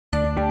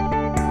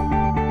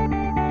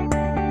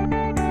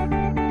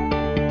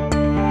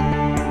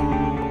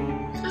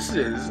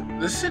This is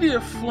the City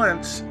of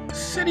Flint's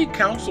City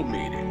Council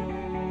meeting,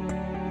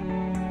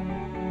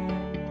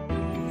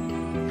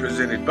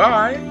 presented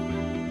by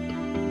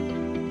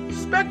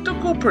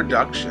Spectacle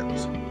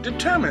Productions,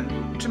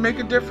 determined to make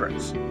a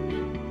difference,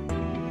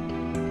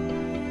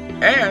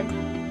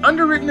 and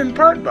underwritten in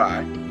part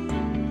by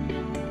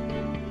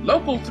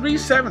Local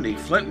 370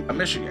 Flint,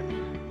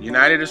 Michigan,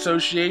 United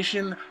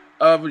Association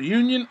of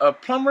Union of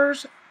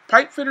Plumbers,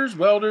 Pipe Fitters,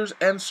 Welders,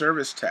 and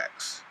Service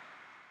Techs.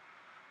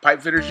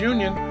 Pipe Fitters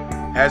Union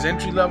has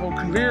entry-level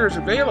careers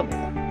available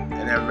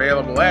and are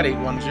available at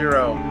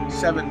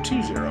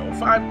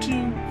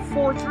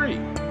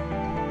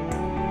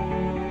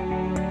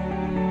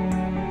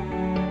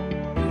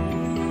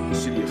 810-720-5243. The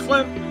City of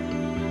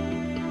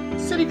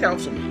Flint City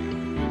Council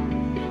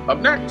meeting. Up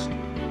next.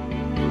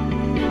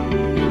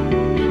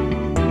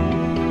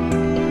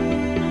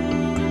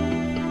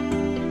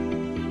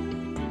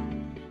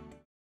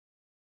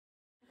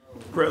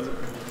 Present.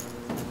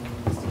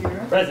 Mr.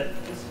 Bureau? Present.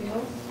 Ms.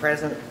 Fields?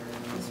 Present.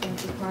 Ms.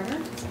 Winfrey-Carter?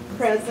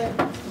 Present.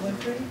 Mr.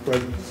 Winfrey?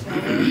 Present. Ms.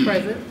 Fowler?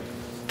 Present.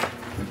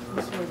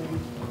 Ms. Worthing?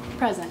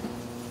 Present.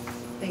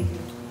 Thank you.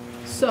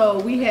 So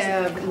we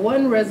have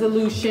one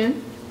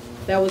resolution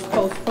that was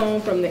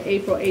postponed from the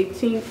April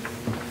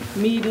 18th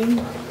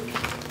meeting.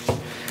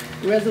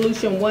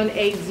 Resolution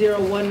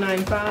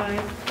 180195,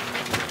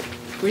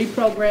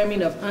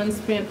 reprogramming of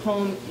unspent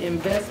home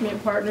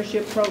investment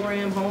partnership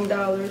program, home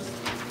dollars,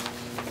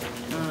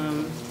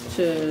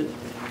 to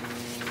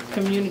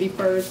Community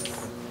First,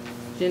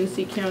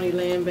 Genesee County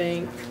Land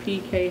Bank,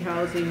 PK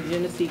Housing,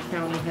 Genesee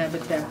County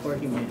Habitat for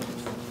Humanity.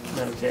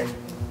 Madam Chair,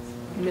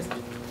 Mr.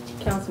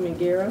 Councilman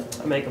Guerra,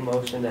 I make a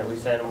motion that we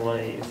send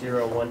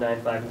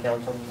 180195 to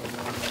council.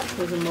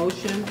 there's a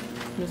motion.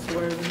 Mr.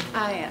 Worthing.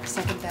 I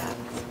second that.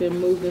 It's been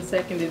moved and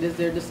seconded. Is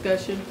there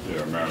discussion?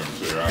 Yeah, Madam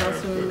Chair, I ask that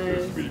Councilman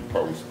this Mays. be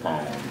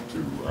postponed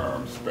to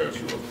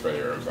special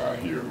affairs. I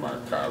hear my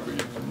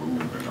colleagues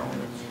moving on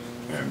it,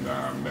 and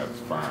that's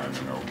fine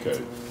and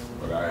okay.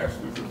 But I ask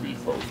it to be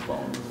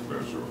postponed to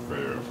special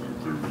affairs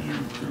and through you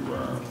to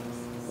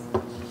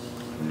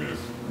Ms.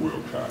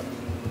 Wilcott.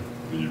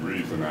 The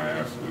reason I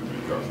asked is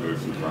because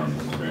this is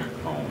unspent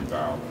home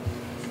dollars.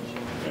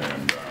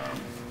 And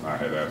I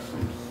had asked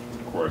some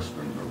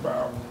questions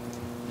about,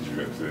 you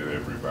had said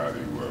everybody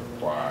who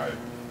applied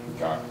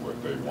got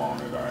what they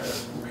wanted. I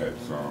had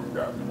some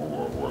got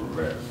more or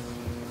less.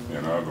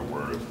 In other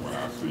words, when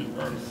I see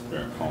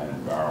unspent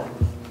home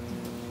dollars,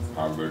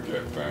 I look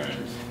at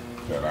things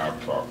that I've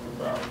talked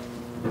about,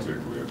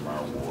 particularly in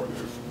my ward,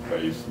 as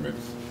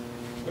basements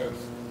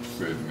that's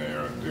sitting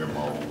there,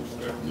 demos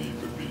that need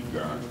to be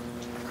done.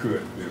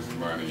 Could this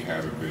money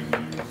have been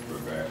used for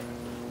that?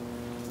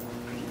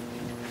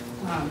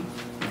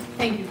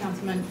 Thank you,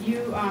 Councilman.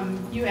 You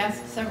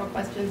asked several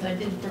questions. I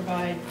did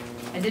provide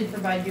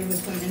you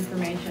with some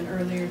information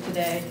earlier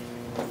today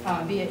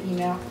via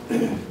email.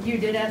 You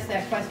did ask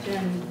that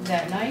question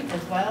that night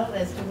as well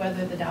as to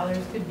whether the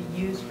dollars could be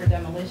used for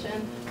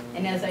demolition.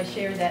 And as I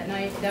shared that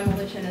night,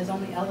 demolition is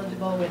only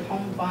eligible with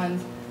home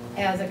funds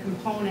as a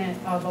component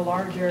of a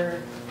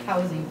larger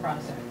housing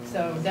project.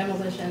 So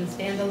demolition,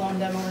 standalone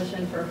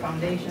demolition for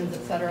foundations,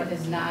 et cetera,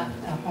 is not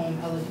a home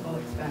eligible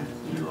expense.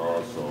 You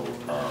also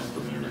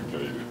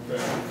communicated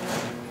that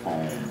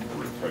home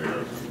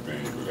repairs and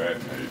things of that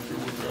nature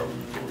was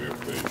eligible if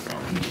they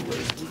come to a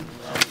group.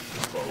 I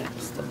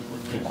suppose it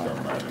would be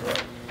somebody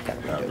like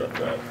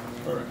Habitat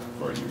for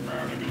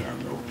Humanity. I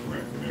know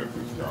Flint Myth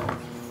is gone.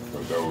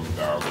 But those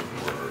dollars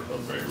were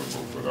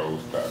available for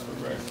those type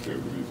of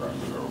activities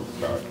under those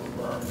type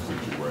of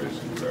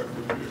situations. That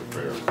would be a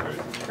fair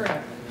statement.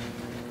 Correct.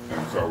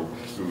 And so,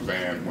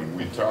 Suzanne, when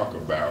we talk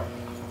about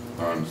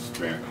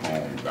unspent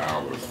home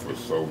dollars for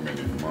so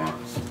many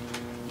months,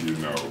 you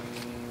know,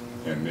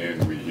 and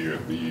then we hear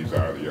these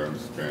are the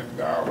unspent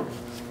dollars,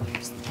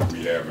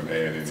 we haven't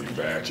had any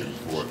back and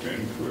forth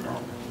input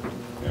on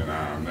it.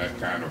 And that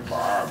kind of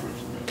bothers me.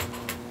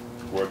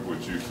 What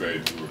would you say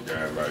to a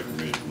guy like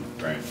me who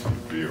thinks and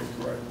feels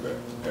like that?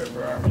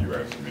 After you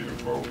asked me to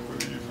vote for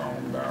these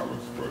home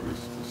dollars for this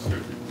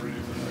specific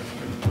reason that's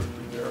been put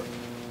together?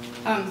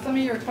 Some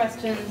of your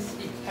questions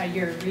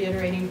you're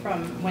reiterating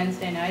from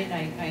Wednesday night.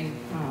 I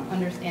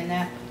understand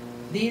that.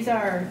 These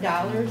are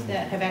dollars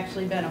that have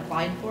actually been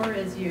applied for,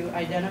 as you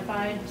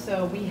identified.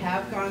 So we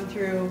have gone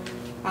through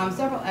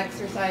several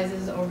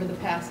exercises over the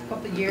past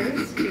couple of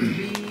years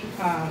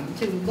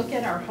to look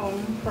at our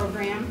home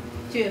program,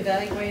 to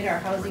evaluate our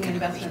housing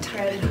investment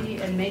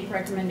strategy, and make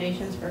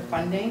recommendations for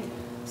funding.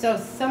 So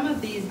some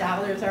of these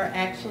dollars are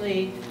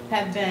actually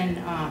have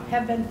been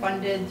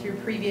funded through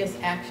previous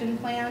action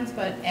plans,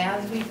 but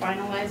as we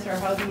finalize our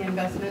housing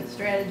investment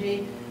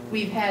strategy,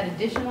 we've had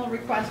additional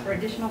requests for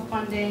additional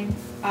funding.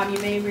 You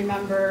may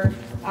remember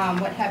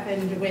what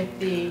happened with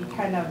the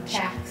kind of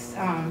tax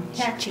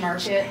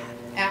market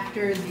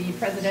after the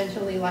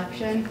presidential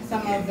election.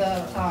 Some of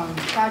the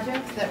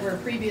projects that were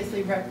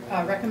previously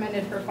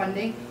recommended for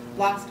funding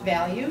lost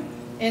value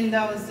in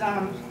those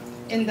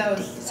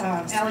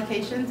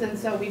allocations, and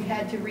so we've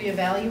had to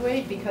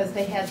reevaluate because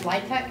they had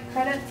LIHTC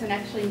credits, and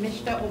actually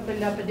MISTA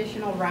opened up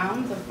additional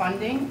rounds of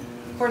funding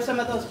for some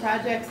of those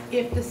projects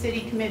if the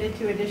city committed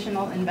to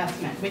additional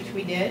investment, which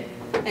we did.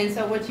 And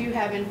so what you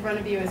have in front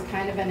of you is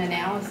kind of an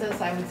analysis,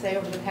 I would say,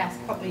 over the past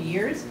couple of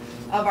years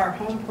of our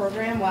home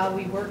program while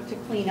we work to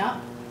clean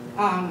up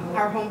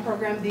our home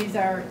program. These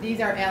are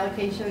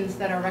allocations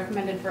that are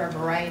recommended for a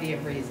variety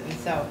of reasons.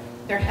 So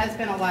there has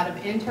been a lot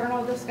of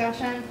internal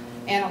discussion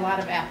and a lot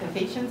of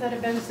applications that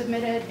have been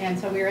submitted, and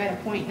so we're at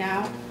a point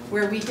now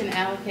where we can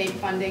allocate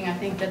funding, I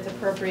think, that's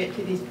appropriate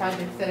to these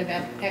projects that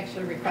have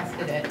actually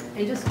requested it.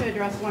 And just to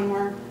address one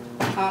more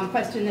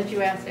question that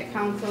you asked at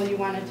council, you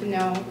wanted to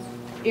know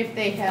if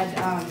they had,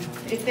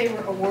 if they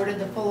were awarded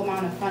the full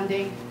amount of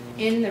funding.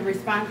 In the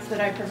response that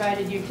I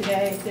provided you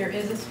today, there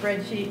is a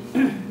spreadsheet.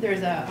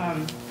 there's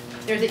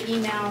an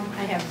email.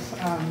 I have.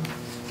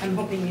 I'm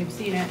hoping you've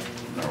seen it.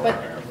 No, but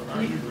I haven't.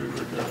 I usually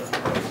look at a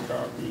hard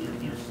copy.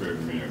 If you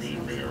send me an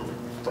email,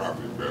 it's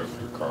probably best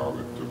to call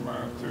it to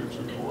my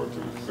attention or to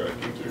the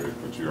secretary,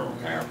 but you don't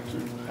have to.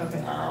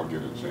 Okay. I'll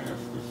get a chance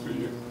to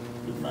see it.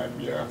 It might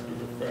be after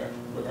the fact,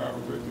 but I'll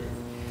look at it.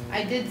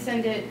 I did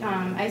send it,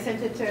 I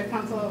sent it to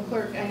Council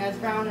Clerk Inez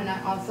Brown, and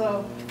I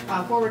also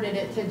forwarded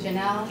it to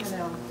Janelle.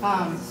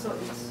 So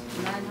it's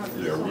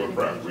 900. Yeah, we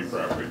probably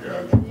got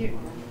it.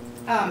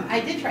 I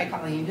did try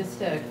calling you, just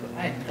to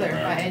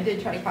clarify. I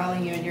did try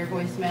calling you, and your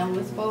voicemail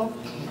was full.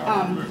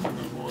 I was listening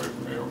to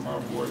voicemail. My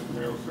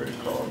voicemail said,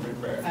 call me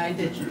back. I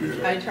did. you hear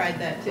that? I tried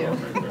that too.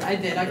 I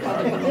did. I called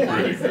I've a couple been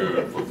pretty times.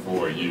 good for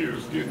 4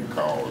 years getting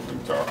calls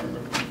and talking to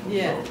people.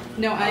 Yeah. So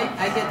No,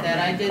 I get that.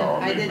 I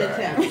call me did back.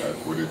 attempt.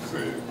 That's what it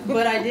said.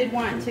 But I did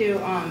want to,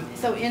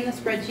 so in the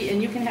spreadsheet,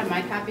 and you can have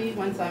my copy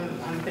once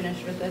I'm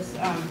finished with this,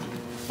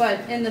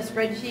 but in the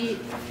spreadsheet,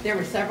 there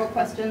were several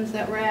questions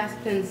that were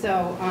asked, and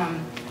so,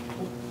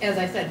 as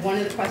I said, one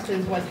of the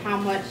questions was how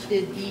much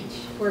did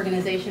each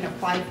organization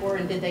apply for,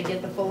 and did they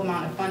get the full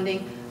amount of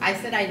funding? I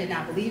said I did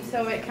not believe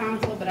so at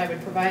council, but I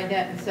would provide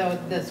that, and so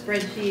the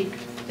spreadsheet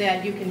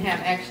that you can have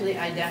actually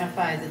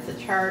identifies, it's a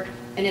chart,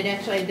 and it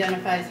actually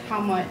identifies how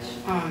much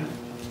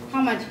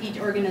each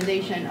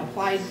organization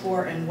applied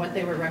for and what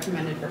they were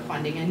recommended for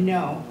funding. And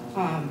no,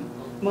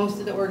 most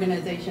of the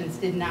organizations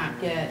did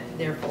not get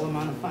their full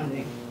amount of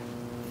funding.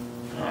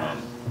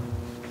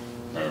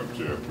 Madam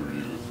Chair, through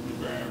you,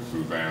 Suzanne.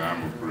 Suzanne,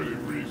 I'm a pretty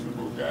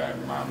reasonable guy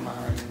in my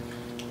mind.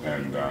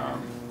 And,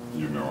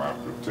 you know, I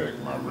protect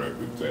my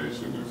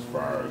reputation as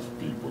far as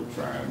people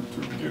trying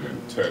to get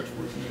in touch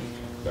with me.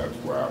 That's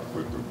why I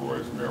put the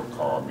voicemail,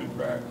 call me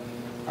back.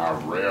 I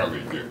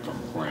rarely get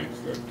complaints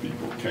that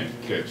people can't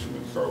catch me,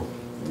 so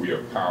we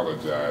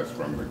apologize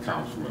from the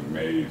Councilman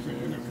Mays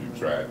and if you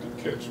tried to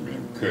catch me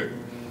and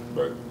couldn't,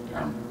 but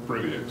I'm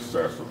pretty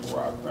accessible,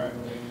 I think.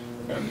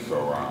 And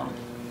so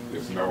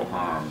it's no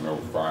harm, no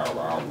foul.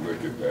 I'll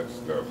look at that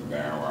stuff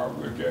now, I'll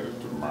look at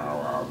it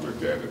tomorrow, I'll look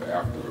at it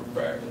after the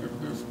fact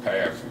if this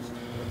passes.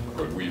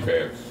 But we've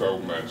had so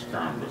much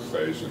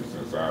conversation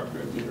since I've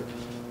been here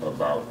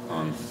about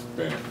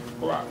unspent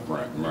block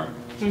grant money.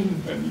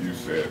 And you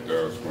said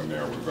to us when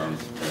there was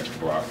unspent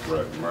block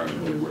grant money,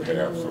 we would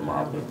have some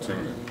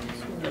opportunity.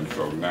 And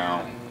so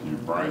now you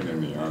bring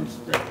in the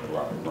unspent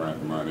block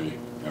grant money,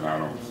 and I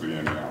don't see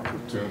any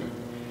opportunity.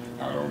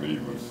 I don't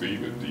even see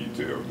the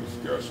detailed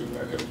discussion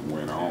that has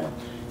went on.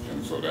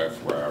 And so that's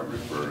why I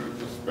referred it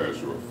to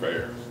special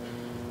affairs.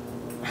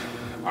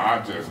 I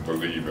just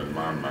believe in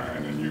my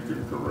mind, and you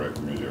can correct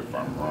me if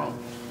I'm wrong,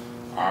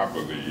 I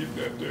believe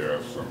that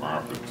there's some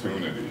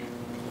opportunity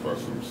for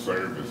some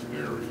service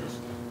areas,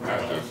 not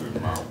just in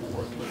my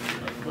ward,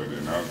 but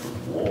in other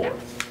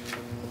wards,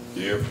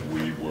 if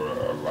we were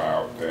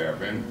allowed to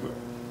have input.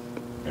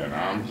 And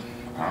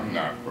I'm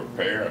not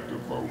prepared to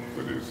vote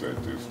for this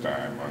at this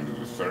time under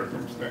the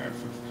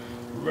circumstances,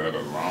 let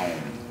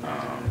alone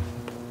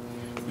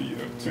the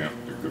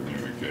attempt to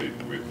communicate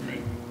with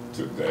me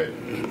today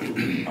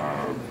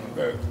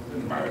that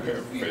might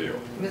have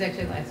failed. It was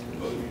actually last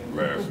week.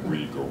 Last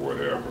week or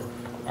whatever.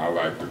 I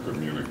like to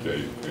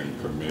communicate in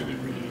committee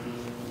meetings.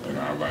 And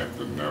I'd like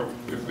to know,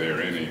 is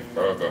there any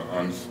other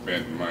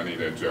unspent money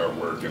that y'all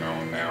working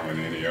on now in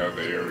any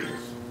other areas?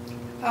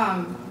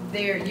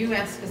 You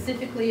asked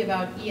specifically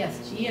about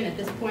ESG, and at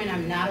this point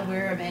I'm not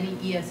aware of any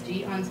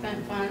ESG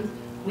unspent funds.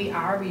 We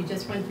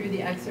just went through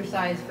the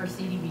exercise for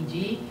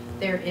CDBG.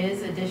 There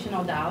is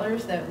additional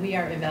dollars that we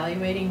are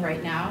evaluating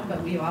right now,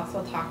 but we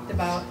also talked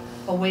about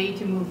a way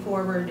to move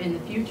forward in the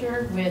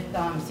future with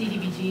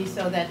CDBG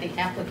so that the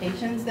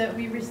applications that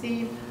we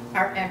receive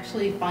are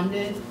actually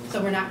funded,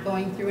 so we're not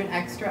going through an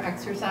extra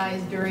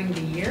exercise during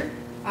the year.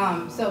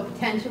 So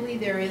potentially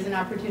there is an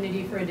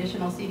opportunity for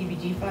additional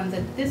CDBG funds.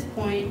 At this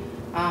point,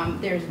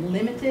 there's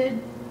limited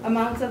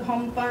amounts of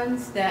home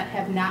funds that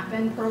have not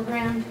been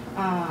programmed.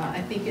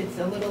 I think it's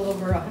a little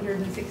over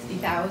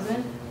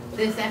 160,000.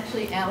 This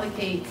actually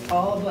allocates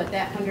all but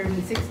that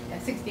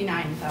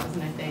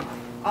 169,000, I think.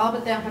 All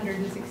but that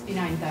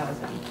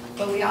 169,000.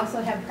 But we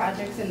also have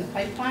projects in the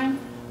pipeline,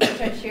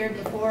 which I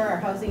shared before, our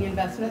housing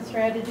investment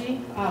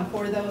strategy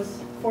for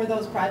for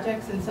those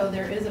projects, and so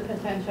there is a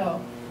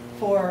potential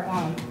for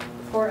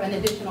an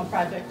additional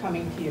project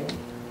coming to you.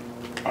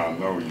 I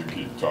know you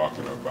keep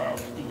talking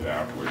about the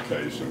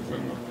applications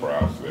and the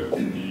process,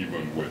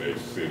 even with a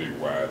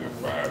citywide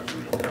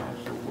advisory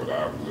council. What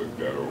I've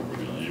looked at over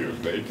the years,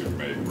 they can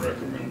make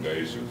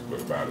recommendations,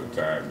 but by the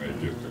time they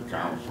get to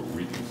council,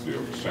 we can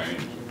still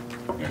change it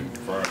and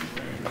fund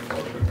things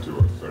up into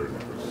a certain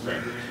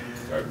percentage.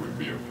 That would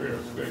be a fair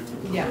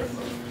statement. Yes.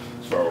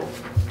 So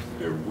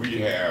if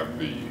we have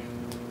the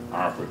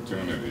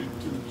opportunity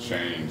to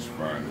change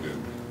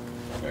funding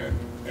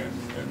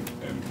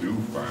and do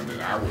funding,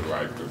 I would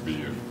like to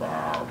be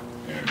involved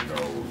in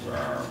those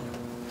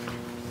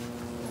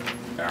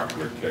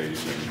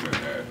applications and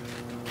that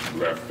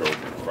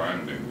leftover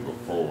funding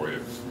before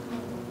it's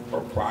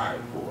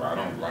applied for. I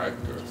don't like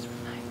to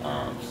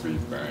see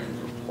things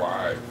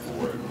applied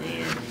for and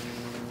then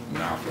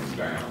knock them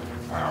down.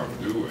 I'll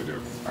do it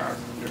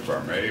if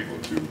I'm able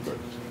to, but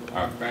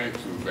I think,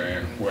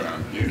 Suzanne, what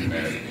I'm getting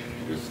at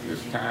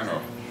is kind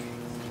of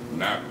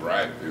not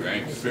right. It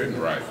ain't sitting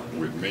right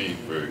with me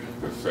to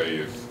say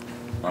it's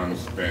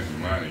unspent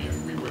money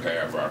and we would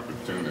have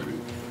opportunity,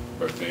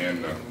 but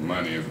then the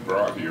money is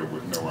brought here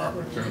with no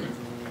opportunity.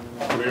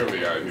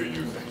 Clearly, I hear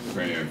you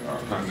saying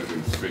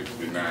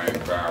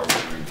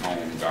 169,000 in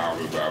home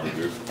dollars out of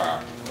this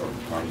pot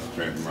of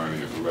unspent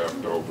money is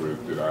left over.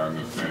 Did I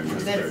understand you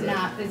to say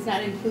that? It's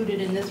not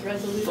included in this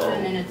resolution, So,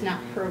 and it's not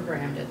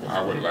programmed at this point.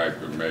 I would like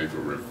to make a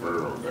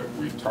referral that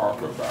we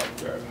talk about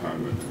that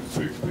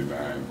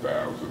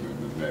 169,000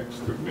 in the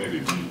next committee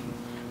meeting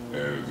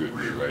as it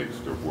relates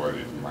to what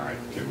it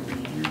can be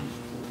used for.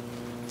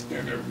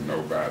 And if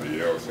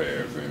nobody else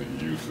has any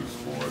uses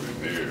for it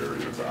in their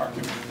areas, I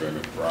can spend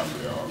it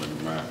probably all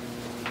in mine.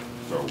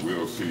 So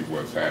we'll see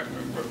what's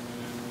happening. But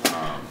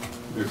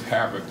this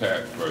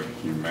Habitat for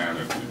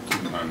Humanity,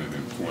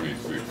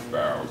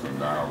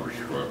 $226,000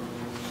 for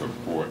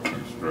support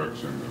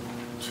construction of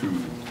 2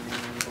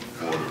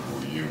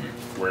 affordable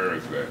units. Where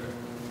is that at?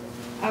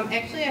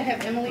 Actually, I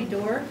have Emily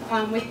Dorr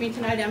with me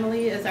tonight.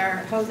 Emily is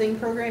our housing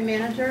program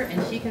manager,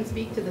 and she can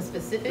speak to the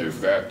specifics.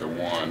 Is that the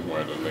one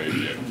where the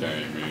lady that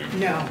came in?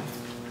 No.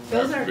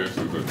 This is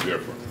a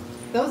different.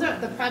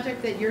 The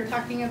project that you're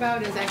talking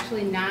about is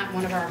actually not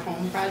one of our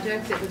home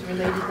projects. It was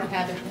related to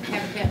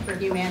Habitat for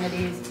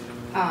Humanity's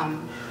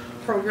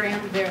program,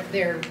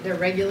 their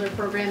regular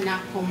program,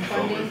 not home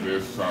funding. So is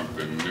this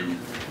something new?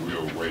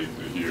 We'll wait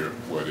to hear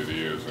what it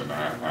is, and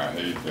I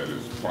hate that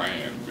it's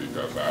planned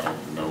because I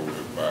don't know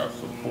if I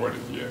support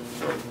it yet.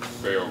 So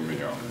sell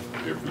me on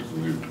it if it's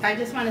new. I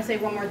just want to say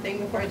one more thing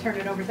before I turn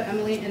it over to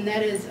Emily, and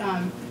that is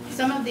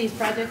some of these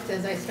projects,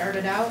 as I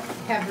started out,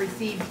 have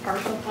received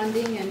partial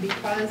funding, and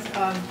because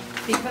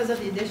of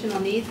the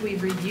additional needs,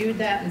 we've reviewed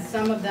that, and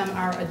some of them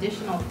are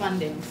additional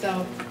funding.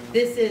 So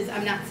this is,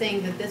 I'm not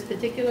saying that this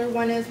particular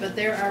one is, but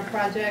there are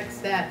projects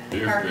that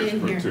are in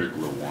here. Is this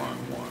particular one?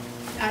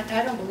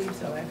 I don't believe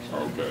so,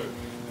 actually. Okay.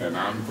 And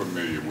I'm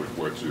familiar with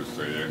what you're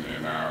saying,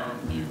 and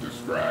you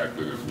described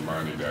it as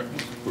money that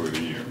was put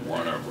in.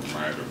 One of them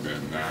might have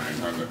been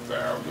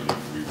 $900,000, and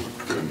we were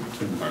putting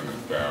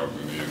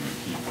 $200,000 in to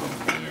keep from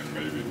paying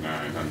maybe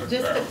 $900,000.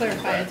 Just to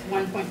clarify, it's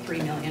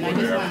 1.3 million. I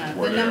just want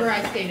to, the number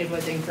I stated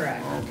was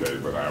incorrect. Okay,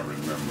 but I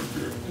remember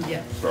good.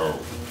 Yes. So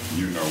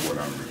you know what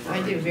I'm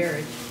referring to. I do,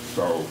 very.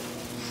 So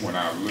when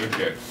I look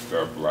at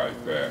stuff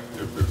like that,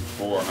 if it's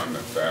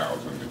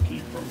 $400,000 to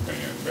keep from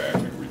paying back,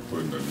 and we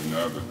putting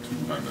another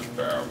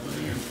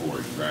 $200,000 in, for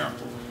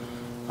example,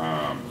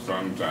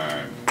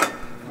 sometimes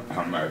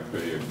I might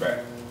pay it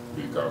back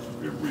because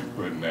if we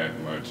putting that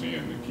much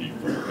in to keep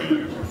from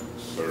paying a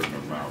certain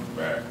amount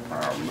back,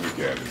 I'll look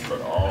at it.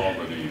 But all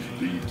of these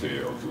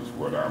details is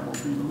what I'm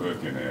gonna be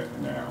looking at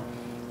now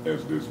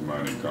as this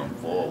money come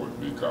forward,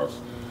 because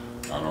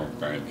I don't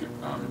think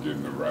I'm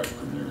getting the right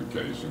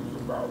communications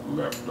about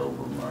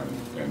leftover money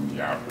and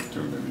the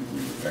opportunity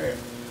we've had.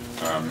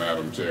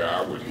 Madam Chair,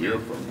 I would hear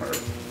from her,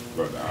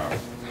 but I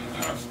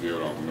still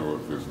don't know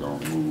if it's going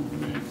to move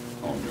me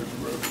on this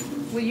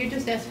resolution. Will you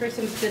just ask for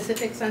some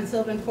specifics on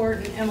Sylvan Court,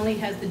 and Emily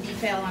has the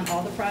detail on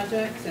all the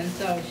projects, and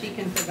so she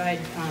can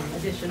provide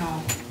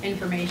additional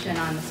information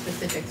on the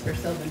specifics for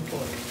Sylvan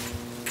Court.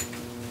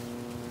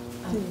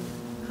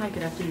 Hi,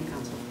 good afternoon,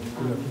 Council.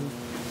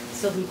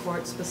 Sylvan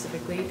Court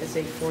specifically is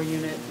a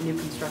 4-unit new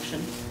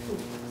construction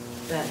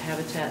that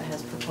Habitat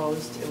has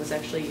proposed. It was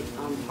actually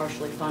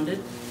partially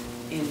funded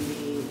in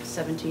the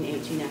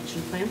 17-18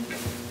 action plan,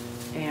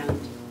 and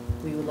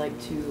we would like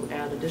to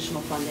add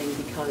additional funding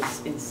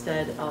because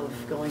instead of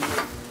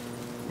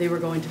they were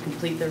going to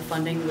complete their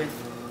funding with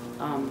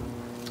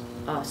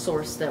a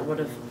source that would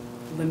have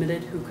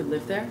limited who could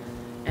live there,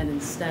 and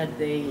instead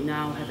they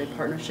now have a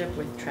partnership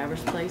with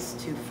Traverse Place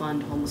to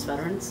fund homeless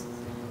veterans,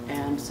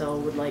 and so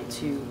would like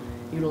to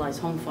utilize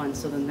home funds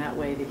so then that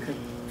way they could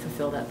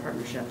fulfill that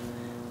partnership.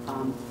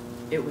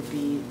 It would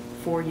be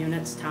 4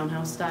 units,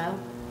 townhouse style,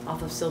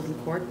 off of Sylvan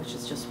Court, which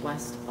is just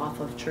west off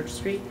of Church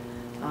Street,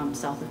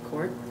 south of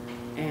Court,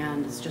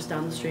 and it's just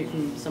down the street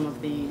from some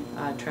of the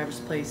Traverse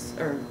Place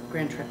or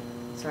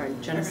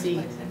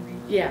Genesee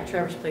Yeah,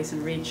 Traverse Place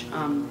and Reach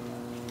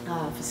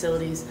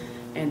facilities,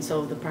 and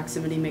so the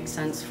proximity makes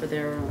sense for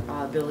their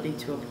ability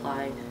to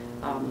apply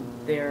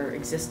their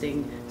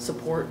existing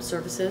support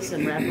services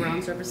and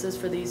wraparound services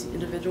for these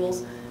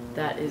individuals.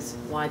 That is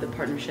why the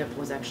partnership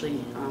was actually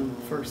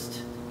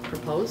first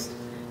proposed,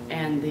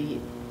 and the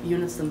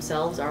units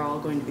themselves are all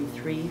going to be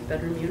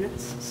 3-bedroom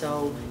units,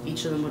 so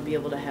each of them would be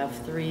able to have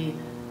 3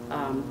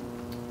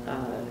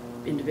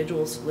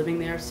 individuals living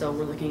there. So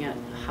we're looking at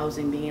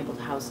housing, being able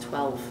to house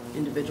 12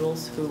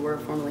 individuals who were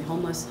formerly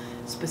homeless,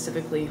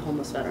 specifically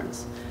homeless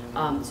veterans.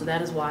 So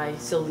that is why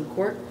Sylvan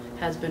Court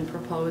has been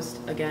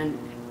proposed. Again,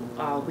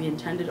 we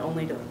intended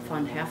only to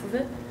fund half of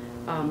it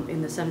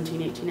in the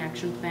 17-18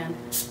 action plan,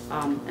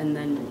 and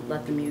then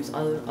let them use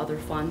other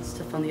funds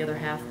to fund the other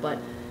half. But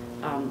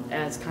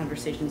as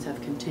conversations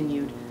have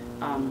continued,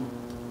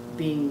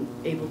 being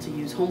able to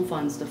use home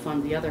funds to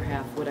fund the other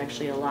half would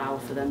actually allow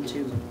for them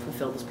to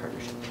fulfill this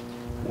partnership.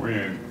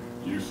 When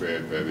you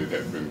said that it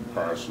had been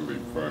partially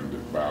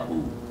funded by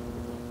who?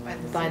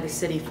 By the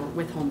city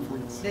with home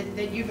funds.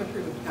 That you've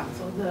approved,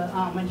 Council.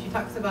 When she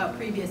talks about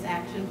previous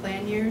action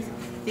plan years,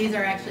 these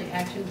are actually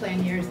action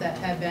plan years that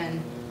have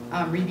been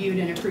reviewed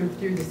and approved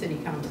through the City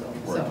Council.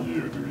 What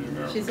year do you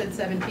know? She said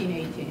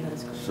 17-18.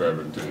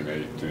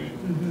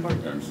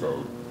 17-18. And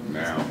so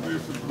now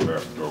this is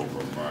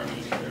leftover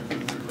money as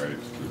it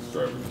relates to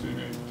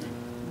 17-18.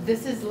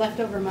 This is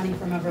leftover money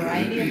from a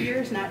variety of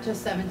years, not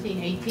just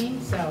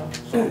 17-18, so.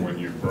 So when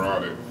you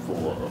brought it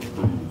for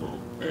approval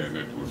and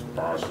it was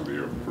partially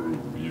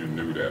approved, you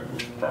knew that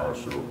was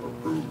partial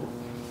approval.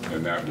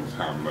 And that was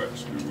how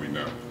much, do we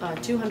know?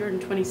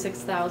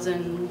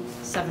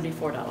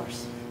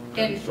 $226,074.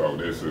 And so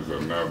this is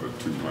another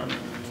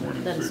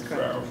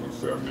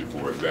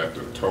 $226,074. Is that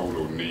the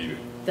total needed?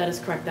 That is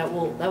correct. That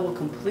will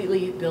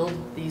completely build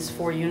these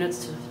 4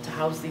 units to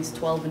house these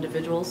 12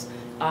 individuals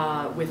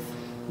with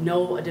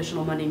no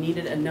additional money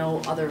needed and no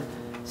other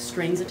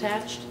strings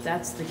attached.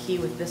 That's the key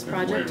with this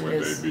project. And when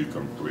would they be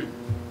complete?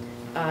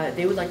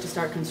 They would like to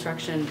start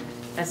construction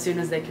as soon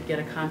as they could get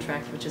a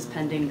contract, which is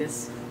pending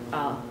this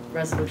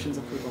resolution's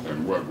approval.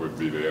 And what would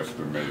be the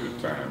estimated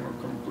time of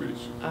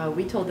completion?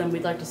 We told them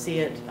we'd like to see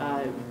it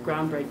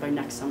groundbreak by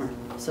next summer,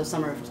 so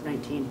summer of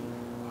 19.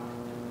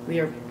 We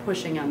are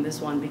pushing on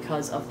this one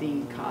because of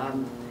the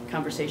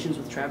conversations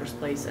with Traverse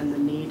Place and the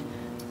need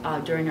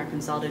during our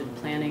consolidated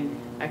planning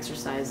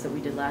exercise that we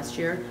did last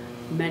year.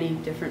 Many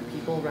different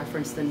people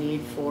referenced the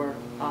need for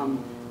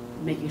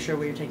making sure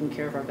we were taking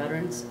care of our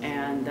veterans,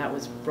 and that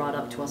was brought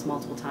up to us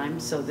multiple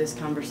times. So this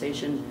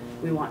conversation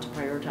we want to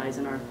prioritize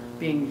and are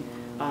being,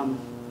 I'm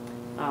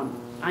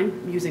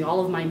using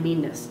all of my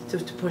meanness to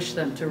push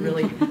them to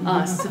really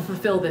to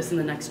fulfill this in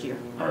the next year.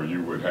 Are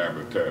you with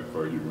Habitat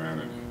for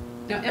Humanity?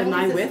 No, Am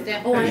I with?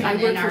 Oh, I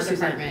work in our for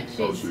Suzanne.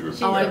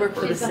 department. I work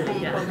for the She's the city,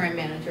 home yeah. program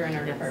manager in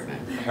our Yes.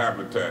 department.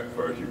 Habitat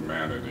for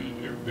Humanity,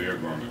 if they're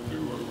going to do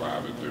a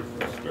lot of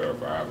different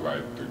stuff, I'd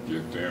like to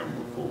get them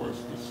before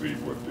us to see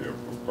what they're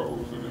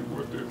proposing and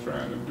what they're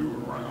trying to do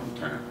around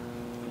town.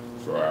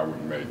 So I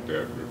would make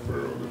that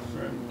referral to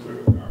send to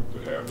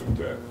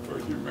Habitat for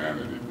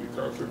Humanity,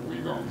 because if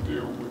we're going to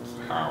deal with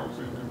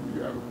housing and we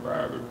got to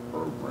buy the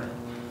program,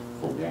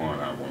 for one,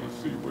 I want to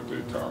see what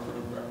they're talking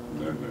about. And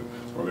then,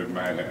 well, it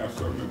might have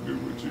something to do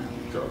with you,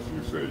 because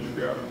you say you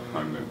got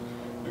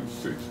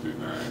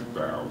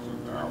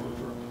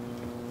 $169,000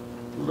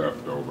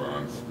 leftover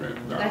unspent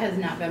dollars. That has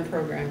not been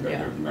programmed That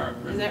yet. has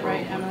not been Is that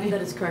right, programmed. Emily?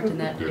 That is correct, and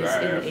that is Did in I the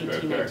ask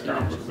that 18-19 action.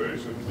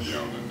 conversation be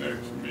on the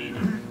next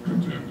meeting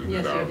agenda?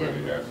 Yes, Did I you already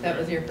did. ask That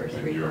was your first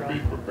And you'll be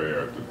referral.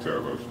 prepared to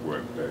tell us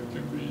what that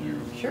can be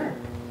used? Sure.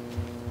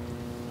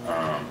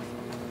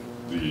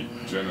 The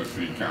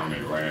Genesee County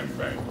Land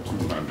Bank,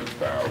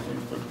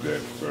 $200,000 for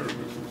debt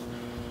services.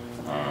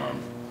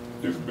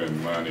 There's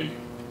been money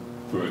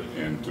put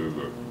into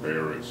the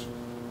Barrett's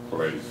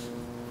Place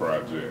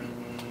project.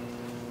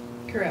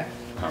 Correct.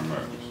 How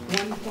much?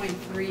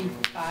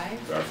 1.35.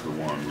 That's the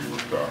one we were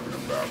talking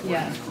about when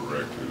Yes. you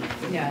corrected it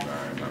from Yes.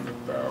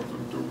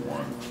 900,000 to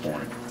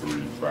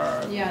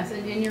 1.35. Yes,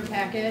 and in your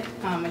packet,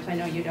 which I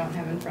know you don't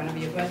have in front of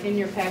you, but in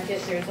your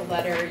packet, there's a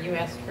letter, you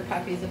asked for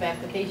copies of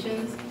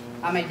applications.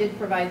 I did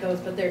provide those,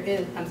 but there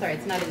is, I'm sorry,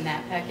 it's not in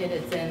that packet,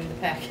 it's in the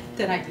packet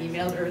that I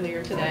emailed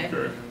earlier today.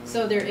 Okay.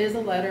 So there is a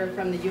letter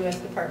from the U.S.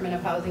 Department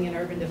of Housing and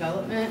Urban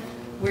Development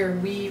where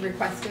we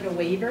requested a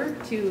waiver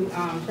to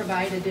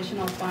provide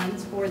additional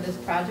funds for this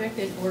project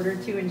in order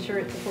to ensure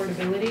its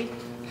affordability.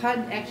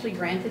 HUD actually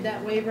granted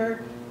that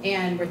waiver,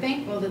 and we're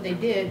thankful that they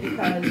did,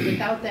 because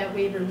without that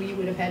waiver, we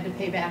would have had to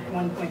pay back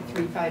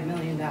 $1.35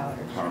 million.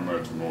 How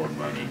much more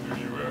money do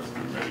you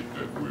estimate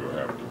that we'll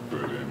have to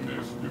put in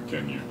this?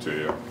 Can you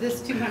tell?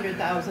 This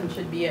 $200,000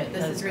 should be it.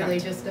 This That's is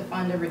really correct. just to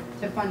fund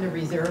a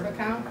reserve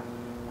account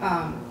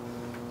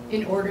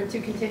in order to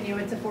continue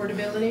its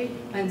affordability.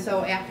 And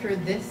so after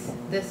this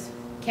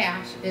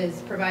cash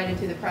is provided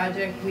to the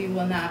project, we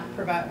will not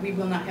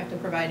have to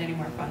provide any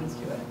more funds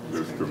to it.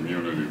 This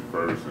Community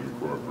First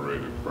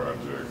Incorporated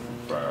project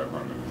for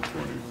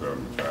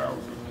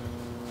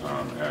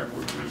 $527,000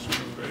 acquisition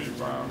of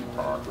Avon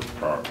Park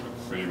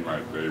Apartments. seemed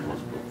like they was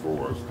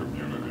before us,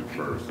 Community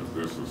First. Is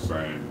this the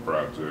same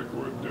project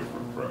or a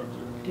different project?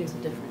 It's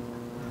different.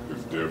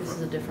 It's different. This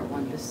is a different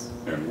one.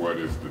 And what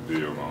is the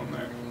deal on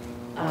that?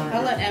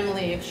 I'll let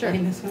Emily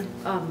explain this one.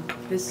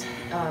 It's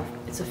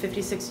a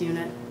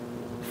 56-unit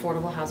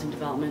affordable housing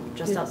development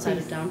just outside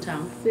of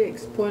downtown.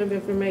 6, point of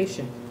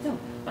information.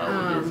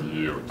 I would just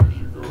yield to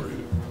you. Go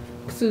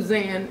ahead.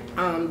 Suzanne,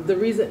 the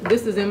reason,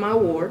 this is in my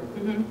ward,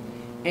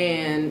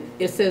 and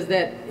it says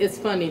that it's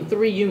funding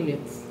 3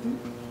 units.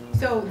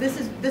 So this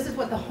is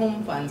what the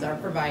home funds are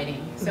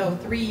providing. So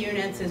 3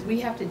 units is we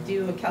have to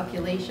do a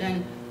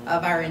calculation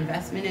of our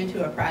investment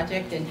into a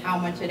project and how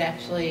much it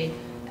actually,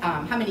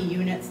 how many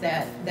units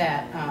that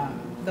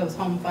those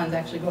home funds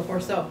actually go for.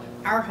 So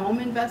our home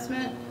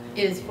investment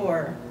is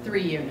for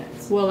 3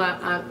 units. Well,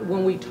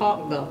 when we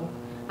talked though,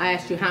 I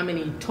asked you how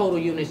many total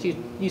units.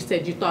 You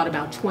said you thought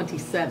about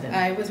 27.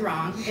 I was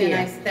wrong, Yeah.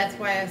 and that's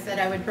why I said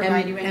I would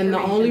provide you information And the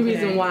only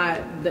reason today. why,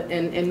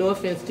 and no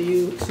offense to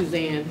you,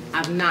 Suzanne,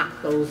 I've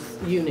knocked those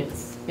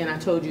units, and I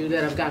told you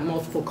that I've got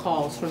multiple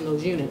calls from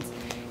those units.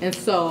 And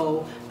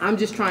so I'm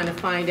just trying to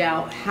find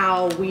out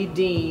how we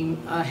deem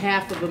a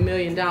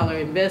 $500,000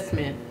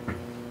 investment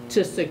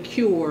to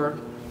secure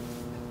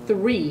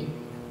 3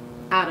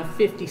 out of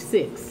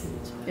 56.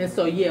 And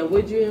so, yeah,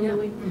 would you,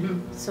 Emily?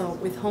 So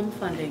with home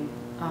funding,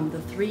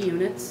 the 3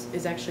 units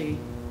is actually,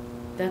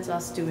 that's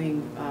us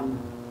doing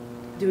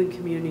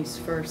communities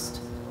first.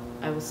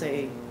 I will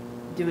say,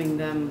 doing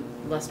them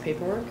less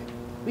paperwork.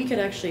 We could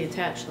actually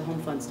attach the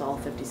home funds to all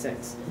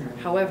 56.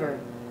 However,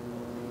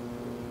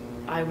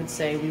 I would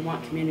say we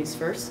want communities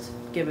first,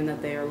 given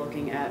that they are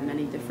looking at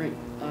many different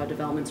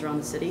developments around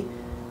the city.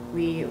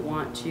 We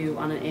want to,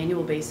 on an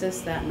annual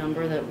basis, that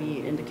number that we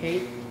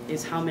indicate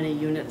is how many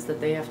units that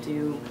they have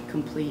to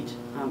complete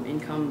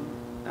income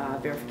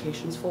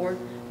verifications for,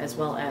 as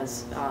well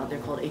as they're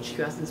called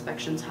HQS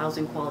inspections,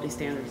 housing quality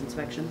standards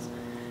inspections.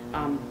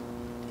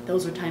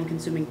 Those are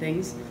time-consuming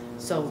things.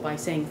 So by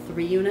saying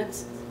 3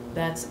 units,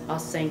 that's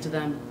us saying to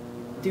them,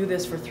 do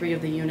this for 3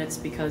 of the units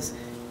because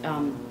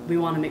we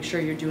want to make sure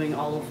you're doing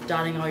all of,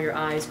 dotting all your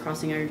I's,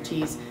 crossing all your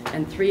T's,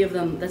 and 3 of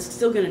them, that's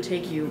still going to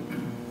take you,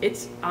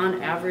 it's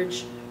on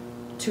average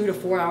 2 to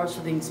 4 hours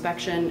for the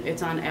inspection.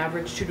 It's on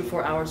average 2 to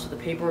 4 hours for the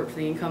paperwork for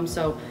the income.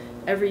 So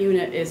every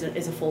unit is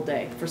a full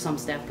day for some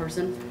staff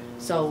person.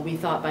 So we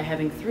thought by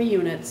having 3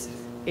 units,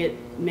 it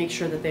makes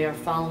sure that they are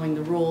following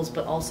the rules,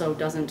 but also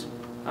doesn't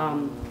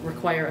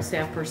require a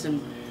staff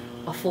person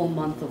a full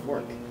month of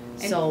work.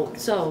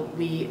 So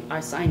we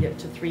assigned it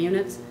to 3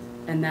 units,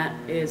 and that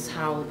is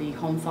how the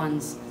home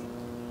funds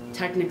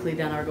technically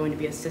then are going to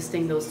be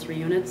assisting those 3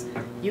 units.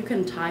 You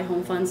can tie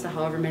home funds to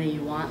however many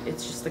you want.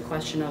 It's just the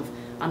question of,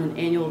 on an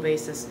annual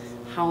basis,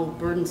 how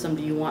burdensome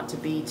do you want to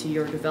be to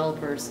your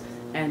developers,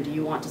 and do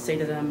you want to say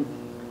to them,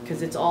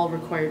 because it's all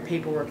required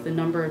paperwork, the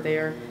number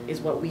there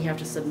is what we have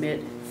to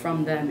submit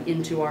from them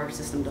into our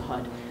system to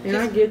HUD. And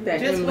I get that.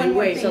 Just Emily, one more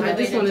wait, thing I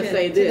just want to related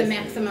say to this. the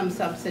maximum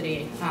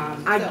subsidy.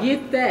 I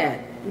get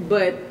that,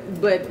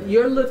 but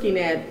you're looking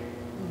at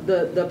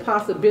the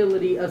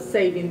possibility of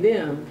saving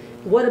them.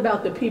 What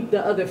about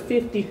the other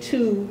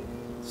 52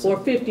 or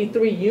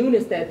 53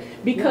 units that,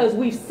 because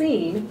we've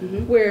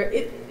seen where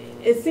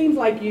it seems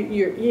like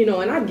you know,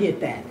 and I get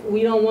that.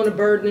 We don't want to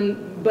burden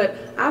them, but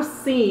I've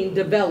seen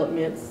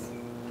developments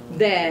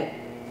that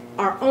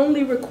are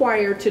only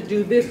required to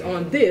do this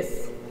on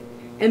this,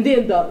 and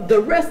then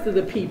the rest of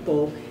the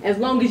people, as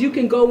long as you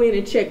can go in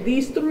and check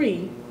these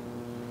 3,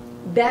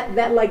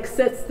 that like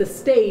sets the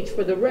stage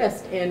for the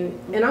rest. And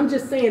I'm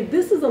just saying,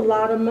 this is a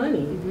lot of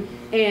money.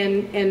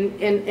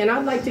 And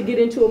I'd like to get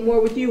into it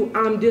more with you.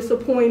 I'm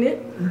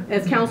disappointed,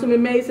 as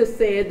Councilman Mays has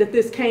said, that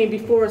this came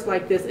before us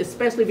like this,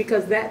 especially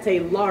because that's a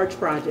large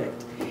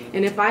project.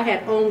 And if I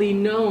had only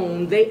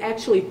known, they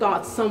actually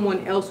thought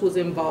someone else was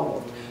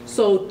involved.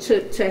 So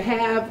to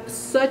have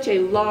such a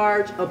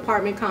large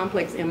apartment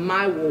complex in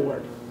my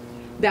ward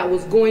that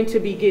was going to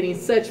be getting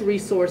such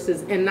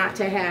resources and not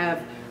to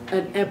have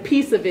a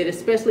piece of it,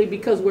 especially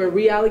because we're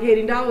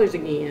reallocating dollars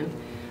again,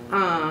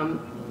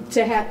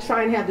 to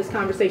try and have this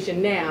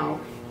conversation now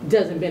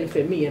doesn't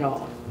benefit me at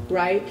all,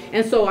 right?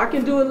 And so I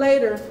can do it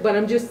later, but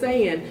I'm just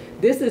saying,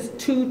 this is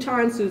 2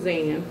 times,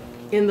 Suzanne,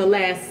 in the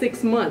last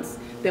 6 months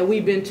that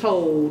we've been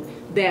told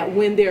that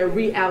when there are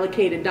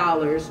reallocated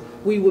dollars,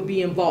 we would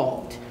be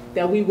involved,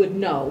 that we would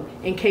know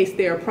in case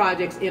there are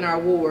projects in our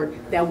ward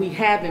that we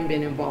haven't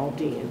been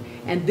involved in.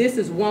 And this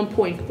is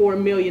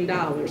 $1.4 million.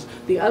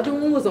 The other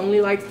one was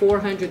only like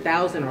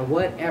 400,000 or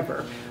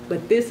whatever,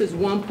 but this is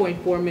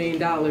 $1.4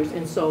 million.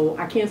 And so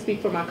I can't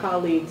speak for my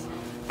colleagues,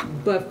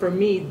 but for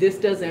me, this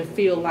doesn't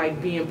feel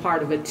like being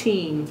part of a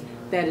team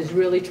that is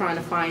really trying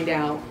to find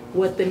out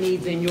what the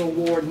needs in your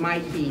ward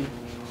might be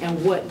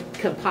and what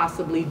could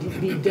possibly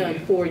be done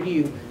for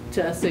you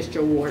to assist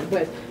your ward.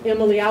 But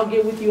Emily, I'll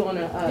get with you on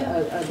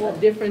a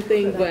different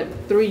thing, but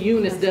 3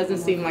 units doesn't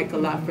seem like a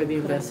lot for the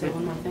investment.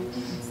 One more thing.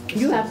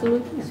 You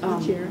absolutely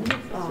can.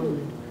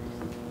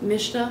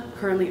 Mishta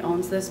currently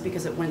owns this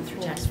because it went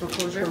through tax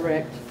foreclosure.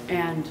 Correct.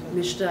 And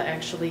Mishta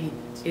actually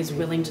is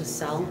willing to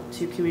sell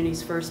to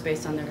Communities First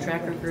based on their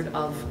track record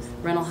of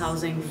rental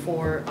housing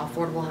for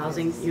affordable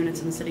housing units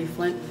in the city of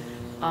Flint.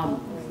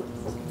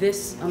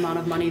 This amount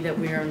of money that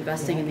we are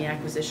investing in the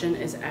acquisition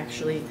is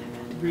actually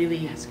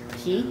really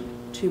key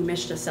to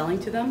Mishta selling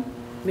to them.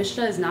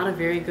 Mishta is not a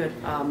very good,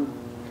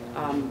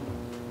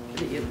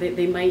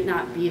 they might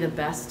not be the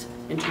best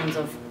in terms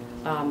of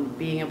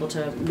being able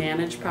to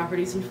manage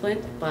properties in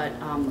Flint, but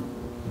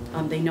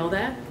they know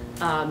that.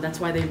 That's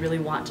why they really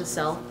want to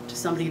sell to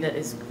somebody that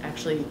is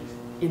actually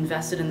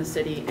invested in the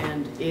city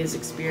and is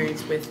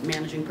experienced with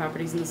managing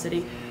properties in the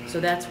city. So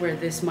that's where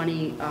this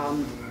money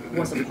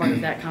was a part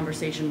of that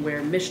conversation,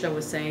 where Mishta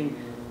was saying,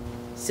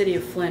 City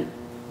of Flint,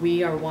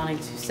 we are wanting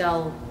to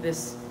sell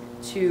this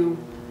to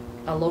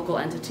a local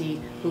entity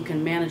who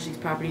can manage these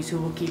properties, who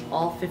will keep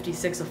all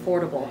 56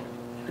 affordable.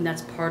 And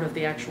that's part of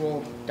the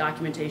actual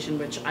documentation,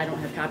 which I don't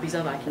have copies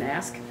of. I can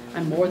ask.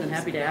 I'm more than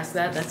happy to ask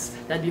that.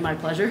 That'd be my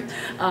pleasure.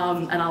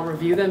 And I'll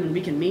review them and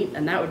we can meet,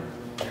 and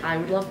I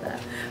would love that.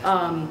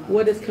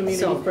 What is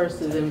Community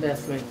First's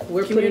investment?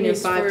 We're putting in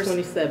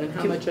 527.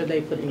 How much are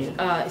they putting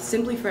in?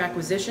 Simply for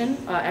acquisition.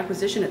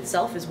 Acquisition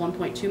itself is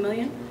 1.2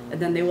 million, and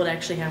then they would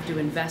actually have to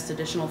invest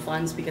additional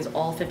funds because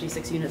all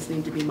 56 units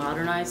need to be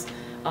modernized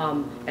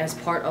as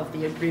part of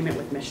the agreement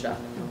with Mishta.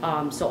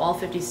 So all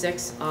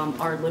 56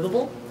 are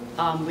livable.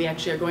 We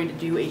actually are going to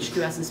do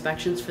HQS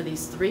inspections for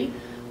these 3.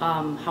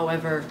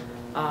 However,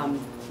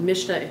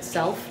 Mishta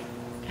itself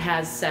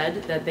has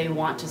said that they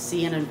want to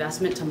see an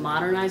investment to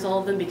modernize all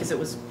of them because it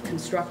was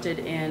constructed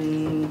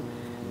in,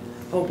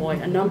 oh boy,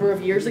 a number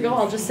of years ago,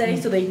 I'll just say.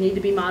 So they need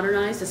to be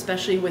modernized,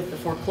 especially with the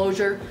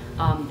foreclosure.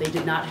 They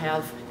did not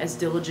have as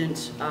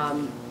diligent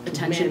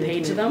attention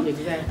paid to them.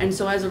 Exactly. And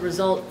so as a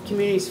result,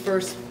 Communities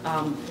First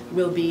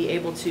will be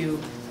able to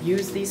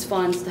use these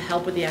funds to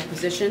help with the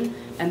acquisition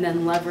and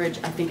then leverage,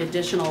 I think,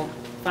 additional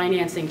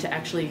financing to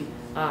actually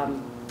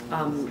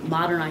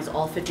modernize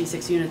all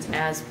 56 units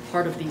as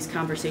part of these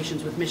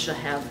conversations with Mishta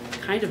have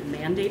kind of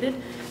mandated.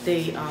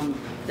 They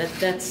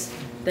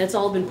that's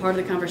all been part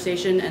of the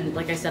conversation, and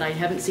like I said, I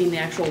haven't seen the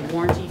actual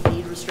warranty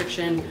deed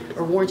restriction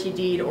or warranty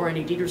deed or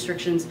any deed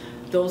restrictions.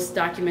 Those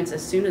documents,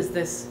 as soon as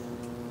this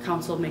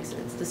council makes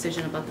its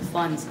decision about the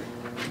funds,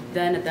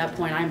 then at that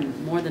point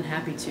I'm more than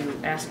happy to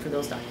ask for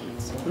those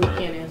documents. We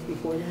can't ask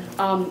before that?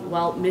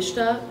 Well,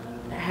 Mishta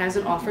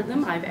hasn't offered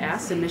them. I've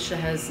asked, and Mishta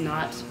has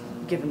not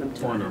given them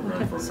to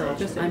me. So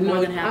I'm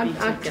more than happy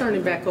to I'm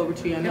turning back over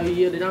to you. I know you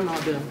yielded. I'm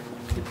all done.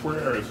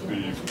 Where is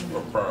these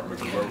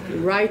apartments located?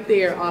 Right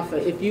there off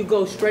of, if you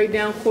go straight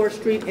down Court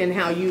Street and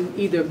how you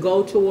either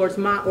go towards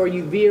or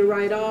you veer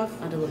right off,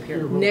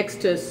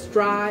 next to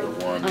Stride.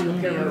 The one you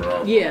veer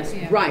off? Yes,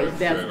 Yeah. right.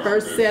 That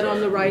first set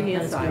on the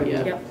right-hand side,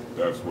 yeah. Yep.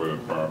 That's what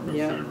apartments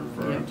they're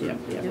referring to. Yep.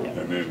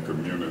 And then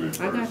Community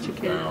I got First you, is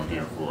Karen. down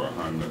here for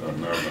another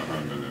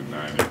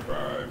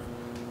 195.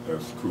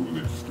 That's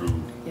Coolidge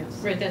School. Yes.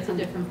 Right, that's a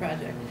different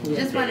project. Yeah.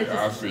 Just wanted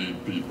I to, see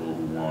people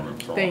who want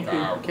to talk Thank you,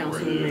 out the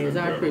Councilman way Mays. I and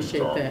let them appreciate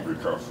talk that.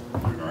 Because,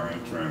 I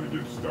ain't trying to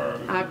get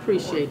started. I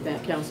appreciate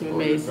that, Councilman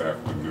Or this Mays.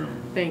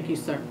 afternoon. Thank you,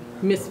 sir.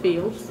 Ms.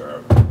 Fields.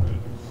 Start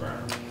making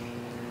sound.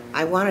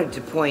 I wanted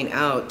to point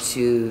out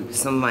to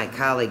some of my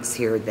colleagues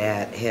here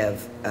that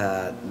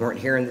weren't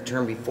here in the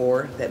term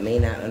before, that may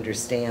not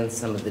understand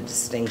some of the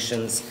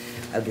distinctions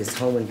of this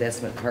home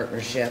investment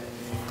partnership.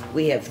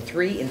 We have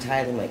 3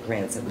 entitlement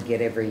grants that we get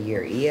every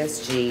year: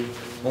 ESG,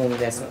 Home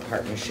Investment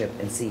Partnership,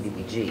 and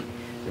CDBG.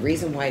 The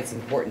reason why it's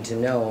important to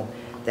know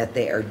that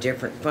they are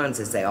different funds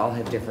is they all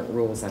have different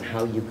rules on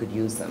how you could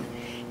use them.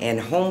 And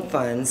home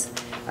funds,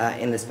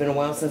 and it's been a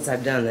while since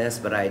I've done this,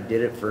 but I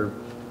did it for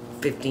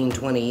 15,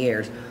 20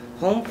 years.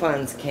 Home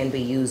funds can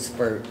be used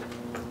for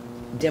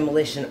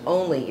demolition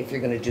only if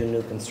you're going to do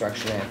new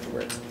construction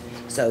afterwards.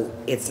 So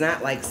it's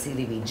not like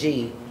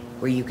CDBG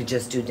where you could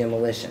just do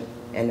demolition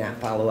and not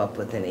follow up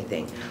with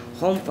anything.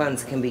 Home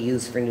funds can be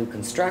used for new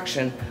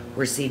construction,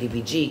 where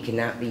CDBG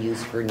cannot be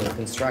used for new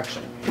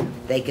construction.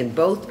 They can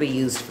both be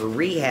used for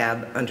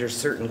rehab under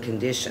certain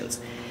conditions.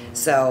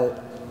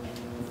 So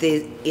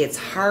it's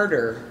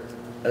harder,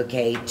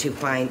 okay, to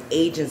find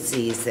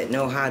agencies that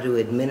know how to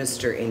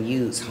administer and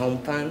use home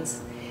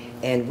funds.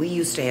 And we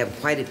used to have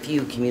quite a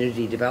few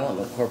community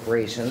development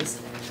corporations,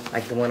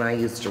 like the one I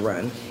used to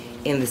run,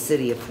 in the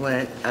city of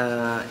Flint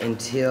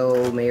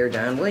until Mayor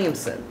Don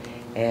Williamson.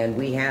 And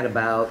we had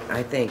about,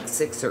 I think,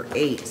 6 or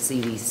 8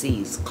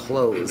 CDCs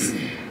close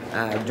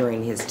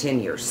during his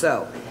tenure.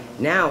 So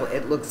now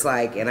it looks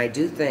like, and I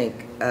do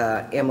think,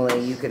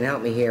 Emily, you can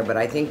help me here, but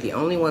I think the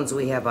only ones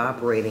we have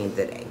operating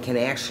that can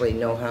actually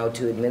know how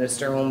to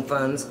administer home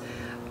funds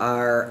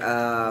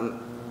are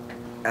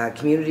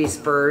Communities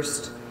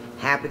First,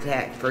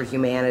 Habitat for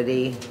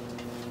Humanity.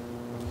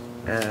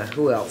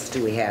 Who else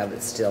do we have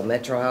that's still?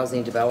 Metro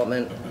Housing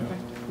Development.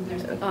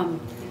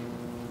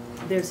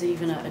 There's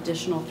even an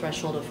additional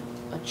threshold of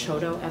a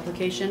CHODO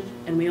application,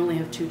 and we only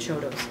have 2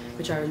 CHODOs,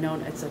 which are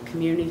known as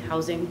Community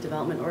Housing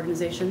Development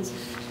Organizations,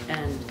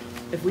 and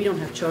if we don't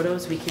have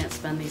chodos, we can't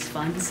spend these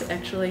funds,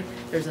 actually.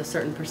 There's a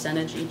certain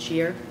percentage each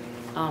year.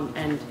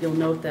 And you'll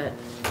note that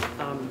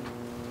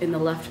in the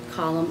left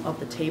column of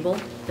the table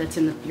that's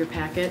in your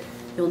packet,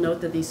 you'll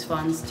note that these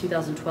funds,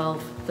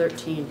 2012,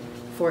 13,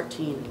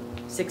 14,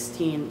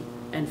 16,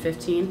 and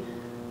 15,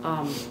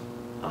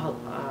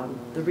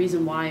 the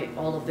reason why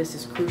all of this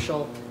is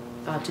crucial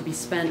to be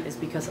spent is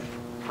because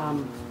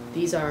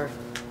these are,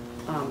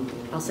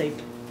 I'll say,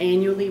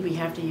 annually we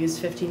have to use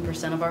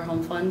 15% of our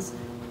home funds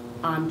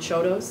on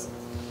chodos.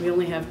 We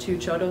only have 2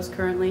 chodos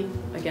currently.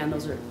 Again,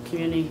 those are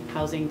community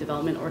housing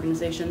development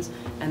organizations,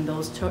 and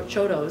those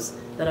chodos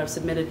that have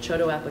submitted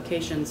chodo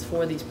applications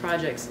for these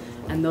projects,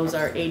 and those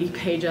are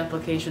 80-page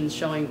applications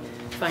showing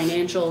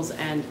financials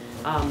and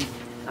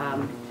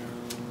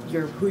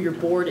who your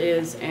board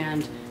is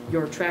and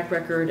your track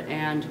record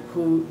and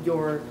who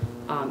your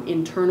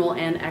internal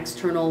and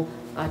external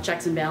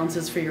checks and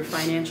balances for your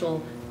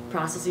financial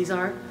processes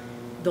are.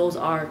 Those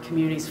are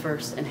Communities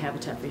First and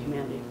Habitat for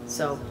Humanity.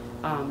 So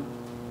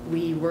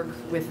we work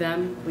with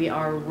them. We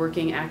are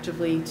working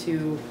actively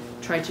to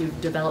try to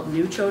develop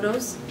new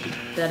chodos.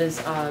 That is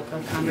a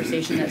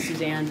conversation that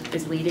Suzanne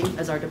is leading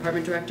as our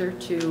department director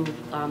to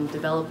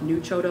develop new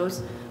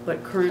chodos.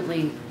 But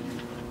currently,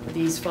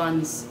 these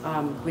funds,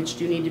 which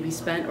do need to be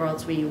spent or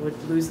else we would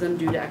lose them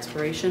due to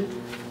expiration,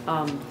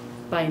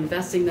 by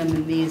investing them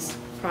in these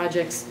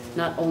projects,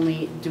 not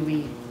only do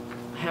we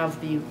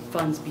have the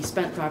funds be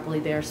spent properly,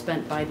 they are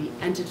spent by the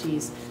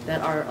entities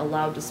that are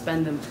allowed to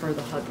spend them per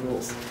the HUD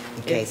rules.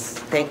 Okay,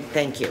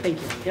 thank you. Thank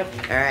you, yep.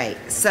 All right,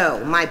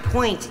 so my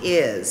point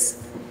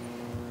is,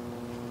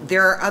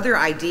 there are other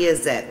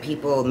ideas that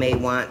people may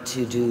want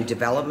to do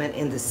development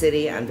in the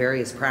city on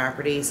various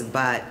properties,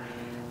 but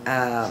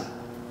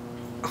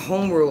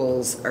home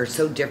rules are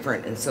so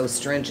different and so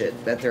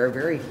stringent that there are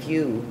very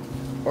few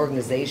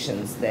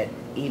organizations that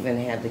even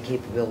have the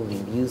capability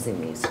of using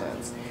these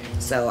funds.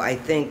 So I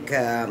think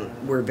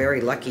we're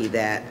very lucky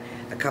that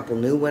a couple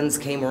new ones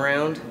came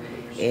around,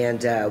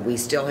 and we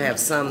still have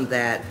some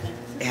that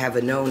have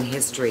a known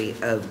history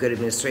of good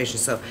administration.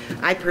 So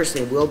I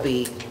personally will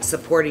be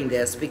supporting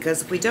this,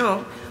 because if we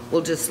don't,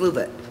 we'll just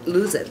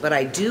lose it. But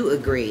I do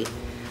agree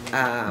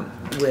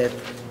with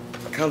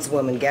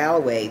Councilwoman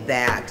Galloway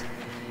that,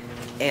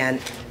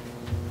 and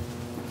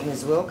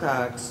Ms.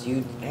 Wilcox,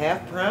 you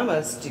have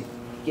promised to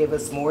give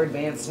us more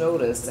advance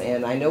notice,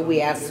 and I know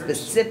we asked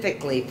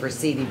specifically for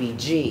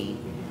CDBG,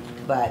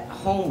 but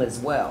home as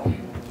well.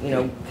 You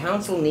know,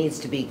 council needs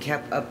to be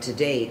kept up to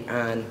date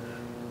on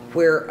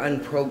where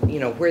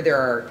where there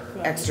are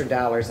extra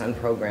dollars,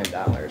 unprogrammed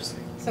dollars.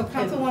 So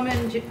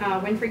Councilwoman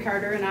Winfrey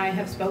Carter and I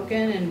have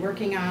spoken and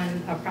working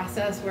on a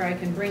process where I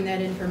can bring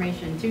that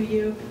information to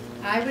you.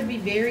 I would be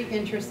very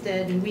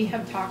interested, and we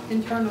have talked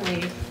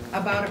internally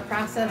about a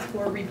process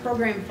for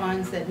reprogram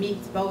funds that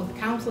meets both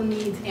council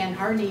needs and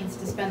our needs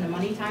to spend the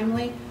money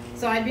timely.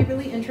 So I'd be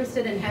really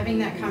interested in having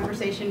that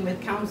conversation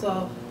with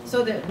council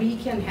so that we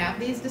can have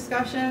these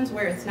discussions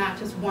where it's not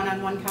just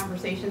one-on-one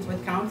conversations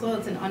with council,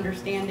 it's an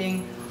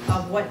understanding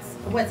of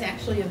what's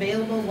actually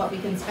available, what we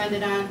can spend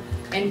it on.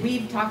 And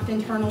we've talked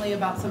internally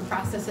about some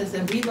processes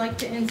that we'd like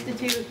to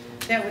institute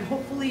that would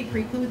hopefully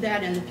preclude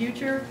that in the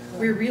future.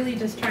 We're really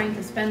just trying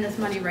to spend this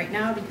money right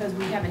now because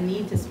we have a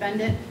need to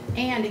spend it.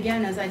 And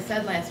again, as I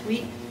said last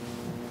week,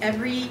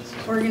 every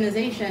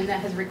organization that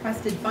has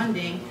requested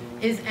funding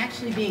is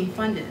actually being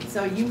funded.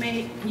 So you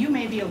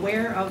may be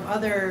aware of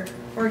other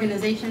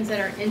organizations that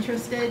are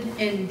interested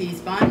in these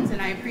funds,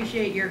 and I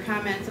appreciate your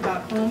comments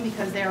about home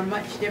because they are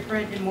much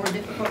different and more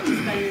difficult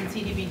to spend in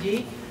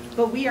CDBG.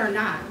 But we are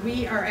not.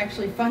 We are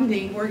actually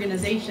funding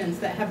organizations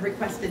that have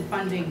requested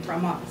funding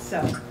from us.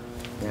 So.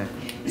 Yeah.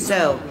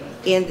 So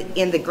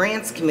in the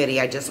grants committee,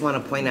 I just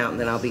want to point out, and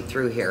then I'll be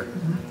through here,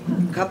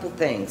 a couple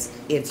things.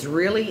 It's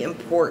really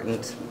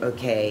important,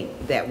 okay,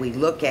 that we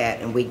look at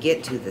and we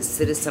get to the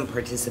citizen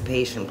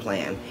participation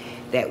plan,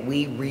 that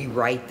we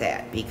rewrite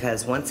that,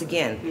 because once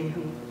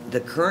again,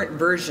 the current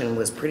version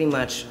was pretty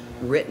much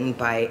written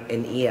by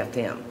an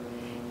EFM.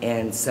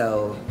 And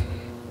so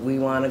we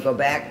want to go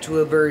back to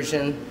a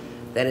version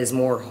that is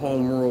more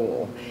home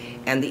rule.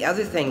 And the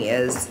other thing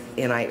is,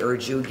 and I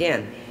urge you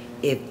again,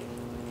 if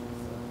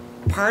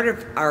part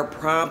of our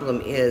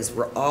problem is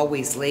we're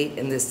always late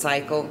in this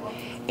cycle,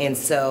 and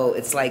so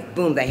it's like,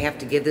 boom, they have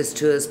to give this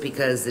to us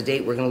because the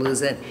date we're going to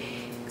lose it.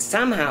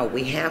 Somehow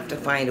we have to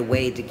find a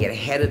way to get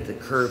ahead of the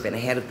curve and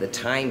ahead of the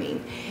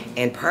timing.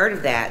 And part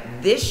of that,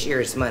 this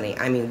year's money,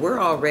 I mean, we're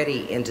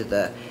already into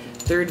the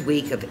 3rd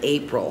week of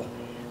April,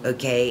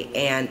 okay,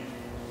 and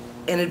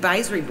an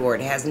advisory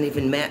board hasn't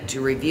even met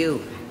to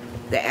review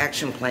the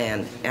action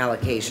plan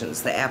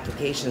allocations, the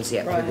applications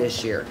yet for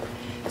this year.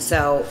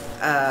 So,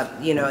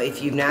 you know,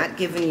 if you've not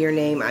given your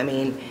name, I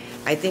mean,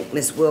 I think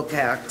Ms.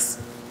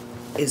 Wilcox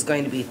is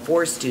going to be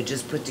forced to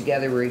just put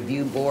together a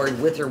review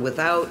board with or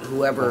without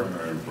whoever.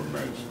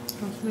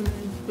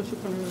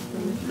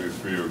 Ms.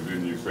 Fields,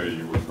 didn't you say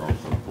you was going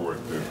to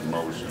support this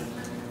motion?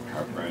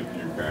 I think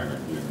you kind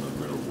of getting a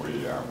little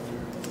way out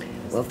there.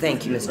 Well,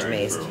 thank you, Mr.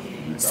 Mays.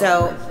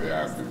 So,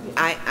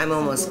 I'm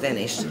almost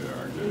finished. Yeah,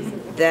 I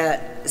guess.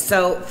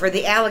 So for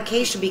the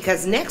allocation,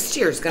 because next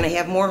year is going to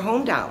have more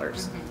home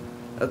dollars,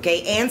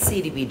 okay, and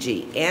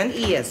CDBG and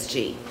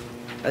ESG,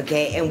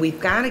 okay, and we've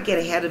got to get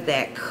ahead of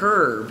that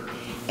curve,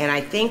 and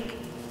I think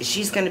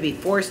she's going to be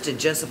forced to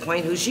just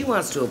appoint who she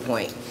wants to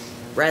appoint,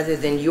 rather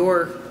than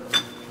your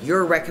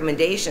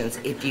recommendations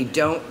if you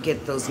don't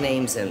get those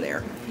names in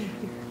there.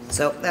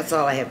 So that's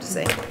all I have to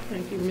say.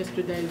 Thank you,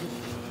 Mr. Davis.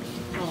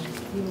 Oh,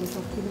 you want to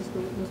talk to Ms.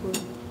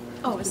 Williams?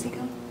 Oh, is he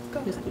going? Go.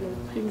 Mr.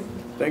 Davis.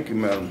 Thank you,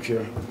 Madam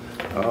Chair.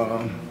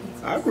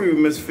 I agree with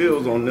Ms.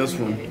 Fields on this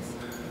one.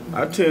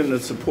 I tend to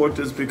support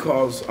this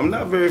because I'm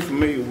not very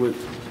familiar with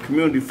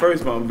Community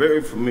First, but I'm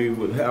very familiar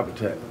with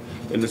Habitat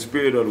and the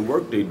spirit of the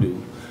work they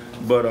do.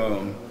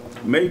 But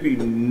maybe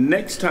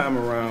next time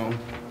around,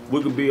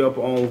 we could be up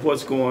on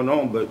what's going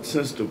on, but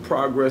since the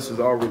progress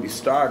has already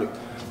started,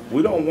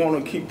 we don't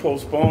want to keep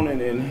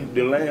postponing and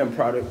delaying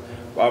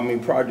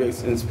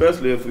projects, and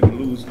especially if we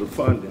lose the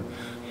funding.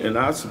 And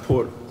I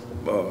support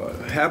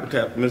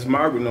Habitat, Ms.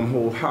 Margaret and them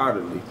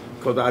wholeheartedly,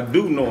 because I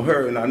do know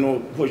her and I know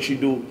what she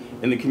do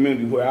in the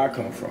community where I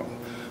come from.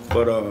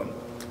 But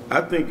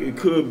I think it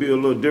could be a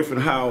little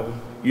different how,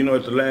 you know,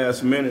 at the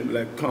last minute,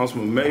 like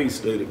Councilman Mays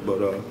stated,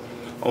 but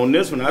on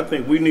this one, I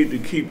think we need to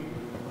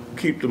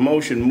keep the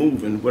motion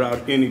moving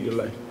without any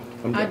delay.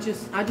 I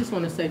just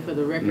want to say for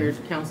the record,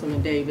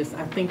 Councilman Davis,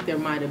 I think there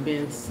might have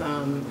been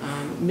some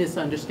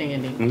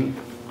misunderstanding.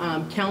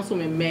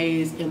 Councilman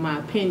Mays, in my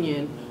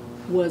opinion,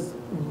 was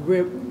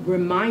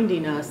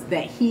reminding us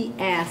that he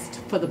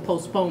asked for the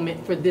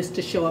postponement for this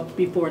to show up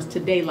before us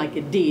today like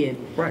it did.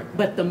 Right.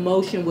 But the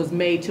motion was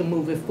made to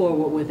move it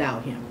forward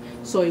without him.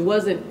 So he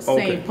wasn't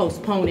saying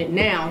postpone it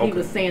now. He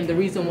was saying the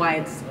reason why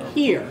it's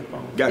here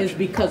is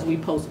because we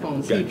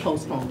postponed. He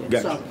postponed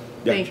it. So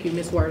thank you,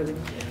 Ms. Worthy.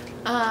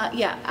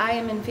 Yeah, I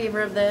am in favor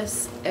of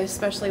this,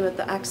 especially with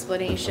the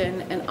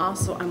explanation, and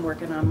also I'm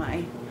working on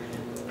my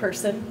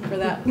person for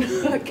that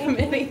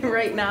committee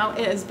right now.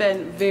 It has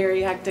been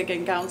very hectic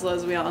in council,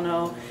 as we all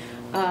know,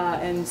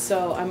 and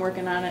so I'm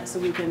working on it so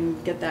we can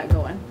get that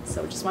going.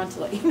 So just wanted to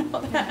let you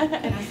know that.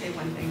 Can I say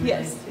one thing?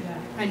 Yes. To that?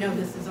 I know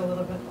this is a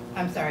little bit,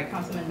 I'm sorry,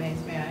 Councilman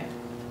Mays, may I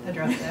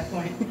address that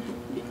point?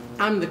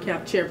 I'm the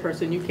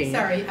chairperson, you can.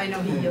 Sorry, I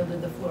know he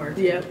yielded the floor to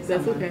Yeah, that's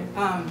someone. okay.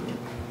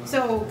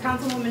 So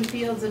Councilwoman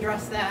Fields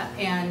addressed that,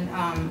 and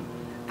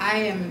I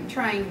am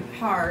trying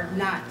hard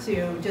not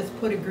to just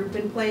put a group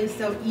in place.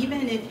 So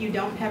even if you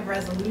don't have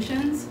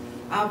resolutions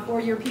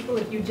for your people,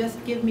 if you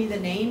just give me the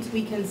names,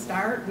 we can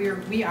start.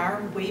 We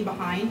are way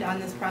behind on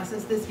this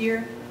process this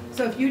year.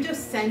 So if you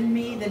just send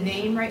me the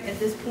name right at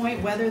this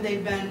point, whether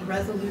they've been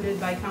resoluted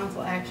by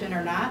council action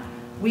or not,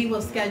 we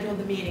will schedule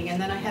the meeting.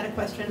 And then I had a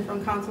question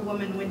from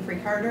Councilwoman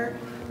Winfrey Carter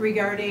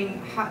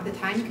regarding the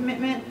time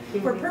commitment.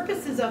 For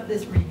purposes of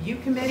this review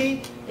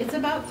committee, it's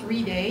about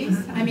 3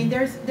 days. I mean,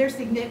 there's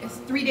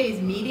 3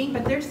 days meeting,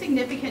 but there's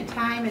significant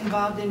time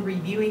involved in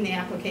reviewing the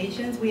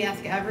applications. We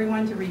ask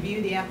everyone to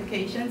review the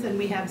applications, and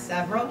we have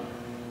several.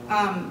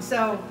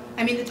 So,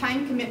 I mean, the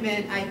time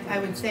commitment, I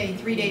would say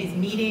 3 days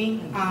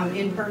meeting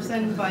in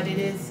person, but it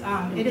is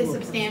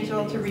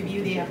substantial to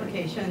review the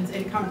applications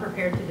and come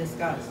prepared to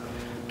discuss.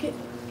 Can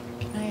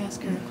I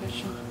ask her a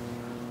question?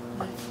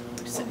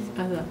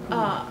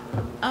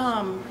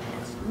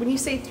 When you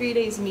say 3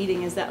 days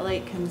meeting, is that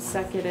like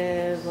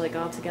consecutive, like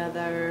all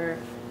together,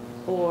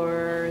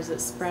 or is it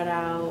spread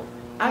out?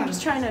 I'm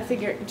just trying to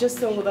figure, just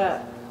so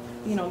that,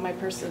 you know, my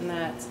person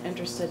that's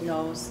interested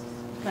knows,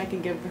 and I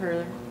can give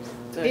her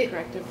the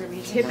correct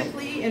information.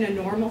 Typically, in a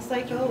normal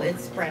cycle,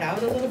 it's spread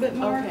out a little bit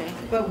more, Okay.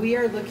 but we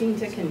are looking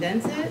to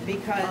condense it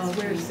because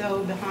we're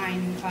so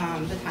behind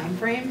the time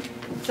frame.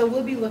 So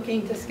we'll be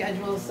looking to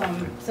schedule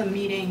some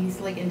meetings,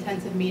 like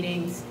intensive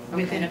meetings,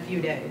 within a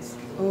few days.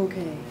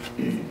 Okay.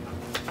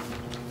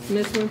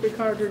 Ms. Winfrey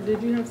Carter,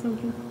 did you have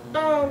something?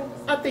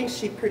 I think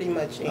she pretty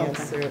much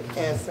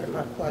answered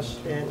my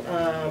question.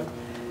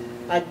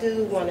 I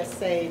do want to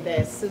say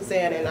that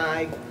Suzanne and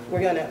I, we're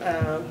going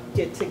to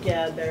get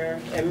together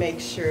and make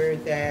sure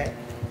that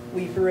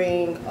we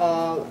bring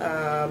all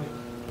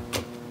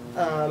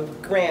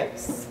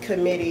grants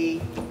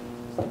committee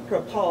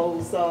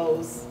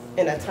proposals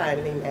in a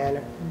timely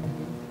manner.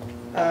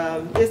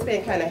 It's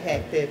been kind of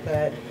hectic,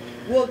 but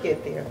we'll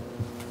get there.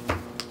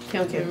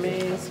 Councilman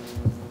Mays?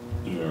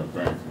 Yeah,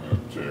 thanks,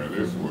 Madam Chair.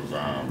 This was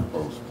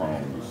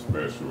postponed to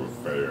special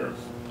affairs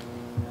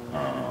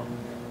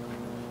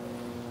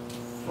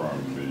from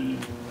the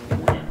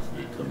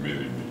Wednesday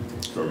committee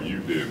meeting. So you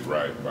did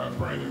right by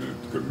bringing it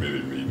to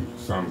committee meeting.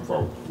 Some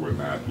folks were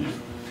not here.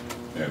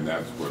 And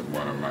that's what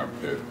one of my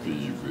pet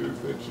peeves is,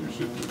 that you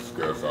should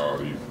discuss all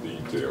these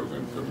details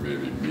in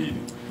committee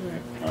meeting.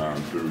 Right.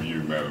 Through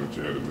you, Madam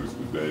Chair, to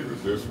Mr.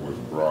 Davis, this was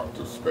brought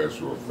to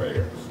special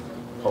affairs,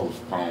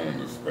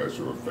 postponed to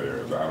special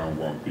affairs. I don't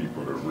want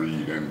people to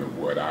read into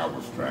what I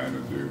was trying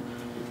to do.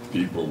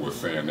 People were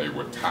saying they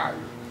were tired.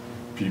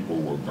 People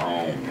were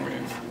gone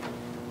Wednesday.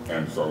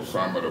 And so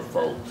some of the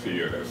folks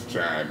here that's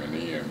chiming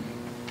in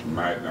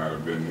might not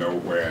have been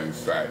nowhere in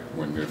sight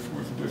when this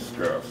was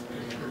discussed.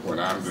 when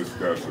I'm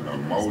discussing a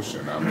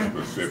motion, I'm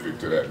specific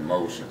to that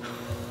motion.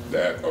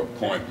 That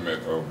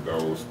appointment of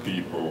those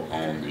people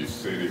on the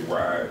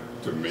citywide,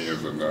 to me,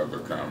 is another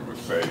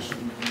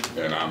conversation.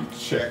 And I'm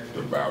checked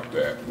about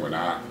that when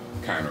I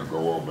kind of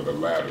go over the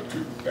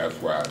latitude. That's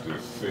why I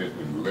just sit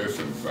and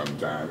listen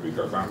sometimes,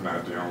 because I'm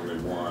not the only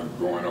one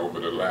going over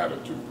the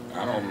latitude.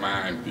 I don't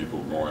mind people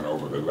going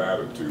over the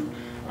latitude.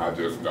 I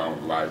just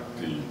don't like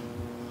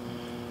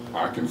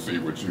I can see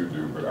what you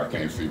do, but I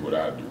can't see what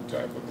I do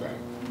type of thing.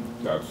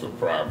 That's a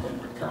problem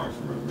with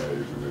Councilman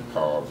Mays, and it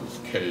causes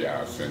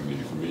chaos in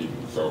these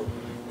meetings. So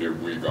if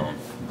we're going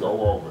to go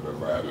over the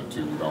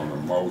latitude on a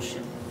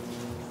motion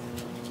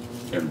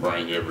and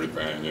bring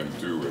everything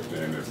into it,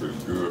 then if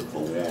it's good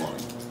for one,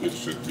 it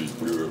should be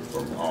good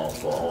for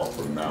all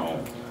from now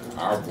on.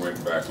 I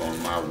went back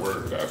on my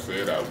word. I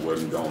said I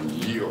wasn't going to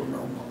yield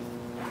no more,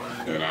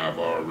 and I've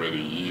already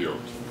yielded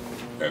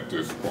at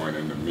this point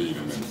in the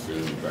meeting and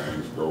seeing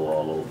things go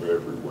all over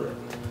everywhere.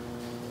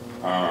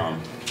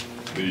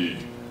 The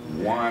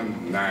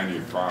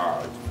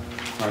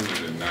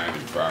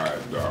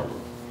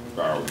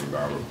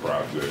 $195,000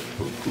 project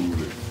for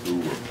Coolidge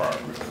School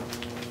Apartments,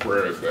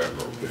 where is that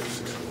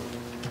located?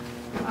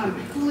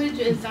 Coolidge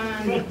is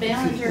on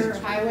Ballinger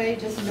Highway,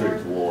 just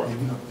north. 6th Ward.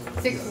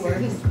 6th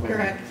Ward,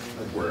 correct.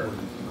 Where,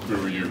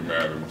 through you,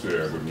 Madam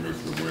Chair, to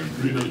Mr.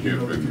 Winfrey, he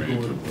has been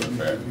made to put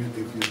that. If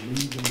you're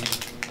leaving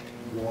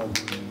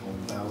Walgreens on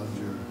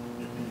Ballinger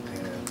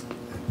and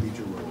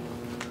Beecher Road,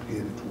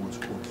 headed towards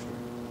Court Street,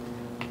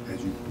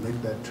 as you make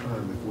that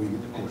turn before you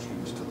get to Court Street,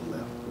 it's to the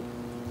left.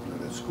 You know,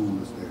 that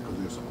school is there because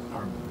there's some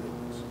apartment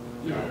buildings.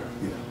 Yeah.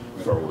 Yeah.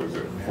 So is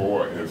it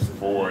four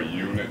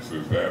units,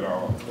 is that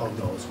all? Oh,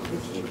 no, it's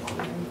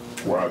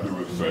Why do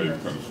it say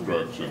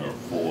construction of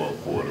 4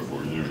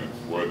 affordable units?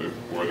 What is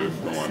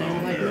going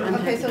on there?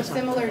 Okay, so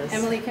similar,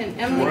 Emily What can is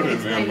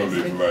explain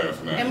Emily's this.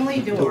 last name? Emily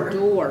Dorr.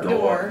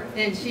 Dorr.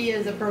 And she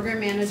is a program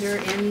manager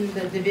in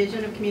the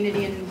Division of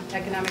Community and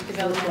Economic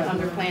Development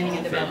under Planning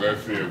and Okay, Development.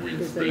 let's see if we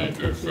can speed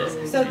this up.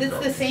 So this is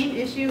the same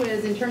issue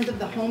as in terms of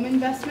the home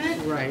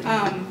investment. Right.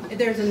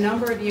 There's a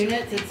number of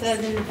units. It says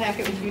in the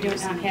packet, which you do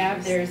not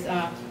have, there's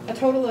a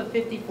total of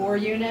 54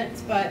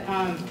 units, but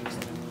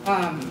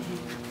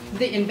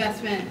the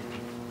investment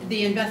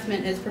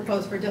is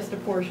proposed for just a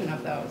portion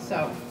of those.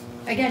 So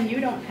again, you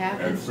don't have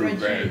the And Suzanne,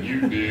 spreadsheet.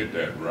 you did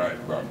that right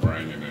by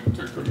bringing it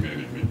to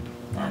committee meeting.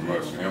 I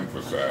must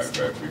emphasize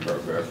that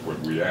because that's what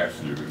we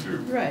asked you to do.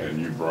 Right. And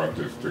you brought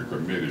this to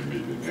committee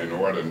meeting. In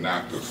order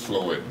not to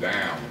slow it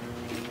down,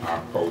 I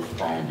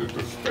postponed it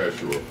to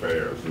special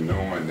affairs,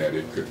 knowing that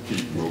it could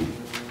keep moving,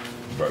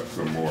 but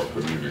some more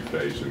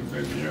communications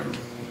in the interim.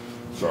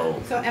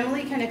 So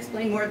Emily can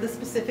explain more of the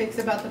specifics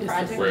about the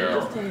project.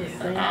 well,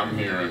 I'm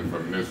hearing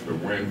from Mr.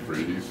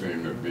 Winfrey, he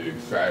seemed to be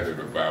excited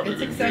about it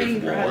It's in exciting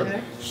his ward.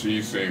 project.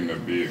 She seemed to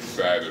be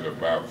excited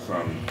about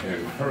some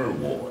in her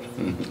ward.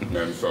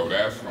 And so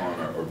that's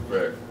gonna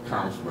affect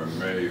Councilman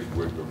Mays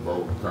with the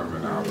vote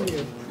coming out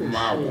of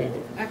my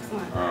ward.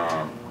 Excellent.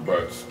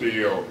 But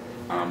still,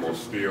 I'm gonna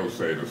still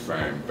say the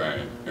same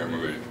thing.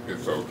 Emily,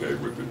 it's okay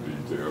with the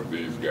details.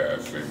 These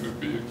guys seem to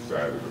be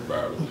excited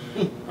about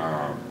it.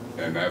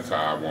 And that's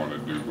how I want to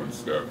do when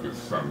stuff is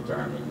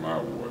sometime in my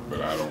ward,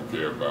 but I don't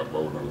care about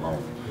voting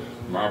alone.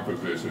 My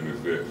position is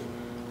this.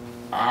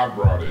 I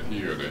brought it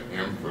here to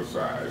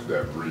emphasize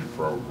that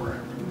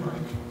reprogramming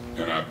money,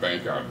 and I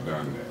think I've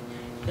done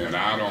that. And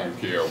I don't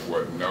care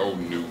what no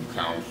new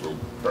council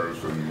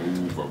person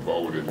move or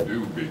vote and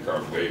do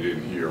because they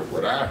didn't hear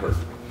what I heard.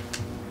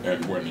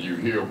 And when you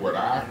hear what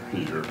I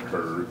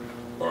heard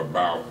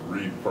about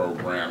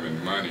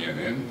reprogramming money and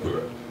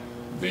input,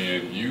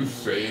 then you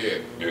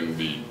said in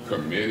the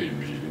committee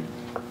meeting,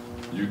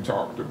 you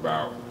talked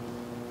about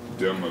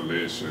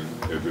demolition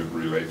as it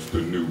relates to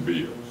new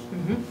builds.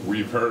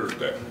 We've heard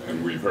that,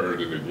 and we've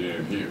heard it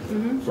again here.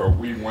 So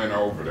we went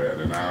over that,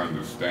 and I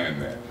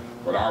understand that.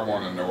 But I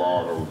want to know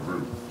all those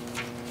rules.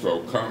 So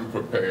come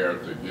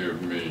prepared to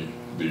give me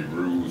the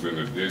rules in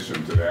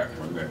addition to that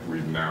one that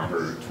we've now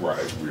heard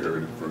twice. We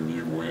heard it from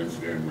you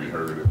Wednesday, and we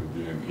heard it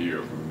again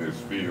here from Ms.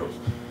 Fields.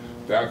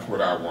 That's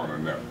what I want to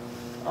know.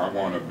 I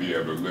want to be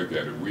able to look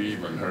at it. We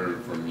even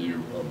heard from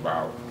you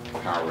about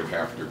how it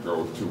have to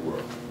go to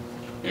an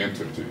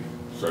entity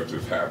such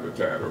as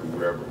Habitat or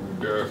whoever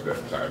who does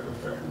that type of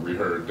thing. We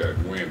heard that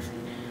Wednesday.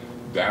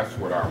 That's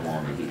what I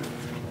want to hear.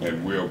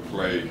 And we'll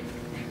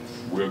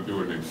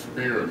do an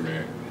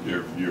experiment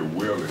if you're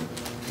willing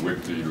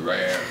with the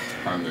last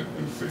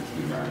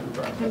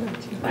 169,000.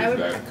 Is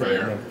that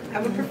fair? I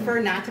would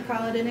prefer not to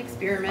call it an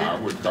experiment. I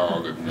would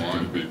call it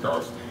one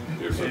because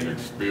it's an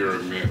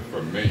experiment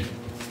for me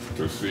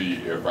to see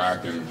if I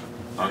can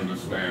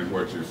understand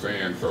what you're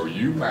saying, so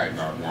you might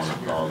not want to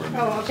call it an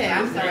Oh, okay,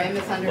 I'm sorry, I experiment,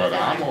 misunderstood.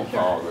 but I'm going to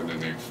call it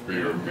an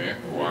experiment,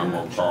 or I'm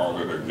going to call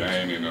it a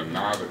gaining of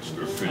knowledge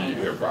to see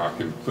if I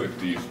can put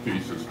these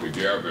pieces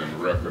together and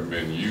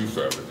recommend use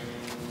of it.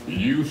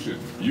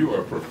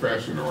 You're a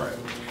professional at it.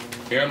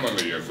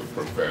 Emily is a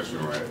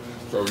professional at it.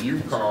 So you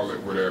call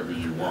it whatever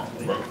you want,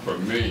 but for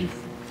me,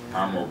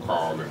 I'm gonna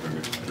call it an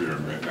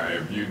experiment. Now,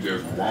 if you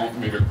just want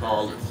me to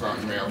call it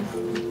something else,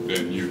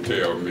 then you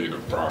tell me the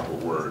proper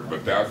word.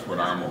 But that's what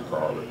I'm gonna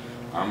call it.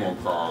 I'm gonna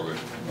call it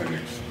an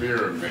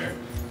experiment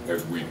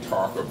as we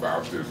talk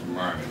about this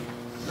money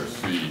to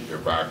see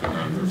if I can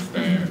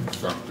understand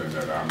something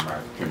that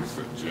can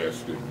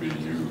suggest it be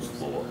used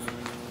for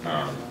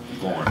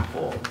going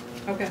forward.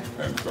 Okay.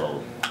 And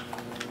so,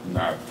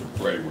 not to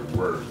play with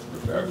words,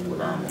 but that's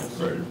what I'm gonna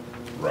say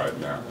right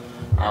now.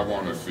 I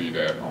want to see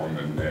that on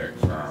the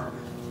next,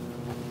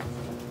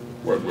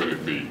 what would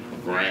it be?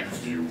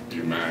 Grants, you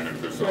mind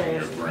if it's on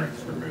your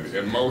grants committee?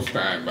 And most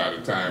time, by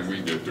the time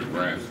we get to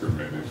grants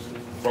committees,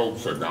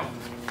 folks are gone.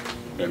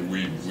 And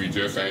we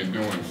just ain't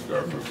doing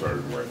stuff a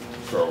certain way.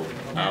 So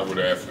I would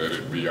ask that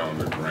it be on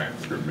the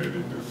grants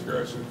committee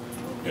discussion.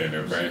 And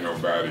if ain't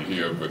nobody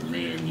here but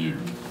me and you,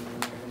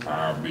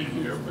 I'll be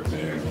here, but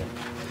then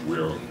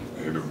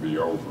it'll be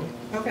over.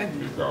 Okay.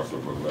 Because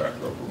of a lack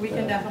of a We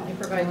can definitely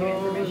provide you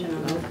information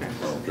on that.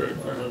 Okay,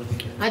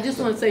 thanks. I just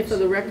want to say for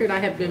the record, I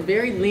have been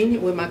very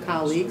lenient with my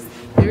colleagues.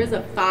 There is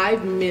a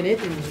 5-minute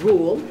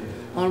rule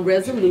on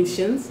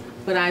resolutions,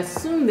 but I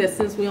assume that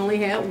since we only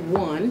had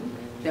one,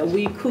 that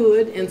we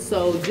could, and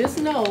so just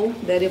know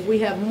that if we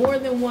have more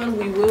than one,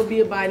 we will be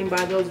abiding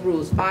by those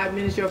rules. 5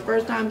 minutes your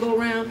first time go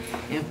around,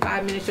 and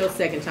 5 minutes your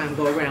second time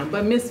go around.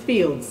 But Ms.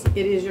 Fields,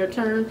 it is your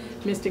turn.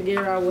 Mr.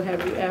 Guerra, I will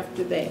have you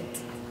after that.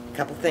 A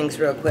couple things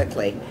real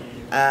quickly.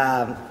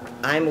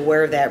 I'm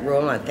aware of that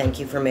rule, and thank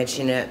you for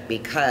mentioning it,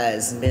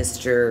 because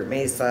Mr.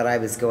 Mays thought I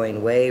was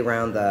going way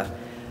around the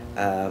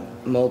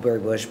mulberry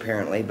bush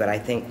apparently, but I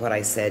think what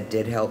I said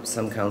did help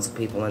some council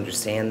people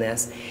understand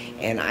this.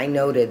 And I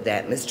noted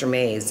that Mr.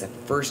 Mays, the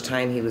first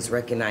time he was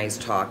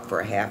recognized, talked for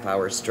a half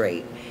hour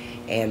straight.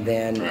 And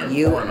then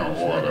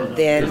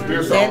then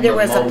there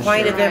was a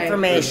point of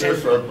information.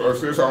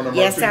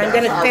 Yes, I'm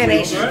going to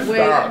finish.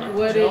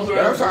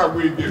 That's how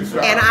we get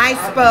started. And I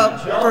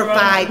spoke for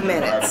 5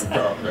 minutes.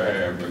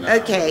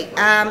 Okay,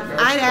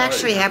 I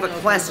actually have a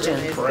question.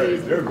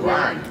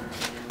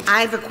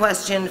 I have a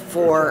question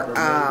for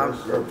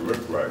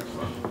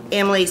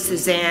Emily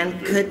Suzanne.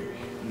 Could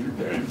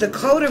the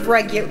Code of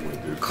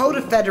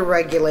Federal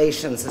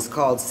Regulations is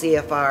called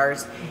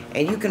CFRs,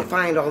 and you can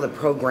find all the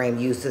program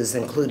uses,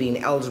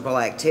 including eligible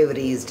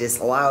activities,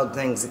 disallowed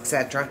things,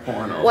 etc.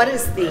 What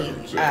is the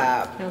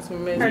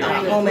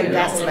home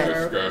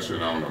investment?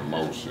 Discussion on a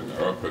motion,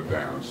 up or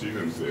down. She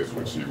didn't say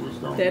what she was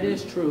going to do. That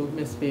is true,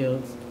 Ms.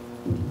 Fields.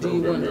 Do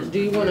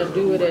you want to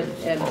do it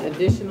at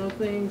additional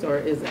things, or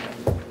is that?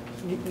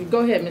 Go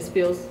ahead, Ms.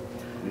 Fields.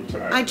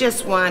 I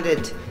just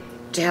wanted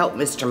to help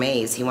Mr.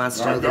 Mays. He wants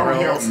to know the rules.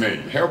 Don't help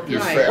me. Help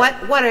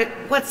yourself.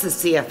 What's the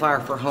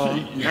CFR for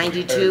home?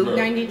 92?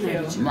 92.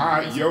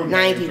 Your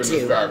name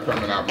finna start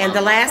coming out. And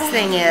the last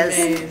thing is,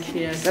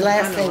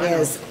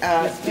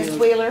 Ms.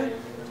 Wheeler,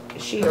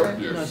 is she here?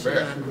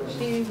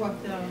 She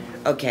walked out.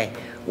 Okay.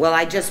 Well,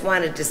 I just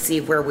wanted to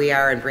see where we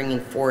are in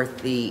bringing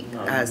forth the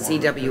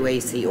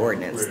CWAC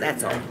ordinance.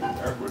 That's all.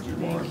 That's what you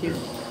want to do.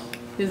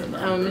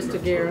 Mr.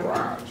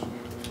 Guerra.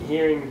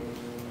 Hearing,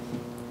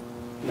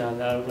 no,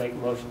 that would like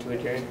motion to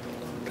adjourn.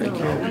 We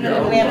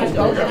haven't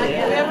voted.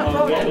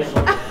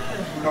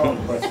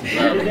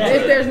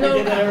 If there's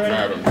no.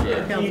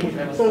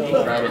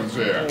 Madam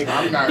Chair,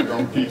 I'm not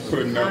going to keep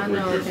putting up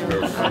with this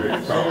little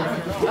slick talk.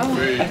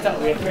 See,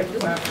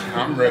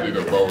 I'm ready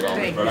to vote on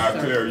it, but I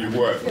tell you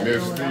what,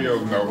 Ms.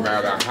 Fields, no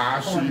matter how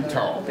she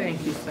talks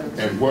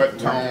and what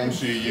tone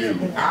she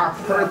uses, I'll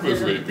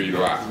purposely be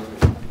loud.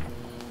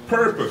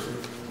 Purposely.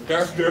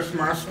 That's just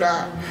my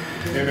style.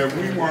 And if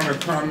we want to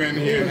come in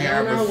here and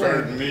have a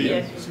certain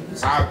meeting,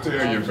 I'll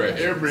tell you, for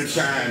every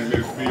time,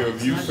 Ms.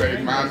 Fields, you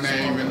say my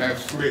name in that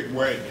slick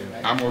way,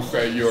 I'm going to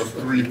say yours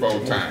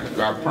 3-4 times.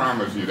 I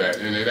promise you that,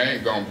 and it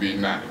ain't going to be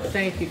nice.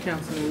 Thank you,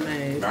 Councilman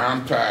Mays.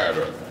 I'm tired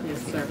of it.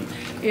 Yes, sir.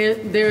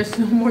 If there's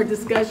no more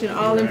discussion,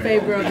 all in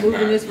favor of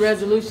moving this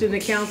resolution to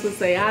council,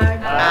 say aye.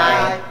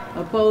 Aye.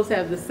 Opposed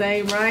have the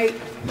same right.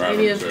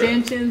 Any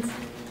abstentions?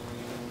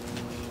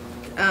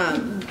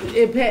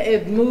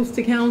 It moves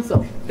to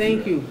council.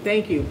 Thank you.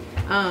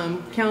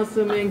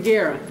 Councilman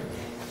Guerra.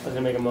 I was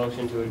gonna make a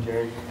motion to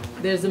adjourn.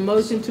 There's a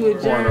motion to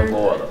adjourn. Point of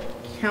order.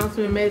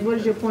 Councilman Mays, what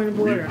is your point of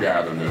order? We've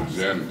got an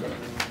agenda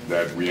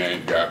that we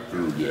ain't got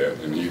through yet,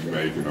 and he's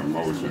making a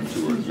motion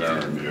to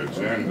adjourn. The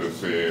agenda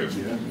says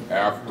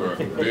after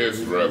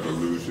this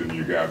resolution,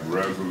 you got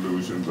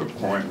resolutions,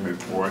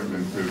 appointments,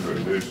 ordinances,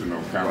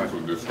 additional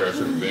council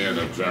discussion, then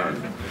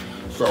adjournment.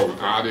 So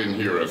I didn't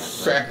hear a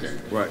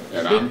second,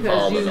 and I'm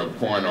calling a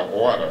point of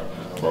order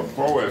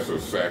before it's a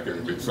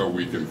second so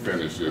we can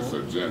finish this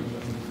agenda.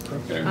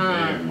 And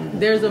then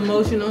there's a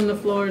motion on the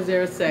floor. Is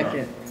there a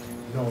second?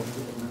 No.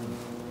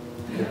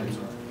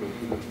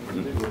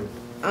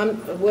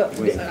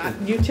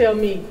 You tell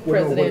me,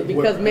 President,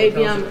 because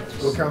maybe I'm.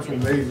 What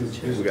Councilman Mays'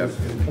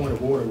 point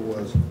of order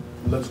was,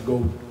 let's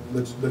do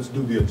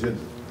the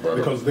agenda.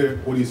 Because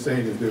what he's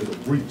saying is there's a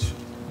breach.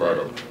 But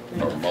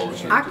a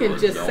motion I can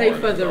just say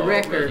for the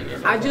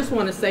record, I just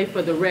want to say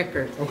for the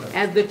record,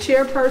 as the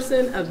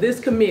chairperson of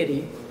this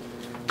committee,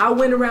 I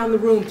went around the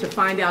room to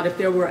find out if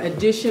there were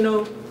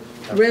additional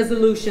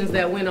resolutions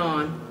that went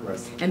on,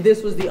 and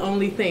this was the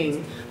only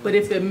thing. But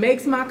if it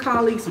makes my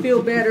colleagues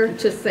feel better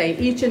to say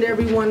each and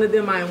every one of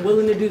them, I am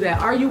willing to do that.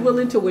 Are you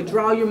willing to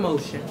withdraw your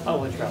motion? I'll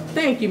withdraw.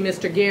 Thank you,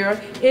 Mr.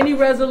 Guerra. Any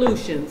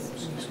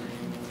resolutions?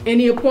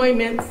 Any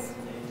appointments?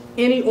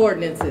 Any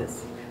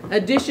ordinances?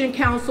 Addition,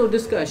 council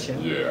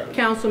discussion. Yeah.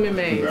 Councilman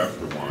Mays. That's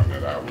the one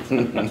that I was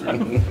thinking to.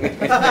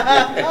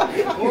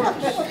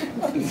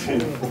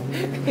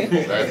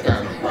 That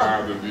kind of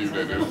bothers you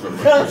that there's some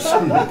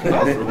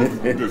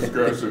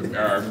discussion,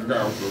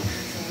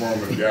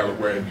 Councilwoman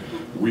Galloway.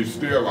 We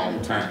still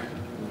on time.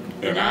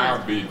 And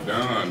I'll be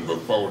done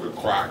before the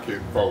clock hit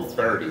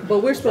 4:30. But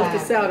we're supposed to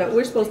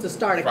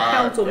start a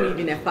council 5:30.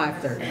 meeting at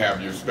 5:30.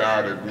 Have you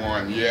started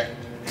one yet?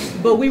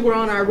 But we were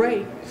on our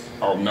way.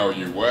 Oh, no,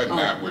 you wasn't,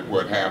 not with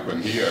what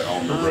happened here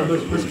on the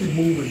Let's keep resolution.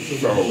 moving.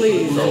 So,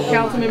 Please,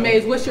 Councilman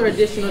Mays, what's your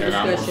additional and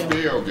I'm gonna discussion?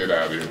 still get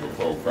out of here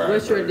before 5:30.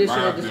 What's your additional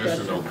My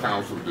additional discussion?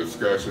 council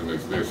discussion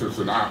is this, it's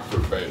an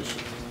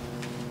observation.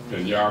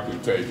 And y'all can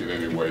take it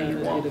any way you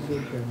want.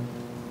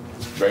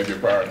 Beg your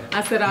pardon?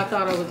 I said I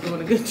thought I was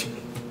doing a good job.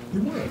 You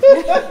did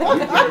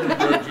a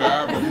good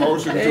job. A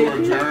motion to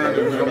adjourn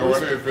is in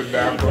order. If it's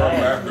down for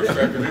after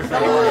second, it's in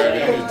order at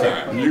any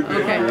time. You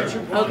did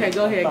good. Okay,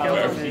 go ahead, That's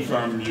Councilman.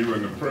 something you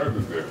and the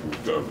president was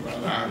talking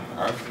about.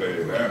 I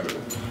stayed at it.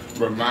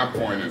 But my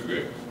point is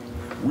this.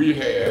 We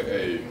had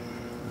a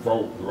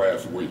vote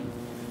last week.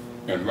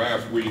 And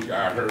last week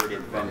I heard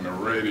it from the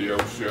radio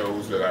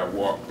shows that I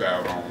walked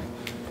out on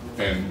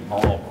and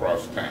all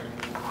across town.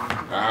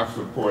 I've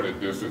supported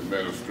this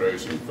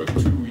administration for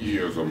 2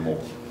 years or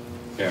more.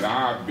 And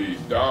I'd be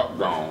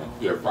doggone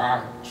if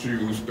I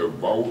choose to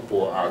vote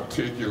or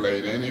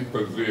articulate any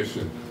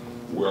position,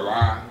 will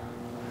I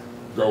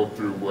go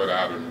through what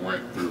I done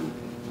went through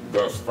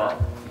thus far.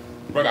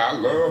 But I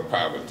love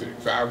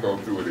politics. I'll go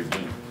through it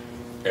again.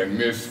 And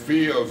Ms.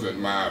 Fields, in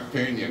my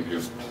opinion,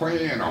 is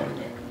playing on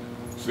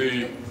that.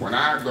 See, when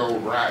I go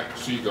right,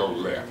 she go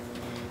left.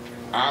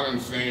 I done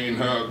seen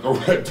her go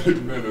at the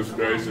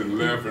administration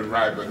left and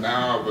right, but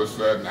now all of a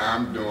sudden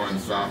I'm doing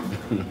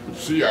something.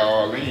 She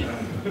all in.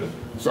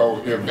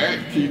 So if that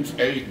keeps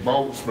 8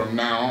 votes from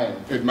now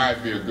on, it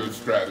might be a good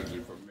strategy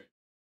for me.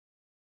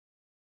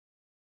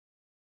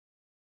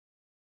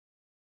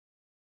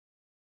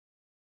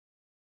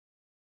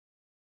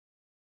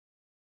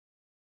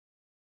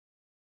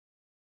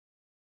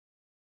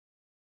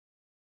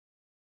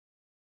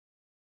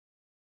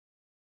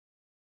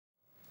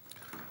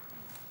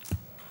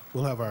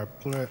 We'll have our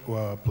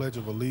Pledge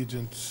of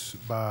Allegiance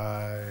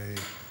by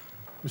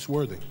Ms.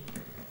 Worthy.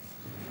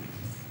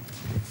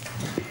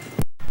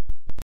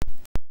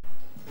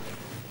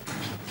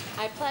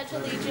 I pledge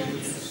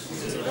allegiance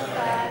to the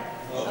flag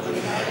of the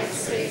United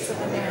States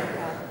of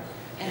America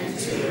and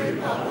to the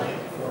republic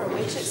for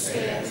which it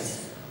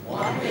stands,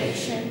 one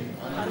nation,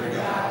 under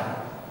God,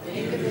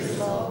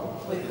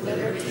 indivisible, with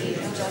liberty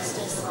and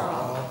justice for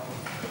all.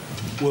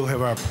 We'll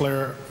have our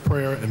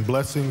prayer and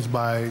blessings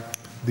by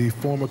the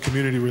former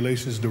Community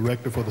Relations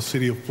Director for the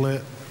City of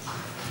Flint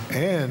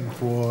and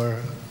for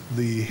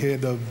the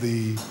head of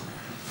the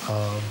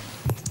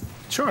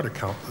charter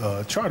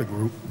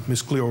group,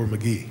 Ms. Cleora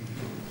McGee.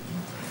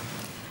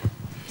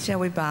 Shall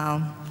we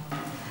bow?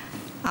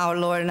 Our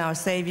Lord and our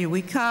Savior,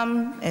 we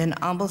come in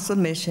humble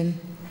submission,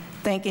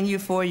 thanking you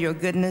for your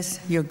goodness,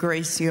 your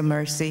grace, your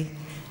mercy,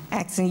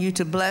 asking you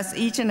to bless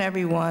each and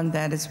every one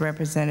that is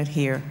represented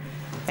here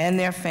and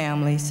their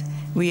families.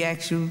 We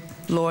ask you,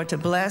 Lord, to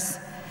bless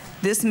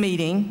this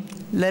meeting.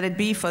 Let it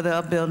be for the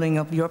upbuilding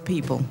of your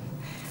people.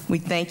 We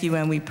thank you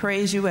and we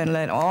praise you, and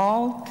let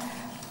all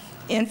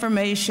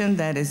information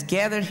that is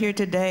gathered here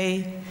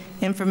today,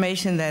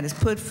 information that is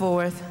put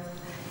forth,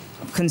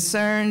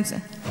 concerns,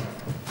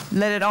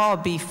 let it all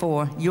be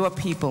for your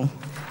people,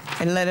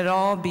 and let it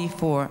all be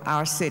for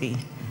our city.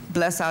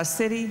 Bless our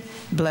city,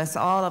 bless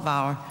all of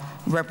our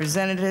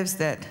representatives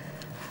that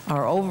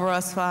are over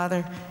us,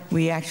 Father.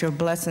 We ask your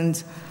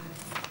blessings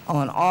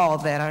on all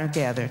that are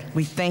gathered.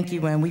 We thank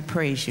you and we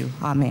praise you.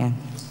 Amen.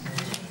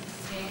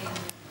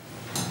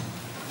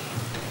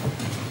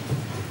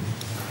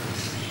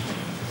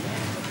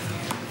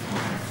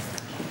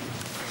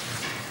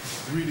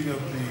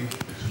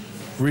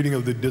 Reading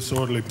of the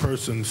Disorderly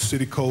Persons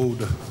City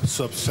Code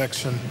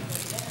subsection.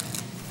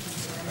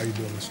 How you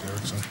doing, Mr.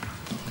 Erickson?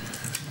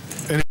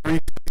 Any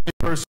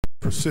person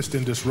persist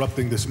in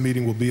disrupting this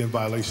meeting will be in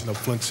violation of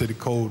Flint City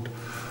Code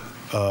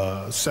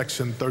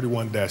section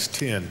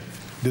 31-10,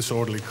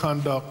 disorderly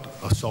conduct,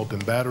 assault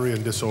and battery,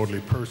 and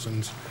disorderly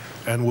persons,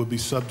 and will be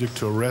subject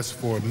to arrest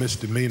for a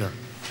misdemeanor.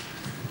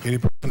 Any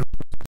person who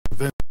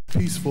prevents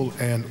peaceful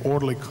and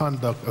orderly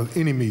conduct of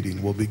any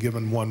meeting will be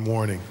given one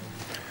warning.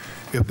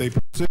 If they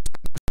persist in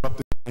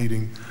disrupting the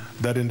meeting,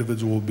 that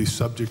individual will be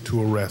subject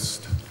to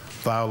arrest.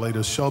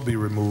 Violators shall be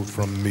removed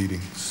from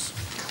meetings.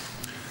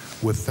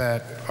 With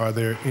that, are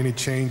there any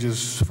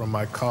changes from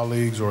my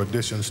colleagues or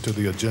additions to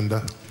the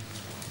agenda?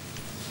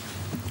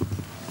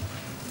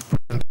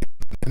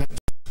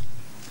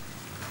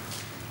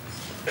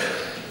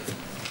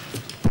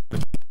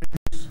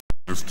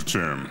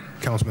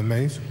 Councilman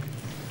Mays.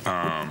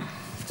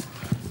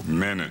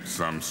 Minutes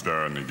I'm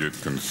starting to get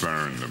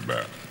concerned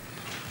about.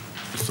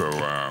 So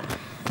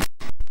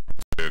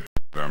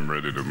I'm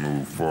ready to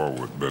move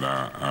forward, but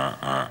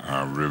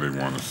I really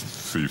want to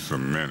see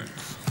some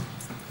minutes.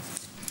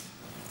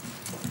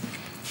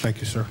 Thank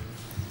you, sir.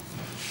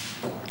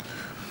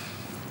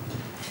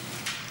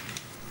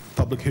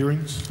 Public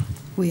hearings?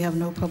 We have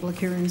no public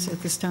hearings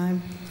at this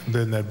time.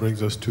 Then that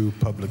brings us to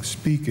public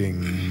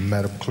speaking.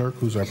 Madam Clerk,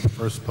 who's our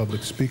first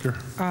public speaker?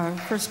 Our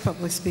first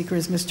public speaker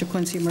is Mr.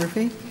 Quincy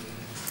Murphy.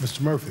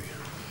 Mr. Murphy.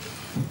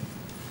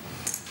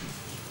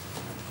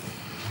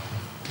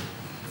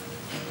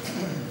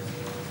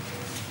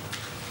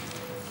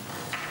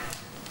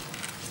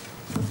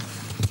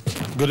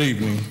 Good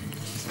evening.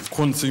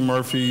 Quincy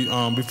Murphy.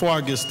 Before I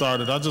get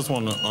started, I just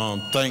want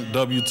to thank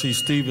W.T.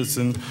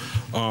 Stevenson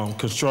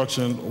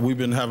Construction. We've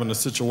been having a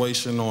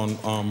situation on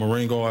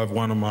Marengo. I have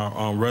one of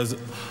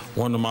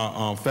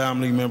my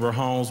family member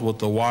homes with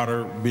the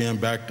water being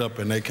backed up,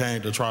 and they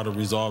came to try to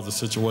resolve the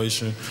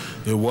situation.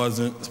 It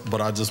wasn't,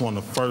 but I just want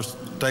to first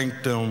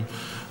thank them,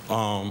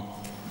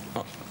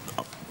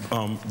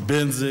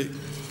 Benzik,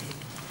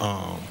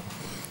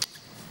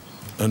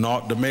 and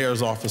the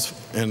mayor's office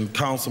and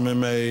Councilman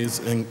Mays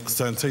and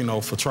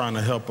Santino for trying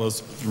to help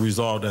us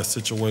resolve that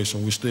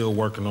situation. We're still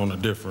working on the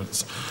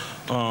difference.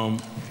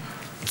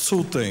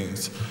 Two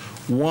things.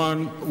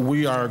 One,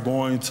 we are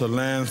going to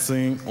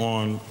Lansing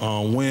on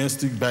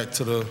Wednesday back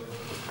to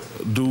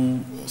do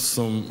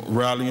some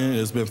rallying.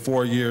 It's been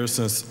 4 years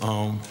since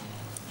the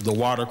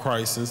water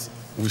crisis.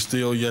 We're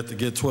still yet to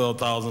get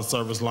 12,000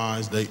 service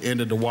lines. They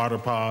ended the water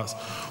pods.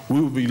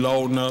 We will be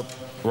loading up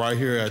right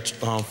here at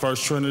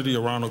First Trinity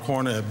around the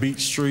corner at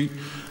Beach Street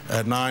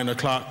at 9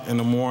 o'clock in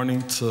the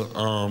morning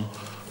to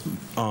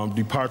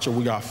departure.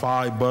 We got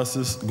 5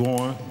 buses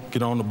going.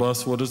 Get on the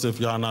bus with us if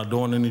y'all not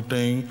doing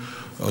anything.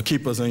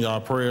 Keep us in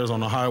y'all prayers on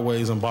the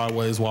highways and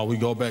byways while we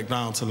go back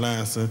down to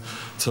Lansing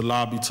to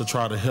lobby to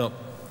try to help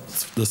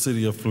the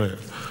city of Flint.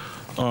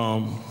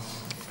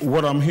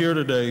 What I'm here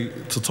today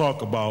to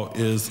talk about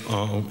is,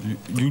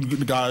 you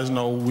guys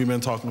know we've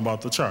been talking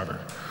about the charter.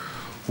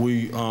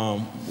 It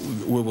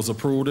was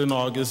approved in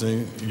August,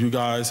 and you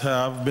guys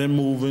have been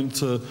moving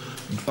to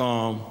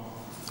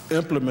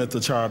implement the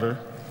charter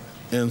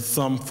in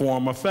some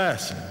form or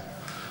fashion.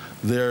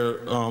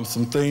 There are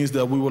some things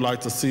that we would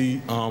like to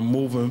see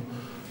moving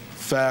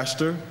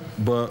faster,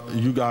 but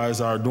you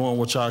guys are doing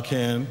what y'all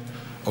can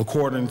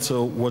according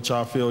to what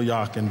y'all feel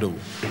y'all can do.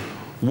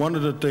 One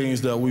of the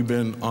things that we've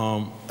been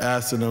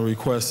asking and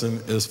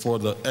requesting is for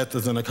the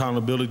Ethics and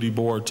Accountability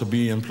Board to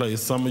be in place.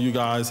 Some of you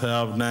guys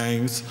have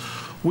names.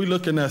 We're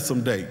looking at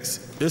some dates.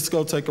 It's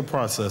going to take a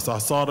process. I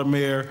saw the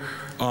mayor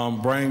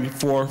bring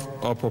forth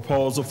a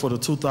proposal for the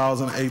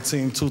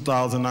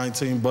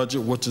 2018-2019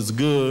 budget, which is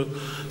good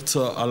to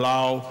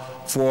allow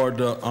for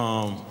the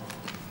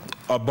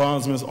a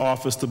bondsman's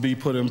office to be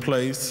put in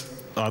place.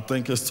 I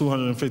think it's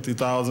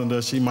 $250,000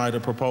 that she might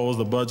have proposed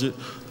the budget.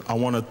 I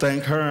want to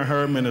thank her and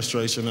her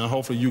administration, and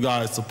hopefully you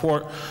guys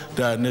support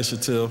that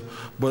initiative.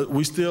 But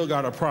we still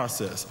got a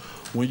process.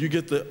 When you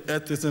get the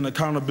Ethics and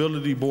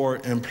Accountability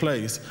Board in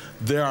place,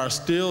 there are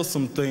still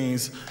some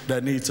things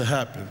that need to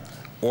happen.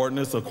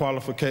 Ordinance of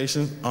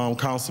qualifications.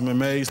 Councilman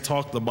Mays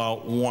talked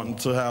about wanting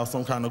to have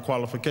some kind of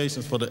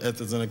qualifications for the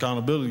Ethics and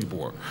Accountability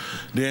Board.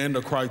 Then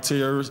the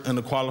criteria and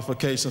the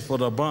qualifications for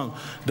the bond.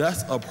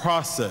 That's a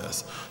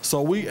process.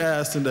 So we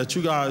asking that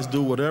you guys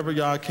do whatever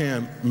y'all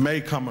can, May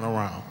coming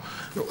around.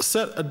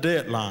 Set a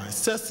deadline,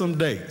 set some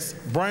dates,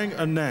 bring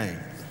a name.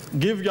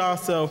 Give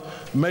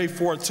yourself May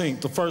 14th,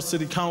 the first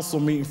city council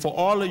meeting, for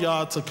all of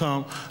y'all to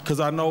come,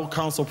 because I know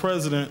Council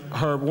President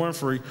Herb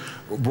Winfrey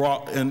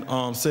brought and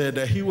said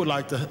that he would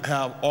like to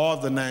have all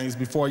the names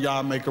before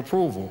y'all make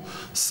approval.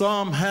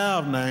 Some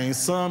have names,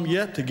 some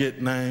yet to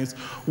get names.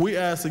 We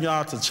asking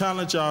y'all to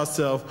challenge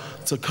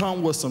yourself to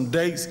come with some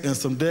dates and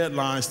some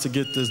deadlines to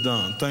get this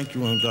done. Thank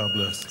you and God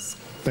bless.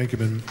 Thank you,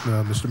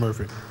 Mr.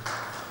 Murphy.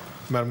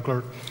 Madam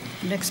Clerk.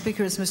 Next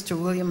speaker is Mr.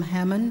 William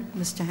Hammond.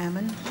 Mr.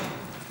 Hammond.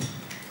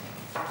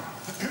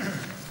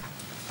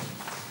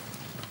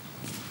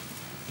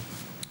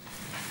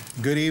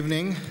 Good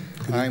evening.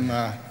 I'm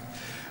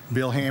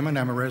Bill Hammond.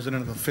 I'm a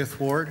resident of the 5th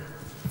Ward.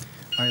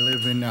 I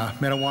live in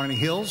Metawanny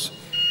Hills.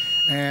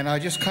 And I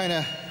just kind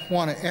of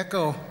want to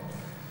echo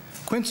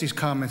Quincy's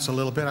comments a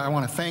little bit. I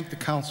want to thank the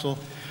council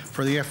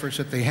for the efforts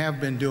that they have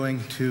been doing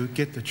to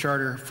get the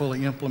charter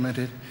fully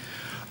implemented.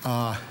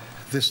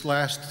 This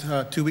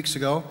last 2 weeks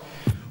ago,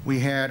 we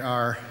had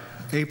our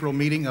April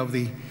meeting of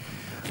the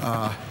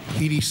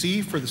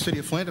EDC for the City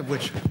of Flint, of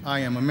which I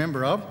am a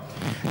member of.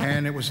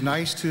 And it was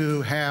nice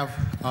to have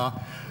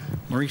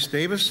Maurice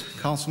Davis,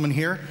 councilman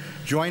here,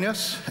 join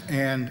us.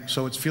 And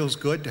so it feels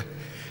good to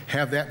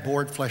have that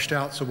board fleshed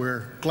out. So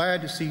we're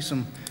glad to see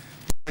some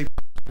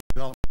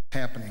development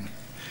happening.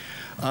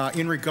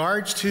 In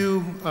regards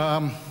to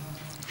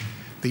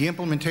the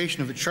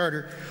implementation of the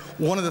charter,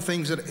 one of the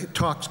things that it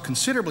talks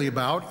considerably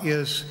about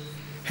is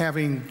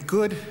having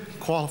good,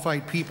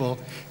 qualified people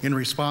in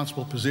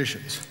responsible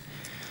positions.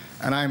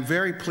 And I'm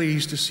very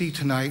pleased to see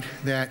tonight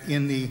that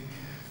in the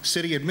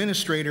city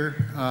administrator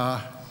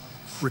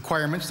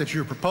requirements that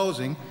you're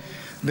proposing,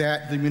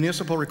 that the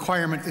municipal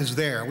requirement is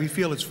there. We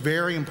feel it's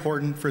very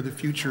important for the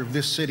future of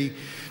this city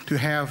to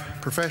have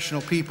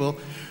professional people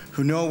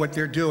who know what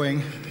they're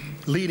doing,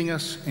 leading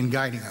us and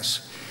guiding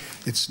us.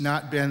 It's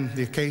not been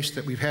the case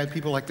that we've had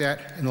people like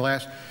that in the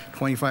last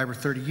 25 or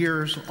 30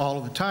 years all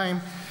of the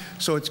time,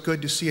 so it's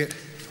good to see it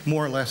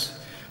more or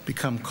less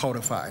become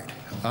codified.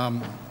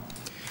 I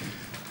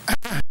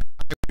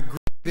agree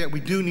that we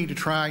do need to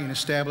try and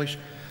establish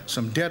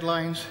some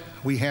deadlines.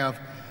 We have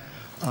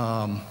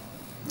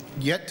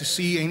yet to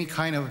see any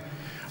kind of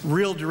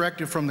real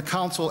directive from the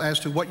council as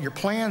to what your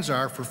plans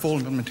are for full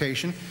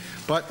implementation,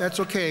 but that's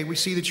okay. We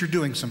see that you're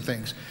doing some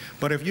things.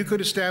 But if you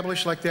could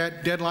establish like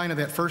that deadline of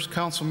that first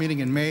council meeting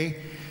in May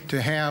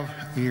to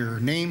have your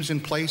names in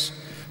place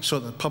so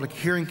the public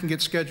hearing can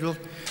get scheduled,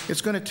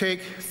 it's going to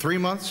take 3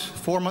 months,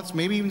 4 months,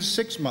 maybe even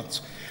 6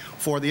 months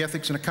for the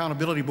Ethics and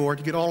Accountability Board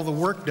to get all of the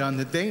work done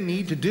that they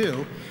need to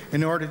do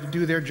in order to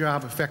do their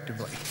job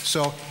effectively.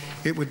 So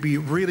it would be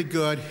really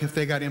good if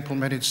they got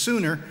implemented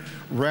sooner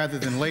rather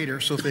than later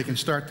so they can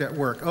start that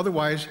work.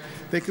 Otherwise,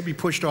 they could be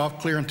pushed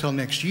off clear until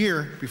next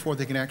year before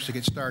they can actually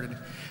get started.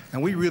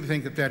 And we really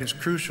think that that is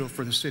crucial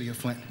for the city of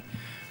Flint.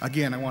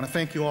 Again, I want to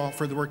thank you all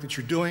for the work that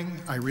you're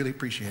doing. I really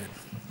appreciate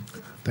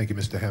it. Thank you,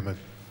 Mr. Hammond.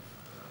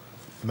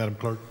 Madam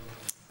Clerk.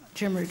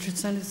 Jim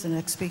Richardson is the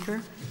next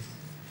speaker.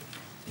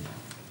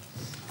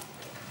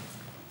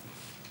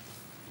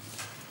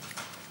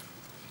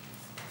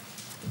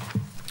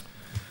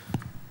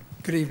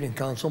 Good evening,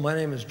 Council. My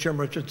name is Jim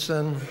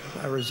Richardson.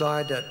 I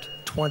reside at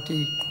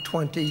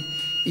 2020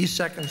 East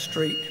 2nd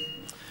Street.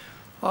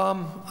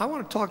 I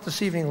want to talk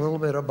this evening a little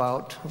bit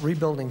about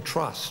rebuilding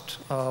trust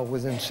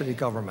within city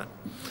government.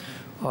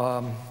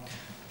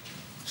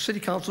 City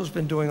Council has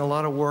been doing a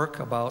lot of work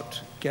about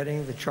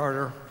getting the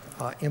charter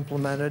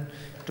implemented,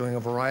 doing a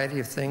variety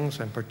of things.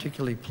 I'm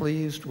particularly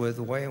pleased with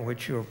the way in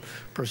which you're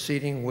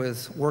proceeding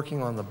with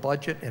working on the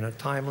budget in a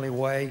timely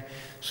way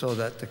so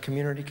that the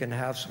community can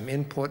have some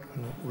input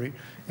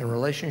in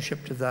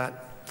relationship to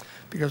that.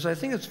 Because I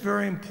think it's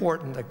very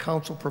important that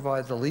Council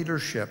provide the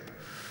leadership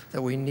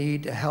that we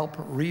need to help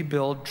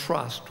rebuild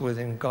trust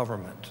within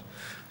government.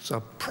 It's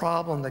a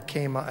problem that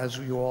came, as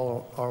you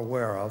all are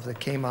aware of, that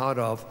came out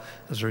of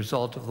as a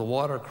result of the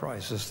water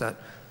crisis, that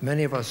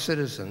many of us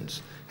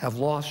citizens have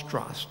lost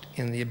trust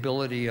in the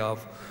ability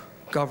of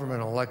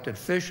government elected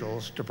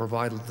officials to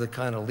provide the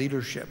kind of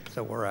leadership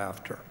that we're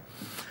after.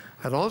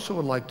 I'd also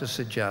would like to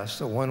suggest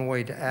that one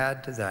way to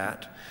add to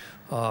that,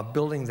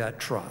 building that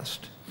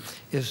trust,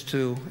 is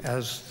to,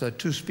 as the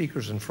two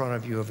speakers in front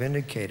of you have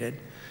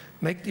indicated,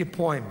 make the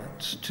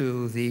appointments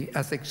to the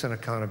Ethics and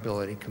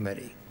Accountability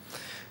Committee.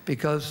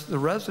 Because the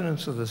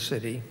residents of the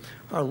city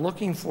are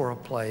looking for a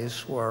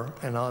place where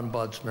an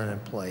ombudsman in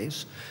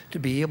place to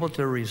be able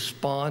to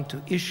respond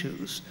to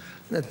issues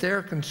that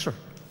they're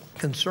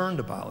concerned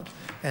about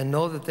and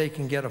know that they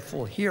can get a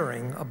full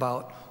hearing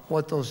about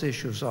what those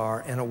issues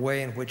are and a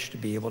way in which to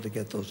be able to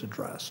get those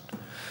addressed.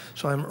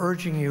 So I'm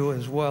urging you,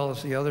 as well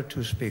as the other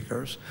two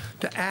speakers,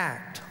 to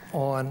act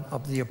on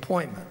the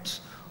appointments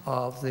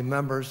of the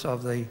members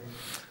of the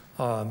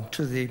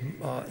to the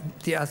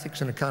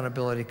Ethics and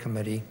Accountability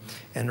Committee,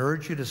 and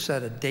urge you to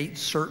set a date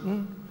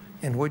certain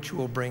in which you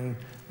will bring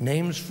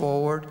names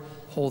forward,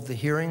 hold the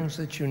hearings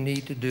that you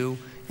need to do,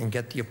 and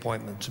get the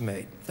appointments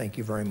made. Thank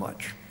you very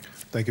much.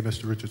 Thank you,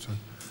 Mr. Richardson.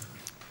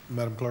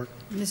 Madam Clerk.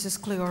 Mrs.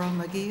 Cleora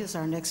McGee is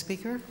our next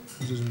speaker.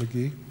 Mrs.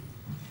 McGee.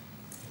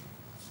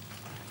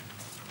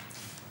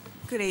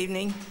 Good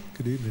evening.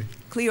 Good evening.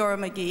 Cleora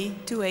McGee,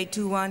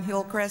 2821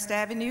 Hillcrest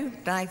Avenue,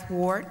 9th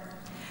Ward.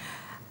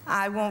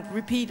 I won't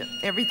repeat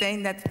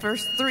everything that the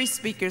first three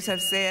speakers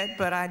have said,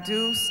 but I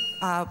do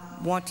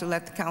want to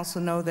let the council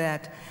know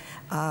that,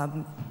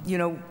 you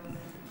know,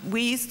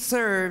 we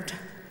served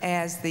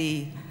as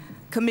the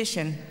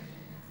commission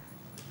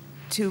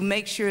to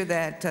make sure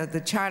that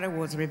the charter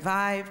was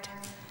revived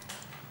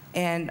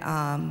and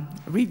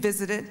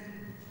revisited.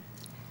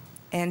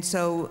 And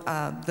so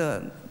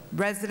the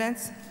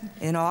residents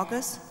in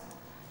August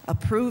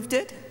approved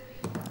it,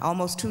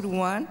 almost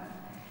 2-to-1.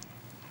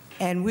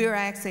 And we're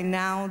asking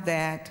now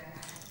that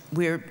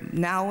we're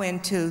now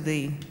into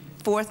the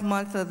 4th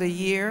month of the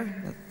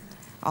year,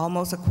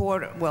 almost a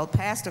quarter, well,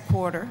 past a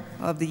quarter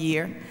of the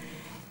year,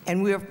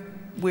 and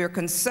we're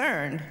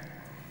concerned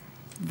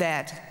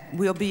that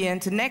we'll be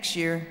into next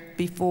year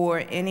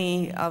before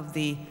any of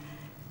the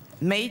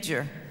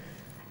major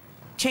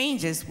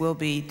changes will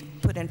be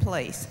put in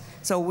place.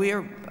 So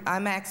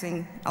I'm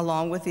asking,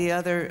 along with the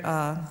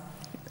other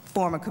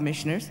former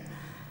commissioners,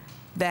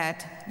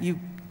 that you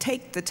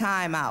take the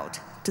time out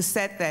to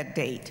set that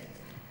date.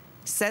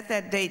 Set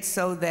that date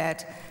so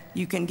that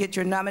you can get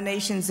your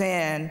nominations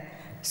in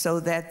so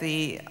that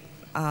the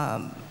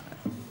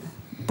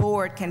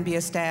board can be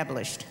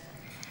established.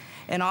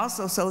 And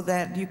also so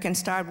that you can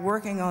start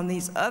working on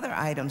these other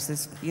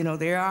items. You know,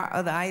 there are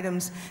other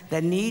items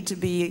that need to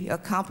be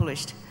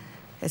accomplished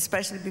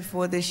especially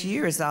before this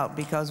year is out,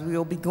 because we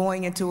will be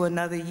going into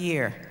another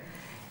year.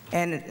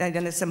 And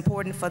it's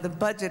important for the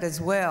budget as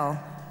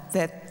well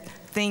that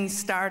things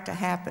start to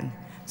happen.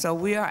 So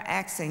we are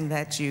asking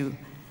that you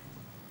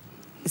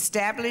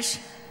establish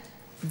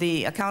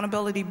the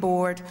accountability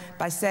board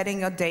by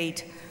setting a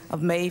date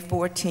of May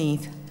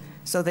 14th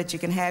so that you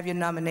can have your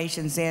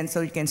nominations in,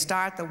 so you can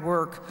start the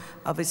work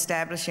of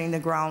establishing the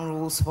ground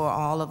rules for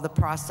all of the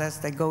process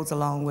that goes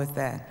along with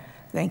that.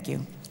 Thank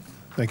you.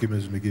 Thank you,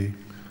 Ms. McGee.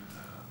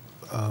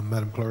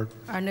 Madam Clerk.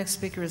 Our next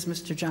speaker is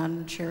Mr.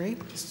 John Cherry.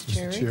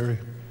 Mr. Cherry.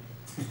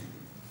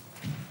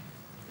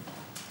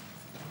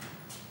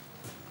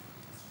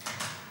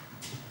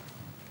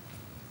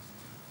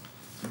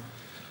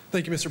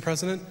 Thank you, Mr.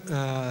 President.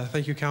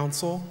 Thank you,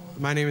 Council.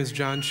 My name is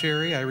John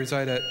Cherry. I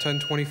reside at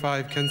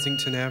 1025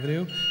 Kensington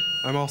Avenue.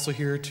 I'm also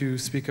here to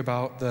speak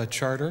about the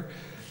charter,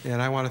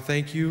 and I want to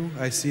thank you.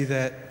 I see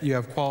that you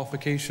have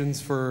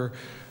qualifications for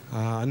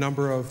a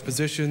number of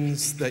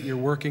positions that you're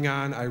working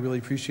on. I really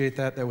appreciate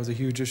that. That was a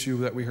huge issue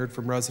that we heard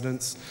from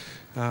residents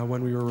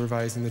when we were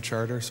revising the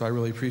charter, so I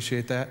really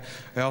appreciate that.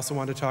 I also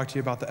want to talk to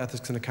you about the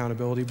Ethics and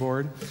Accountability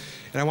Board,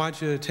 and I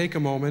want you to take a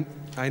moment.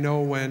 I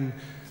know when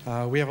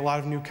we have a lot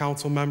of new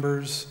council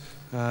members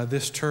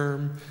this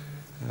term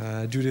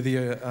due to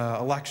the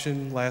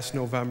election last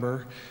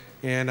November,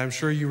 and I'm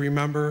sure you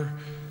remember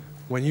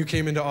when you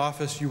came into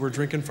office, you were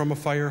drinking from a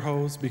fire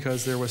hose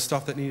because there was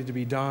stuff that needed to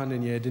be done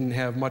and you didn't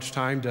have much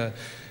time to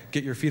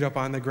get your feet up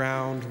on the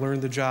ground, learn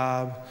the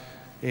job.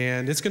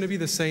 And it's going to be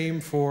the same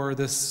for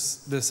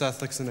this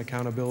Ethics and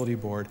Accountability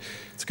Board.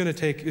 It's going to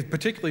take,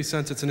 particularly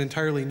since it's an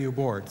entirely new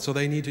board, so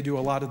they need to do a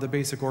lot of the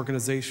basic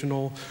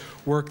organizational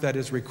work that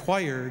is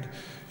required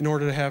in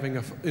order to have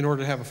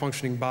a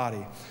functioning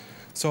body.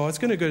 So it's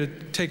going to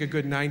take a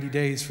good 90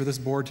 days for this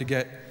board to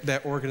get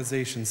that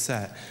organization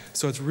set.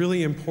 So it's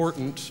really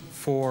important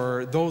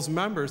for those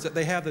members that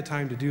they have the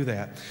time to do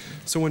that.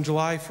 So when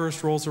July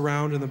 1st rolls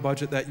around and the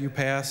budget that you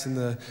pass in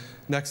the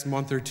next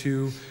month or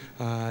two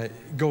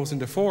goes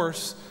into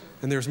force,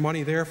 and there's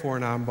money there for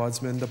an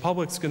ombudsman, the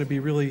public's going to be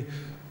really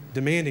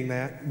demanding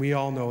that. We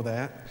all know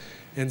that.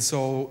 And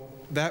so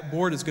that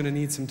board is going to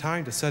need some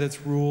time to set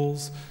its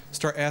rules,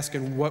 start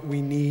asking what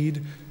we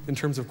need in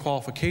terms of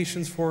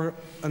qualifications for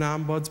an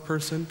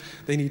ombudsperson.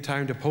 They need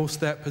time to post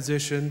that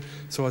position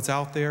so it's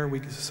out there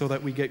so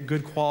that we get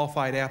good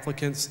qualified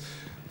applicants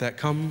that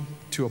come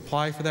to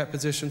apply for that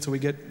position, so we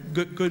get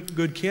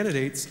good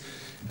candidates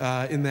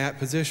in that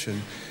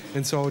position.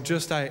 And so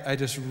I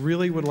just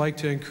really would like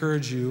to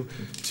encourage you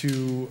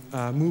to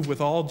move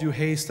with all due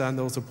haste on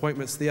those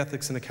appointments to the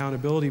Ethics and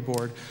Accountability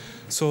Board,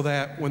 so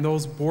that when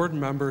those board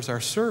members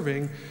are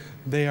serving,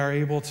 they are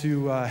able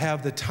to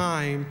have the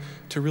time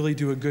to really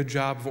do a good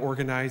job of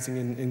organizing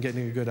and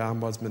getting a good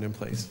ombudsman in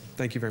place.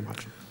 Thank you very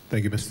much.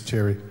 Thank you, Mr.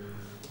 Cherry.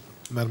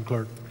 Madam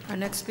Clerk. Our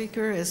next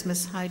speaker is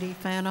Ms. Heidi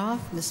Fanoff.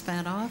 Ms.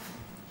 Fanoff.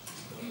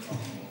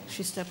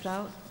 She stepped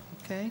out.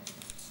 Okay.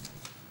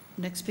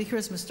 Next speaker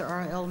is Mr.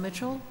 R.L.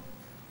 Mitchell.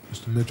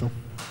 Mr. Mitchell.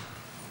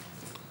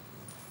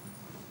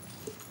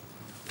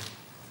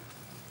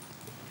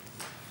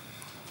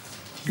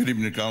 Good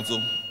evening,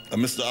 Council.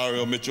 Mr.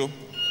 R.L. Mitchell.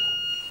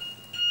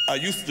 I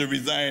used to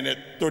reside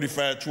at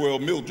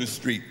 3512 Mildred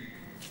Street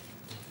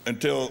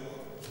until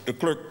the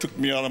clerk took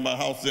me out of my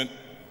house and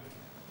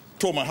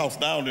tore my house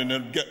down, and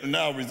then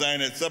now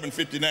reside at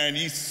 759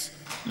 East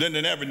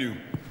Linden Avenue,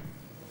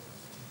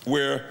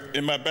 where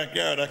in my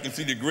backyard I can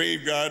see the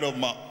graveyard of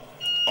my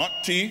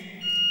auntie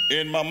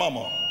and my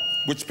mama,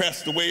 which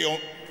passed away on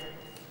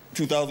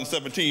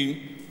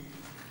 2017.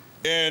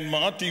 And my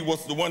auntie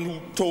was the one who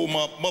told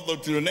my mother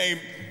to name,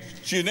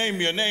 she named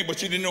me a name, but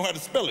she didn't know how to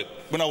spell it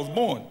when I was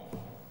born.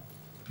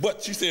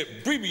 But she said,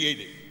 abbreviate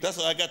it.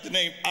 That's how I got the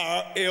name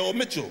R.L.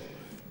 Mitchell.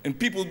 And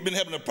people have been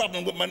having a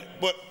problem with my,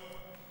 but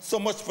so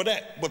much for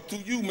that. But to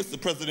you, Mr.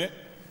 President,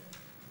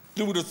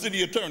 through the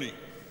city attorney,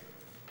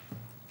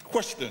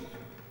 question.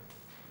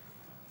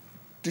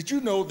 Did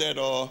you know that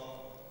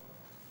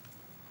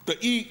the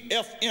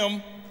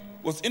EFM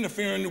was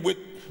interfering with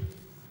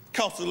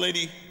Council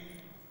Lady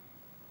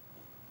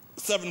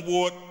 7th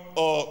Ward,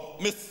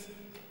 Miss,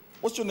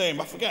 what's your name?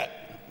 I forgot.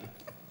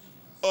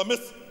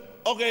 Miss,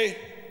 okay.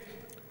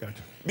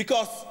 Gotcha.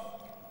 Because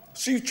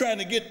she's trying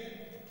to get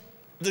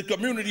the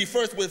community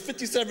first with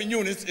 57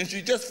 units, and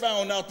she just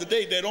found out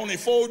today that only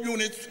 4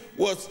 units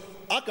was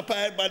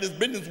occupied by this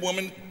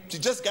businesswoman. She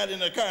just got in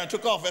her car and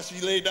took off as she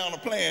laid down a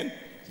plan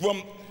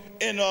from,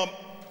 and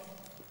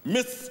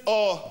Miss,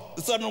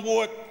 the 7th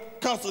Ward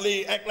Council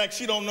Lady act like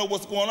she don't know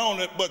what's going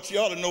on, but she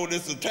ought to know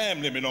there's a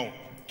time limit on it.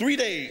 3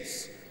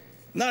 days.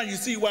 Now you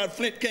see why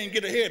Flint can't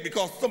get ahead,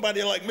 because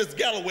somebody like Miss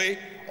Galloway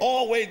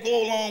always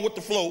go along with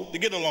the flow to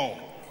get along.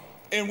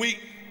 And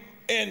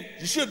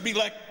you should be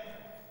like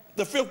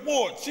the 5th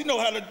Ward. She know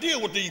how to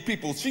deal with these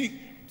people. She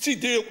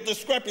deal with the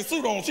scrappy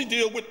suit on. She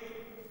deal with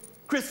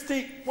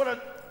Christine,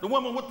 the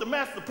woman with the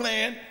master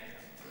plan,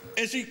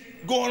 and she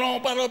going on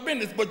about her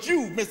business. But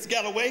you, Miss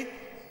Galloway,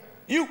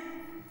 you,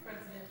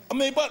 I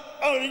mean, but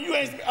you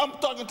ain't, I'm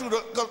talking to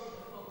the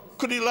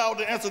could he allow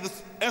to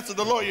answer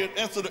the lawyer,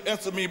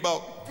 answer me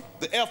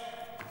about the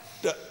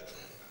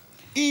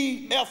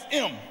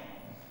EFM?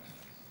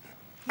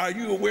 Are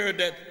you aware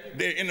that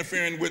they're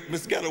interfering with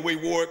Ms. Galloway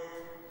Ward?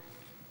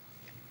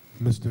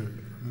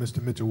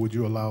 Mr. Mitchell, would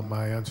you allow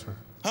my answer?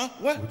 Huh?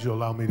 What? Would you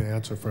allow me to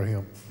answer for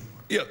him?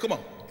 Yeah, come on.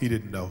 He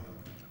didn't know.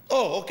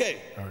 Oh, okay.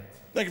 All right.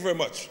 Thank you very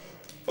much.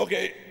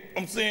 Okay,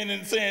 I'm saying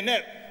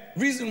that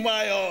reason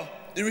why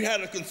we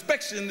had a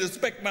inspection to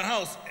inspect my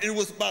house, it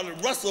was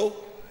about Russell,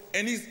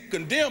 and he's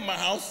condemned my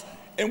house,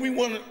 and we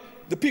wanted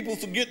the people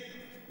to get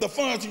the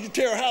funds. If you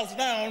tear a house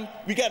down,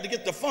 we got to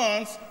get the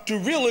funds to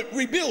really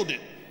rebuild it.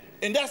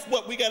 And that's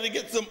what we got to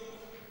get some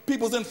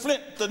people in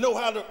Flint to know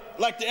how to,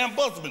 like the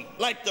ombudsman,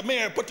 like the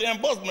mayor put the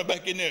ombudsman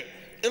back in there.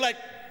 And like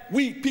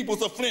we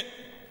peoples of Flint,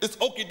 it's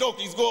okie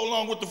dokies go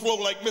along with the flow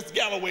like Miss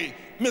Galloway,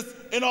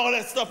 and all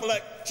that stuff.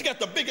 Like she got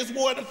the biggest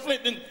ward in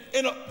Flint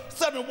in a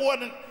 7th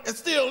ward and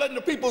still letting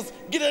the peoples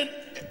get in.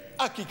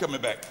 I keep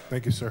coming back.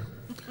 Thank you, sir.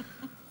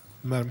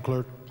 Madam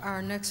Clerk.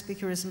 Our next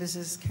speaker is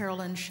Mrs.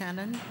 Carolyn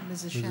Shannon.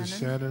 Mrs.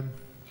 Shannon.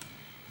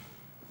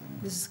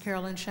 Mrs.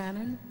 Carolyn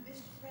Shannon.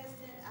 Mr.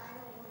 President, I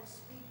don't want to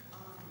speak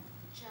on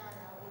charter.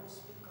 I want to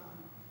speak on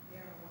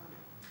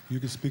marijuana. You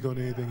can speak on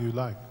anything you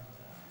like.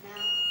 Now?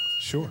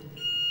 Sure.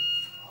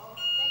 Oh,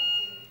 thank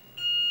you.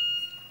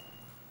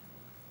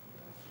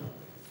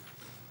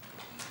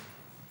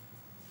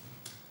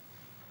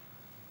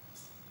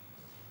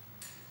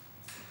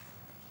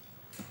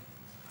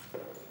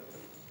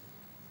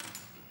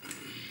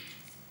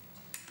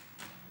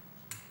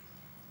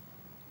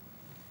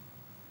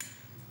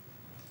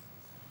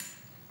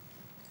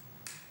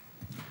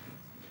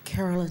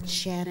 Carolyn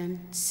Shannon,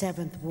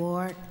 7th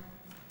Ward.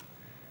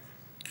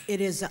 It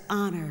is an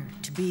honor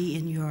to be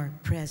in your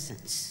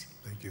presence.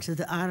 Thank you. To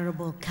the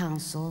Honorable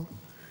Council,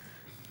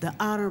 the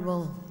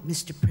Honorable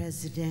Mr.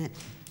 President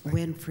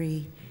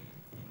Winfrey,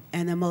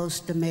 and the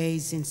most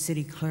amazing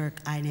City Clerk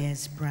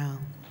Inez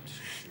Brown.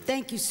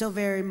 Thank you so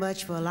very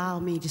much for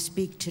allowing me to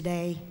speak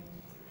today.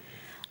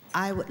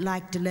 I would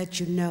like to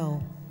let you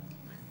know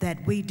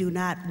that we do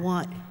not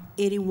want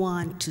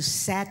anyone to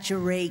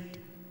saturate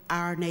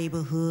our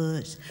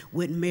neighborhoods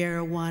with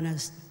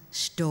marijuana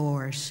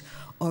stores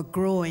or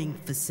growing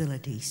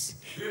facilities.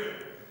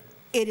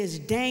 It is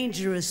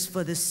dangerous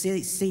for the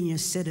senior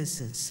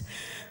citizens.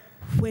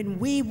 When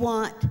we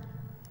want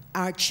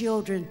our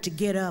children to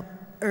get up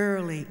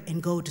early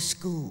and go to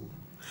school,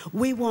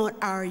 we want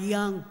our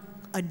young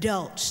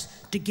adults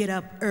to get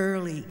up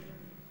early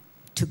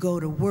to go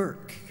to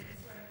work.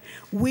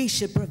 We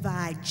should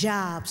provide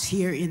jobs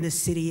here in the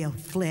city of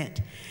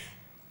Flint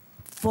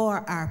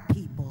for our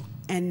people.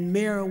 And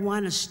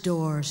marijuana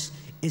stores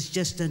is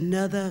just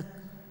another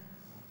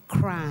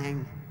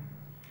crime.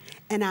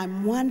 And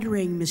I'm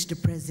wondering, Mr.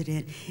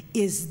 President,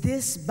 is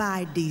this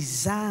by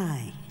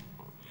design?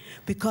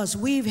 Because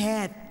we've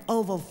had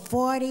over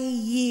 40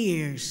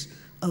 years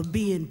of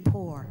being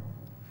poor.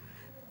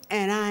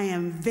 And I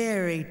am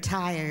very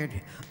tired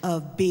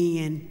of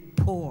being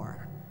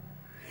poor.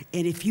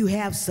 And if you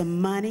have some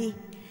money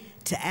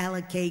to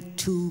allocate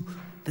to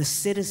the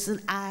citizen,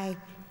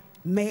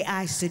 may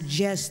I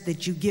suggest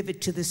that you give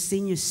it to the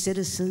senior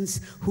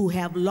citizens who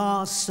have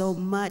lost so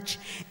much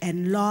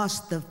and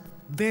lost the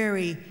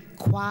very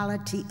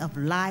quality of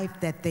life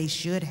that they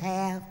should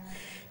have.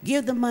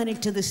 Give the money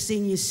to the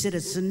senior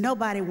citizen.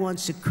 Nobody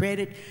wants a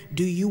credit.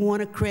 Do you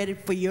want a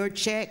credit for your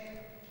check?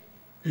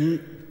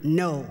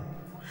 No.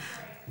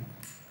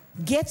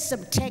 Get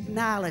some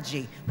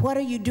technology. What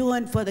are you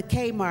doing for the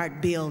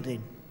Kmart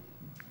building?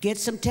 Get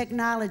some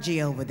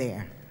technology over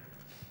there.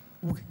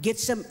 Get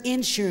some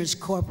insurance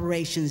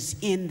corporations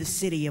in the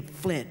city of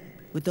Flint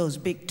with those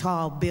big,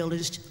 tall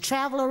buildings.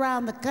 Travel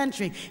around the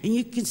country and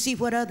you can see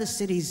what other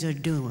cities are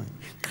doing.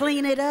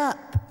 Clean it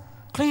up.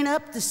 Clean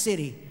up the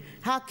city.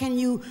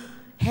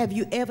 Have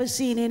you ever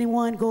seen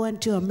anyone go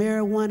into a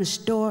marijuana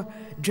store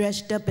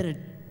dressed up in a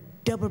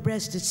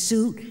double-breasted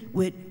suit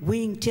with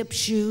wingtip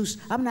shoes?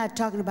 I'm not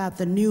talking about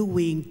the new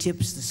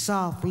wingtips, the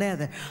soft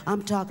leather.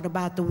 I'm talking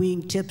about the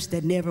wingtips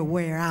that never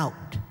wear out.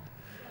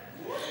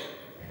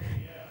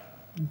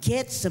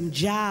 Get some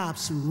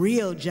jobs, some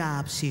real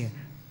jobs here.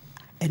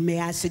 And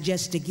may I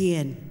suggest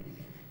again,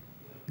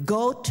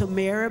 go to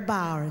Mary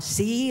Bauer,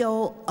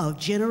 CEO of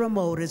General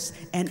Motors,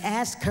 and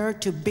ask her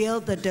to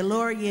build the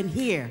DeLorean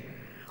here.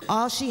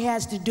 All she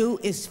has to do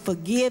is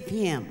forgive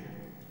him,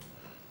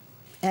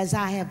 as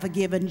I have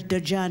forgiven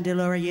the John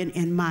DeLorean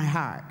in my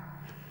heart.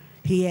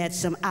 He had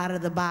some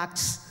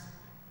out-of-the-box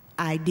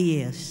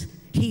ideas.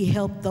 He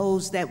helped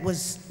those that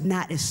was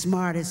not as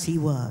smart as he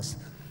was.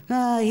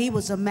 He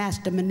was a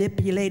master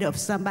manipulator of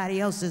somebody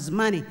else's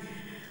money,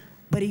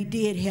 but he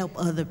did help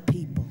other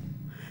people.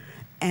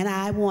 And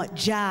I want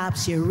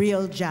jobs here,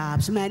 real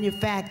jobs,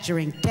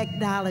 manufacturing,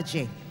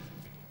 technology.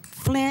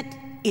 Flint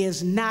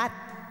is not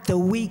the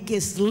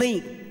weakest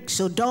link,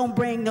 so don't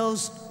bring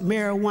those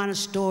marijuana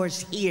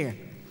stores here.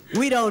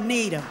 We don't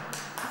need them.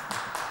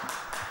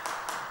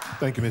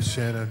 Thank you, Ms.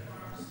 Shannon.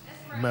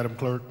 Madam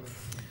Clerk.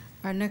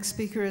 Our next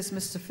speaker is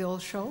Mr. Phil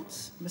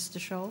Schultz. Mr.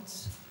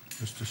 Schultz.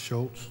 Mr.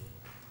 Schultz.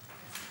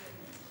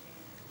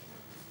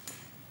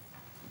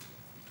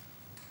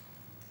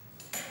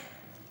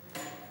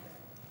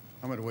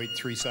 I'm going to wait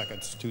 3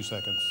 seconds, 2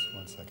 seconds,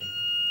 1 second.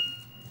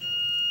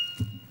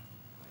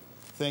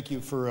 Thank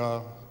you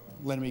for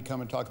letting me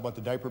come and talk about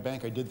the diaper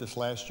bank. I did this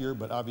last year,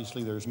 but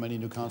obviously there's many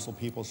new council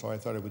people, so I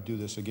thought I would do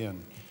this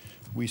again.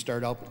 We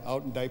start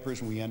out in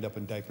diapers and we end up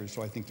in diapers,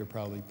 so I think they're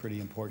probably pretty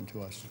important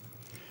to us.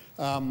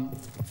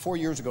 5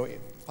 years ago,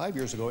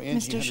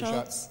 Angie Mr.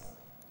 Schultz,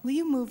 will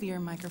you move your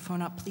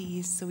microphone up,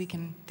 please, so we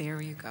can,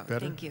 there you go. Better?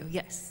 Thank you,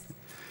 yes.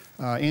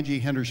 Angie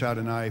Hendershot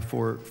and I,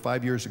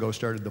 5 years ago,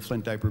 started the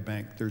Flint Diaper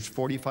Bank. There's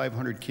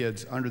 4,500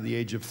 kids under the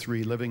age of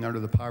 3 living under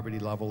the poverty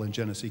level in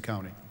Genesee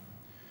County.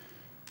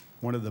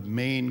 One of the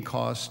main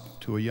costs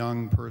to a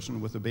young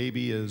person with a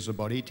baby is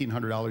about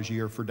 $1,800 a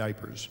year for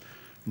diapers.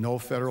 No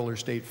federal or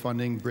state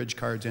funding, bridge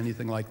cards,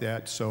 anything like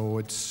that. So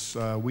it's,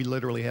 we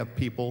literally have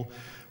people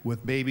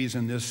with babies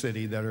in this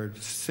city that are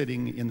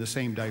sitting in the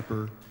same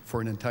diaper for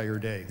an entire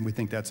day. We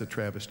think that's a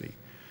travesty.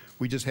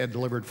 We just had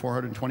delivered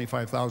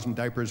 425,000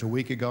 diapers a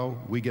week ago.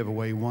 We give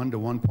away 1 to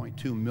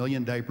 1.2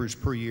 million diapers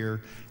per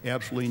year,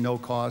 absolutely no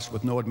cost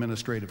with no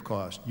administrative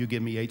cost. You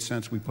give me 8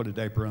 cents, we put a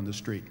diaper on the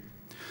street.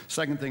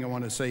 Second thing I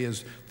want to say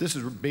is this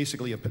is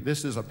basically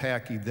this is a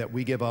package that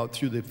we give out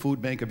through the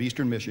Food Bank of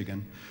Eastern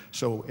Michigan.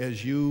 So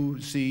as you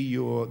see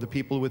the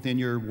people within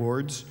your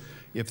wards,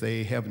 if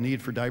they have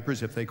need for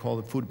diapers, if they call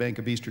the Food Bank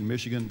of Eastern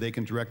Michigan, they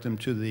can direct them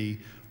to the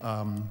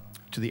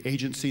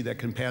agency that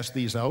can pass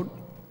these out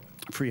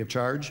free of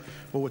charge.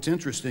 But what's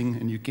interesting,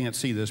 and you can't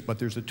see this, but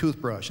there's a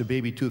toothbrush, a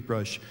baby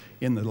toothbrush,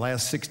 in the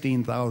last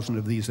 16,000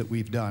 of these that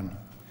we've done.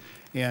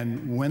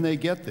 And when they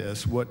get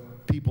this,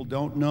 what people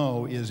don't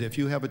know is if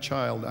you have a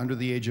child under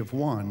the age of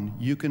 1,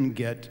 you can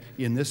get,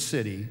 in this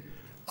city,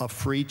 a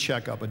free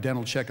checkup, a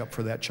dental checkup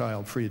for that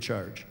child, free of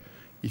charge.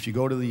 If you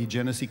go to the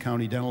Genesee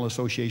County Dental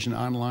Association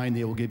online,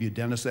 they will give you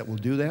dentists that will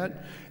do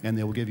that, and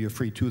they will give you a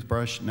free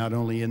toothbrush, not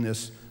only in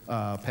this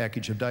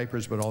package of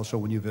diapers, but also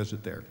when you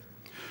visit there.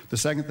 The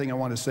second thing I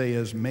want to say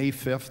is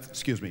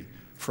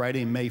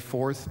Friday, May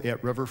 4th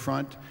at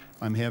Riverfront,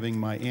 I'm having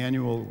my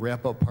annual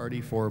wrap-up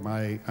party for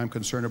my I'm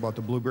Concerned About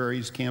the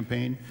Blueberries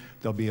campaign.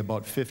 There'll be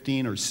about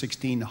 1,500 or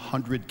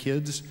 1,600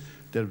 kids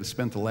that have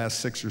spent the last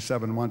 6 or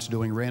 7 months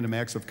doing random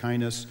acts of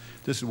kindness.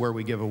 This is where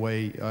we give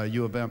away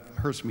U of M,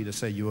 hurts me to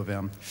say U of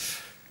M,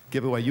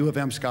 give away U of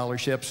M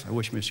scholarships. I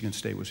wish Michigan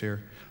State was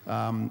here.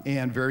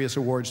 And various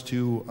awards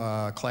to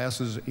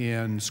classes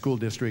and school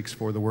districts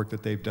for the work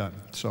that they've done.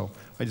 So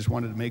I just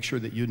wanted to make sure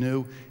that you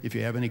knew. If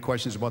you have any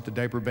questions about the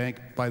diaper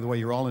bank, by the way,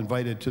 you're all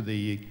invited to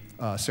the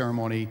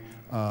ceremony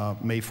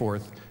May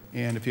 4th.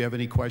 And if you have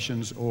any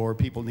questions or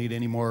people need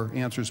any more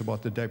answers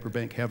about the diaper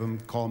bank, have them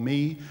call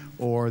me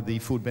or the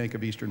Food Bank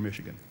of Eastern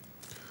Michigan.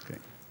 Okay.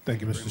 Thank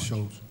you, Mr.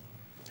 Schultz.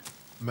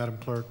 Madam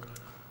Clerk.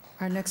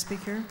 Our next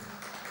speaker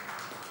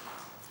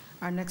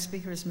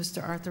is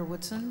Mr. Arthur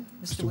Woodson.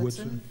 Mr.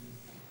 Woodson.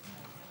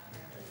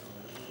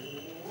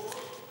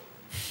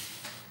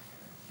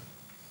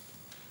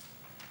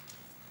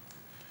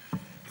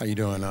 How you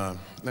doing?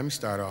 Let me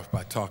start off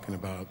by talking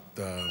about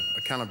the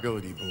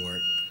accountability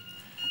board.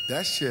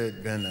 That should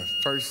have been the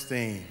first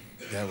thing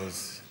that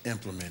was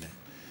implemented.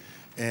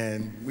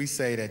 And we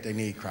say that they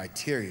need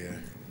criteria.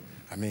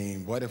 I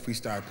mean, what if we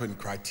start putting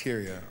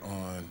criteria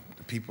on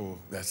the people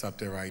that's up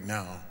there right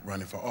now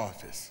running for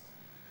office?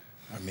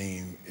 I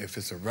mean, if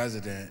it's a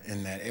resident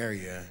in that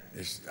area,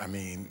 it's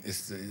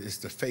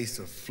the face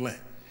of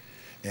Flint.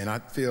 And I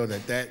feel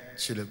that that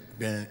should have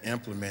been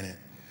implemented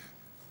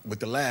with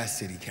the last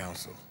city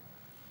council.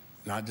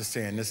 Not just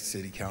saying this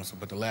city council,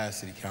 but the last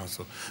city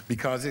council,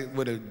 because it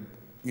would have,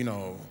 you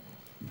know,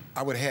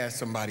 I would have had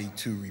somebody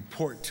to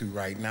report to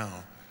right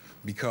now,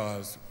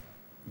 because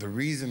the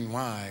reason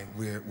why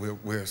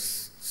we're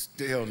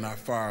still not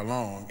far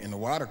along in the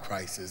water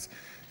crisis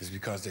is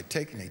because they're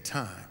taking their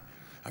time.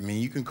 I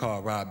mean, you can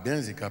call Rob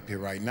Benzick up here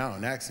right now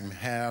and ask him,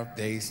 have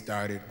they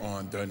started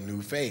on the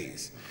new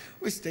phase?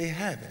 Which they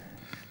haven't.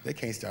 They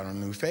can't start on a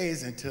new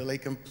phase until they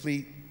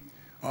complete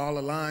all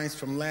the lines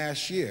from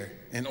last year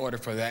in order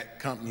for that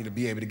company to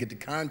be able to get the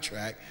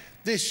contract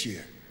this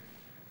year.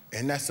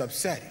 And that's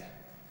upsetting,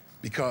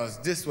 because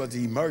this was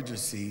the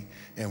emergency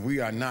and we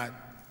are not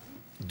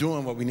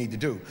doing what we need to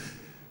do.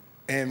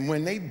 And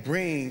when they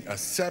bring a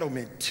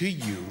settlement to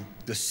you,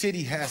 the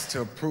city has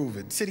to approve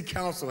it. City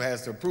council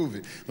has to approve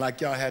it,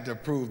 like y'all had to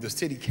approve the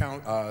city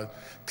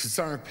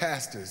concerned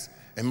pastors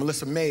and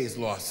Melissa May's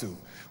lawsuit,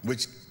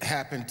 which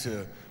happened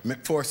to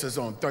force us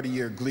on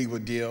 30-year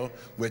Gleewood deal,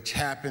 which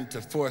happened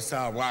to force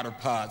our water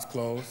pods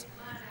closed.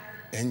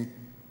 And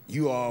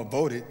you all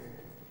voted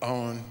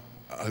on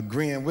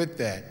agreeing with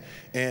that.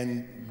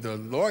 And the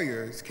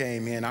lawyers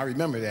came in, I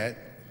remember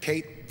that.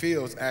 Kate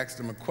Fields asked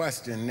them a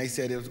question, and they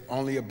said it was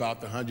only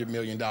about the $100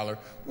 million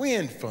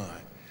wind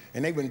fund.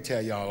 And they wouldn't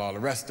tell y'all all the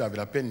rest of it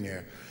up in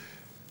there.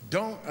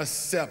 Don't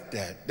accept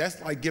that. That's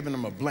like giving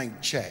them a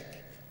blank check.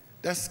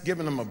 That's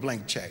giving them a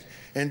blank check.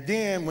 And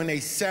then when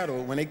they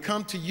settle, when they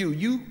come to you,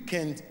 you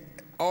can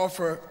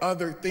offer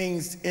other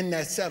things in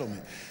that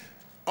settlement.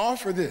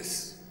 Offer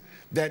this,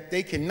 that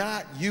they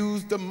cannot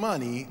use the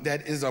money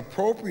that is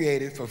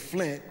appropriated for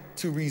Flint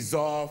to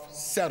resolve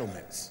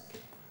settlements.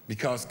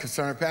 because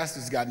Concerned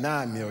Pastors got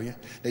 $9 million.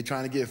 They're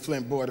trying to give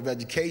Flint Board of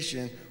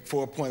Education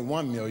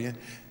 $4.1 million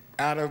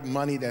out of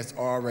money that's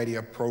already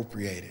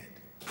appropriated.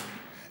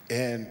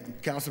 And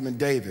Councilman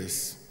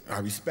Davis, I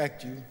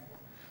respect you,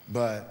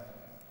 but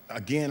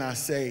again, I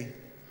say,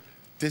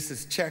 this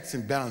is checks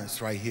and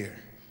balance right here.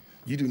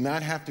 You do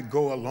not have to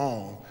go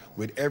along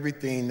with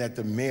everything that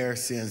the mayor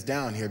sends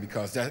down here,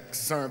 because that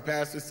Concerned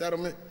Pastor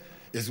settlement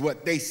is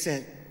what they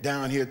sent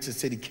down here to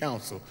City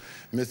Council.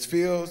 Ms.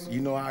 Fields,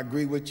 you know I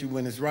agree with you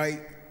when it's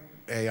right.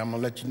 Hey, I'm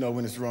gonna let you know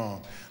when it's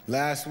wrong.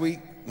 Last week,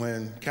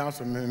 when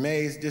Councilman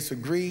Mays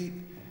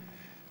disagreed,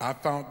 I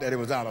found that it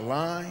was out of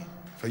line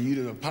for you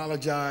to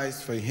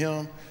apologize for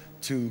him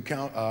to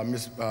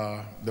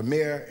the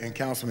mayor and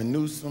Councilman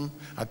Newsom.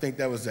 I think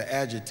that was to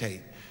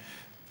agitate.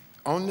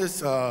 On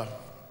this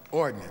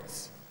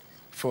ordinance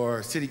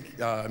for city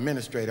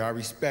administrator, I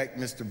respect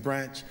Mr.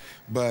 Branch,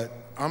 but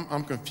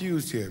I'm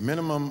confused here.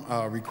 Minimum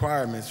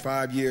requirements,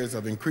 5 years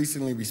of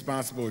increasingly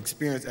responsible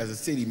experience as a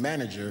city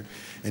manager,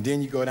 and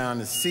then you go down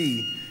to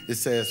C, it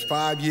says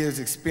 5 years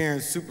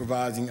experience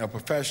supervising a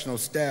professional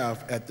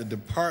staff at the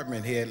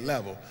department head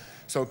level.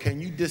 So can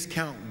you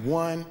discount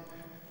one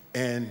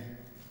and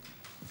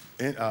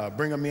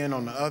bring them in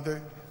on the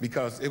other?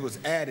 Because it was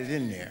added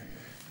in there.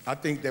 I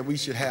think that we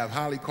should have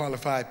highly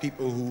qualified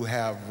people who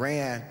have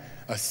ran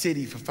a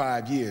city for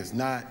 5 years,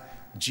 not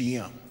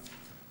GM.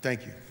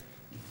 Thank you.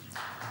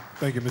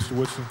 Thank you, Mr.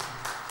 Woodson.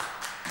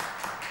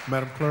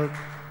 Madam Clerk,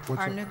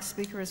 what's Our up? next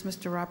speaker is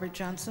Mr. Robert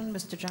Johnson.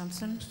 Mr.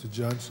 Johnson. Mr.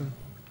 Johnson.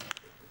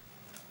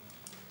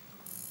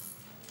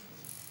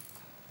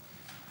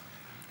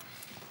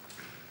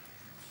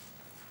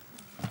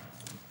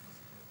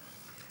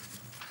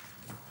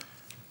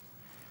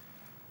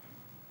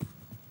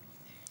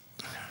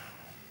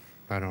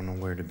 I don't know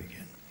where to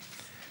begin.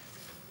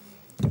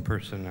 The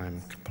person I'm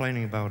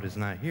complaining about is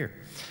not here.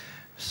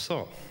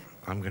 So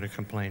I'm going to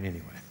complain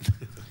anyway.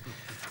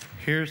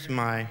 Here's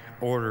my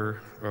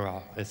order.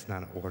 Well, it's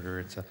not an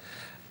order. It's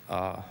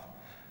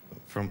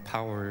from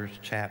Powers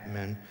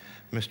Chapman.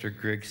 Mr.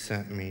 Griggs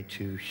sent me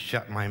to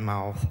shut my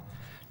mouth,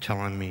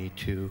 telling me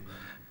to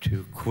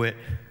quit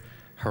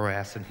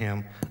harassing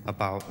him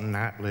about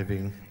not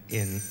living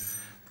in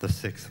the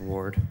 6th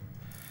Ward.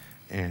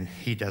 And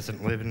he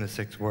doesn't live in the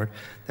 6th Ward,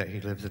 that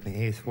he lives in the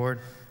 8th Ward.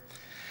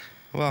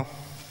 Well,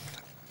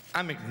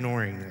 I'm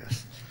ignoring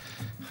this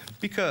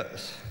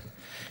because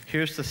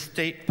here's the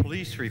state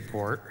police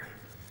report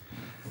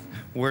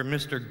where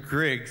Mr.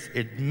 Griggs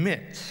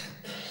admits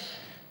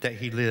that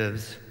he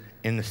lives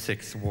in the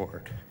 6th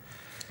Ward.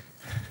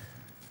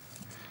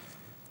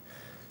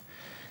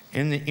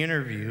 In the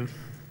interview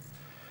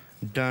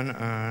done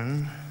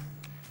on,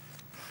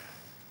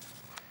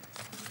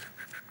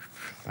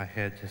 I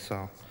had this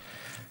all,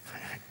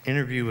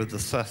 interview with the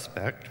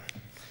suspect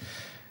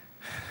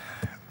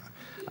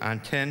on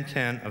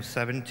 10/10 of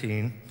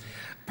 17,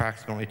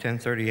 approximately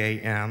 10:30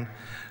 a.m.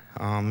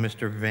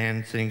 Mr.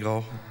 Van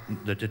Singel,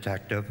 the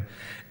detective,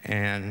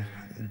 and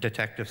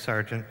Detective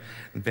Sergeant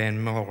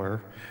Van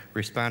Muller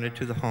responded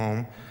to the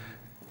home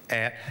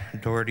at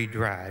Doherty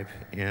Drive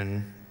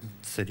in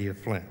the city of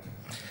Flint.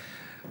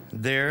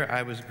 There,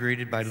 I was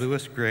greeted by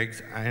Lewis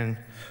Griggs,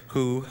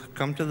 who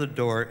come to the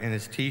door in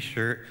his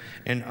t-shirt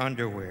and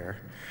underwear.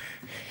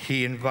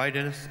 He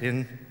invited us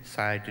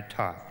inside to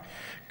talk.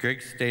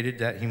 Griggs stated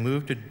that he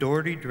moved to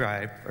Doherty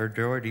Drive, or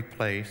Doherty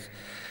Place,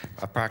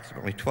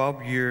 approximately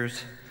 12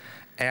 years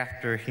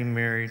after he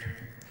married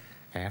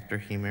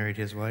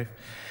his wife,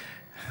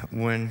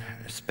 when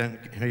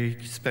he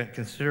spent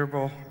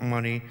considerable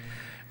money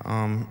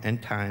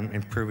and time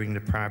improving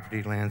the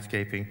property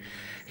landscaping.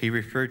 He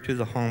referred to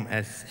the home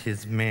as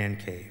his man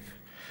cave.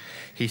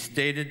 He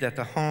stated that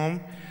the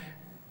home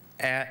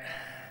at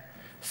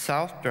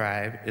South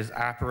Drive is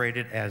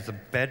operated as a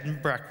bed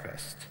and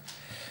breakfast,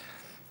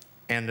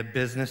 and the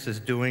business is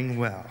doing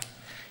well.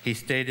 He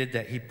stated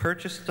that he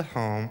purchased the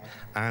home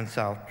on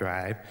South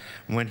Drive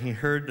when he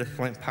heard the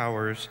Flint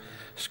Powers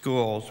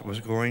Schools was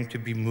going to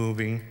be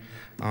moving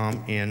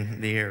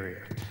in the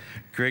area.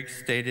 Griggs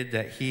stated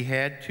that he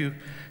had to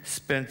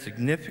spend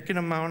significant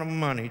amount of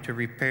money to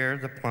repair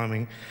the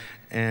plumbing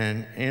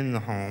in the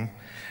home,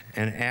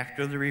 and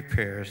after the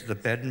repairs, the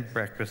bed and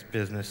breakfast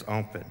business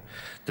opened.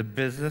 The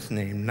business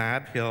named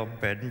Nob Hill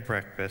Bed and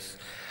Breakfast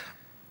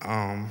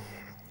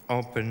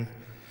opened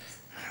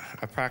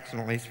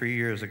approximately 3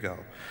 years ago.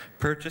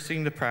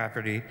 Purchasing the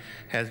property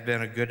has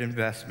been a good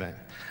investment.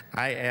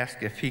 I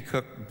asked if he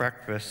cooked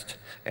breakfast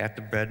at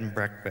the bed and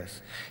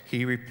breakfast.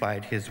 He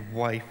replied his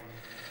wife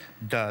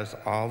does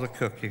all the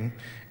cooking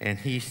and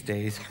he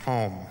stays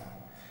home.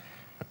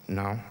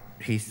 No,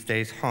 he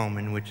stays home,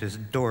 in which is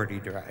Doherty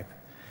Drive,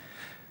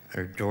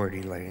 or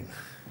Doherty Lane.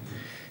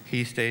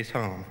 He stays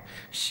home.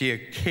 She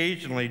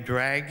occasionally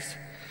drags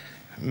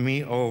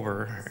me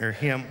over, or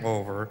him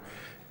over,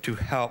 to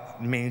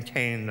help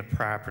maintain the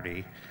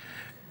property.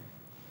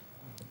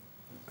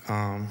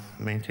 And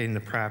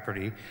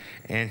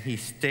he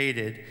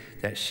stated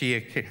that she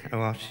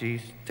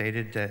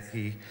stated that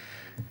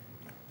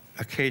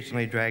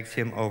occasionally drags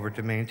him over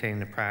to maintain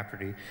the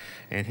property,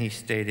 and he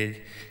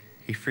stated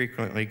he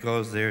frequently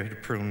goes there to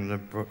prune the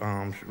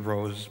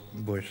rose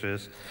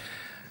bushes.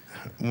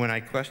 When I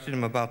questioned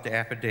him about the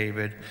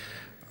affidavit,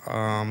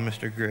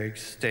 Mr.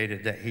 Griggs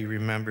stated that he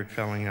remembered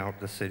filling out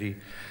the city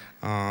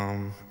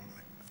hall,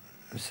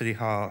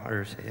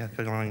 or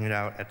filling it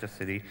out at the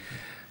city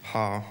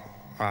hall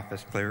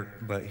office clerk,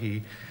 but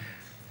he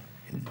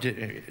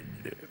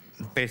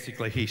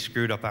basically he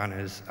screwed up on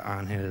his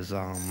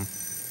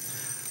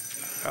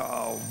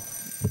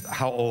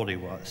how old he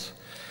was.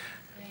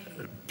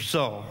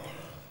 So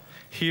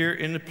here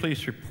in the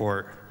police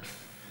report,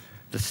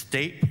 the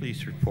state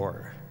police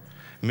report,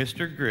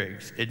 Mr.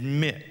 Griggs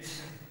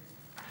admits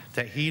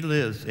that he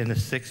lives in the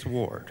 6th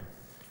ward.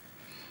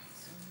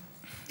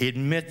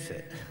 Admits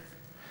it.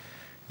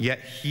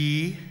 Yet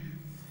he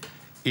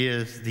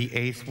is the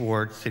 8th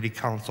ward city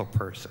council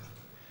person.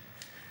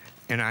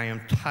 And I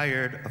am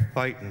tired of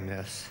fighting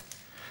this.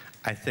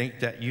 I think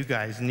that you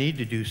guys need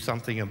to do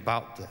something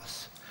about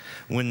this.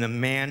 When the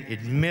man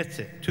admits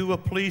it to a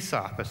police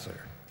officer,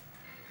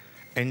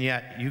 and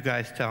yet you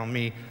guys tell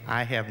me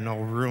I have no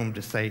room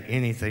to say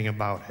anything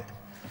about it.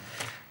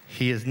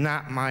 He is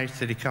not my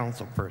city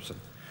council person.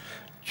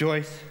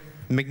 Joyce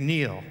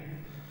McNeil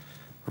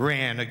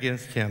ran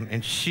against him,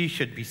 and she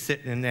should be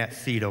sitting in that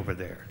seat over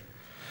there.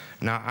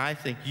 Now, I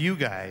think you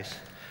guys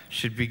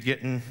should be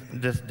getting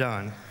this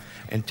done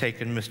and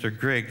taking Mr.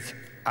 Griggs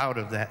out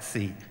of that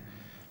seat.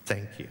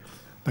 Thank you.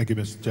 Thank you,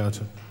 Mr.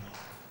 Johnson.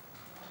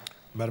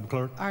 Madam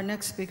Clerk. Our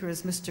next speaker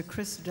is Mr.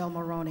 Chris Del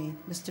Moroni.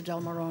 Mr.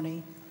 Del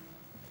Moroni.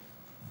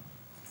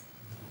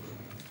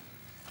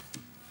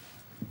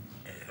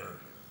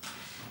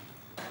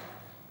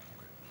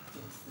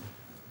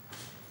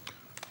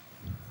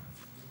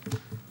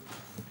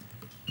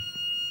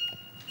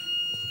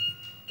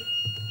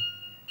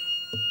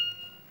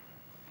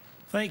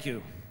 Thank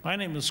you. My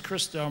name is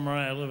Chris Del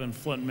Moroni. I live in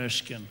Flint,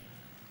 Michigan.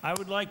 I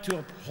would like to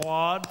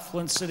applaud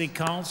Flint City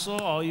Council,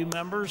 all you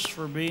members,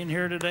 for being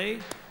here today,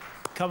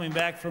 coming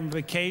back from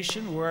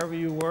vacation, wherever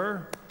you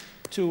were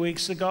 2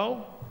 weeks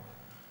ago.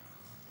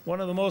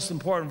 One of the most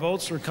important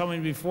votes were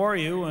coming before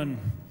you, and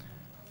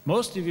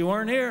most of you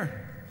weren't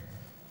here.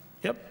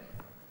 Yep.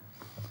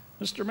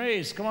 Mr.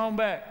 Mays, come on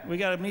back. We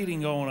got a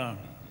meeting going on.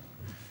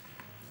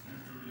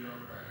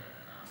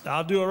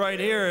 I'll do it right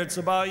here. It's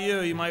about you.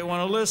 You might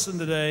want to listen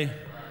today.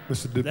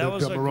 That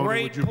was a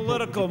great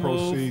political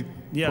move.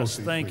 Yes,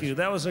 thank you.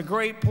 That was a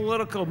great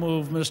political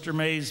move Mr.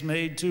 Mays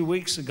made 2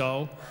 weeks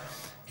ago.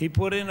 He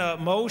put in a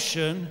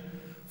motion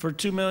for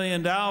 $2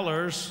 million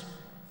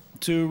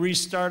to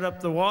restart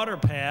up the water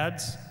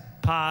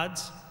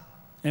pods,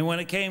 and when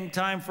it came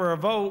time for a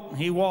vote,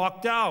 he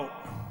walked out,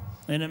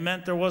 and it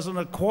meant there wasn't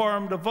a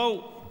quorum to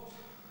vote.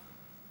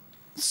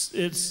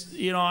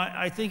 You know,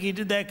 I think he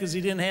did that because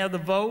he didn't have the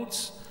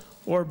votes,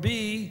 or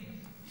B,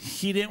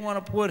 he didn't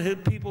want to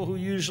put people who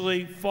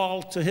usually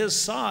fall to his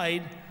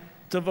side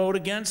to vote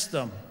against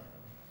them.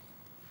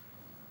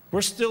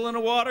 We're still in a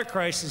water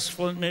crisis,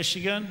 Flint,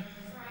 Michigan.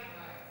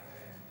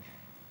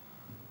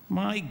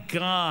 My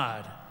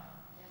God.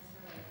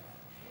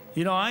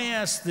 You know, I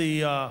asked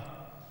the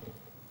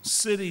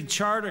City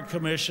Charter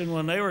Commission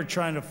when they were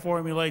trying to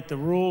formulate the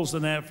rules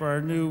and that for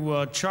our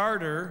new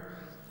charter,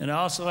 and I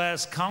also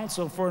asked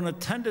council for an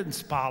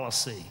attendance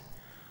policy.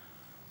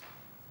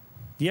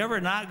 You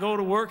ever not go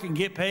to work and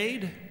get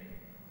paid?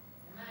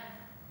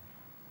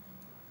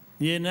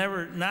 You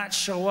never not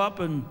show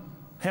up and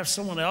have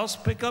someone else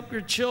pick up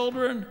your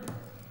children?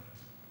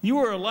 You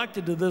were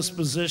elected to this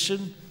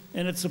position,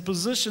 and it's a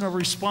position of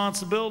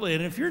responsibility.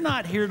 And if you're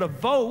not here to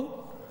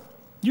vote,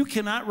 you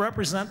cannot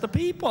represent the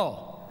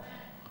people.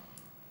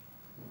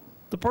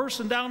 The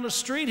person down the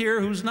street here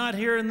who's not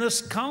here in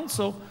this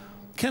council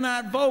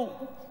cannot vote.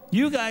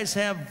 You guys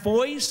have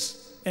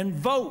voice and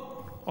vote.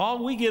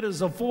 All we get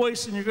is a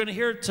voice, and you're going to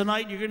hear it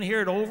tonight. You're going to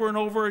hear it over and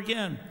over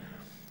again.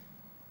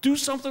 Do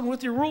something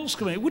with your Rules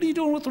Committee. What are you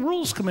doing with the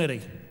Rules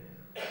Committee?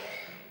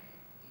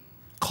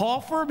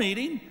 Call for a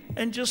meeting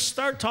and just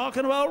start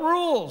talking about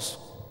rules.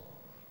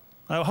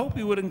 I hope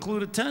you would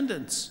include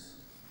attendance.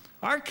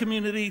 Our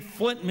community,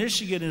 Flint,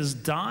 Michigan, is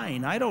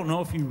dying. I don't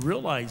know if you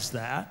realize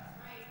that.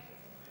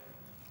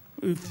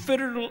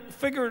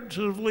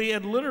 Figuratively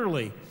and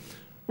literally.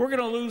 We're going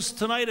to lose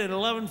tonight at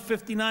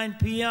 11:59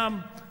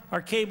 p.m.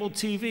 our cable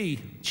TV,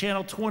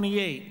 channel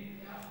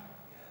 28,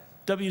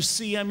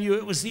 WCMU.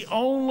 It was the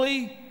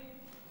only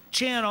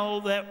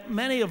channel that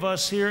many of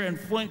us here in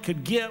Flint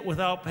could get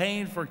without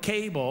paying for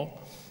cable.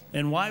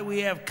 And why we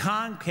have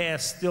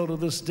Comcast still to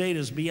this date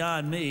is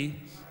beyond me.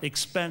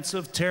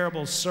 Expensive,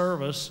 terrible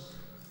service.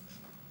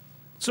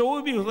 So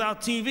we'll be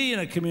without TV in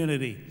a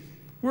community.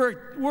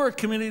 We're a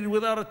community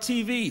without a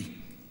TV,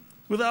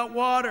 without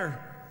water,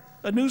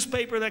 a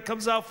newspaper that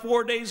comes out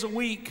 4 days a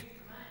week.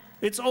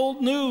 It's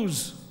old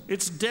news.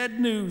 It's dead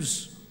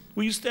news.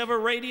 We used to have a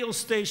radio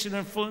station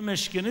in Flint,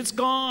 Michigan. It's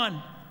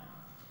gone.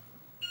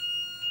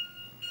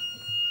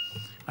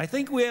 I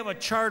think we have a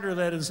charter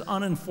that is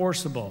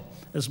unenforceable.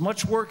 As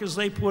much work as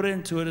they put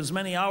into it, as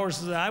many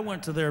hours as I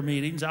went to their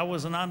meetings, I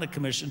wasn't on the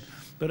commission,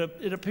 but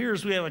it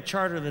appears we have a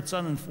charter that's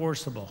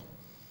unenforceable.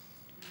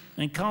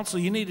 And council,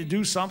 you need to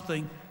do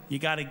something. You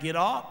got to get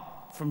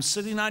up from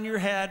sitting on your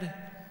head,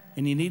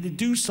 and you need to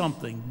do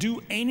something.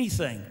 Do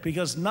anything,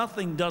 because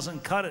nothing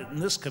doesn't cut it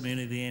in this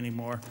community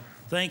anymore.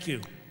 Thank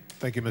you.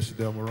 Thank you, Mr.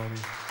 Del Moroni.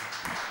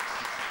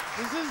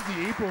 This is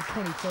the April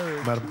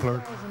 23rd, Madam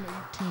Clerk.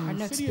 2018 Our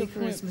next City of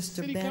speaker is Flint Mr.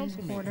 City Ben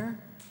Council meeting. Horner.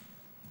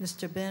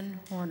 Mr. Ben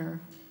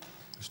Horner.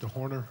 Mr.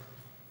 Horner.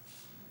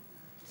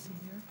 Is he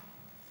here?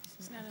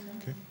 He's not in there.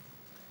 Okay.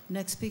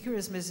 Next speaker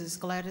is Mrs.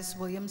 Gladys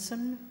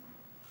Williamson.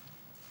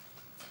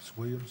 Ms.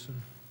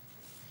 Williamson.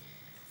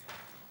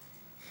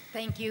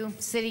 Thank you,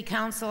 City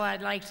Council.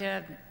 I'd like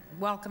to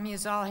welcome you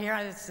all here.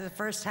 This is the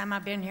first time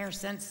I've been here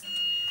since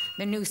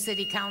the new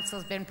City Council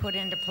has been put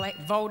into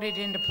voted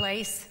into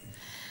place.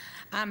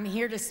 I'm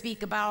here to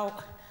speak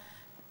about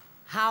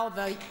how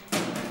the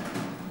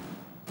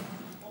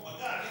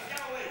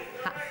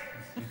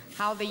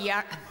how the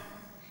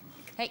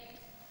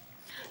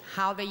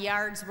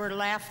yards were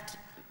left.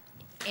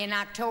 In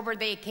October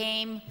they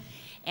came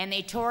and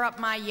they tore up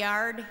my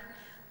yard,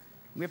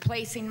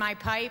 replacing my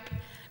pipe.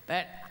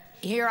 But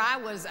here I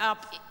was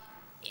up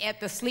at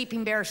the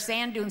Sleeping Bear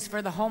Sand Dunes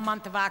for the whole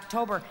month of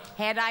October.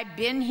 Had I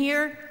been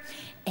here,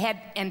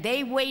 and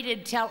they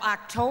waited till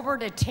October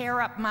to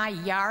tear up my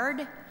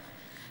yard,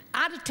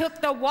 I'd have took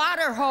the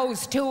water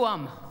hose to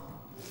them.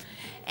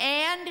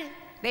 And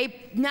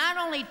they not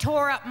only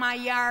tore up my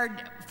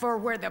yard for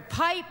where the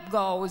pipe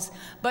goes,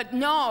 but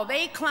no,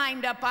 they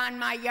climbed up on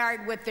my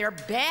yard with their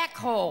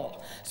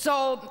backhoe.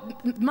 So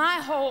my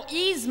whole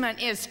easement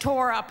is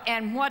tore up,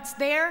 and what's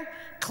there?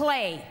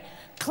 Clay.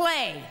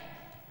 Clay.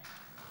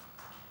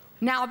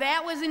 Now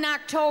that was in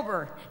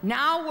October.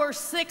 Now we're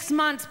 6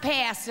 months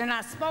past, and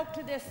I spoke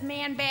to this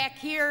man back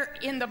here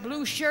in the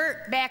blue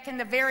shirt, back in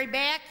the very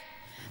back,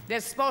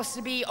 that's supposed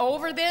to be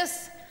over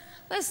this.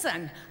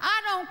 Listen,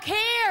 I don't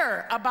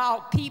care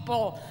about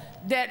people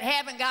that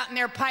haven't gotten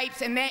their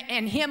pipes and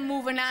him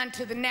moving on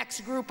to the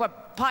next group of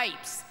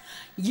pipes.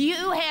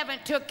 You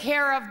haven't took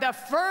care of the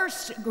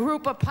first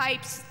group of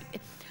pipes,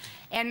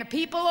 and the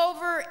people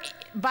over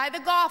by the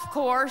golf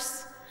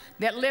course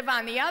that live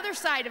on the other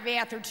side of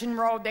Atherton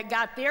Road that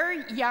got their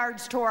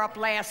yards tore up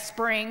last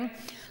spring.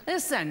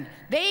 Listen,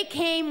 they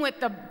came with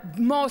the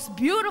most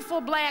beautiful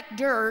black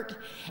dirt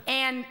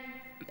and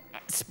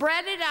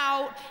spread it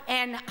out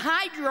and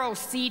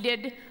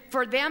hydro-seeded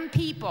for them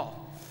people.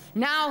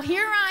 Now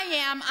here I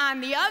am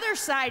on the other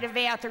side of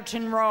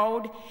Atherton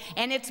Road,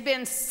 and it's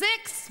been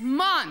 6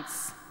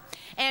 months.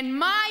 And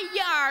my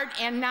yard,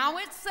 and now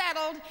it's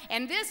settled,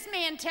 and this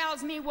man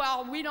tells me,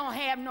 well, we don't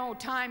have no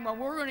time, well,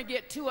 we're gonna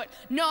get to it.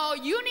 No,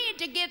 you need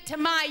to get to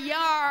my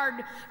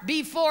yard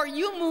before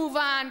you move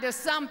on to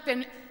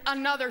something,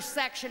 another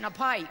section of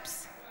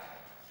pipes.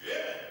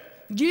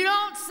 You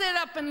don't sit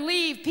up and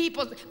leave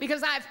people,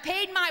 because I've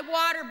paid my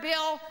water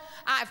bill,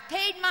 I've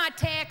paid my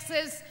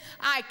taxes,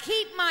 I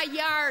keep my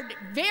yard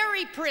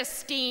very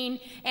pristine,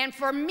 and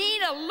for me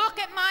to look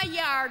at my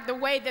yard the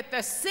way that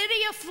the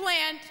city of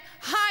Flint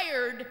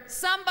hired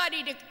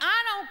somebody to,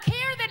 I don't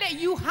care that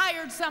you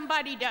hired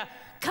somebody to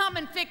come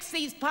and fix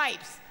these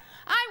pipes.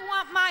 I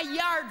want my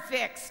yard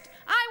fixed.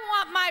 I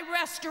want my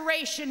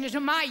restoration to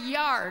my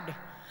yard,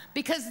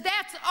 because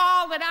that's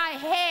all that I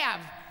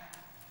have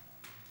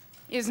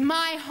is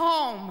my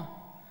home,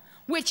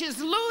 which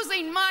is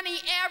losing money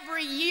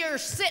every year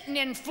sitting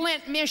in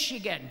Flint,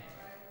 Michigan.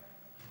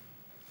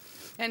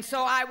 And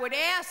so I would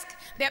ask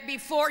that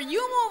before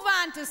you move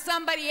on to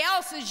somebody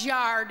else's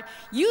yard,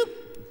 you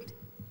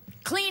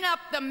clean up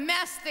the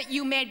mess that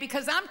you made,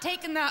 because I'm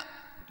taking the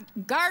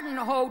garden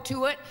hoe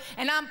to it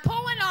and I'm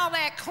pulling all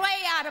that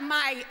clay out of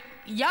my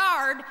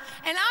yard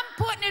and I'm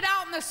putting it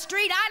out in the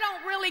street. I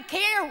don't really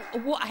care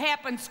what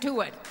happens to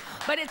it,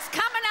 but it's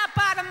coming up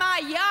out of my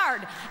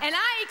yard, and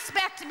I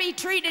expect to be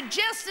treated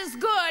just as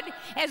good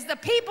as the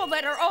people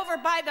that are over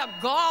by the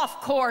golf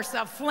course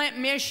of Flint,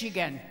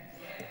 Michigan.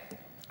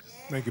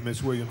 Thank you,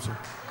 Ms. Williamson.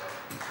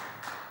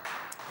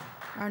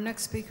 Our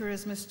next speaker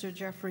is Mr.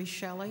 Jeffrey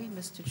Shelley.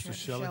 Mr.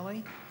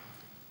 Shelley.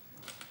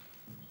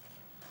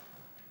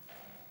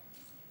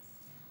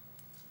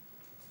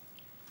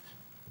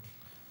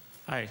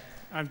 Hi,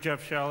 I'm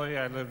Jeff Shelley.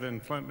 I live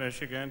in Flint,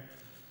 Michigan.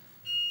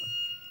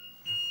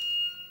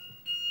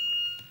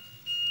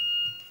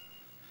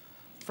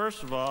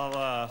 First of all,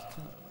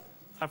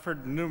 I've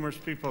heard numerous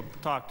people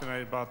talk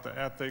tonight about the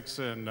Ethics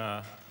and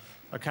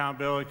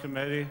Accountability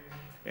Committee,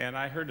 and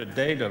I heard a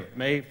date of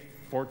May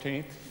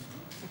 14th.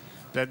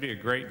 That'd be a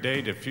great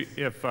date if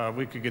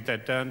we could get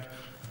that done.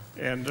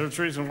 And there's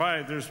a reason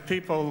why. There's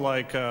people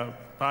like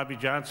Bobby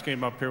Johnson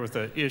came up here with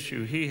an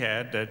issue he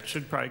had that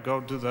should probably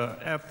go to the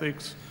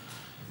Ethics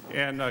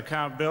and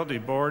Accountability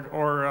Board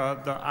or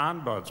the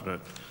Ombudsman.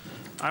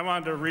 I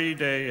wanted to read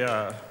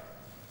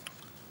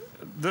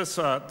there's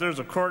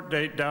a court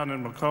date down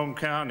in Macomb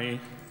County,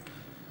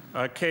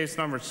 case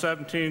number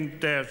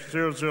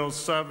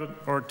 17-007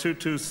 or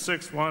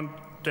 2261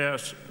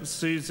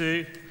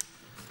 2024-CZ.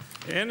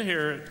 In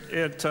here,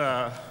 it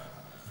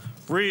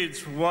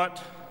reads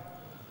what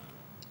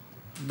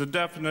the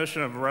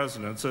definition of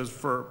residence is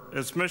for,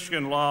 it's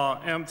Michigan law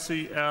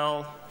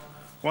MCL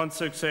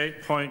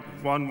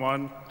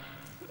 168.11,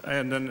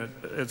 and then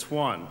it's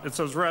 1. It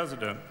says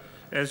resident.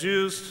 As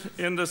used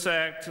in this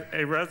act,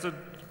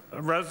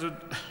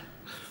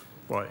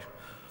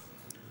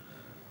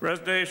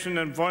 residation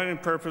and voiding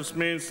purpose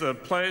means the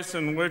place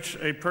in which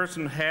a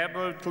person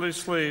habitually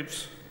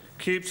sleeps,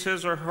 keeps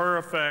his or her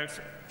effects,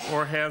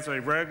 or has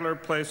a regular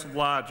place of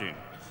lodging.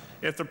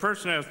 If the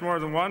person has more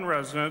than one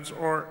residence,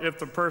 or if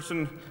the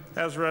person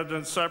has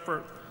residence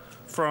separate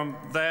from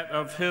that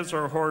of his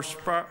or her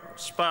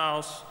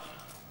spouse,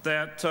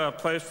 that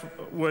place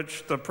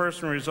which the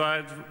person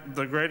resides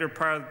the greater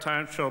part of the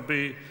time shall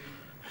be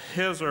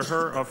his or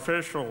her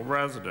official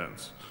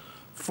residence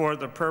for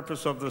the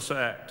purpose of this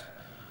act.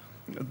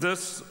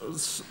 This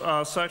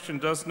section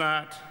does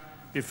not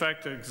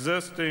affect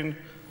existing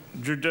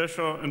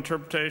judicial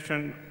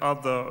interpretation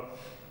of the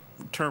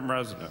term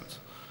residence.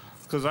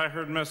 Because I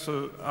heard Ms.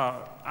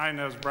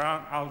 Inez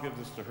Brown, I'll give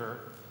this to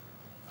her.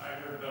 I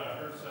heard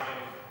her say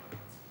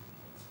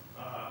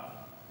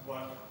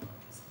what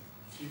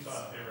she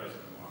thought a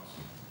resident was.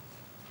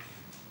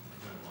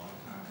 It's been a long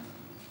time.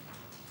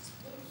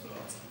 So.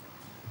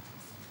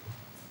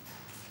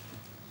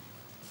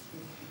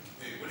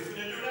 Hey, what are you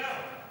going to do now?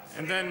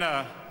 And then,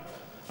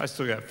 I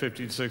still got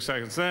 56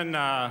 seconds. Then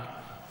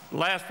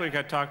last week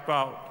I talked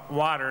about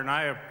water, and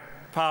I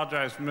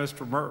apologize to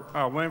Mr.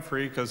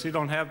 Winfrey because he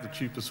don't have the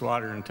cheapest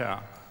water in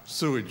town,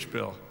 sewage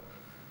bill.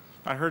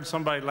 I heard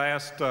somebody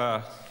last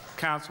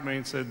council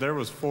meeting said there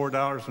was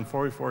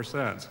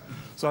 $4.44,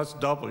 so that's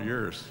double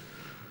yours.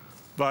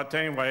 But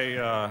anyway,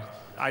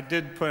 I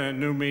did put in a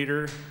new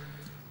meter,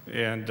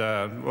 and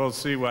we'll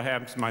see what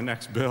happens to my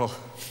next bill.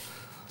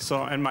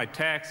 So, and my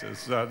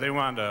taxes, they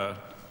wanted to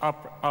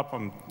up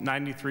them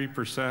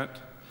 93%,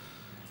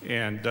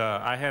 and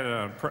I had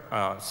an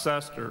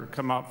assessor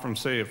come out from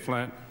city of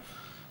Flint,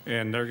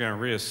 and they're going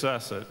to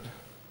reassess it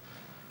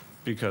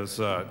because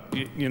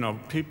you know,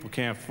 people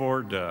can't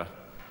afford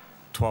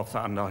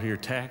 $12,000 a year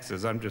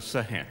taxes. I'm just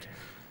saying,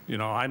 you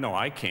know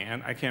I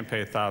can't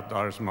pay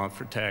 $1,000 a month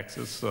for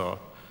taxes. So,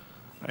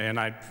 and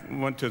I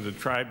went to the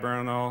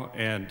tribunal,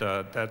 and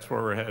that's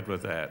where we're headed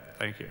with that.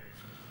 Thank you.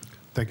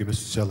 Thank you,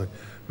 Mr. Shelley.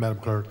 Madam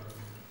Clerk.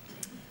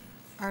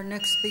 Our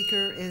next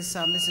speaker is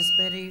Mrs.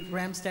 Betty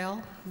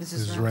Ramsdale.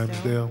 Mrs.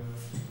 Ramsdale.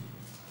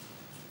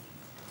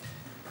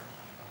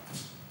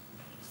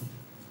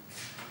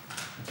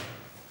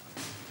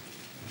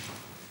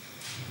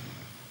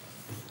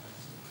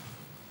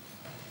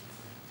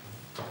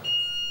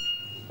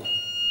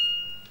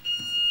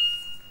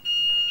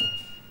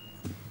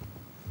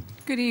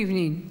 Good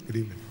evening. Good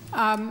evening.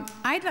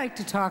 I'd like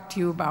to talk to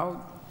you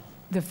about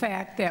the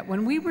fact that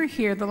when we were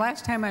here, the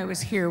last time I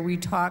was here, we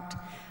talked,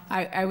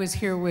 I was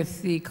here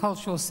with the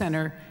Cultural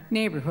Center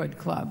Neighborhood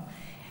Club.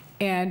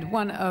 And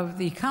one of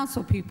the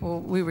council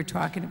people, we were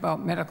talking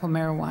about medical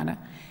marijuana,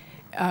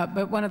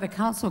 but one of the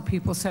council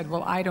people said,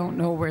 well, I don't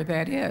know where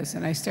that is.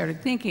 And I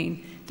started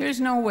thinking, there's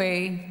no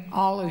way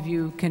all of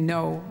you can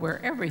know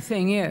where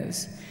everything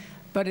is.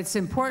 But it's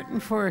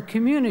important for a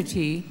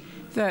community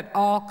that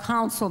all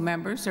council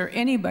members or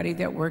anybody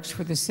that works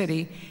for the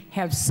city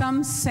have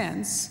some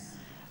sense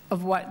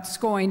of what's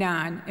going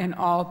on in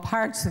all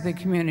parts of the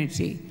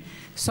community.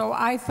 So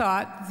I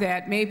thought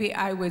that maybe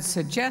I would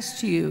suggest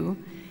to you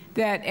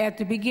that at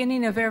the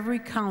beginning of every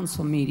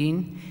council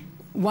meeting,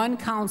 one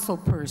council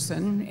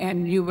person,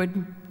 and you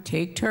would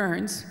take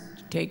turns,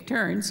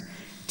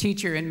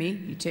 teacher and me,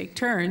 you take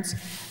turns,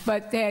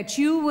 but that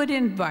you would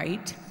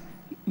invite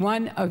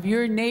one of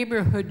your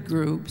neighborhood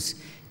groups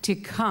to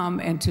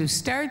come and to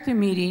start the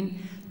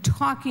meeting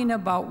talking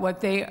about what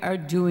they are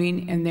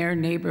doing in their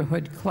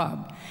neighborhood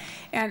club.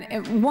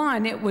 And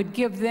one, it would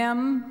give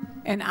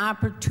them an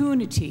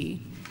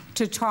opportunity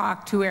to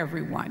talk to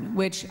everyone,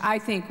 which I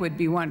think would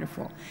be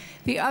wonderful.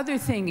 The other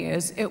thing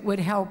is, it would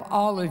help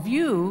all of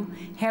you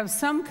have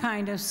some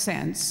kind of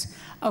sense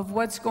of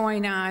what's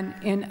going on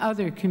in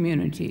other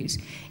communities.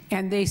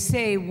 And they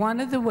say one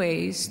of the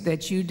ways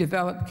that you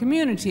develop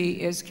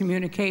community is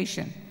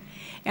communication.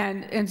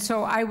 And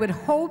so I would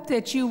hope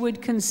that you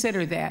would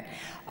consider that.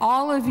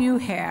 All of you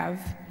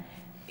have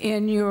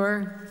in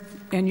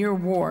your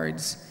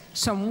wards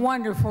some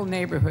wonderful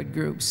neighborhood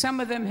groups.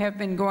 Some of them have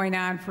been going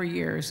on for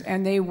years,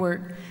 and they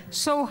work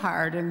so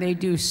hard and they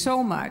do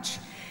so much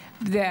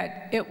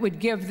that it would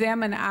give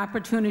them an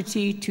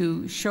opportunity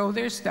to show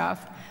their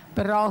stuff,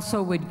 but it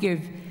also would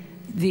give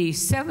the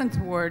 7th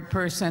Ward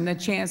person a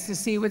chance to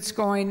see what's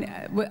going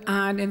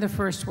on in the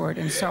 1st Ward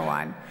and so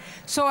on.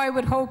 So I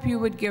would hope you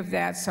would give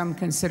that some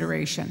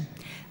consideration.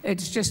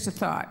 It's just a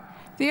thought.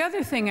 The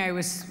other thing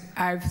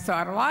I've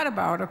thought a lot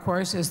about, of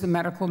course, is the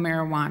medical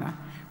marijuana.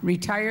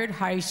 Retired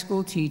high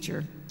school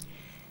teacher.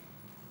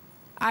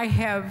 I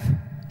have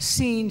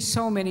seen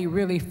so many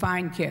really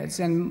fine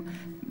kids, and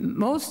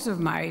most of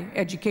my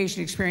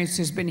education experience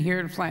has been here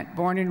in Flint.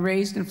 Born and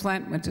raised in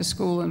Flint, went to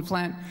school in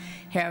Flint,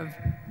 have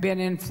been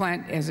in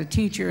Flint as a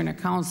teacher and a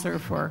counselor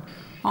for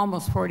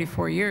almost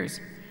 44 years.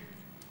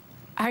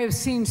 I have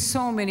seen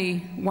so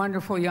many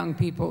wonderful young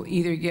people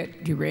either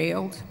get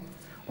derailed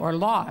or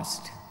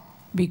lost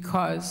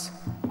because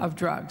of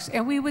drugs.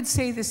 And we would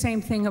say the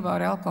same thing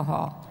about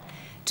alcohol.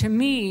 To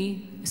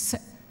me,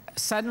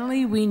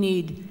 suddenly we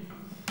need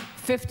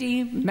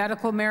 50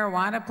 medical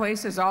marijuana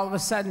places. All of a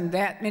sudden,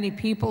 that many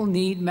people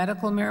need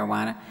medical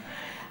marijuana.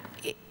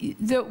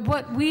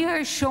 What we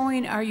are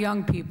showing our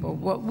young people,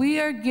 what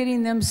we are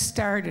getting them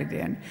started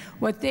in,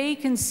 what they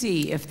can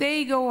see, if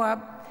they go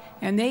up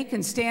and they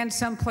can stand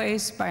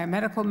someplace by a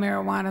medical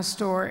marijuana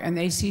store and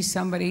they see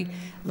somebody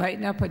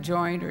lighting up a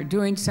joint or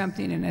doing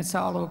something and it's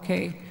all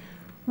okay,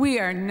 we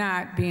are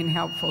not being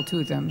helpful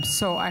to them.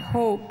 So I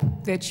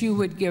hope that you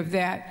would give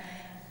that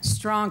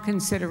strong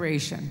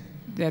consideration,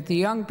 that the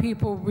young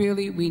people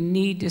really, we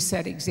need to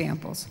set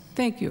examples.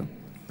 Thank you.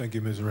 Thank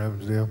you, Ms.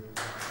 Ramsdale.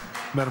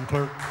 Madam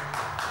Clerk.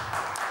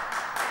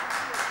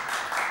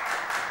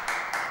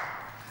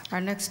 Our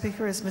next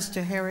speaker is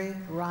Mr. Harry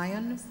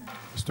Ryan.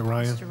 Mr.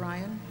 Ryan. Mr.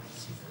 Ryan.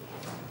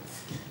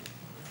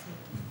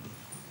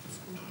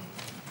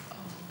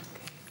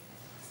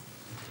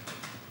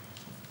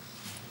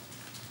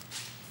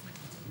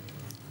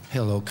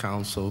 Hello,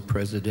 Council,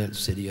 President,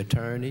 City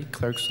Attorney,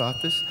 Clerk's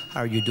Office. How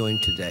are you doing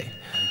today?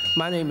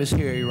 My name is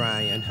Harry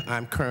Ryan.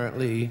 I'm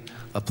currently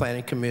a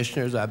planning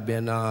commissioner. I've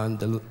been on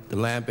the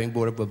Land Bank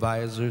Board of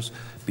Advisors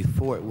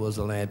before it was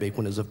a land bank,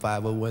 when it was a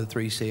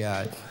 5013C.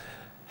 I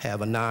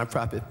have a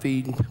nonprofit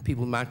feeding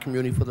people in my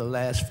community for the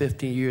last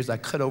 15 years. I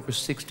cut over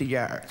 60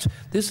 yards.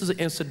 This is an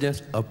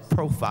incident of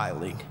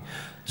profiling.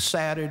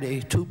 Saturday,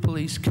 2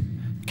 police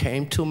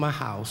came to my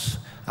house.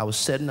 I was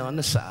sitting on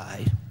the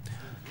side.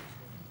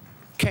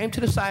 Came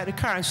to the side of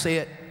the car and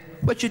said,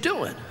 "What you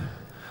doing?"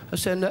 I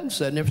said, "Nothing,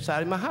 sitting there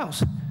beside my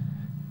house."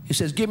 He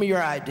says, "Give me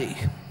your ID."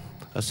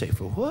 I said,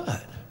 "For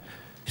what?"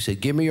 He said,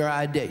 "Give me your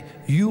ID.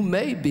 You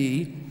may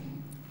be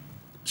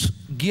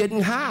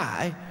getting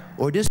high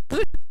or this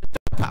could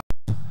be."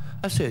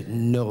 I said,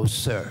 "No,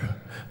 sir.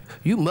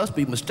 You must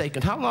be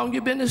mistaken. How long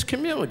you been in this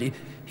community?"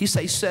 He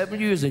said, 7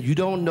 years, and you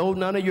don't know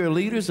none of your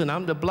leaders, and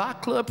I'm the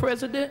block club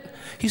president?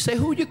 He said,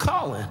 "Who you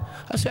calling?"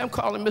 I said, "I'm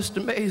calling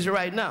Mr. Mays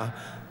right now."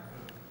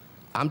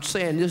 I'm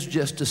saying this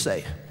just to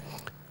say,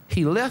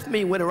 he left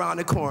me, went around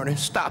the corner,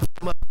 stopped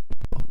some other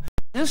people.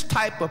 This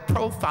type of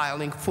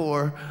profiling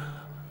for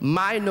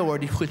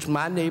minority, which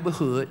my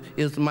neighborhood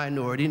is a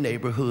minority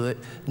neighborhood,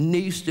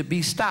 needs to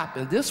be stopped.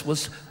 And this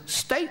was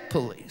state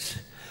police.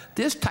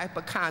 This type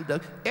of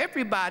conduct,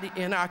 everybody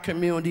in our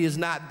community is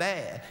not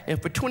bad.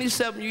 And for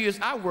 27 years,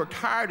 I worked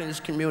hard in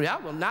this community. I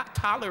will not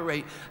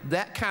tolerate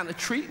that kind of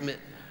treatment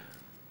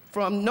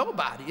from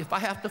nobody. If I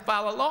have to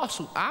file a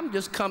lawsuit, I'm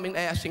just coming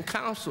asking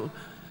council,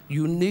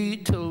 you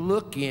need to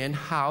look in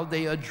how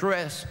they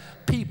address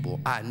people.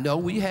 I know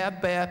we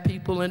have bad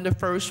people in the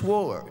first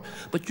ward,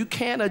 but you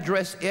can't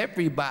address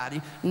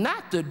everybody,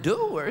 not the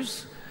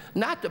doers,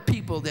 not the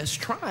people that's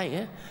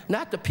trying,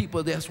 not the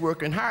people that's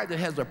working hard, that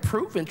has a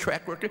proven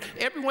track record.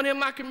 Everyone in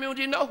my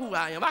community know who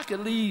I am. I could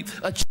leave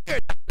a chair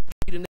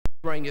and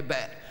bring it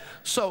back.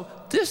 So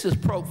this is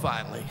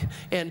profiling.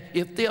 And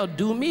if they'll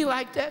do me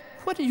like that,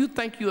 what do you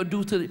think they'll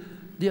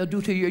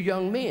do to your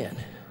young men?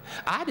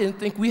 I didn't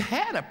think we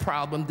had a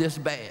problem this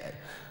bad.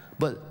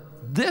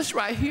 But this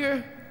right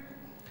here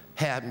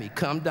had me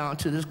come down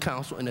to this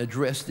council and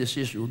address this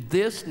issue.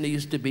 This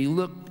needs to be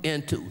looked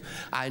into.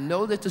 I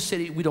know that the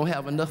city, we don't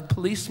have enough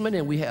policemen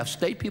and we have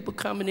state people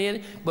coming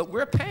in, but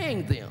we're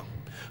paying them.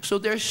 So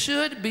there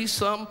should be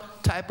some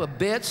type of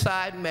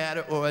bedside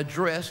matter or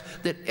address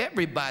that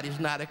everybody's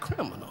not a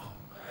criminal.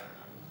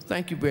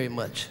 Thank you very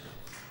much.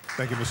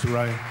 Thank you, Mr.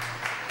 Ryan.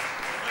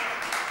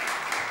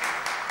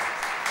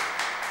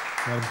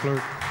 Madam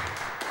Clerk.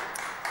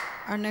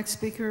 Our next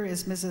speaker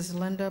is Mrs.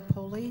 Linda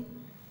Poley.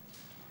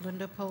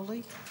 Linda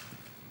Poley.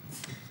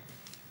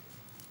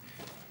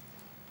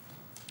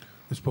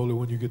 Ms. Poley,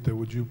 when you get there,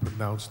 would you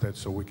pronounce that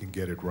so we can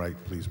get it right,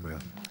 please,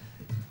 ma'am?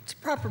 It's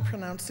proper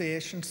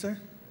pronunciation, sir.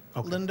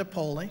 Okay. Linda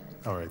Poley.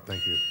 All right,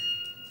 thank you.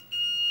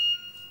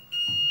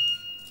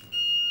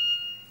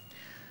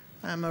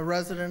 I'm a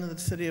resident of the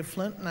city of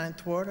Flint,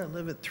 9th Ward. I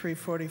live at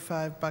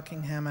 345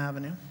 Buckingham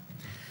Avenue.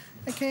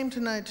 I came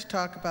tonight to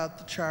talk about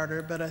the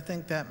charter, but I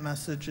think that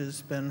message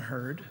has been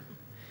heard.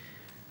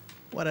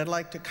 What I'd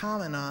like to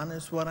comment on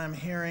is what I'm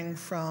hearing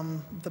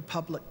from the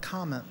public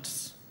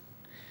comments.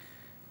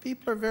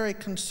 People are very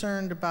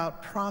concerned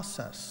about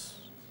process.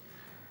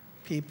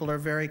 People are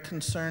very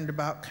concerned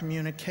about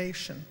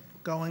communication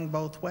going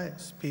both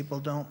ways.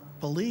 People don't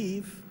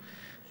believe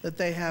that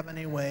they have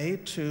any way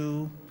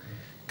to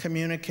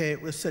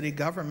communicate with city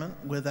government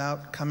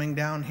without coming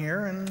down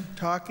here and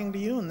talking to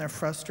you, and they're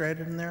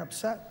frustrated and they're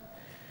upset.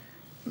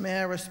 May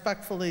I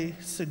respectfully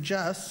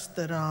suggest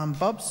that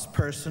Bub's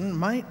person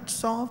might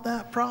solve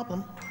that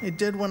problem. It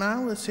did when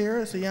I was here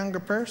as a younger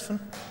person.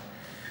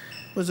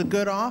 It was a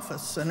good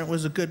office, and it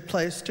was a good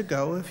place to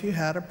go if you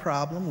had a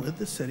problem with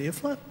the city of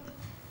Flint.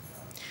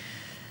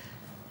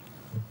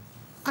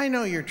 I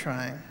know you're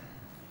trying.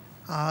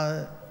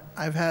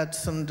 I've had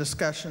some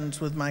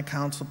discussions with my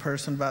council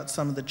person about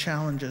some of the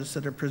challenges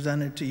that are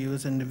presented to you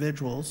as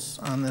individuals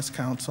on this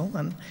council,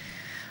 and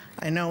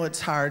I know it's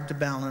hard to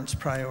balance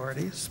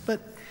priorities, but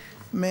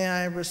may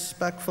I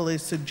respectfully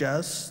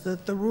suggest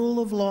that the rule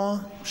of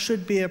law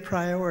should be a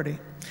priority.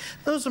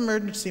 Those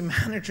emergency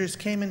managers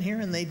came in here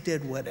and they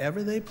did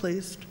whatever they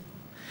pleased.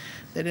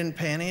 They didn't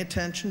pay any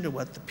attention to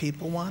what the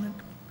people wanted.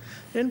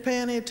 They didn't pay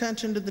any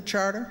attention to the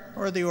charter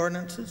or the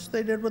ordinances.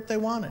 They did what they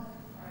wanted.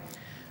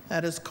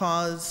 That has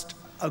caused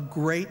a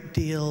great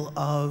deal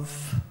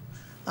of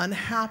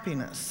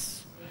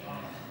unhappiness.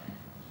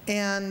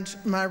 And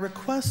my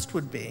request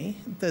would be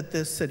that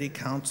this city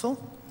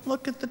council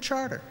look at the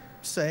charter,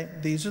 say,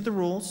 these are the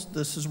rules,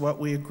 this is what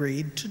we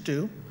agreed to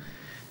do,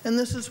 and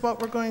this is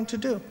what we're going to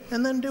do,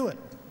 and then do it.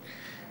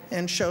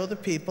 And show the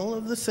people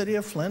of the city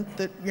of Flint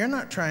that you're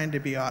not trying to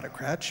be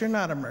autocrats, you're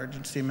not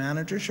emergency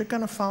managers, you're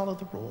going to follow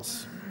the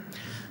rules.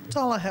 That's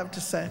all I have to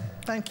say.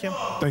 Thank you.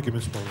 Thank you,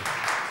 Ms. Bowler.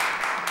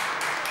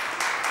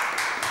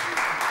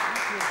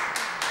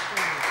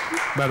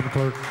 Madam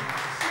Clerk.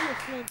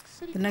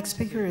 The next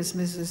speaker is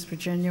Mrs.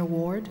 Virginia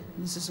Ward.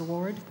 Mrs.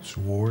 Ward. Ms.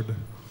 Ward.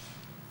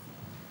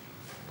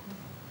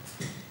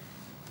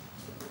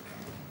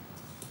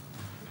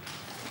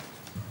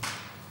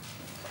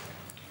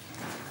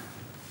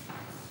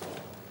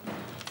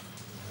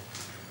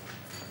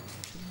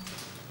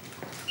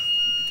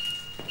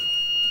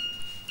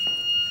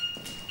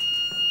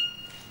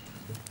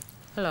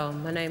 Hello,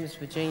 my name is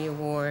Virginia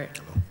Ward.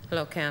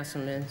 Hello,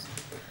 councilmen.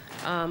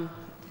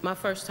 My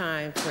first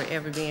time for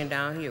ever being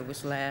down here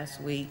was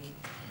last week.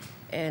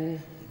 And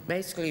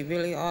basically,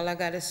 really, all I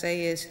gotta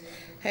say is,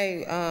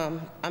 hey,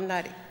 I'm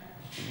not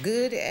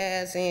good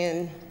as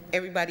in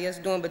everybody else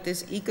doing, but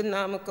this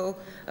Economical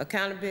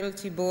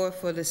Accountability Board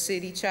for the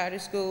City Charter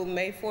School,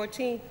 May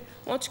 14th, why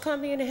don't you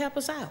come in and help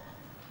us out?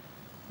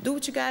 Do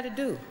what you gotta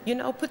do. You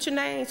know, put your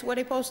names where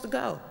they're supposed to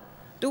go.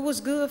 Do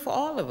what's good for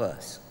all of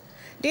us.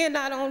 Then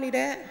not only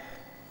that,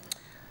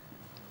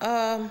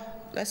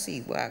 let's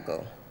see where I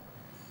go.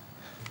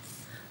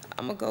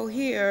 I'm gonna go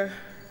here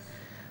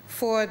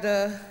for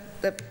the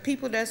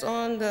people that's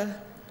on the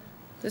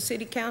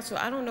city council.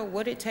 I don't know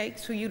what it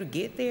takes for you to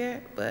get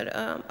there, but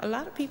a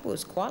lot of people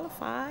is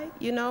qualified,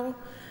 you know.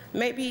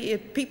 Maybe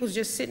if people's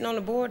just sitting on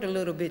the board a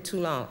little bit too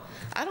long.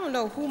 I don't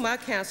know who my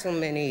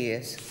councilman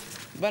is,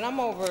 but I'm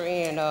over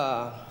in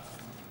the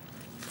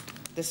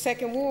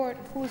second ward.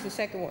 Who's the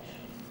second ward?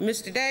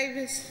 Mr.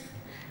 Davis.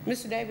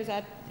 Mr. Davis,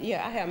 I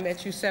have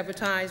met you several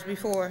times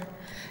before.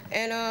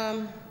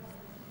 And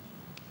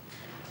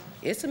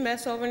it's a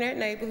mess over in that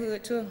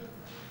neighborhood too,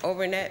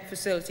 over in that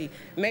facility.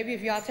 Maybe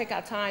if y'all take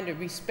our time to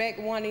respect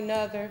one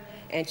another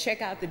and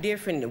check out the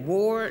different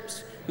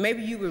wards,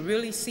 maybe you would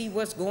really see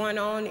what's going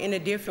on in the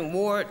different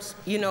wards,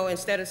 you know,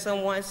 instead of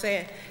someone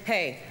saying,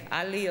 hey,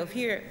 I live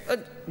here.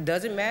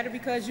 Doesn't matter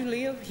because you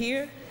live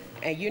here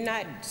and you're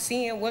not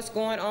seeing what's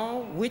going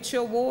on with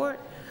your ward.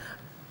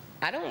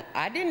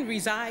 I didn't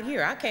reside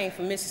here. I came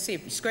from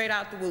Mississippi, straight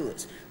out the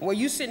woods. Where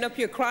you sitting up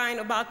here crying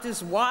about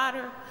this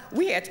water,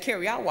 we had to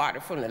carry our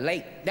water from the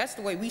lake. That's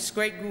the way we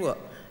straight grew up.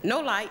 No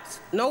lights,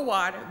 no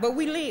water, but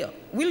we lived.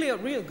 We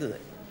lived real good,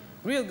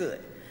 real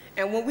good.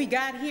 And when we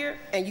got here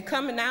and you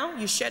coming out,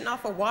 you're shutting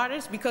off our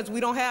waters because we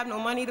don't have no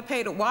money to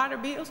pay the water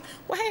bills.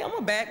 Well, hey, I'm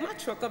gonna back my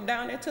truck up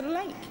down there to the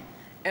lake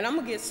and I'm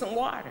gonna get some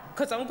water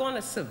because I'm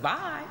gonna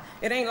survive.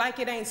 It ain't like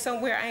it ain't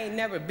somewhere I ain't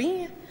never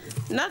been.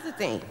 Another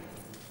thing,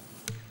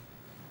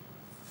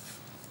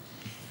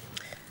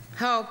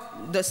 how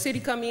the city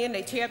come in,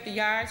 they tear up the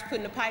yards,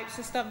 putting the pipes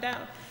and stuff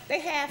down. They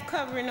half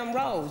covering them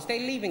roads. They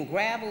leaving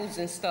gravels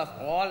and stuff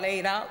all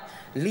laid out,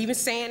 leaving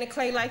sand and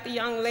clay like the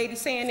young lady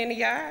saying in the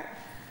yard.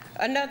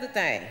 Another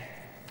thing,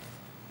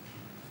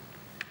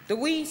 the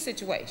weed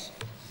situation.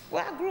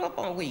 Well, I grew up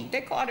on weed.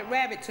 They called it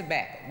rabbit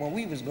tobacco when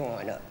we was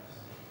growing up.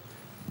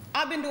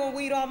 I've been doing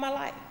weed all my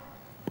life.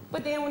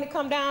 But then when it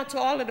come down to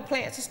all of the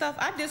plants and stuff,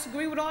 I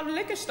disagree with all the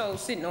liquor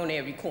stores sitting on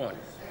every corner.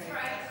 That's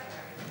right.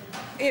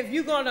 If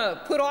you're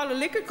gonna put all the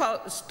liquor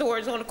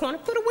stores on the corner,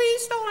 put a weed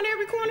store on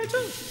every corner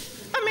too.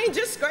 I mean,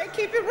 just straight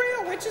keep it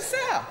real with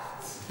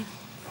yourself.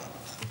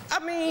 I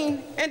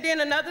mean, and then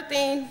another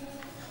thing,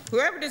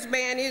 whoever this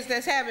man is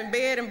that's having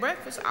bed and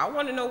breakfast, I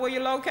want to know where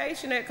your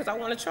location at because I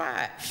want to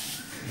try it,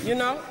 you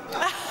know?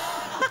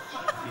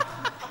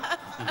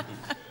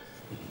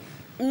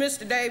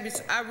 Mr.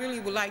 Davis, I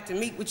really would like to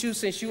meet with you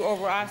since you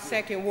over our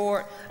second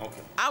ward.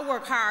 Okay. I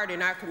work hard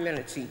in our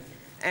community.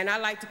 And I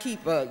like to keep,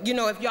 you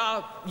know, if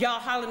y'all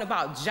hollering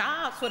about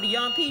jobs for the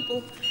young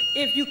people,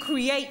 if you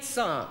create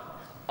some,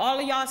 all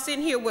of y'all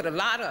sitting here with a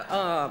lot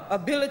of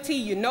ability,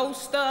 you know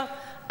stuff.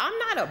 I'm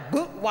not a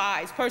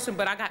book-wise person,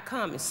 but I got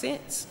common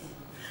sense.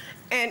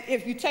 And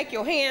if you take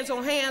your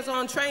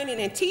hands-on training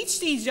and teach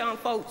these young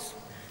folks,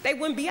 they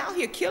wouldn't be out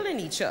here killing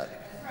each other.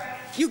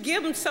 You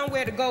give them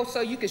somewhere to go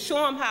so you can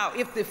show them how,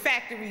 if the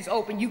factory's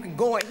open, you can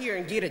go in here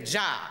and get a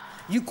job.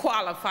 You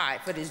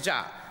qualified for this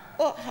job.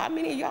 Well, how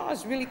many of y'all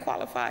is really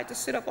qualified to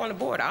sit up on the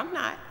board? I'm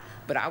not,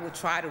 but I would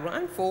try to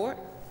run for it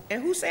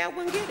And who say I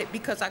wouldn't get it?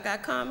 Because I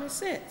got common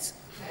sense.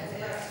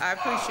 I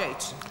appreciate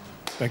you.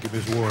 Thank you,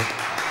 Ms. Ward.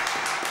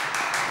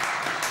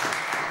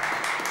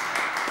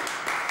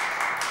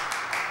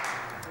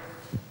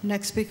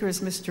 Next speaker is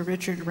Mr.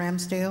 Richard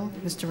Ramsdale.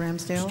 Mr.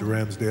 Ramsdale. Mr.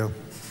 Ramsdale.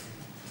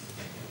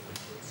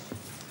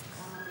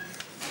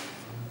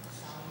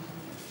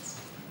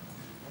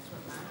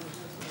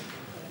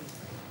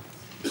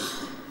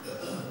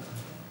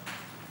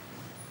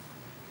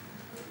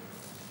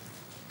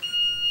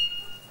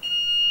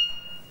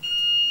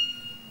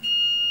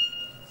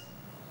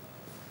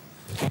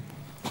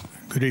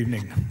 Good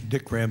evening.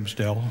 Dick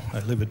Ramsdell. I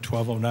live at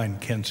 1209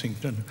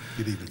 Kensington.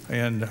 Good evening.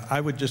 And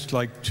I would just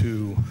like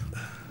to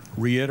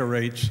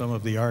reiterate some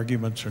of the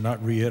arguments, or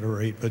not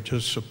reiterate, but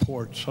just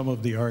support some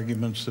of the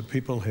arguments that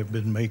people have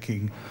been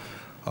making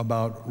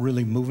about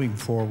really moving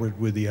forward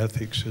with the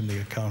Ethics and the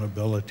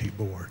Accountability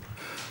Board.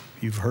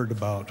 You've heard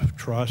about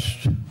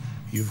trust.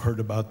 You've heard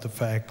about the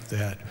fact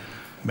that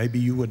maybe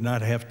you would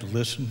not have to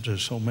listen to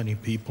so many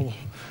people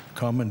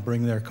come and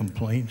bring their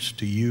complaints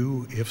to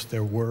you if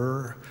there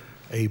were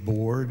a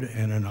board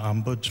and an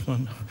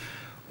ombudsman.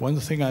 One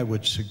thing I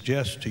would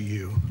suggest to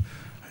you,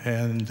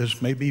 and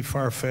this may be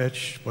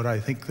far-fetched, but I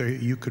think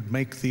that you could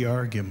make the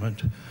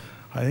argument,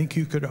 I think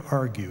you could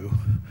argue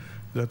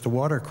that the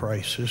water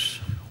crisis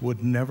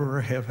would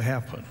never have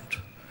happened,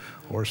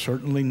 or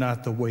certainly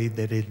not the way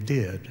that it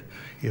did,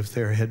 if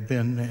there had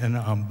been an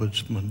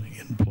ombudsman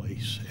in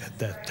place at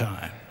that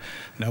time.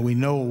 Now, we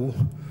know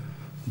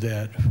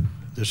that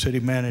the city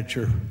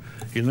manager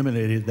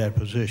eliminated that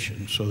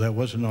position, so that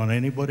wasn't on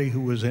anybody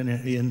who was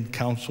in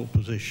council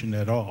position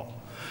at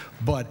all.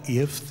 But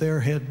if there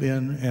had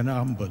been an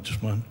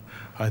ombudsman,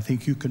 I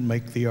think you can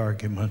make the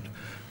argument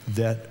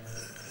that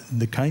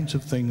the kinds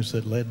of things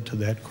that led to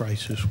that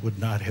crisis would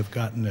not have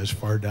gotten as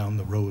far down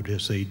the road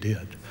as they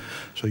did.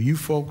 So you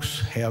folks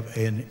have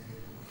an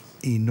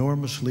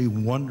enormously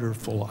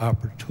wonderful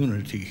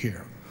opportunity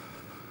here.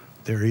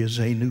 There is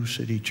a new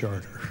city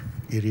charter.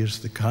 It is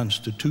the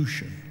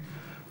Constitution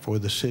for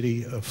the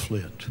city of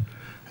Flint.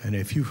 And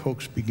if you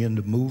folks begin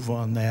to move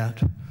on that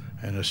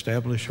and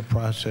establish a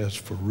process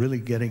for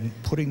really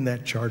putting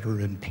that charter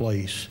in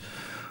place,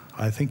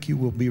 I think you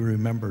will be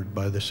remembered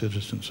by the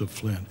citizens of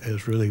Flint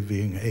as really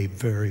being a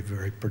very,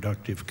 very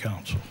productive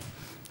council.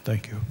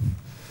 Thank you.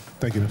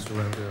 Thank you, Mr.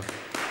 Ramsdale.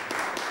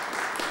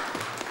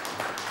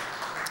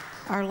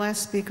 Our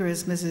last speaker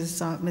is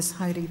Ms.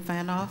 Heidi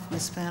Fanoff.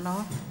 Ms.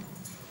 Fanoff.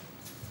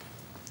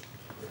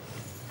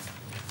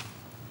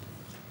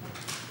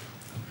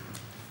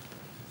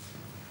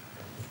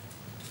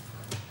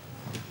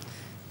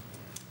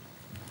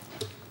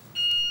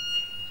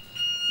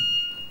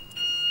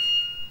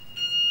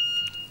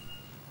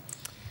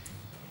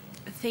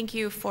 Thank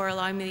you for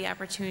allowing me the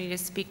opportunity to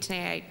speak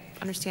today.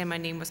 I understand my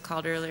name was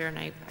called earlier and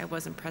I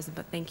wasn't present,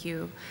 but thank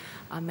you,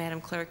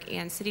 Madam Clerk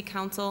and City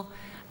Council.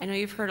 I know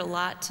you've heard a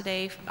lot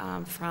today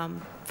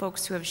from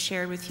folks who have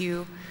shared with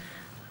you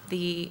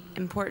the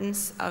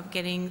importance of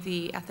getting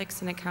the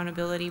Ethics and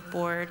Accountability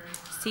Board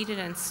seated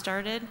and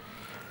started.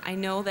 I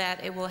know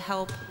that it will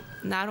help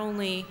not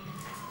only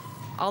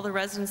all the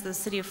residents of the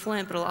city of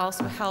Flint, but it'll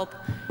also help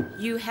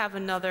you have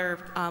another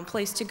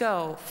place to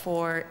go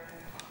for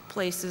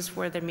places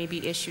where there may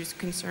be issues,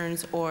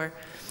 concerns, or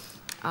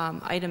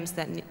items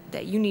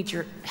that you need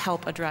your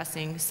help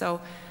addressing. So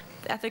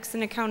the Ethics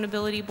and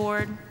Accountability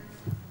Board,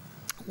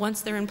 once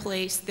they're in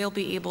place, they'll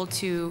be able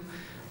to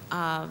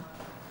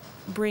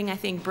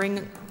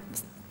bring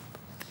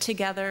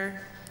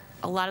together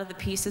a lot of the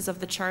pieces of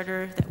the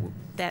charter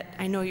that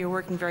I know you're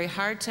working very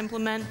hard to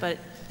implement, but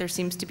there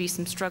seems to be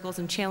some struggles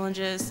and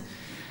challenges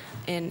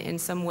in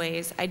some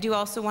ways. I do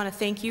also want to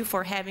thank you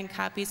for having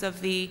copies of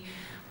the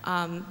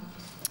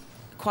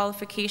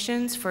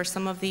qualifications for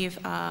some of the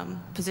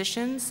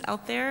positions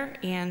out there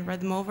and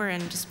read them over,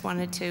 and just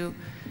wanted to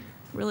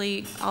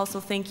really also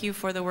thank you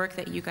for the work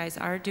that you guys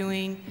are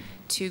doing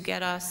to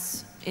get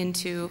us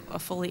into a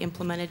fully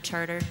implemented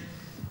charter.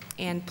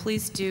 And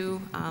please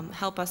do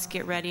help us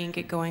get ready and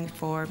get going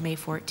for May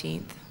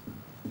 14th.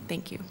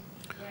 Thank you.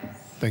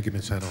 Thank you,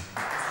 Ms. Hano.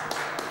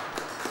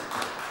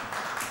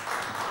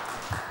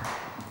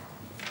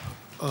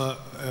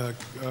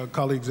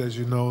 Colleagues, as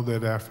you know,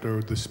 that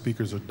after the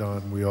speakers are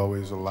done, we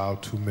always allow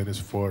 2 minutes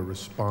for a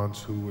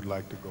response. Who would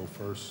like to go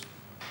first?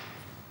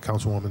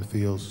 Councilwoman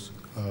Fields,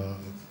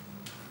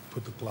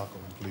 put the clock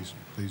on, please.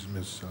 Please,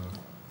 Ms.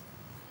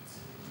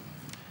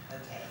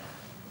 Okay.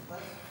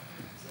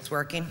 It's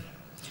working.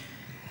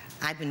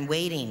 I've been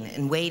waiting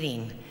and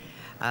waiting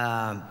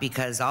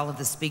because all of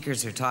the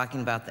speakers are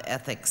talking about the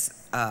ethics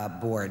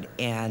board,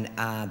 and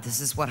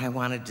this is what I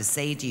wanted to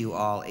say to you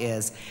all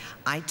is,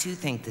 I too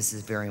think this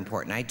is very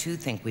important. I too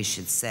think we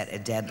should set a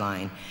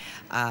deadline,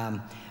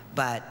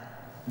 but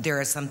there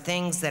are some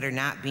things that are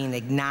not being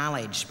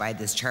acknowledged by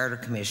this Charter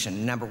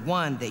Commission. Number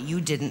one, that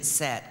you didn't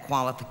set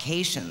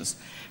qualifications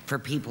for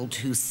people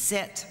to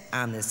sit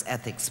on this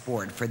ethics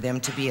board, for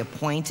them to be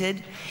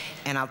appointed.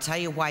 And I'll tell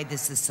you why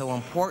this is so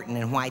important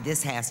and why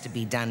this has to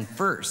be done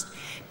first.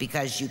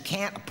 Because you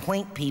can't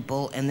appoint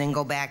people and then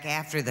go back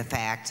after the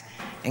fact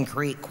and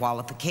create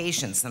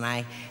qualifications. And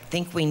I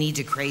think we need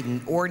to create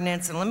an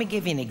ordinance. And let me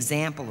give you an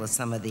example of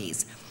some of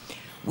these.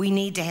 We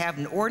need to have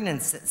an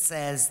ordinance that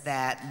says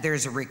that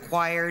there's a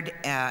required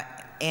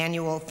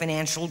annual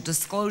financial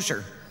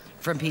disclosure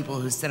from people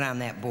who sit on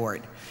that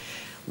board.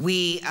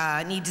 We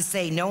need to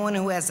say no one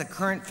who has a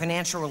current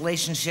financial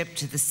relationship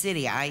to the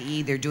city,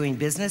 i.e. they're doing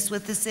business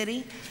with the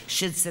city,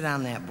 should sit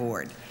on that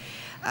board.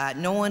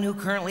 No one who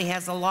currently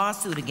has a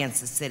lawsuit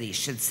against the city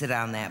should sit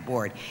on that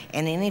board.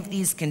 And any of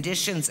these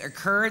conditions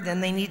occur,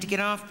 then they need to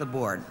get off the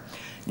board.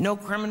 No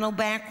criminal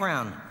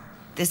background.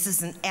 This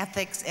is an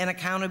ethics and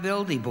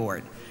accountability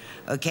board,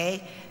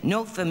 okay?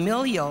 No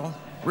familial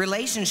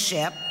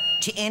relationship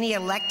to any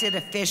elected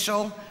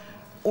official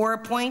or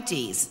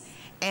appointees.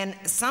 And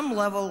some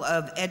level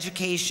of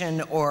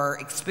education or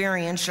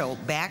experiential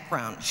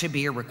background should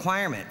be a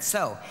requirement.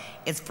 So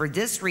it's for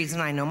this reason,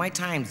 I know my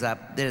time's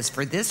up, that is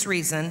for this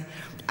reason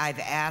I've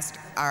asked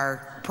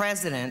our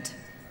president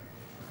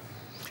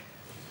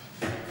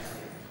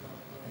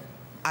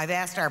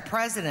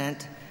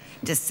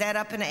to set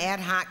up an ad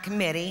hoc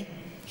committee.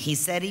 He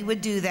said he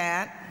would do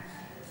that.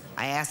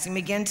 I asked him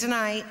again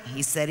tonight.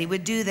 He said he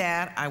would do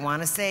that. I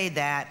want to say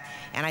that.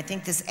 And I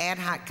think this ad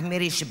hoc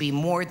committee should be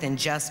more than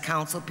just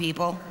council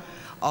people,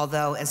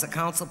 although as a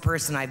council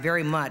person, I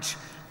very much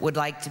would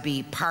like to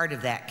be part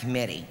of that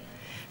committee.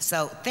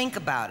 So think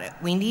about it.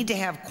 We need to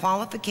have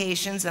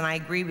qualifications, and I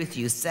agree with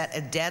you, set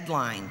a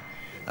deadline,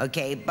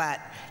 okay? But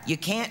you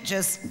can't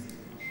just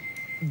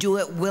do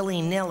it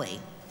willy-nilly.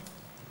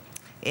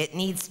 It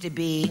needs to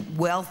be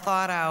well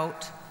thought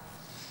out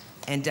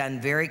and done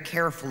very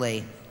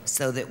carefully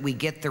so that we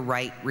get the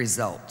right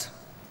result.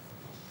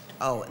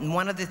 Oh, and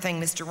one other thing,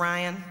 Mr.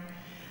 Ryan,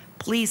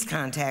 please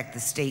contact the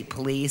state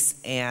police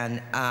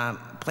and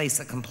place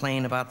a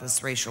complaint about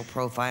this racial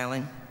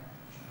profiling.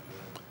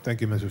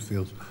 Thank you, Mr.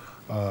 Fields.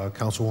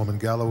 Councilwoman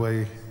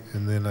Galloway,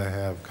 and then I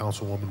have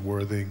Councilwoman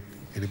Worthing.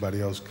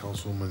 Anybody else?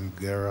 Councilwoman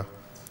Guerra.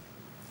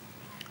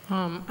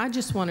 I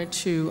just wanted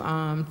to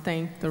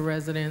thank the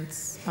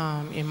residents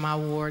in my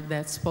ward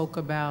that spoke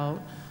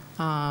about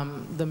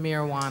the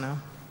marijuana.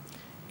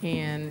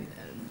 And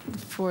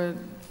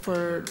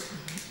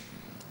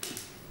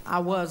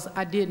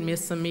I did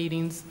miss some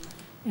meetings,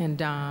 and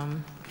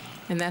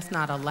that's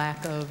not a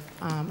lack of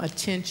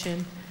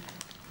attention.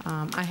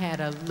 I had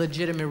a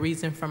legitimate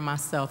reason for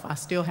myself. I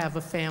still have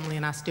a family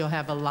and I still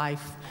have a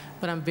life,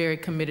 but I'm very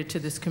committed to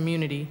this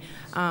community.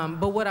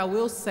 But what I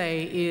will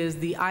say is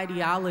the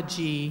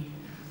ideology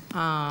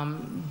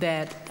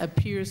that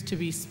appears to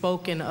be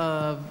spoken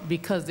of,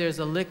 because there's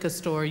a liquor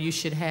store, you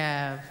should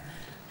have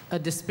a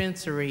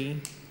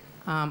dispensary.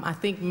 I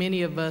think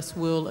many of us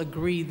will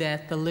agree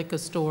that the liquor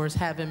stores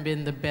haven't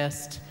been the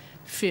best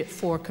fit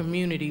for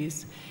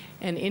communities.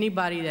 And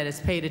anybody that has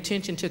paid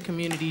attention to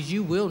communities,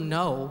 you will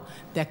know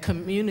that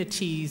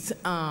communities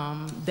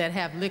that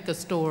have liquor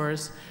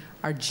stores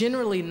are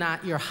generally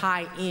not your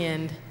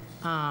high-end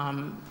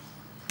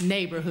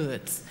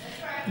neighborhoods.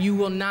 You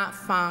will not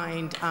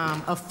find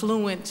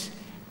affluent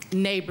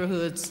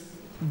neighborhoods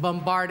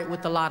bombarded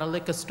with a lot of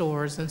liquor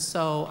stores. And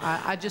so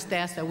I just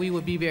ask that we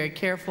would be very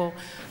careful.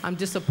 I'm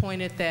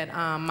disappointed that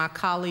my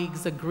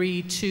colleagues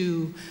agreed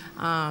to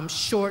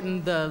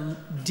shorten the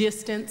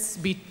distance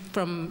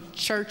from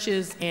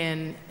churches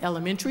and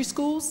elementary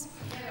schools.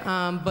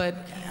 But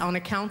on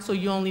a council,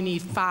 you only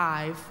need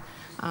 5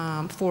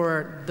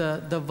 for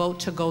the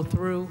vote to go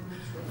through.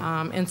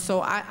 And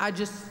so I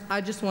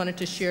just wanted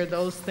to share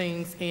those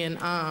things. And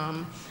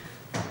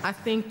I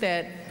think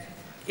that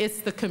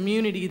it's the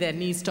community that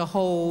needs to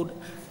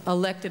hold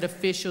elected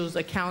officials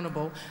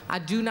accountable. I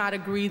do not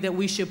agree that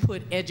we should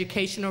put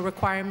educational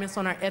requirements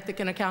on our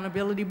Ethic and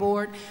Accountability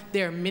Board.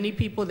 There are many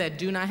people that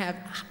do not have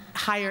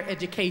higher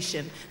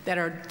education that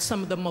are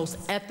some of the most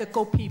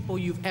ethical people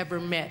you've ever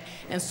met.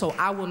 And so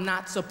I will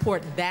not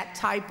support that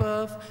type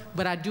of,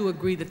 but I do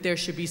agree that there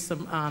should be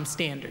some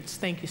standards.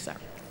 Thank you, sir.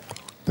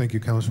 Thank you,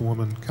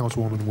 Councilwoman.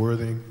 Councilwoman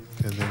Worthing,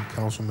 and then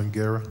Councilman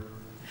Guerra.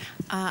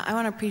 I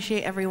want to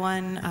appreciate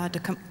everyone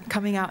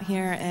coming out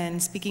here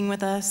and speaking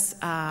with us.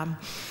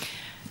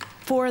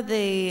 For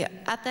the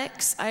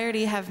ethics, I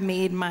already have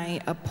made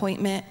my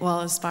appointment,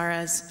 well, as far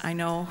as I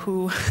know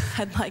who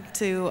I'd like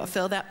to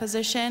fill that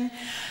position.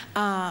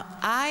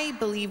 I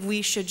believe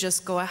we should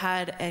just go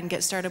ahead and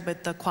get started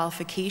with the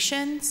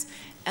qualifications,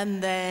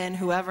 and then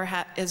whoever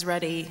is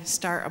ready,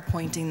 start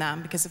appointing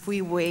them. Because if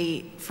we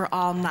wait for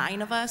all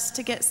 9 of us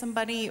to get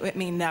somebody, it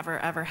may never,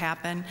 ever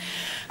happen.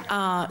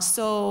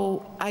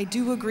 So I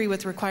do agree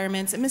with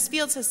requirements. And Ms.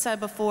 Fields has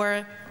said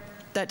before,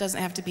 that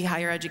doesn't have to be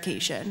higher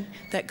education,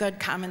 that good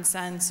common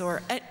sense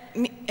or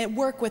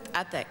work with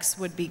ethics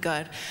would be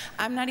good.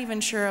 I'm not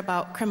even sure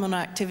about criminal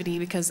activity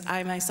because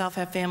I myself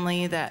have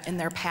family that in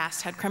their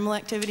past had criminal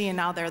activity and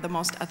now they're the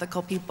most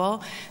ethical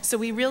people. So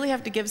we really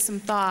have to give some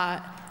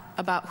thought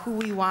about who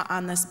we want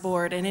on this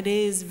board, and it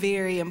is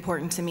very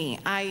important to me.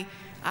 I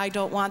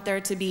don't want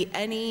there to be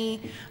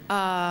any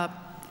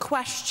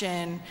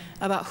question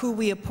about who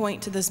we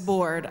appoint to this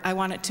board. I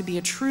want it to be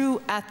a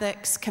true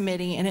ethics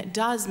committee, and it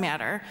does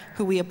matter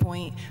who we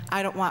appoint.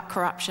 I don't want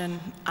corruption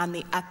on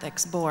the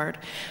ethics board.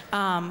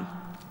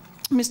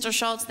 Mr.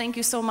 Schultz, thank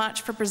you so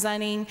much for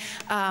presenting.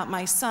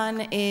 My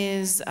son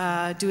is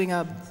doing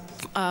a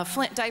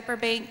Flint diaper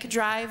bank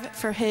drive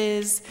for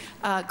his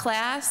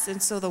class,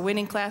 and so the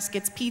winning class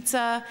gets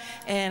pizza,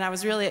 and I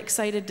was really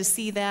excited to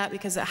see that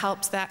because it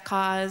helps that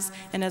cause.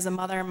 And as a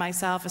mother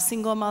myself, a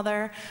single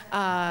mother,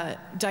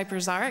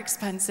 diapers are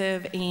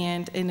expensive,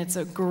 and it's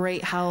a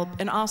great help.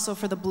 And also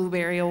for the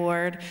Blueberry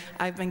Award,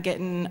 I've been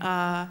getting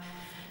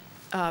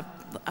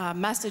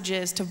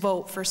messages to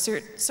vote for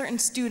certain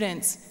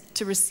students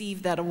to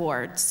receive that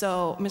award.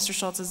 So Mr.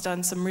 Schultz has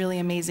done some really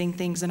amazing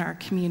things in our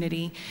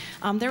community.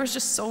 There was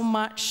just so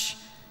much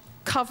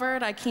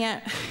covered, I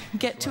can't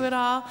get to it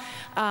all,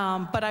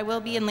 but I will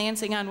be in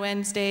Lansing on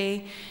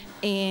Wednesday,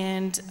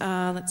 and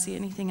let's see,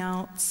 anything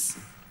else?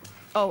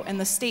 Oh, and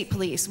the state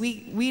police.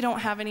 We don't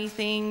have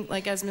anything,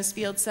 like as Ms.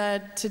 Field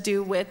said, to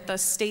do with the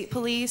state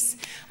police,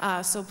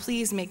 so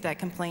please make that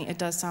complaint. It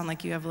does sound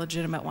like you have a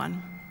legitimate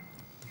one.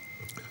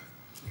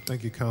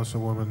 Thank you,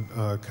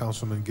 Councilwoman.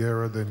 Councilman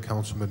Guerra, then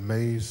Councilman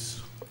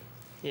Mays.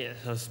 Yeah,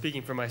 so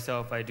speaking for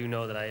myself, I do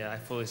know that I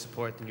fully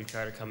support the new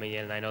charter coming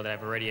in, and I know that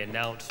I've already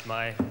announced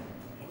my,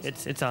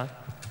 it's on.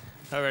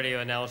 I already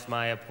announced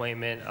my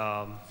appointment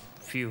I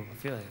feel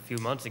like a few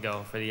months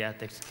ago for the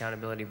Ethics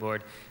Accountability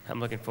Board. I'm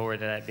looking forward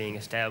to that being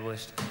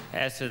established.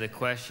 As to the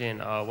question,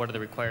 what are the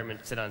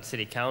requirements to sit on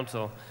City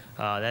Council?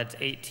 That's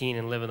 18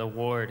 and live in the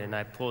ward, and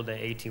I pulled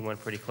the 18 one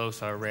pretty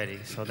close already,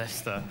 so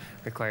that's the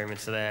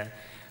requirements of that.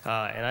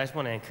 And I just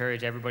want to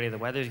encourage everybody, the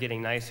weather's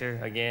getting nicer.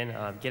 Again,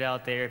 get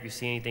out there. If you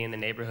see anything in the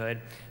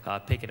neighborhood,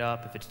 pick it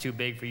up. If it's too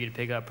big for you to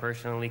pick up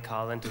personally,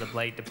 call into the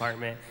blight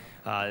department.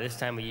 This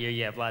time of year,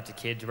 you have lots of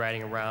kids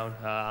riding around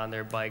on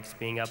their bikes,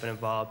 being up and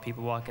involved,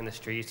 people walking the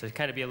streets. So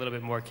kind of be a little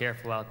bit more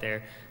careful out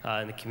there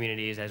in the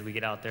communities as we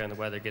get out there and the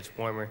weather gets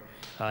warmer.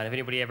 And if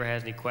anybody ever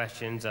has any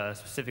questions,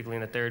 specifically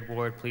in the 3rd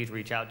Ward, please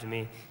reach out to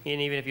me. And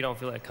even if you don't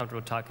feel like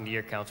comfortable talking to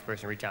your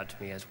councilperson, reach out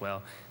to me as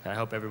well. And I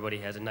hope everybody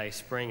has a nice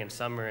spring and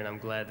summer, and I'm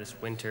glad this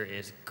winter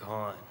is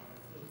gone.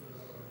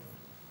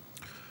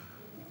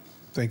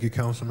 Thank you,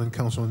 Councilman.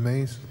 Councilman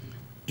Mays.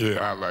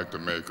 Yeah, I'd like to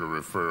make a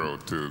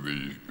referral to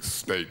the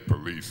state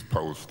police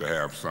post to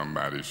have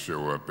somebody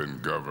show up in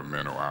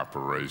governmental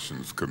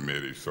operations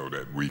committee so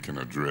that we can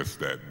address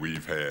that.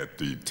 We've had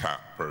the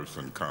top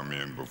person come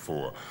in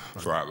before,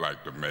 so I'd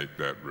like to make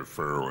that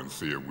referral and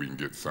see if we can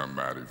get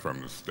somebody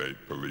from the state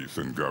police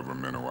and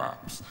governmental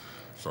ops.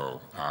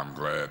 So I'm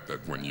glad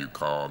that when you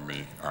called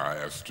me, I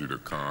asked you to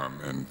come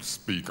and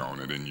speak on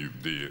it, and you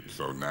did.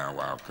 So now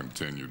I'll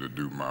continue to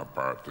do my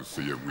part to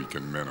see if we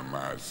can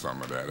minimize some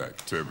of that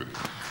activity.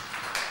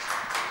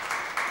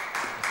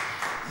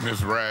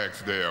 Ms.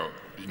 Ragsdale,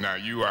 now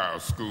you are a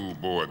school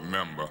board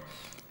member,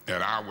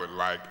 and I would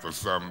like for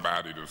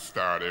somebody to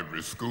start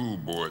every school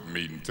board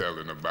meeting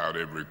telling about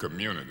every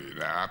community.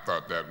 Now, I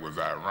thought that was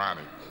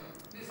ironic.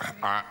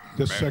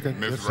 Just a second.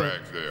 Ms.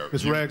 Ragsdale.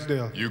 Ms.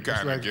 Ragsdale. You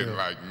kind of get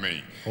like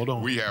me. Hold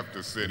on. We have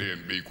to sit here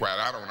and be quiet.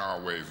 I don't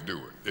always do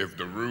it. If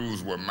the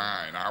rules were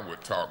mine, I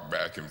would talk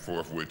back and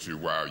forth with you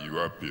while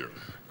you're up here.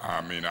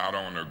 I mean, I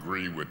don't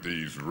agree with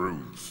these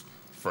rules.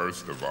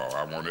 First of all,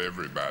 I want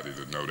everybody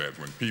to know that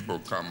when people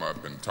come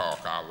up and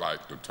talk, I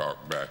like to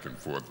talk back and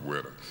forth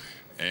with them.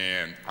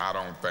 And I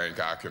don't think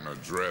I can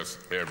address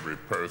every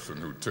person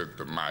who took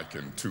the mic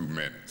in 2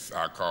 minutes.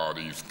 I call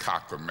these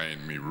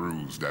cockamamie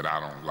rules that I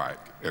don't like,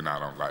 and I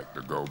don't like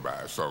to go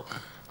by. So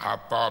I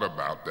thought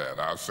about that.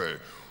 I said,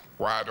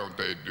 why don't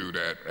they do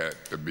that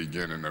at the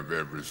beginning of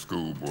every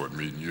school board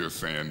meeting? You're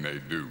saying they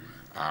do.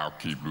 I'll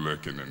keep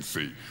looking and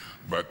see.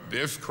 But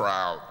this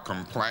crowd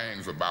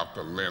complains about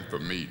the length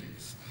of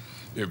meetings.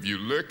 If you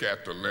look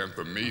at the length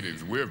of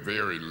meetings, we're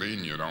very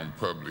lenient on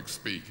public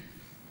speaking.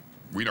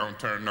 We don't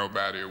turn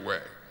nobody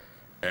away.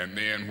 And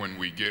then when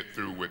we get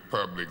through with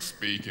public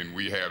speaking,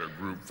 we had a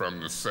group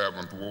from the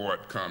 7th Ward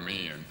come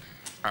in.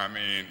 I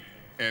mean,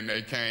 and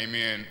they came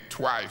in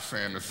twice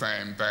saying the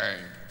same thing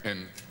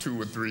in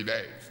 2 or 3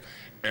 days.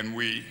 And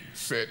we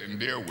sit and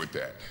deal with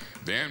that.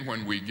 Then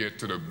when we get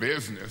to the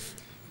business,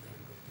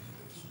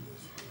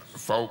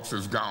 folks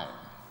is gone.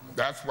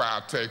 That's why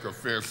I take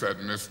offense at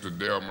Mr.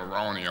 Del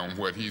Maroney on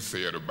what he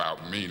said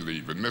about me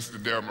leaving.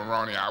 Mr. Del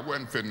Maroney, I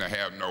wasn't finna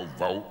have no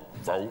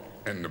vote,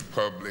 and the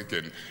public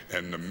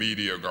and the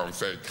media gonna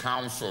say,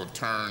 council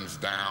turns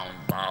down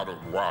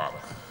bottled water.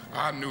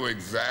 I knew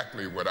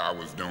exactly what I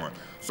was doing.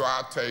 So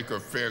I take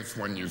offense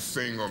when you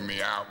single me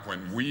out,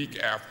 when week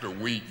after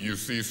week you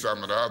see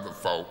some of the other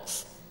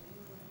folks,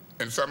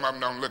 and some of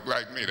them don't look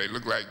like me, they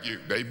look like you,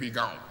 they be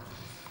gone.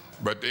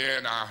 But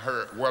then I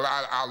heard, well,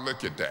 I'll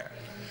look at that.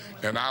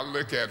 and I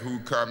look at who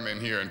come in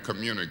here and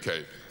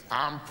communicate,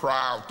 I'm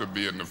proud to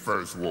be in the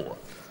First Ward.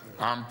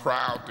 I'm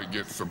proud to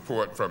get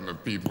support from the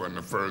people in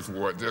the First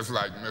Ward, just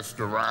like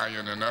Mr.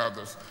 Ryan and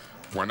others.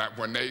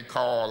 When they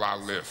call, I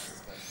listen.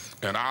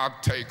 And I'll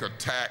take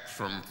attacks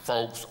from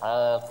folks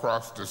all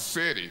across the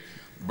city,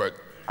 but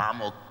I'm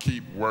gonna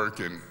keep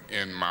working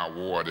in my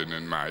ward and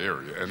in my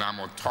area, and I'm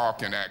gonna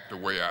talk and act the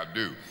way I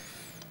do.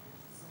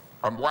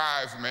 A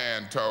wise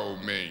man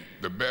told me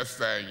the best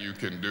thing you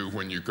can do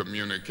when you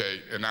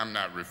communicate, and I'm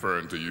not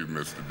referring to you,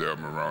 Mr. Del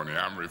Moroni,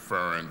 I'm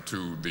referring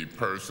to the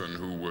person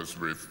who was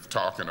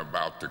talking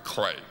about the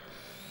clay.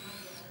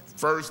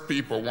 First,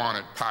 people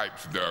wanted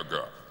pipes dug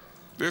up.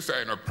 This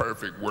ain't a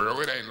perfect world.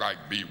 It ain't like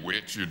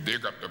Bewitched. You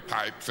dig up the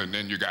pipes and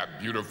then you got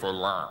beautiful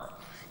lawn.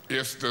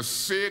 It's the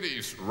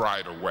city's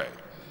right of way.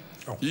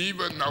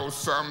 Even though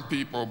some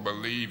people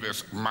believe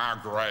it's my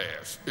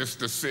grass, it's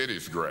the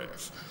city's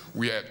grass.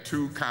 We had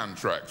 2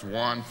 contracts,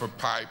 one for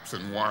pipes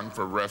and one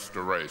for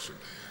restoration.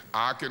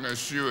 I can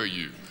assure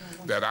you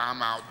that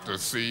I'm out to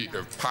see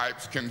if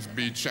pipes can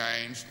be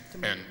changed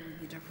and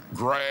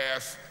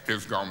grass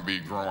is gonna be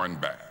growing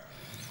back.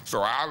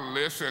 So I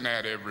listen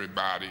at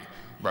everybody,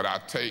 but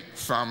I take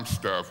some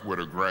stuff with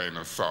a grain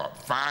of salt.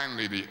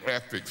 Finally, the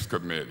Ethics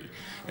Committee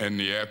and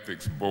the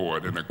Ethics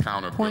Board and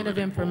Accountability Point of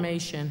Board.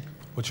 information.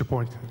 What's your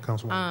point,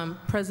 Councilwoman?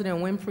 President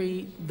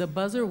Winfrey, the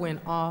buzzer went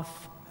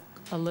off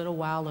a little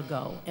while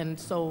ago, and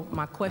so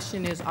my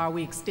question is, are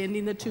we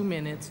extending the 2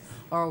 minutes,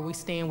 or are we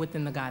staying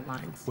within the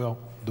guidelines? Well,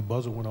 the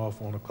buzzer went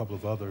off on a couple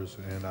of others,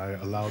 and I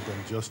allowed them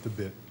just a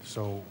bit.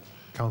 So,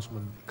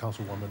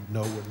 Councilwoman,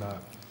 no, we're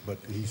not. But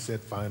he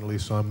said finally,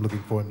 so I'm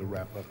looking for him to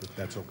wrap up, if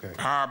that's okay.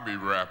 I'll be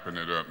wrapping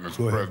it up,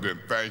 Mr. President.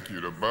 Thank you.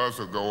 The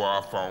buzzer go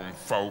off on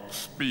folks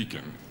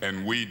speaking,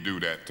 and we do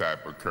that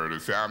type of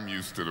courtesy. I'm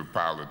used to the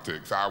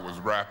politics. I was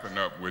wrapping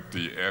up with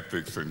the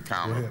ethics and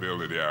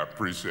accountability. I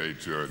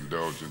appreciate your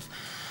indulgence.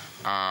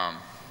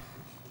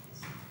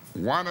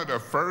 One of the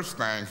first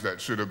things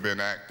that should have been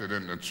acted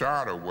in the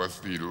charter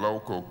was the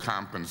local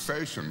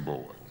compensation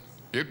board.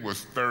 It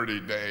was 30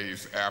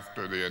 days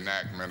after the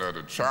enactment of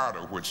the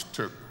charter, which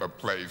took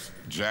place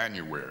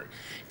January.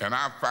 And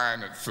I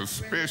find it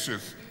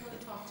suspicious.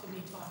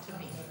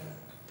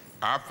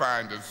 I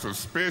find it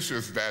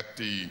suspicious that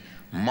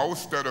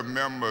most of the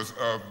members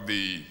of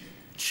the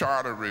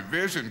Charter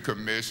Revision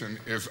Commission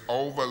is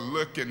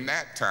overlooking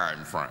that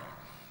time frame.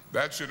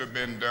 That should have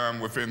been done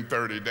within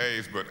 30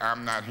 days, but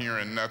I'm not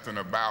hearing nothing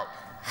about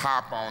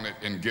hop on it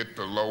and get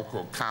the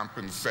local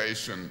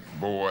compensation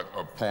board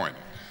appointed.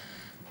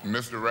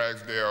 Mr.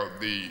 Ragsdale,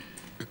 the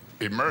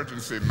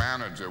emergency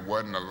manager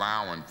wasn't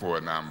allowing for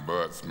an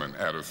ombudsman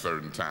at a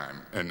certain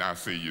time, and I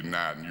see you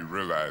nodding, you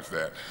realize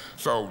that.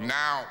 So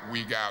now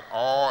we got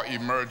all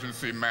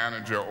emergency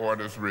manager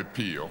orders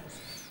repealed.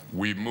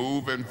 We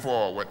moving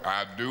forward.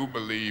 I do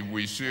believe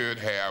we should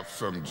have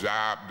some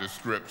job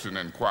description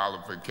and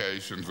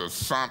qualifications or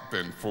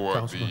something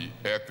for the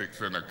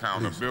Ethics and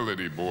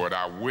Accountability Board.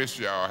 I wish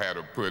y'all had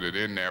to put it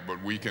in there,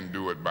 but we can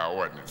do it by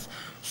ordinance.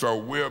 So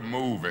we're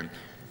moving.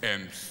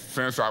 And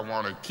since I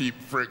want to keep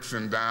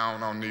friction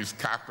down on these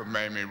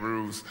cockamamie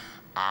rules,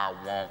 I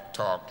won't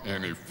talk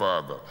any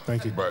further.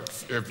 Thank you.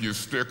 But if you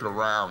stick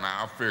around,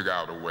 I'll figure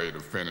out a way to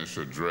finish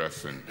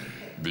addressing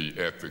the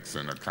Ethics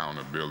and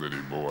Accountability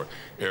Board,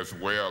 as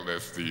well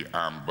as the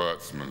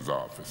Ombudsman's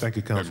Office. Thank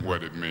you, Councilman. And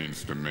what it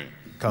means to me.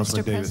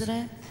 Councilman Davis.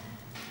 President?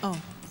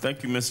 Oh.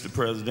 Thank you, Mr.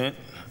 President.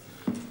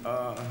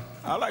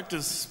 I'd like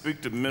to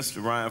speak to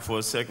Mr. Ryan for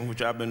a second,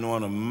 which I've been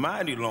knowing a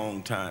mighty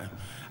long time.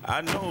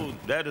 I know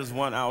that is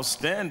one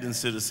outstanding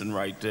citizen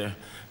right there.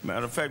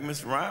 Matter of fact,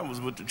 Mr. Ryan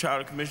was with the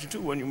Charter Commission too,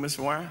 weren't you,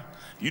 Mr. Ryan?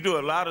 You do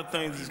a lot of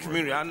things in this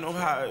community. I know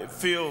how it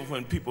feels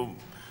when people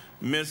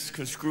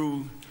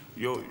misconstrue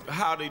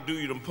how they do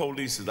you, them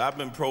polices. I've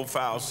been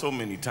profiled so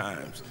many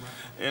times.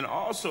 And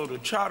also the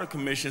Charter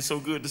Commission, so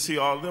good to see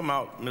all of them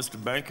out,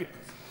 Mr. Bankett.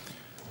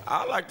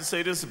 I'd like to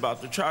say this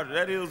about the charter.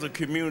 That is a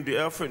community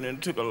effort, and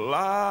it took a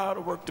lot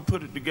of work to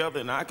put it together,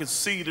 and I can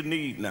see the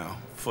need now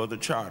for the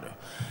charter.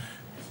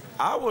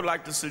 I would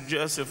like to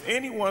suggest if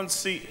anyone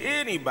see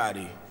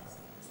anybody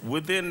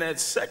within that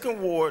second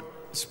ward,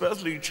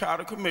 especially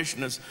charter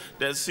commissioners,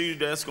 that see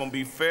that's going to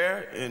be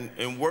fair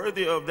and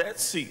worthy of that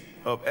seat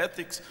of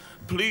ethics,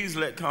 please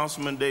let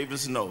Councilman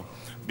Davis know.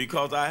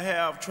 Because I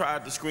have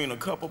tried to screen a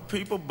couple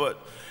people,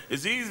 but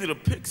it's easy to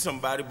pick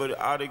somebody, but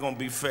are they going to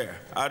be fair?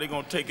 Are they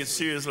going to take it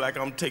serious like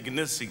I'm taking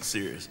this seat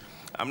serious?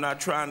 I'm not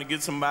trying to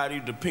get somebody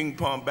to ping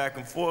pong back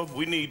and forth.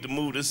 We need to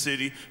move this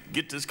city,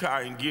 get this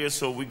car in gear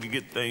so we can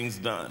get things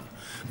done.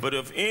 But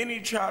if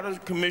any charter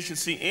commission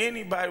see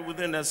anybody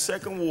within that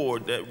second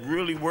ward that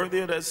really worthy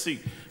of that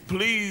seat,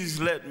 please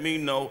let me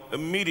know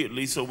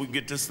immediately so we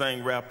get this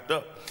thing wrapped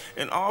up.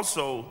 And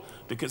also,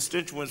 the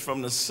constituents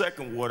from the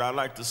second ward, I'd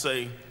like to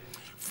say,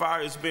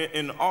 fire has been,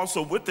 and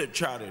also with that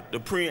charter, the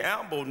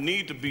preamble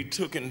need to be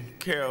taken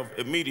care of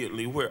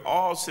immediately, where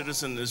all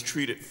citizens is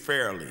treated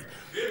fairly.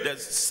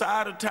 That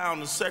side of town,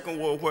 the second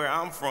ward where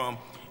I'm from,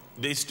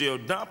 They still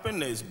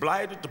dumping, it's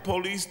blighted. The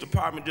police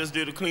department just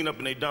did a cleanup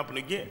and they dumping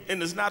again.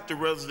 And it's not the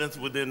residents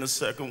within the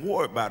second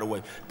ward, by the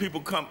way.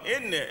 People come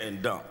in there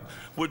and dump,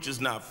 which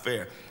is not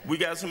fair. We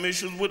got some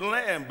issues with the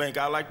land bank.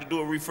 I'd like to do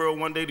a referral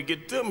one day to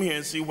get them here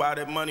and see why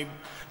that money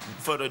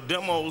for the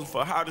demos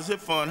for How Does It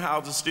Fund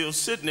houses still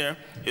sitting there.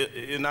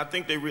 And I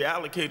think they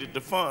reallocated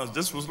the funds.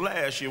 This was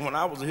last year when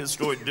I was a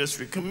historic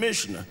district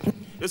commissioner.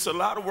 It's a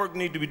lot of work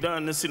need to be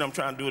done. This I'm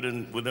trying to do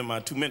it within my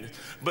 2 minutes.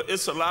 But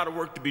it's a lot of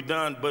work to be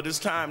done, but it's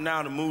time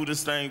now to move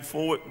this thing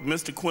forward.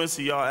 Mr.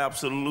 Quincy, y'all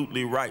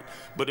absolutely right.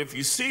 But if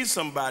you see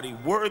somebody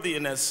worthy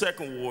in that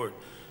second ward,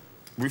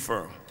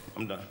 refer them.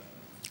 I'm done.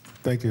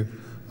 Thank you.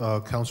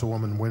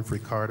 Councilwoman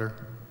Winfrey Carter.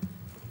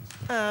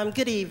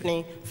 Good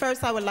evening.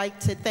 First, I would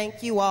like to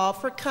thank you all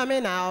for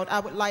coming out.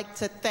 I would like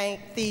to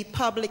thank the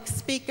public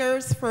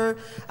speakers for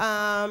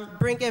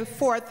bringing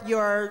forth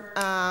your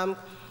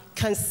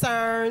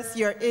concerns,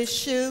 your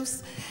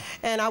issues.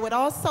 And I would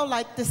also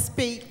like to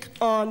speak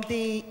on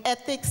the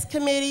Ethics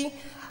Committee.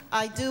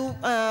 I do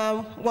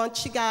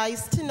want you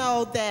guys to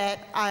know that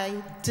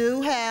I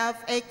do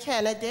have a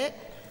candidate.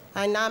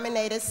 I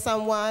nominated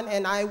someone,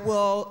 and I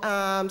will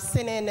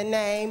send in the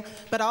name,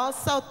 but I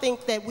also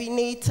think that we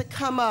need to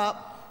come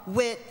up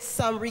with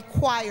some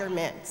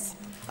requirements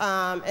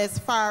as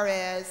far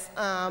as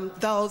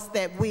those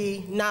that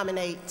we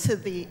nominate to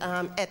the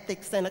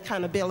Ethics and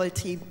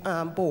Accountability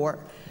Board.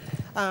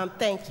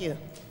 Thank you.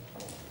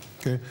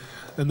 Okay,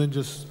 and then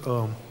just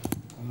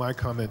my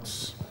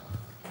comments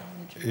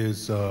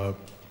is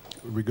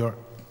regard.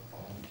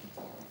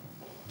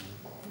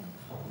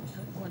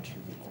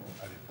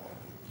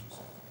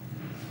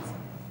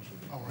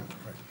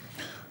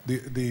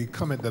 The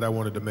comment that I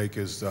wanted to make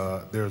is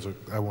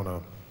I want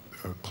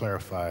to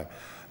clarify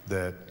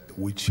that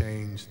we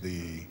changed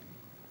the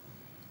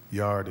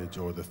yardage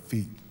or the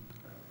feet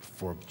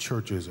for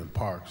churches and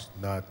parks,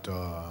 not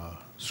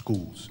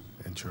schools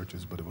and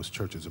churches, but it was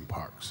churches and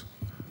parks,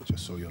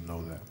 just so you'll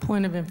know that.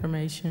 Point of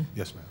information.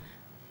 Yes,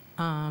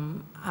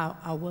 ma'am.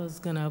 I was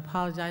going to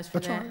apologize for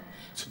That's that. all right.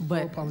 But,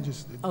 no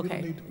apologies.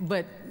 Okay,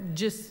 but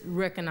just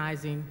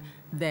recognizing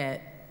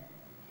that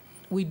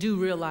we do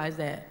realize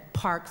that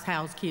parks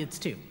house kids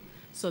too.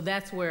 So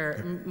that's where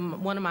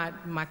one of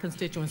my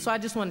constituents, so I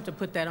just wanted to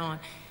put that on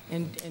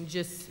and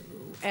just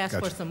ask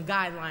for some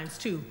guidelines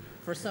too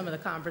for some of the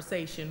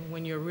conversation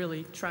when you're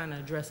really trying to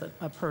address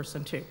a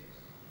person too.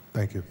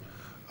 Thank you.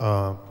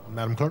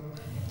 Madam Clerk?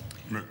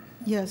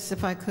 Yes,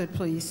 if I could,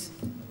 please.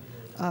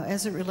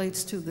 As it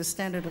relates to the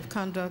Standard of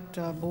Conduct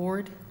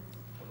Board,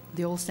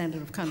 the old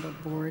Standard of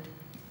Conduct Board,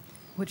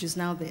 which is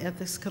now the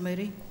Ethics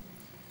Committee,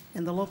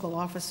 and the Local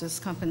Officers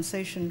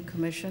Compensation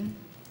Commission,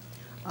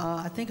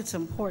 I think it's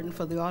important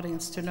for the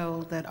audience to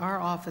know that our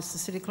office, the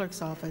City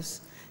Clerk's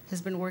office,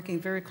 has been working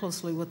very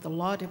closely with the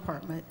Law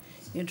Department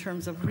in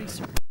terms of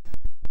research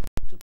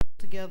to put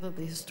together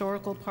the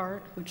historical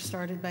part, which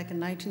started back in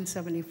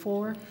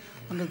 1974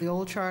 under the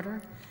old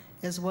charter,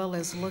 as well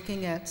as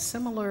looking at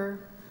similar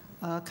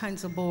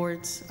kinds of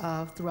boards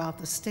throughout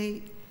the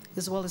state,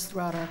 as well as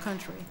throughout our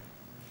country.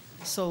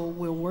 So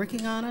we're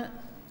working on it,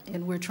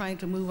 and we're trying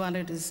to move on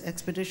it as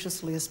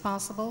expeditiously as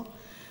possible.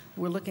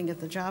 We're looking at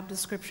the job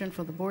description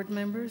for the board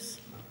members,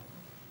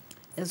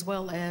 as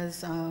well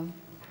as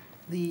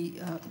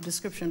the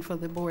description for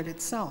the board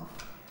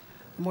itself,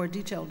 a more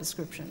detailed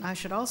description. I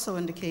should also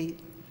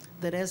indicate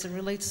that as it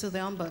relates to the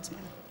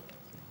ombudsman,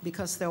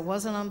 because there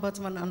was an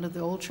ombudsman under the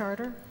old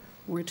charter,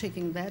 we're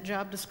taking that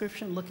job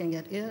description, looking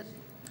at it,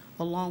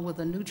 along with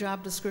a new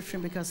job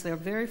description, because there are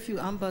very few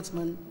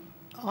ombudsman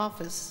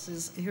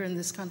offices here in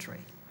this country.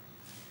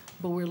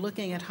 But we're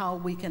looking at how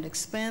we can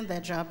expand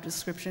that job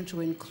description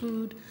to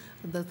include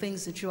the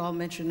things that you all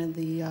mentioned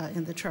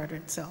in the charter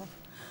itself.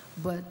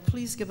 But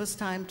please give us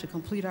time to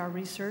complete our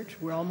research.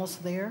 We're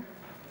almost there.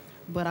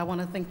 But I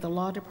want to thank the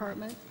Law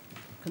Department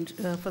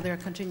for their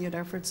continued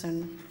efforts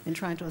in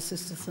trying to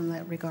assist us in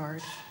that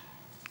regard.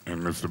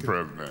 And Mr.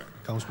 President,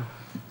 Councilman,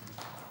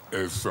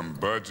 there's some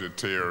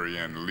budgetary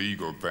and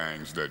legal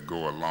things that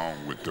go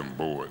along with them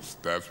boards.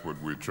 That's what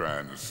we're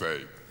trying to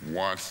say.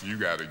 Once you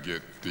got to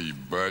get the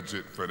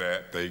budget for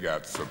that, they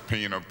got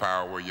subpoena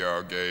power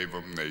y'all gave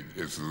them.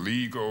 It's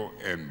legal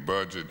and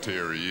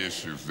budgetary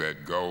issues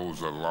that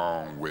goes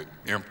along with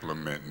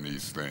implementing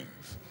these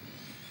things.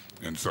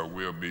 And so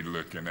we'll be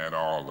looking at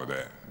all of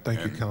that.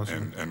 Thank you,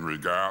 Councilman. And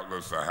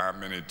regardless of how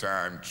many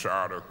times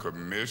charter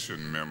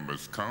commission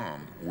members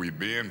come, we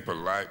being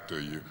polite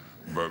to you,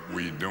 but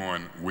we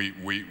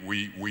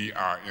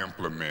are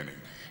implementing.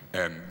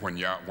 And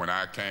when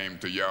I came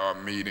to y'all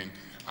meeting,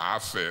 I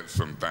said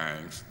some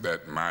things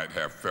that might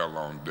have fell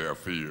on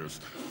deaf ears,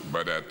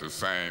 but at the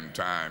same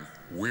time,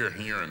 we're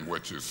hearing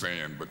what you're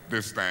saying, but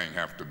this thing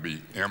have to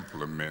be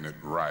implemented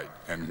right.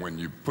 And when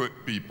you put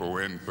people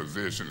in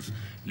positions,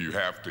 you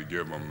have to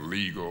give them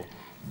legal,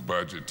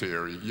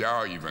 budgetary.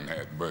 Y'all even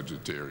had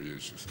budgetary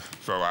issues.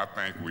 So I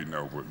think we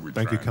know what we're trying to do.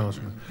 Thank you,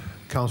 Councilman.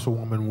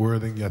 Councilwoman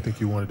Worthing, I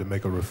think you wanted to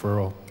make a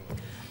referral.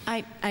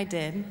 I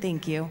did,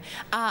 thank you.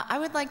 I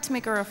would like to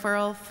make a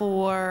referral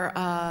for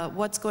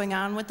what's going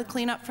on with the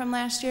cleanup from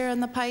last year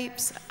and the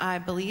pipes. I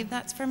believe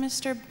that's for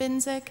Mr.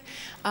 Binzik,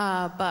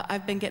 but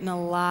I've been getting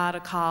a lot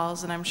of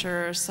calls, and I'm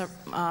sure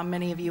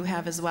many of you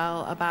have as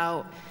well,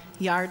 about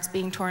yards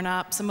being torn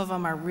up. Some of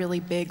them are really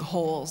big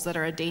holes that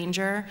are a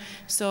danger.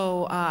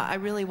 So I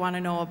really want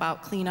to know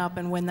about cleanup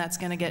and when that's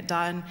going to get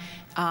done,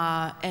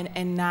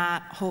 and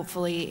not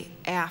hopefully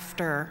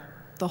after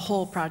the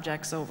whole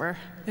project's over.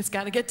 It's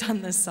got to get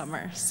done this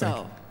summer.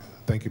 So.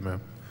 Thank you,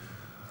 ma'am.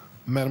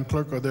 Madam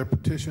Clerk, are there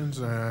petitions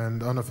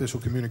and unofficial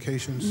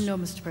communications? No,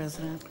 Mr.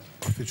 President.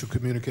 Official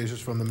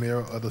communications from the mayor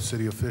or other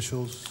city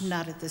officials?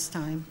 Not at this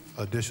time.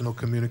 Additional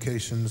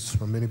communications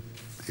from any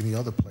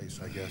other place,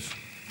 I guess?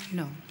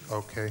 No.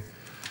 Okay.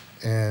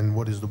 And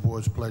what is the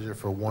board's pleasure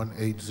for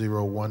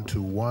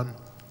 180121?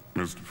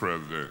 Mr.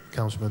 President.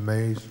 Councilman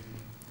Mays.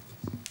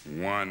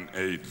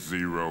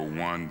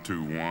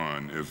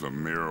 180121 is a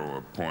mayoral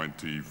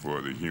appointee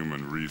for the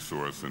Human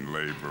Resource and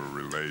Labor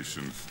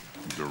Relations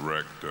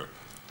Director,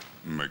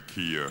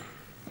 McKinney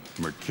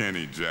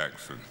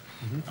Jackson.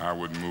 I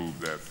would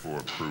move that for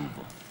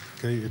approval.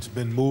 Okay, it's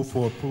been moved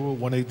for approval.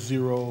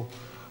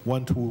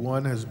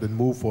 180121 has been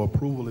moved for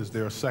approval. Is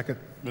there a second?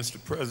 Mr.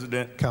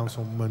 President.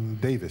 Councilman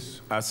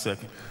Davis. I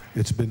second.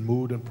 It's been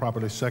moved and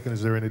properly second.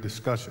 Is there any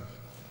discussion?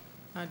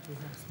 I do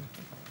have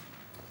something.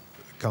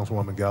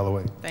 Councilwoman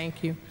Galloway.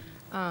 Thank you.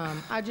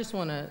 I just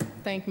want to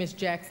thank Ms.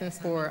 Jackson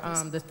for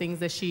the things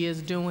that she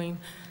is doing.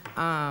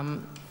 I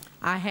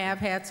have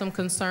had some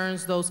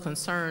concerns. Those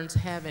concerns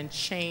haven't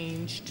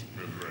changed.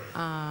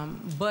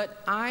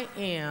 But I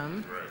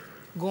am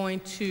going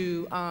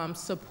to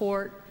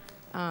support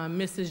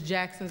Mrs.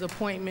 Jackson's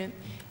appointment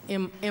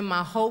in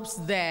my hopes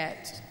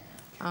that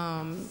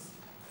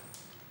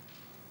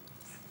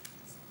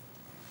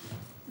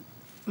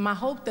my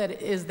hope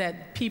is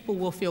that people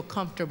will feel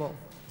comfortable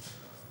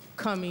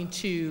coming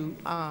to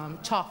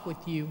talk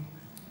with you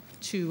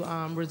to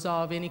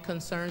resolve any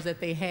concerns that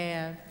they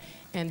have.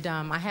 And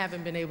I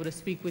haven't been able to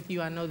speak with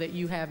you. I know that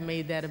you have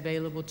made that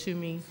available to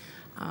me.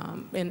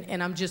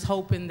 And I'm just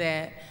hoping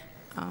that,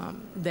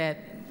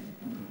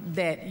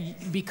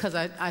 because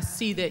I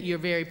see that you're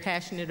very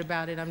passionate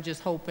about it, I'm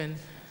just hoping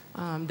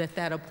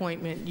that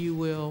appointment you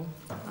will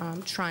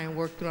try and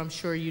work through. I'm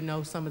sure you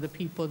know some of the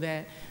people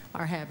that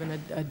are having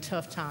a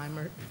tough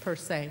time, per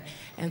se.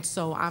 And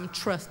so I'm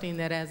trusting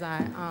that as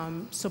I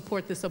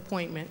support this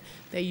appointment,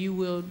 that you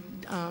will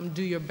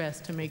do your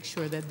best to make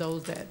sure that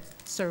those that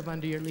serve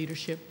under your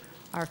leadership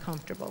are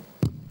comfortable.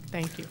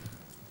 Thank you.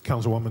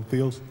 Councilwoman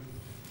Fields.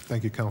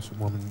 Thank you,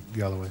 Councilwoman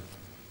Galloway.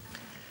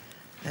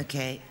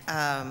 Okay.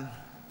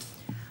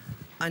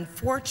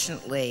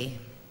 Unfortunately,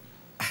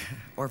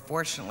 or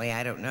fortunately,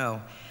 I don't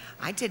know,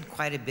 I did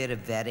quite a bit of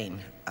vetting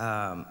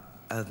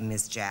of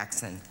Ms.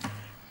 Jackson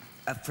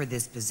for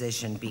this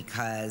position,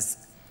 because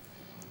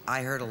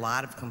I heard a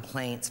lot of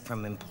complaints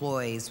from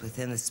employees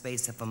within the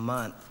space of a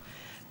month.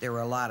 There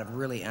were a lot of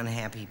really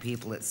unhappy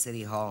people at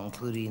City Hall,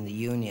 including the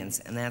unions,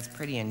 and that's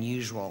pretty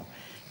unusual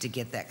to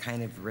get that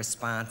kind of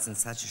response in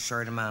such a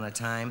short amount of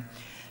time.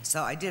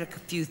 So I did a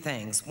few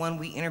things. One,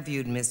 we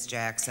interviewed Ms.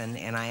 Jackson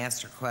and I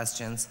asked her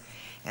questions,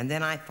 and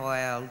then I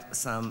filed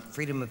some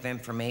Freedom of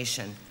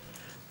Information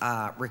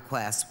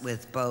requests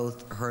with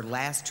both her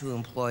last two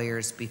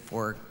employers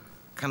before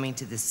coming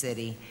to the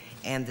city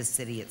and the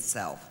city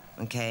itself,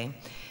 okay?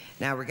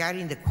 Now,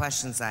 regarding the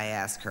questions I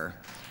asked her,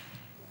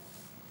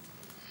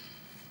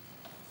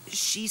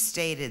 she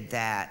stated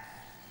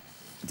that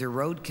the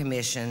road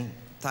commission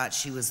thought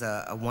she was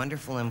a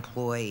wonderful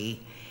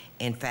employee.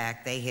 In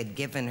fact, they had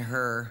given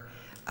her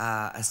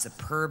a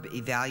superb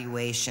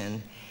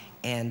evaluation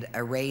and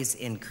a raise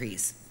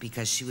increase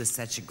because she was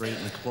such a great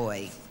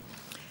employee.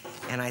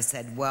 And I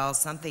said, well,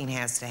 something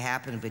has to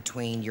happen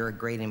between you're a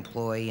great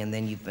employee and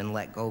then you've been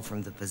let go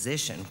from the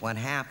position. What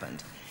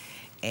happened?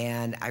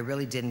 And I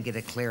really didn't get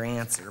a clear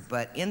answer.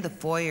 But in the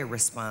FOIA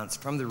response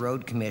from the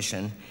Road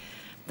Commission,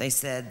 they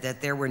said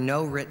that there were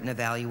no written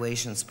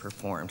evaluations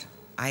performed.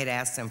 I had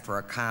asked them for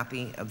a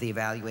copy of the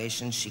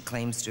evaluation she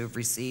claims to have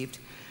received.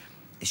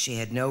 She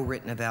had no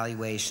written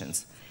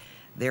evaluations.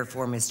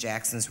 Therefore, Ms.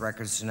 Jackson's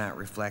records do not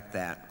reflect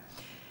that.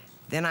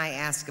 Then I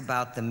asked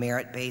about the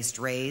merit-based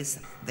raise.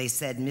 They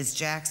said Ms.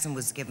 Jackson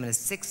was given a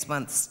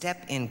 6-month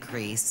step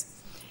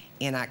increase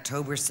in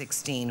October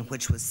 16,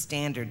 which was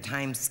standard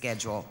time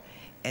schedule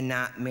and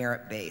not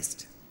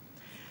merit-based.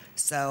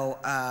 So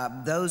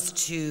those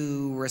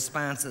two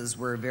responses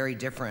were very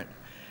different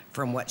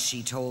from what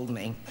she told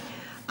me.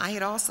 I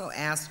had also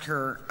asked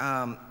her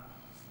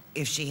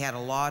if she had a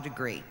law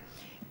degree,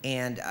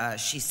 and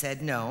she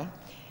said no.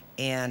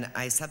 And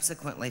I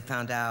subsequently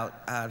found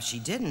out she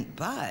didn't,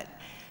 but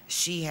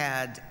she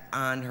had,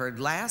 on her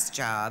last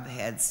job,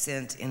 had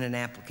sent in an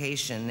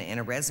application and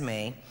a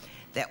resume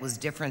that was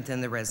different than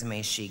the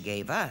resume she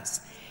gave us.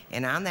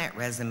 And on that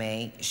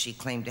resume, she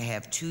claimed to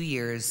have 2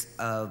 years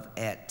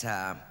at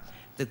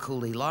the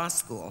Cooley Law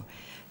School.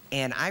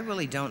 And I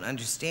really don't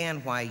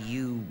understand why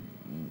you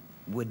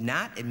would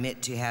not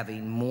admit to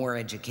having more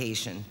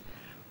education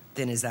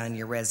than is on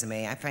your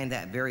resume. I find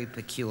that very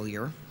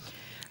peculiar.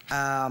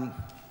 And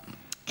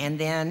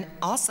then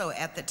also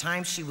at the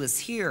time she was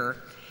here,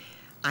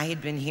 I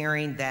had been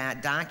hearing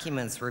that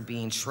documents were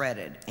being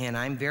shredded, and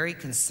I'm very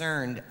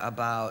concerned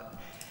about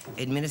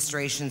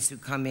administrations who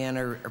come in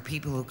or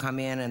people who come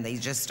in and they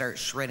just start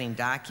shredding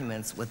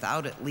documents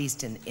without at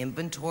least an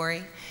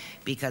inventory,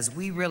 because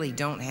we really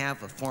don't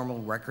have a formal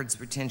records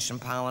retention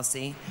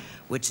policy,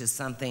 which is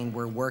something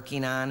we're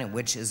working on and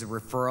which is a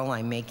referral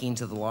I'm making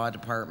to the law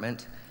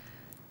department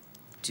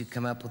to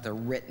come up with a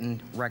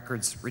written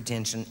records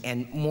retention,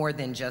 and more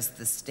than just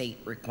the state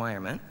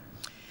requirement.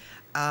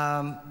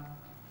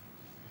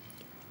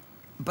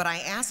 But I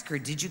asked her,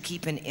 did you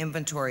keep an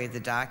inventory of the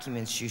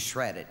documents you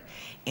shredded?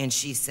 And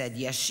she said,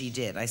 yes, she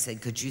did. I said,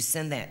 could you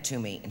send that to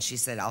me? And she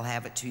said, I'll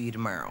have it to you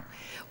tomorrow.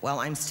 Well,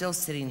 I'm still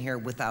sitting here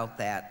without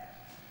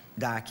that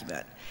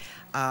document.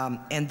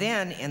 And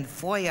then in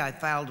FOIA I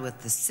filed with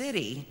the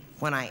city,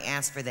 when I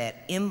asked for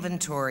that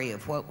inventory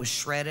of what was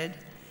shredded,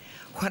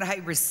 what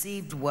I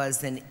received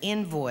was an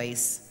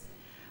invoice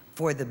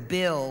for the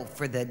bill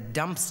for the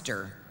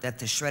dumpster that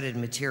the shredded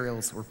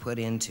materials were put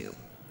into.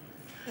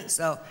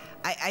 So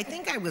I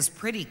think I was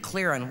pretty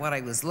clear on what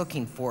I was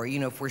looking for. You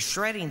know, if we're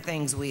shredding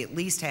things, we at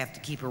least have to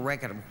keep a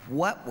record of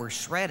what we're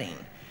shredding.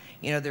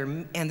 You know,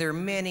 there are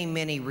many,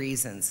 many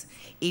reasons.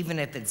 Even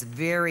if it's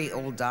very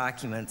old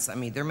documents, I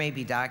mean, there may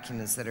be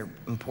documents that are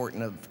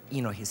important of,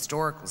 you know,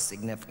 historical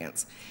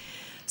significance.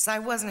 So I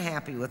wasn't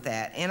happy with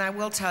that. And I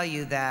will tell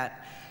you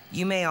that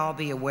you may all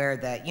be aware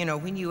that, you know,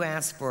 when you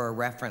ask for a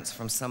reference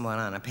from someone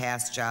on a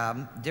past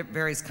job,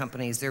 various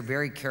companies, they're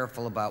very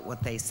careful about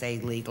what they say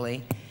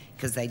legally,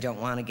 because they don't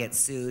want to get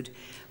sued.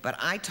 But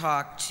I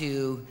talk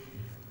to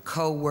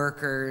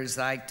co-workers,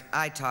 I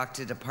talk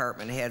to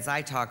department heads,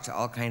 I talk to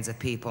all kinds of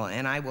people,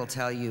 and I will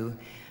tell you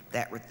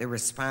that the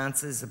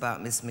responses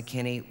about Ms.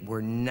 McKinney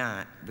were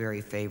not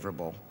very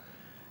favorable,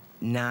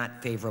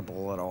 not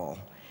favorable at all.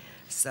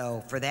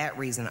 So for that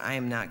reason, I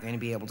am not going to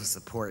be able to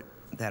support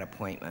that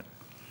appointment.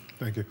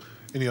 Thank you.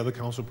 Any other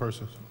council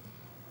persons?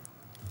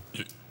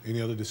 Any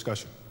other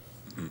discussion?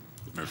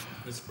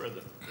 Mr.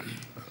 President.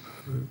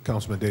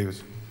 Councilman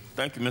Davis.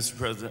 Thank you, Mr.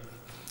 President.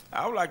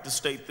 I would like to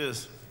state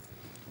this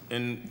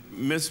in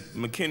Ms.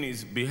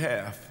 McKinney's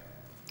behalf,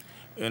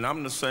 and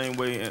I'm the same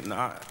way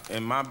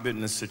in my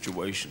business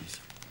situations.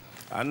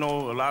 I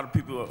know a lot of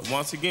people,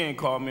 once again,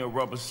 call me a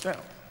rubber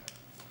stamp,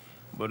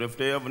 but if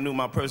they ever knew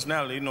my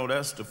personality, you know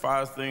that's the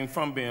farthest thing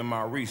from being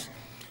Maurice.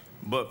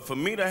 But for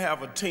me to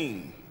have a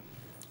team,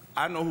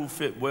 I know who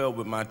fit well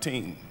with my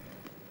team.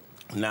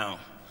 Now,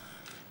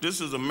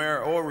 this is a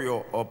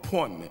mayoral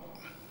appointment.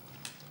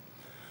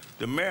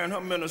 The mayor and her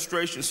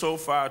administration so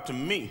far, to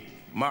me,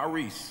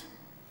 Maurice,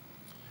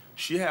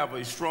 she have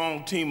a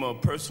strong team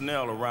of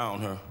personnel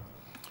around her,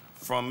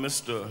 from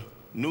Mr.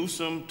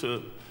 Newsom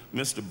to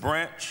Mr.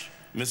 Branch,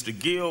 Mr.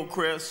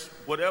 Gilchrist,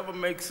 whatever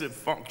makes it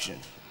function.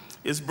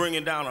 It's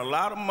bringing down a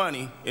lot of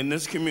money in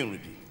this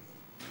community.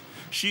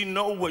 She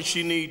knows what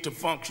she needs to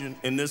function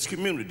in this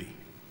community.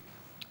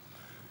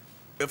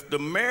 If the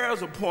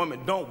mayor's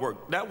appointment don't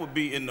work, that would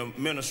be in the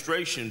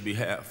administration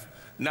behalf,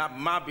 not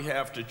my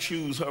behalf to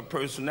choose her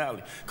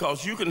personality.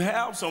 Because you can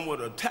have someone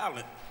with a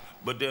talent,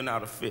 but they're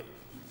not a fit.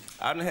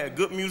 I done had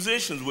good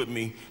musicians with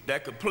me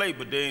that could play,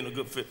 but they ain't a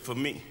good fit for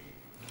me.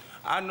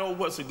 I know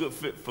what's a good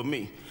fit for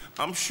me.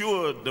 I'm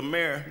sure the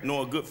mayor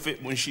know a good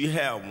fit when she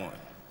have one.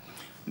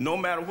 No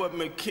matter what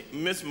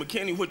Miss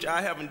McKinney, which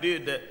I haven't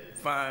did that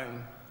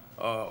fine,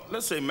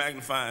 let's say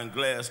magnifying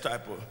glass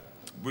type of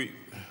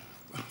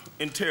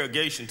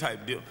interrogation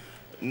type deal.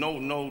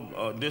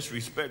 No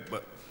disrespect,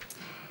 but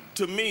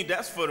to me,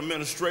 that's for the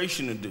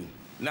administration to do,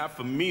 not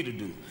for me to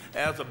do.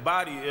 As a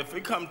body, if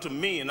it come to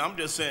me, and I'm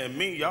just saying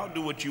me, y'all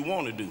do what you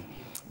want to do.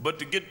 But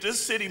to get this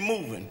city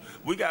moving,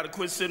 we got to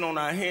quit sitting on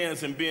our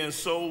hands and being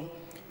so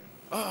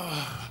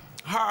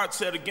hard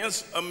set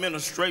against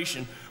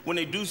administration when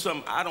they do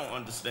something I don't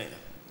understand.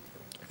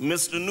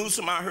 Mr.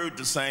 Newsom, I heard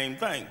the same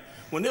thing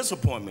when his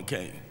appointment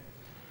came.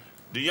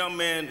 The young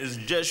man is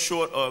just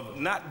short of,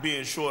 not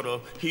being short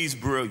of, he's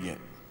brilliant.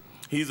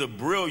 He's a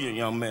brilliant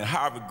young man,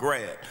 Harvard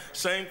grad.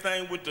 Same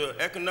thing with the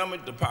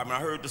economic department.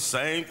 I heard the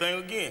same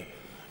thing again.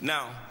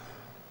 Now,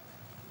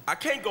 I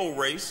can't go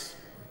race.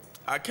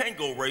 I can't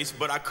go race,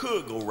 but I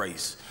could go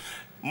race.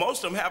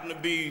 Most of them happen to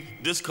be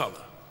this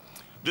color.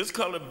 This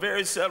color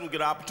very seldom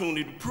get an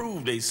opportunity to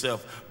prove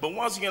themselves. But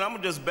once again, I'm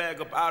gonna just bag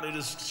up out of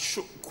this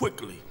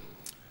quickly.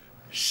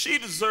 She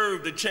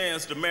deserved the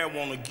chance the mayor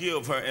want to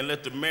give her, and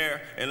let the mayor,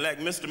 and like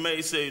Mr.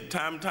 May said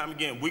time and time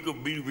again, we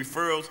could be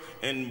referrals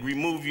and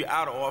remove you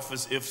out of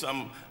office if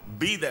something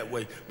be that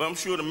way. But I'm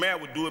sure the mayor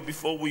would do it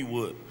before we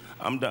would.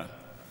 I'm done.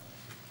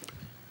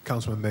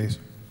 Councilman Mays.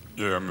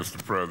 Yeah,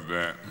 Mr.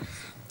 President,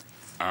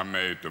 I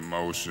made the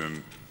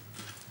motion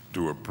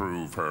to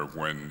approve her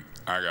when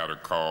I got a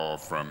call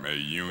from a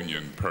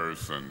union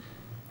person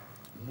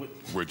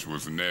which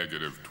was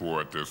negative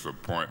toward this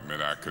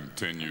appointment. I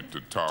continued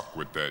to talk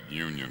with that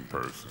union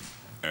person.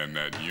 and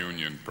that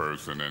union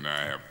person and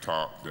I have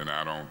talked, and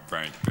I don't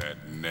think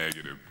that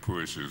negative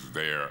push is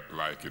there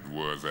like it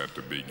was at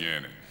the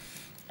beginning.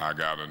 I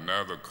got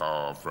another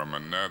call from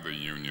another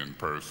union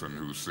person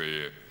who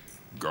said,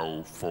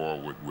 go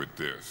forward with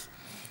this.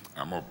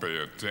 I'm going to pay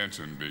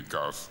attention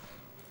because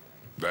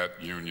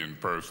that union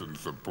person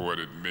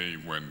supported me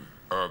when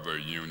other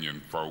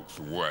union folks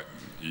wasn't,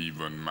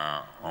 even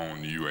my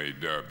own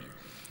UAW.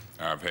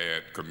 I've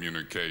had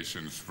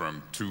communications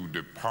from 2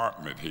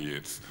 department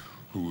heads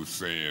who are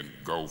saying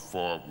go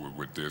forward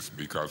with this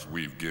because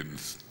we've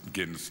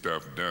getting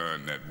stuff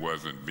done that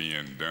wasn't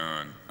being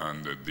done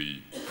under the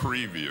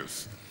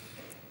previous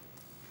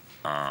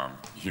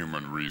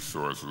human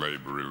resource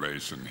labor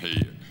relation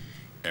head,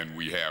 and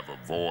we have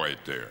a void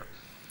there.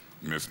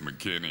 Ms.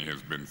 McKinney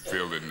has been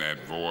filling that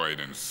void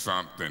and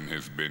something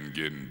has been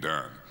getting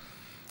done.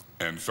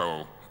 And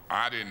so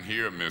I didn't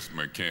hear Ms.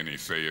 McKinney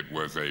say it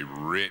was a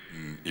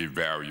written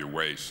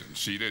evaluation.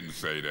 She didn't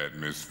say that,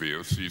 Ms.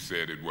 Fields. She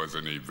said it was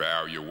an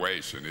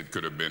evaluation. It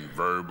could have been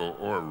verbal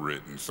or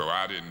written. So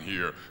I didn't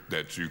hear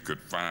that you could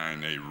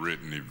find a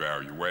written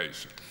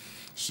evaluation.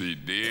 She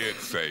did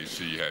say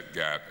she had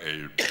got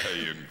a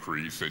pay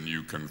increase, and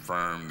you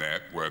confirmed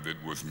that, whether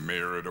it was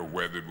merit or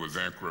whether it was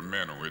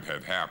incremental, it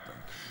had happened.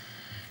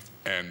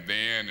 And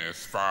then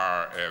as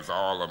far as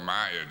all of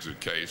my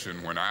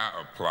education, when I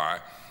apply,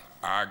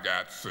 I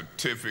got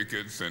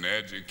certificates and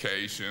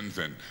educations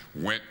and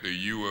went to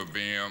U of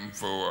M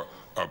for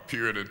a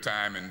period of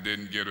time and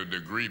didn't get a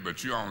degree,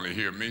 but you only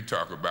hear me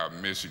talk about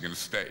Michigan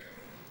State.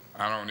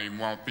 I don't even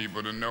want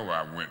people to know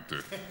I went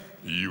to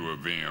U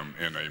of M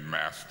in a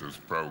master's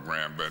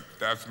program, but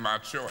that's my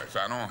choice.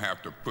 I don't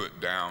have to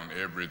put down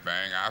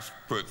everything. I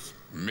put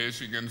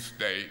Michigan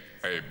State,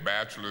 a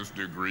bachelor's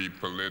degree,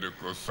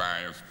 political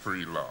science,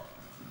 pre-law.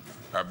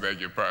 I beg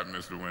your pardon,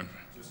 Mr. Winfrey.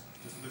 Just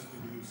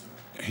listening to you,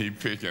 sir. He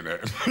picking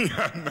at me.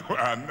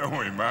 I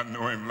know him. I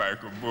know him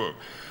like a book.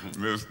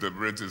 Mr.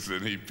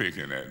 Richardson, he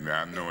picking at me.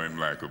 I know him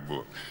like a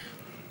book.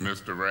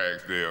 Mr.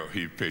 Ragsdale,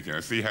 he picking.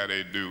 See how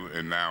they do,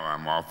 and now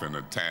I'm off in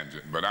a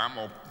tangent. But I'm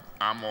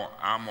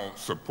gonna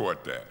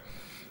support that.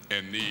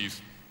 And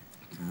these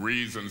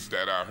reasons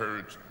that I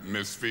heard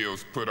Ms.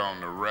 Fields put on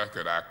the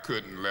record, I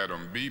couldn't let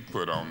them be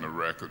put on the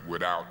record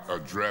without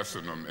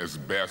addressing them as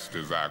best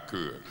as I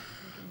could.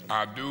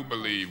 I do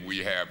believe we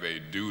have a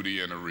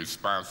duty and a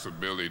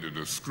responsibility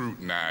to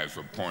scrutinize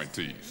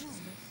appointees.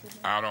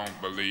 I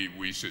don't believe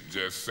we should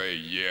just say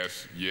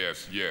yes,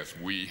 yes, yes.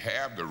 We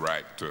have the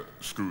right to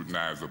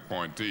scrutinize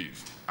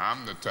appointees.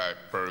 I'm the type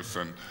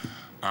person,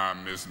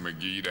 Ms.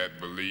 McGee, that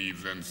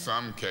believes in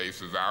some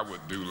cases I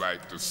would do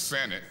like the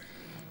Senate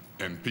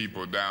and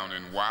people down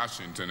in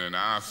Washington, and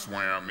I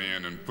swear them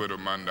in and put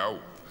them under oath.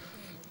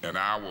 And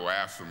I will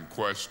ask them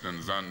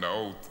questions under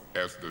oath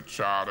as the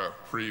charter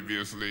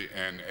previously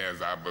and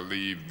as I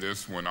believe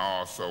this one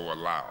also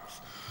allows.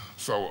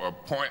 So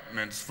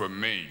appointments for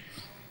me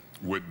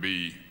would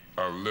be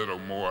a little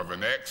more of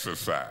an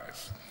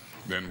exercise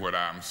than what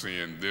I'm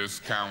seeing this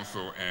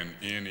council and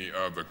any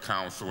other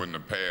council in the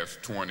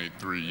past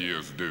 23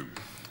 years do.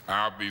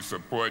 I'll be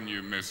supporting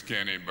you, Ms.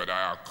 Kinney, but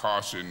I'll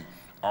caution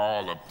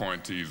all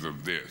appointees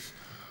of this.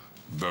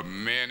 The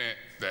minute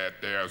that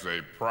there's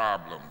a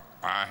problem,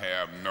 I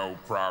have no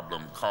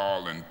problem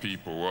calling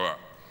people up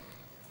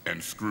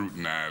and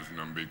scrutinizing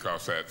them,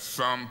 because at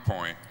some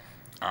point,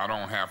 I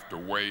don't have to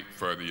wait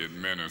for the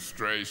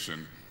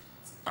administration.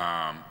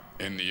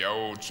 In the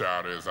old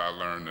charter, as I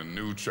learned the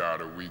new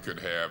charter, we could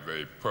have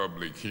a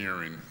public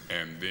hearing,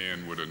 and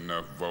then with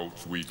enough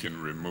votes, we can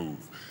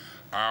remove.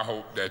 I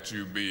hope that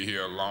you be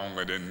here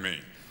longer than me.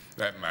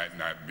 That might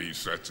not be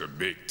such a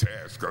big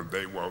task, because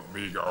they want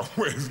me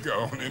always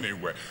gone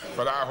anyway.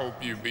 But I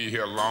hope you be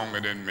here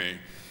longer than me.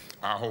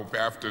 I hope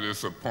after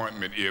this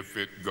appointment, if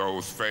it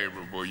goes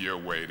favorable your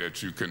way,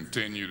 that you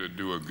continue to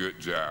do a good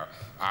job.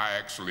 I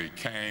actually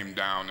came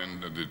down in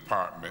the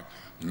department,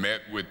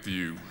 met with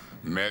you,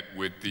 met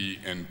with the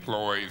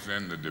employees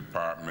in the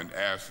department,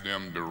 asked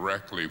them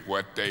directly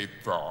what they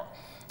thought,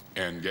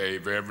 and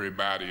gave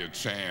everybody a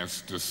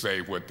chance to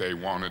say what they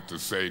wanted to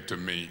say to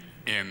me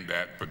in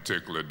that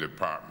particular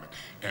department.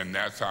 And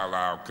that's how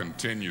I'll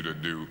continue to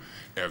do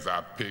as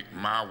I pick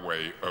my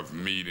way of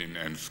meeting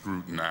and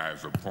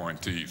scrutinize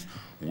appointees.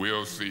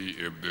 We'll see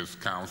if this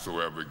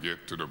council ever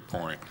get to the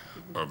point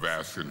of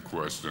asking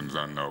questions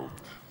on oath.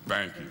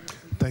 Thank you.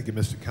 Thank you,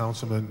 Mr.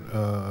 Councilman.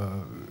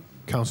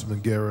 Councilman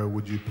Guerra,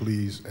 would you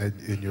please,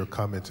 in your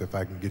comments, if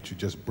I can get you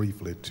just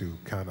briefly to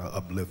kind of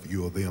uplift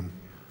U of M,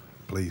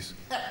 please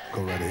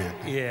go right ahead.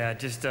 Yeah,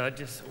 just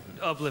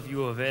uplift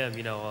U of M.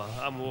 You know,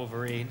 I'm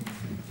Wolverine.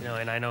 You know,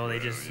 and I know they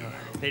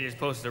just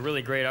posted a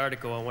really great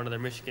article on one of their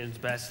Michigan's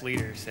best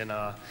leaders, and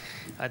I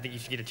think you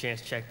should get a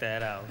chance to check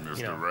that out. Mr.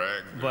 You know.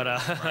 Ragg. But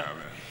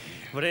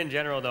But in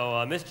general,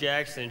 though, Miss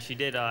Jackson, she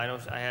did. I know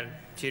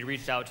she had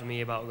reached out to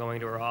me about going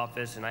to her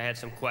office, and I had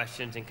some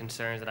questions and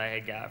concerns that I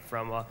had got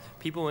from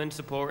people in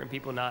support and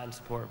people not in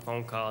support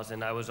phone calls,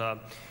 and I was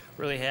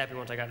really happy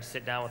once I got to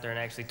sit down with her and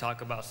actually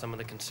talk about some of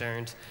the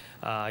concerns.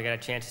 I got a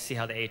chance to see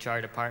how the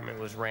HR department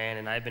was ran,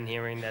 and I've been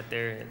hearing that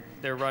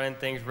they're running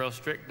things real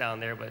strict down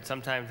there, but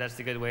sometimes that's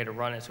the good way to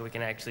run it so we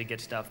can actually get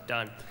stuff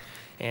done.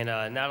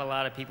 And not a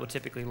lot of people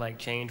typically like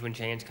change when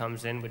change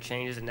comes in, but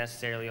change isn't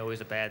necessarily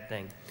always a bad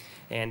thing.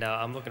 And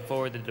I'm looking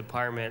forward to the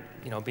department,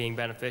 being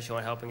beneficial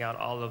and helping out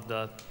all of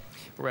the,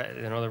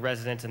 the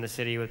residents in the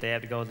city if they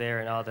have to go there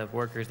and all the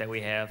workers that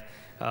we have.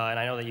 And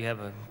I know that you have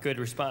a good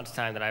response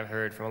time that I've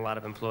heard from a lot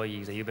of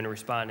employees, that you've been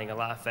responding a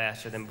lot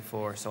faster than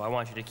before. So I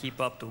want you to keep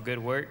up the good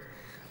work,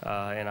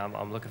 and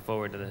I'm looking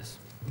forward to this.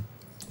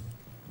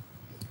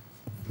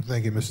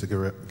 Thank you, Mr.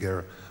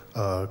 Guerra.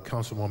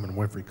 Councilwoman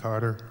Winfrey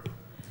Carter.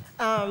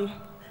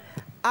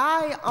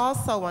 I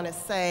also want to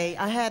say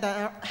I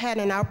had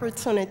an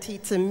opportunity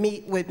to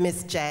meet with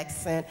Ms.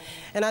 Jackson,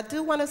 and I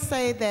do want to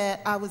say that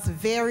I was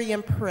very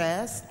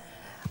impressed.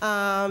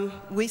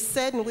 We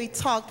sat and we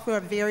talked for a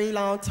very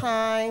long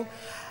time.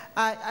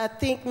 I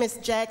think Ms.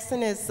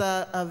 Jackson is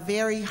a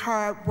very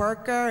hard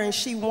worker, and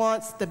she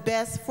wants the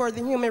best for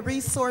the Human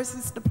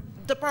Resources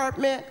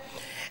Department.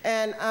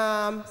 And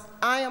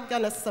I am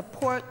going to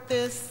support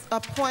this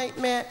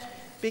appointment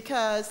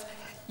because,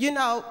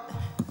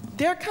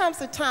 there comes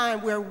a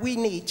time where we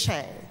need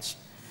change.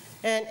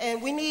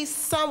 And we need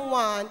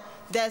someone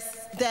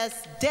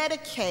that's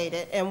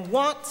dedicated and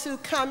want to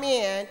come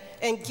in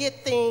and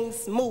get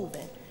things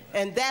moving.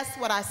 And that's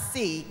what I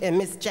see in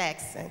Ms.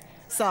 Jackson.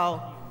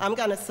 So I'm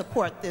going to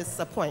support this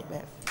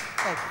appointment.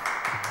 Thank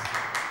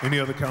you. Any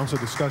other council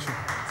discussion?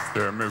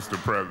 Yeah, Mr.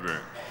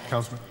 President.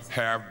 Councilman.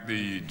 Have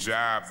the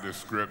job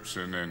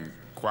description and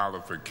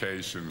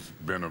qualifications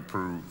been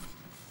approved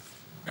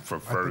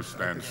for first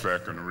and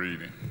second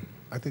reading?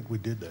 I think we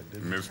did that,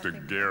 didn't we?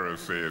 Mr. Guerra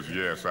says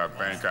yes. I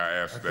think I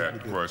asked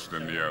that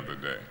question the other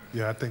day.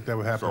 Yeah, I think that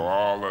would happen. So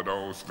all of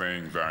those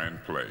things are in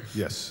place?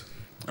 Yes.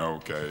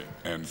 Okay,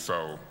 and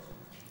so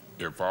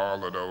if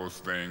all of those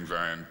things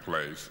are in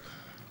place,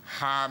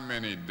 how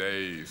many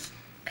days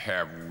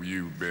have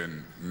you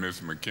been,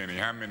 Ms. McKinney,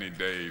 how many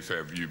days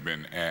have you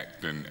been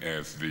acting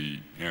as the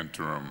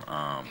interim?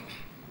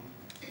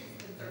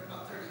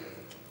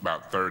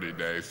 About 30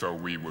 days, so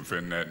we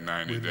within that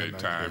 90-day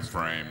time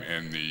frame,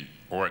 and the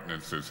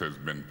ordinances has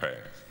been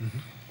passed.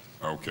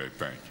 Mm-hmm. Okay,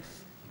 thank you.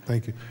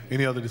 Thank you.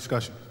 Any other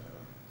discussion?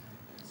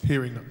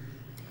 Hearing none.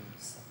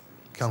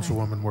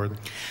 Councilwoman Worthy.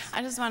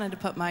 I just wanted to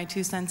put my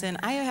 2 cents in.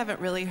 I haven't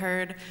really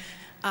heard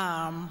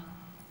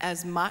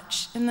as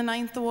much in the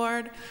 9th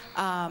Ward,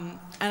 and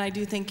I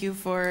do thank you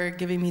for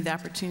giving me the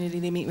opportunity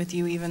to meet with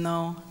you, even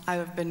though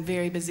I've been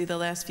very busy the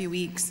last few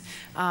weeks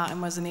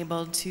and wasn't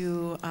able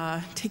to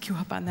take you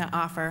up on that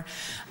offer.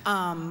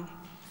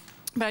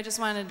 But I just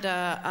wanted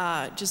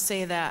to just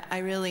say that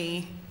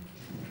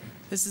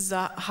this is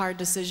a hard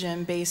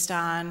decision based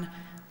on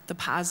the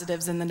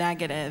positives and the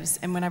negatives.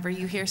 And whenever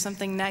you hear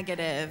something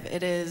negative,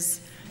 it is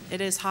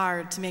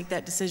hard to make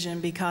that decision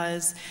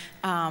because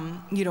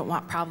you don't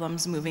want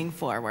problems moving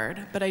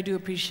forward. But I do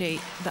appreciate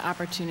the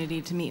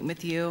opportunity to meet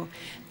with you.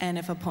 And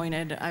if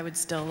appointed, I would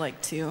still like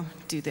to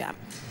do that.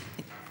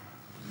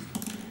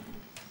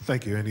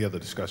 Thank you. Any other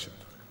discussion?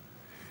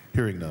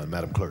 Hearing none.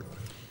 Madam Clerk.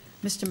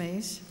 Mr.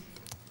 Mays?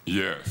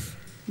 Yes.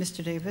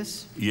 Mr.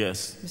 Davis?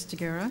 Yes. Mr.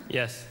 Guerra?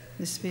 Yes.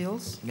 Ms.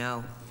 Fields?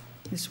 No.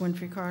 Ms.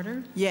 Winfrey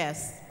Carter?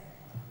 Yes.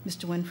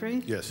 Mr.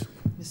 Winfrey? Yes.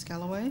 Ms.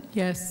 Galloway?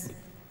 Yes.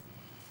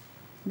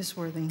 Ms.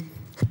 Worthing?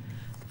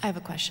 I have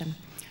a question.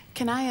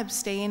 Can I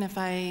abstain if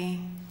I'd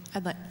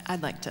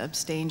like to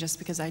abstain just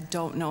because I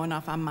don't know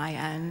enough on my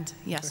end,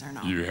 yes or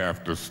no? You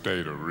have to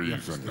state a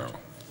reason, though.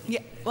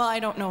 Yeah, well, I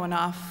don't know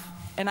enough,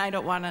 and I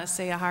don't want to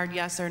say a hard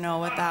yes or no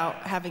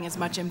without having as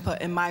much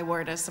input in my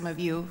word as some of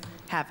you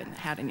haven't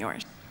had in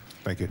yours.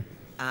 Thank you.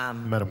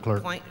 Madam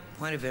Clerk.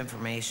 Point of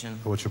information.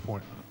 What's your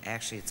point?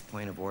 Actually, it's a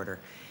point of order.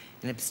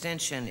 An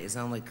abstention is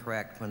only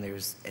correct when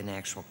there's an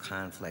actual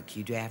conflict.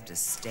 You do have to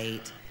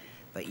state,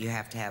 but you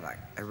have to have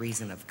a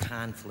reason of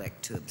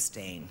conflict to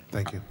abstain.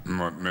 Thank you.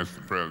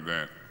 Mr.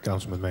 President.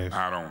 Councilman Mays.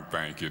 I don't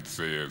think it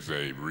says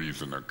a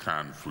reason of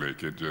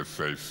conflict. It just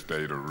says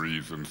state a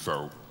reason.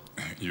 So,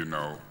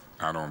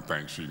 I don't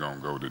think she's going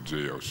to go to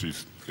jail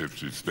if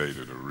she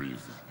stated a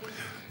reason.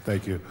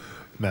 Thank you.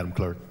 Madam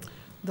Clerk.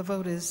 The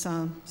vote is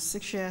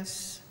 6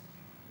 yes,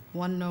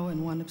 1 no,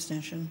 and 1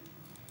 abstention.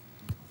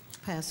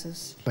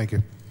 Passes. Thank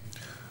you.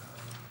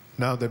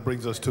 Now that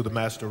brings us to the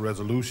master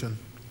resolution.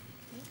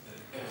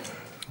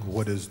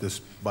 What is this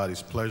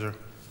body's pleasure?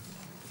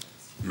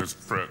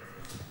 Mr. President.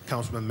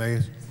 Councilman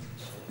Mays.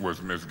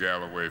 Was Ms.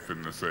 Galloway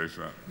finna say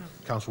something? No.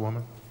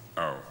 Councilwoman.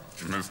 Oh,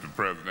 Mr.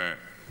 President,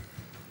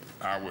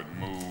 I would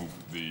move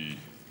the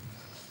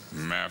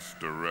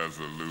master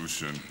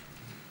resolution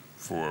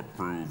for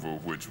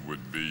approval, which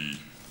would be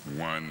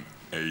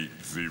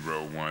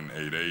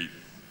 180188.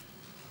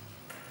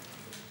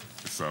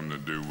 Something to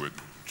do with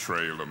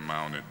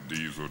trailer-mounted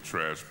diesel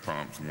trash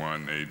pumps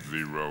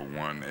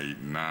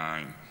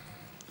 180189,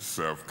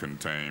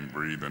 self-contained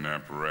breathing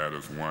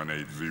apparatus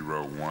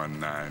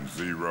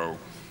 180190,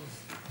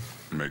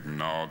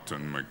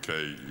 McNaughton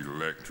McKay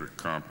Electric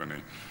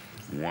Company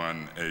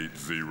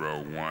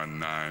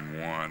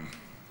 180191,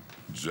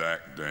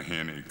 Jack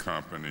DeHenney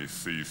Company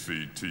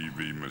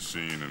CCTV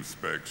Machine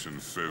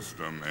Inspection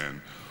System, and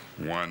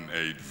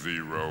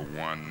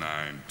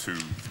 180192,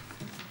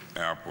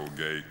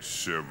 Applegate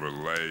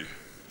Chevrolet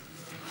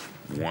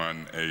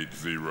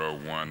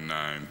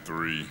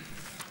 180193,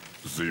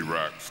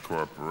 Xerox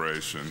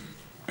Corporation,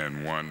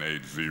 and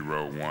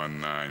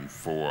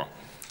 180194,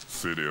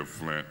 City of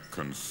Flint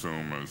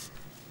Consumers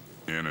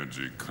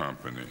Energy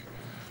Company.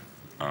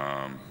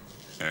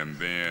 And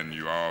then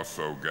you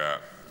also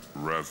got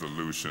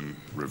resolution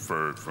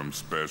referred from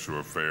Special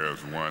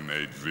Affairs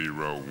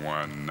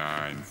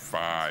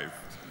 180195,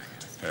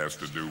 has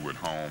to do with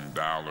home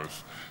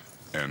dollars.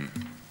 And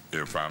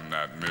if I'm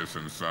not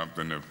missing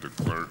something, if the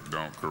clerk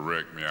don't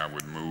correct me, I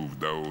would move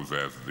those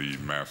as the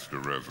master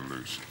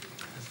resolution.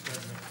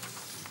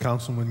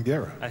 Councilman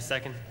Guerra. I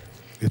second.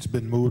 It's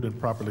been moved and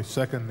properly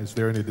second. Is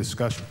there any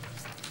discussion?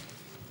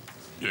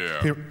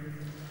 Yeah. Here,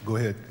 go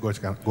ahead,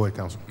 Councilman.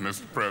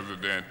 Mr.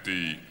 President,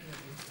 the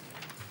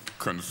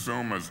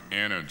Consumers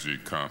Energy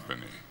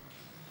Company,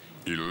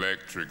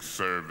 electric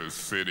service,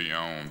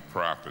 city-owned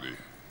property,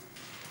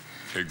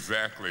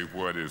 exactly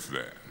what is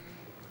that?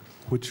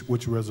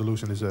 Which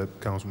resolution is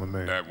that, Councilman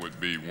Mayor? That would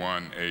be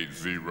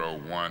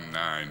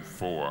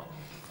 180194.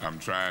 I'm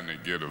trying to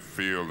get a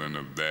feeling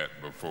of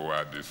that before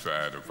I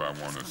decide if I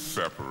want to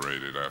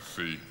separate it. I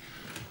see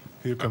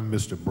here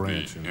comes Mr.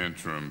 Branch, the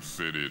interim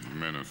city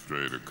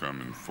administrator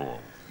coming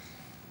forward.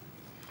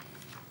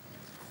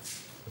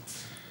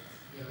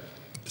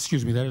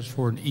 Excuse me, that is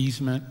for an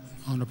easement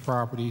on the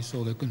property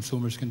so that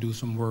consumers can do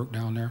some work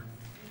down there.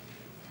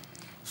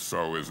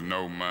 So it's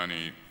no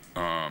money,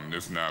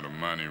 this not a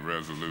money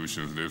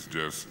resolution, this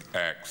just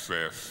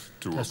access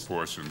to a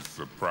portion of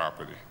the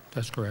property.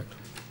 That's correct.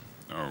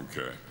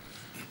 Okay.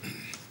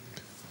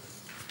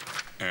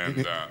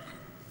 And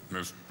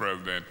Mr.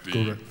 President,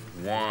 the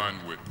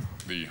one with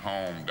the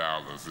home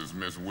dollars, is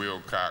Ms.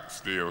 Wilcox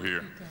still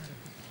here?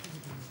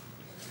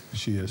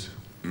 She is.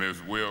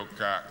 Ms.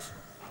 Wilcox,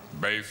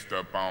 based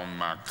upon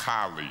my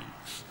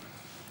colleagues,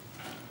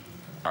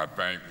 I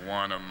think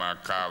one of my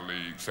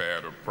colleagues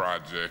had a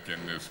project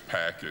in this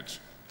package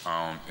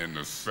in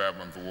the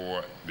 7th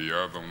ward. The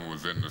other one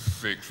was in the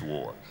 6th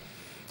ward.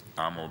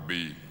 I'm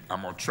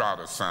gonna try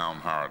to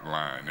sound hard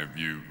line. If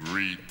you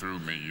read through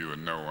me, you'll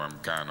know I'm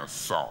kind of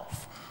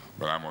soft,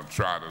 but I'm gonna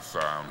try to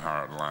sound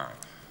hard line.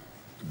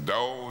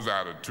 Those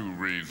are the two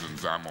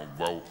reasons I'm gonna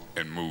vote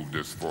and move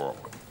this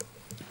forward.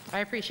 I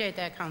appreciate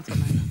that,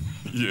 Councilman.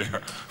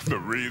 Yeah, the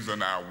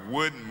reason I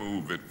wouldn't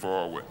move it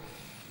forward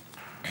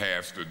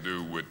has to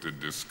do with the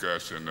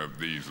discussion of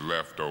these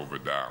leftover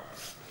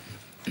dollars.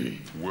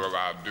 Will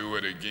I do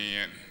it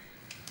again?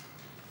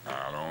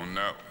 I don't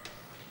know.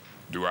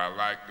 Do I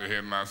like to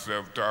hear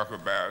myself talk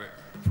about it?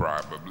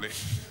 Probably.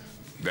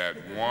 That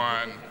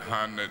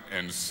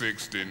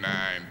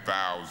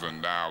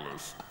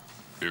 $169,000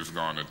 is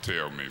going to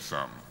tell me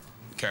something.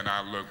 Can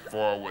I look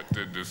forward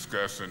to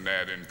discussing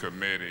that in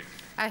committee?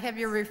 I have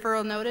your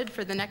referral noted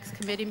for the next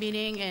committee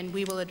meeting, and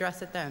we will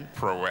address it then.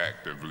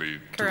 Proactively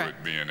to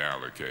it being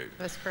allocated.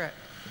 That's correct.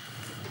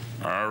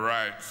 All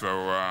right,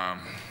 so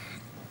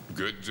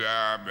good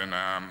job, and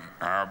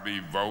I'll be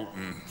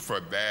voting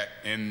for that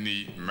in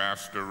the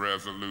master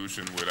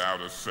resolution without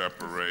a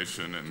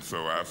separation, and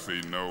so I see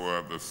no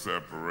other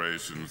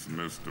separations,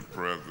 Mr.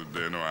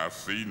 President, or I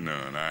see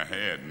none. I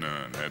had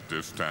none at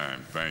this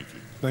time. Thank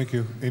you. Thank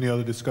you. Any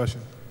other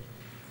discussion?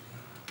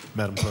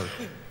 Madam Clerk.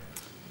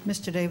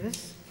 Mr.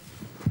 Davis?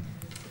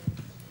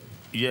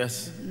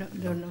 Yes. No,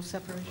 there are no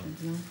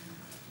separations, no.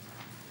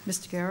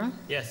 Mr. Guerra?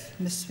 Yes.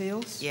 Ms.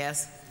 Fields?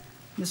 Yes.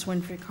 Ms.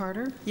 Winfrey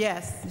Carter?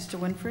 Yes. Mr.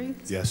 Winfrey?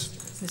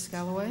 Yes. Ms.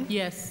 Galloway?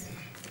 Yes.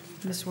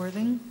 Ms.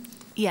 Worthing?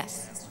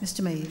 Yes.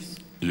 Mr. Mays?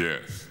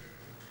 Yes.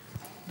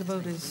 The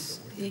vote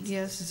is 8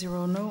 yes,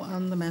 0 no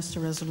on the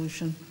master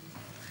resolution.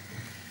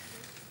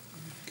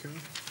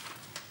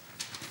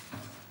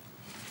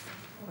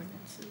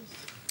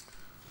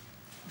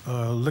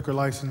 Liquor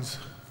license,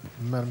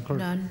 Madam Clerk.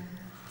 None.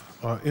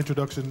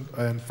 Introduction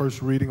and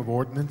first reading of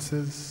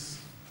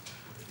ordinances.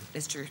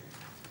 Mr.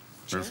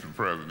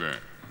 President.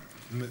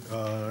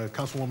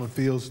 Councilwoman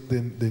Fields,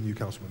 then you,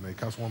 Councilman May.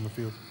 Councilwoman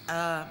Fields.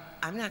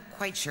 I'm not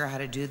quite sure how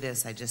to do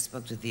this. I just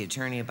spoke to the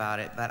attorney about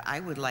it, but I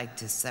would like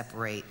to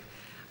separate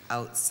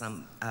out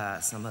some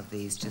of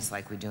these, just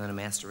like we do in a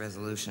master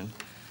resolution,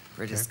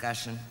 for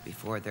discussion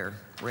before they're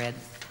read.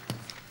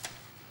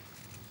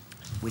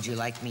 Would you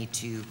like me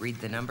to read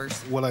the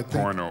numbers? Well, I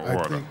think, Point of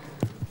order.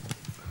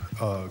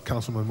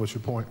 Councilman, what's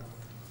your point?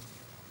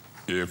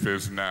 If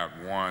it's not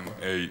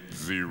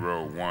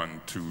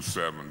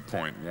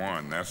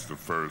 180127.1, that's the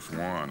first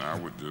one. I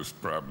would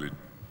just probably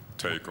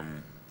take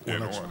them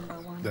in order.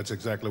 That's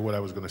exactly what I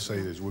was going to say,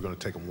 is we're going to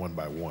take them one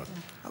by one.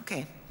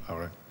 Okay. All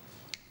right.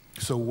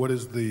 So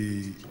what's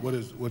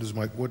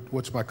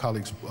my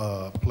colleague's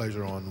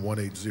pleasure on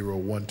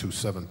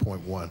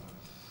 180-127.1?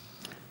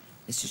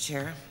 Mr.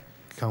 Chair,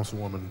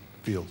 Councilwoman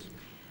Fields.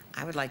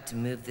 I would like to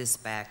move this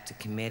back to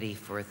committee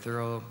for a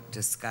thorough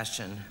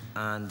discussion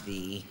on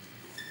the,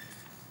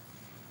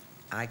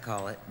 I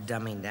call it,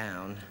 dumbing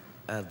down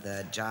of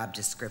the job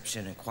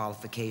description and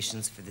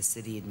qualifications for the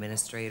city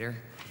administrator.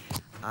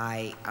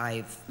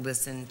 I've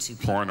listened to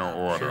people. Point of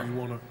order. So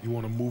you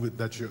want to move it?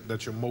 That's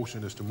your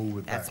motion is to move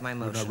it back. That's my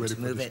motion. We're not ready to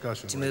for move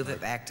discussion. To move it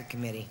back to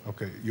committee.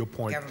 Okay. Your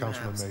point,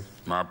 Councilman Mays.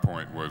 My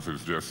point was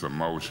it's just a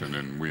motion,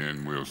 and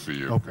we'll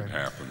see if it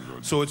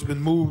happens. So it's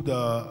been moved.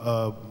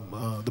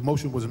 The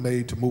motion was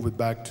made to move it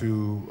back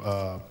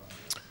to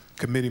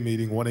committee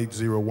meeting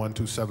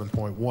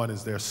 180-127.1.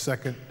 Is there a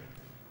second?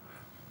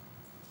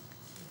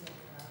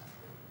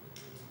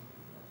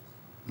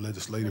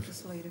 Legislative.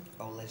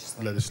 Oh,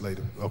 legislative.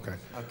 Legislative. Okay.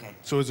 Okay.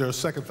 So is there a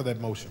second for that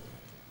motion?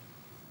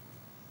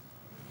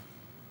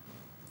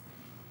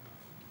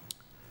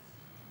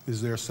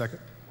 Is there a second?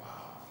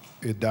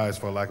 It dies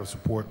for lack of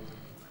support.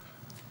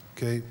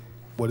 Okay.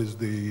 What is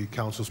the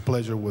council's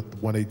pleasure with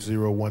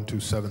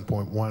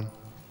 180-127.1?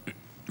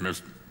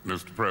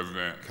 Mr.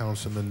 President.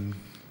 Councilman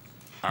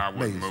I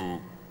would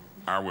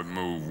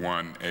move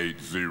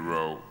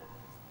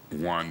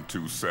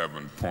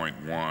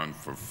 180-127.1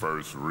 for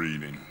first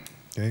reading.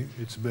 Okay,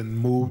 it's been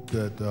moved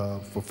that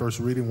for first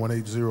reading,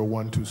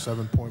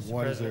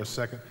 180-127.1. Is there a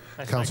second?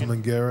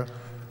 Councilman Guerra?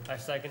 I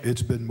second.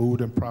 It's been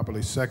moved and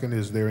properly seconded.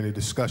 Is there any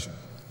discussion?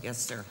 Yes,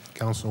 sir.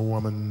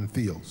 Councilwoman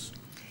Fields.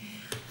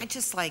 I'd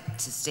just like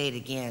to state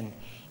again,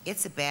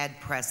 it's a bad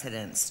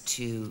precedence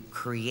to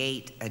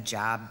create a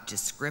job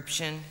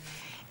description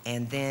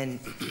and then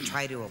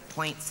try to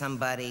appoint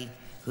somebody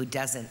who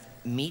doesn't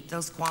meet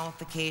those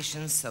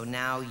qualifications, so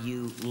now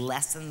you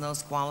lessen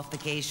those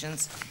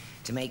qualifications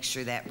to make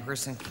sure that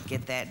person can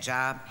get that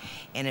job.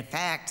 And in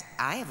fact,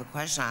 I have a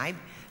question.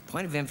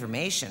 Point of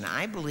information,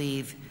 I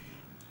believe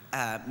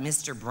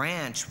Mr.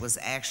 Branch was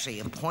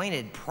actually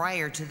appointed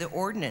prior to the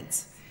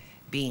ordinance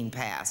being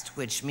passed,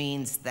 which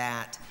means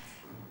that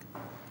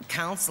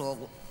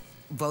council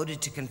voted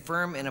to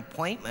confirm an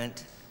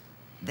appointment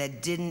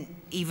that didn't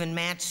even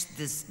match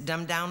this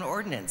dumbed down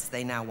ordinance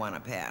they now want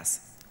to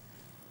pass.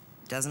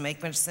 Doesn't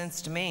make much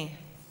sense to me.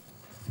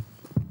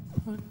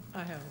 I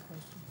have a question.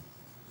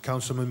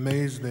 Councilman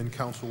Mays, then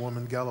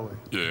Councilwoman Galloway.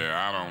 Yeah,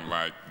 I don't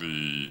like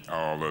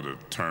all of the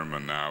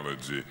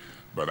terminology,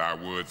 but I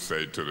would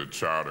say to the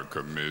Charter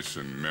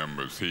Commission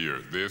members here,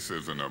 this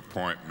is an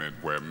appointment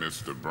where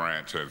Mr.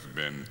 Branch has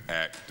been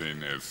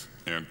acting as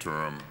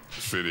interim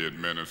city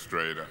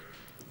administrator,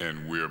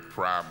 and we're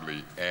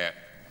probably at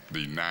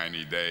the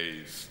 90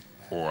 days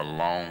or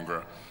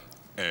longer,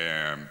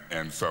 and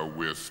so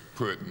we're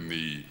putting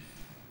the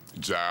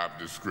job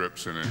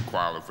description and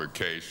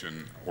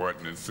qualification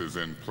ordinances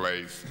in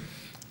place,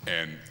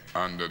 and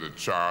under the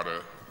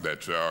charter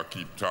that y'all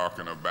keep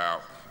talking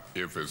about,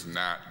 if it's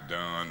not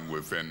done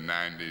within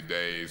 90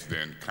 days,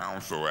 then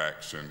council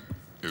action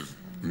is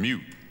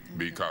mute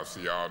because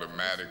he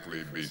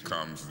automatically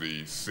becomes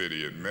the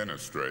city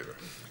administrator,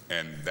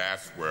 and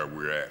that's where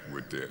we're at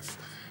with this.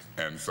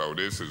 And so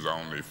this is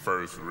only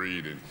first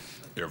reading.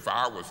 If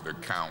I was to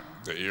count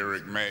the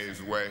Eric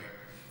Mays way,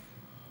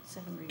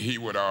 he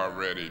would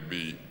already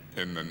be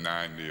in the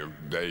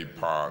 90th day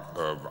part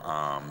of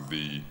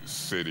the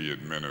city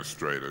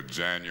administrator,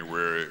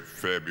 January,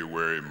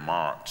 February,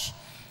 March.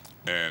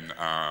 And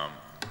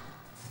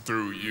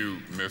through you,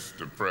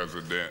 Mr.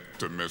 President,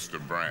 to Mr.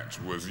 Branch,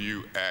 was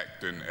you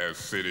acting as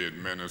city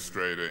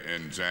administrator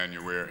in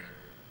January?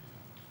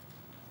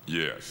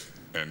 Yes.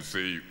 And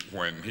see,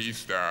 when he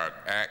started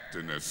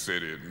acting as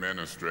city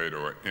administrator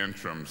or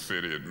interim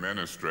city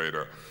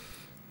administrator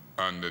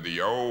under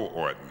the old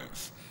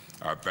ordinance,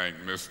 I think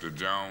Mr.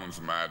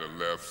 Jones might have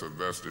left,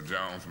 Sylvester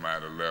Jones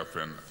might have left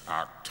in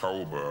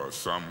October or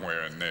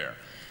somewhere in there.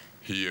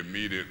 He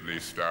immediately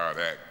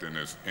started acting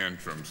as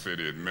interim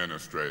city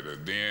administrator.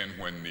 Then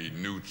when the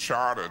new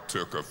charter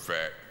took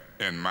effect,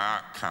 in my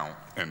count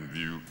and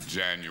view,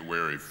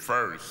 January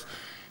 1st,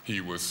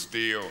 he was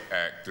still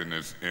acting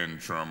as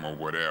interim or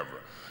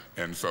whatever.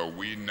 And so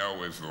we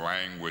know his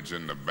language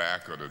in the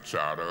back of the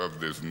charter, of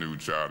this new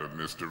charter,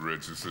 Mr.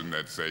 Richardson,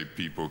 that say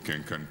people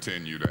can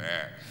continue to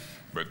act.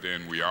 But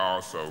then we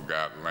also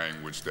got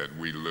language that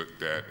we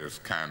looked at as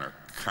kind of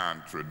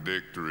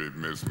contradictory,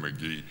 Ms.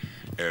 McGee,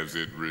 as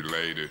it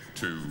related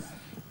to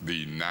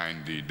the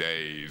 90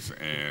 days,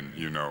 and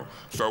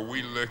so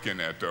we looking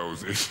at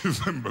those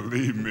issues, and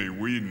believe me,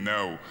 we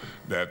know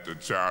that the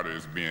charter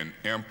is being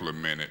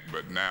implemented,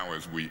 but now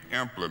as we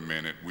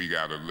implement it, we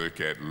got to look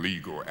at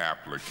legal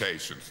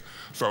applications.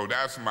 So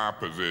that's my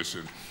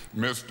position.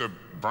 Mr.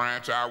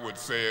 Branch, I would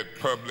say it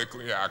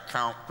publicly, I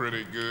count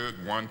pretty good,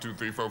 1, 2,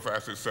 3, 4,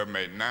 5, 6, 7,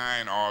 8,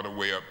 9, all the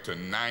way up to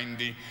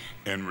 90,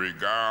 and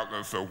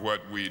regardless of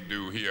what we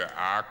do here,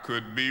 I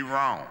could be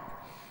wrong.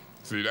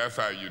 See, that's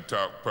how you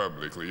talk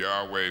publicly. You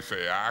always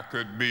say, I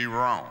could be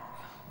wrong.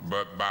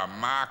 But by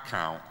my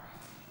count,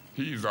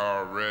 He's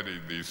already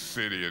the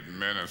city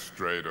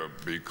administrator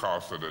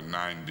because of the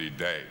 90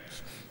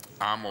 days.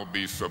 I'm gonna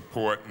be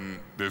supporting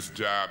this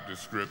job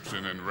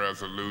description and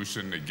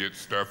resolution to get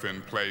stuff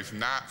in place,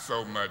 not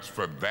so much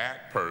for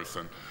that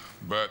person,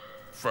 but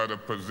for the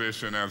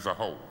position as a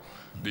whole.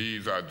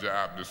 These are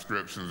job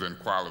descriptions and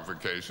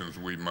qualifications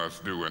we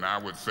must do. And I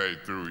would say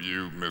through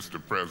you,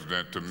 Mr.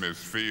 President, to Ms.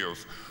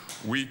 Fields,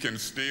 we can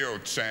still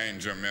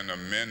change them and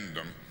amend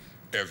them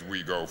as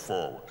we go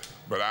forward.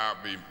 But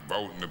I'll be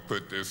voting to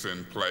put this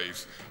in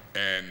place,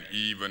 and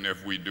even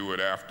if we do it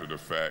after the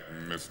fact,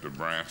 Mr.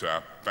 Branch,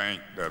 I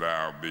think that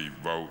I'll be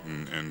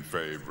voting in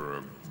favor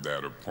of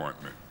that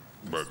appointment.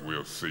 But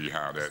we'll see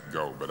how that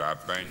goes. But I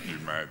think you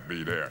might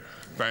be there.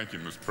 Thank you,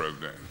 Mr.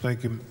 President.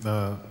 Thank you,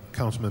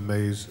 Councilman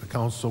Mays.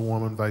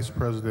 Councilwoman Vice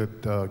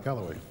President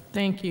Galloway.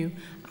 Thank you.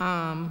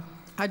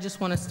 I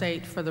just want to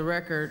state for the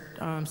record,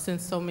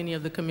 since so many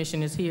of the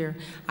commission is here,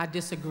 I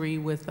disagree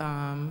with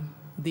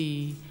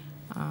the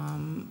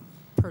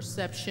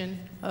perception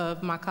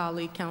of my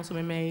colleague,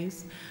 Councilman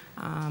Mays.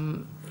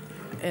 And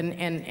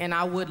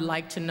I would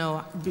like to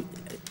know,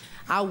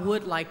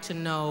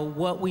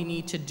 what we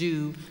need to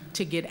do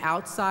to get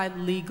outside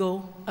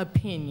legal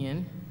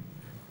opinion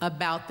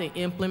about the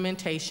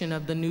implementation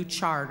of the new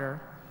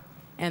charter,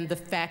 and the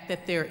fact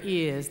that there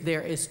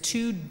is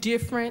two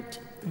different,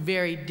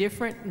 very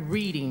different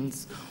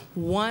readings.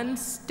 One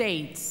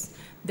states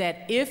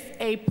that if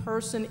a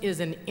person is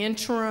an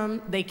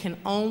interim, they can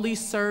only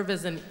serve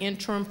as an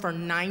interim for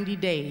 90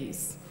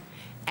 days.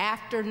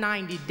 After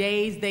 90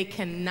 days, they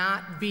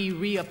cannot be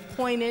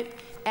reappointed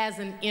as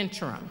an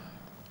interim.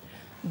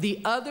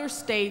 The other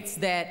states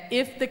that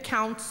if the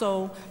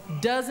council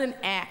doesn't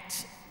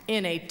act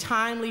in a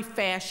timely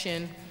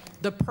fashion,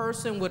 the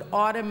person would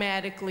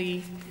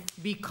automatically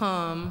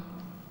become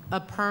a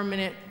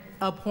permanent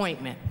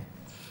appointment.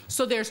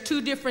 So there's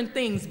two different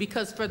things,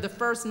 because for the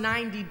first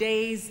 90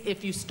 days,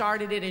 if you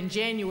started it in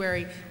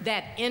January,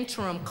 that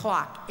interim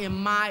clock, in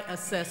my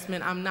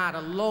assessment, I'm not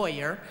a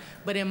lawyer,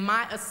 but in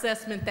my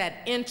assessment, that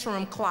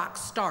interim clock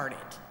started,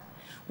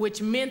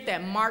 which meant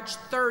that March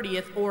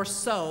 30th or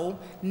so,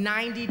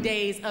 90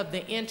 days of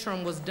the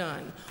interim was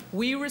done.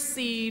 We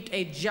received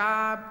a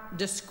job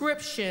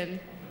description,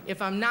 if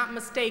I'm not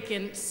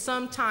mistaken,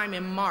 sometime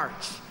in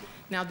March.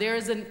 Now, there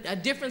is a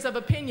difference of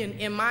opinion,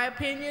 in my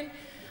opinion,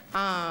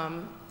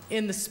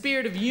 in the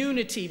spirit of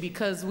unity,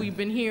 because we've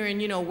been hearing,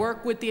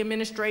 work with the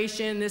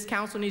administration, this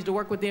council needs to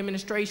work with the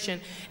administration.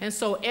 And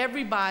so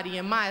everybody,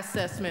 in my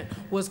assessment,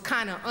 was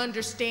kind of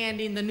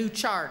understanding the new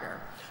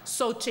charter.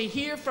 So to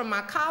hear from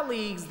my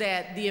colleagues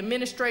that the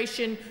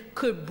administration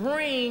could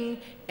bring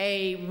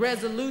a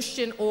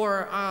resolution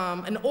or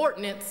an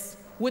ordinance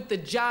with the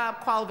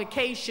job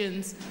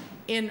qualifications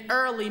in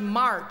early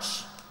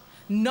March,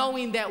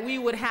 knowing that we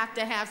would have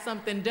to have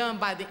something done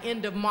by the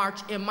end of March,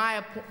 in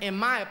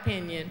my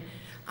opinion,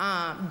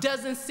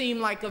 doesn't seem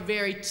like a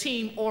very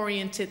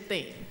team-oriented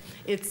thing.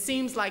 It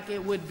seems like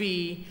it would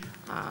be,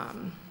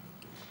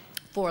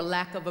 for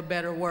lack of a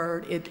better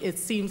word, it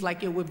seems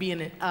like it would be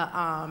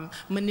a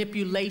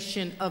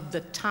manipulation of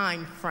the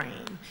time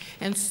frame.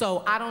 And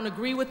so I don't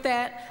agree with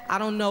that. I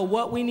don't know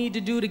what we need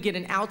to do to get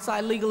an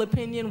outside legal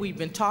opinion. We've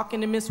been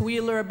talking to Ms.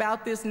 Wheeler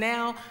about this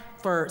now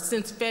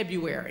since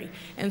February.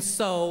 And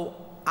so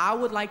I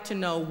would like to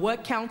know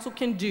what council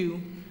can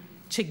do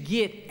to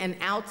get an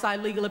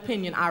outside legal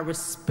opinion. I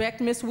respect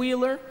Ms.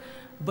 Wheeler,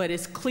 but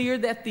it's clear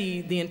that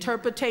the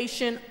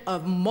interpretation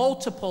of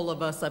multiple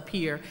of us up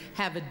here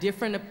have a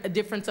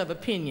difference of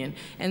opinion.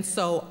 And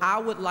so I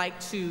would like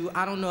to,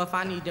 I don't know if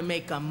I need to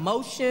make a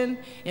motion,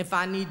 if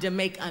I need to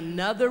make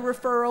another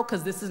referral,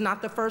 because this is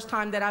not the first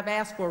time that I've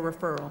asked for a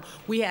referral.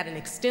 We had an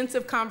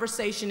extensive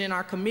conversation in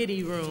our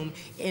committee room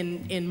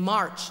in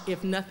March,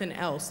 if nothing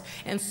else.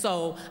 And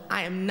so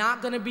I am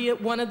not gonna be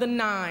one of the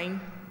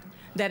 9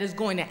 that is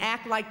going to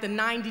act like the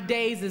 90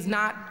 days is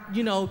not,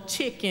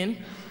 ticking.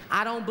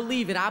 I don't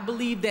believe it. I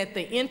believe that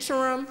the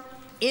interim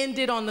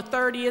ended on the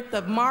 30th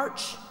of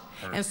March.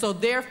 And so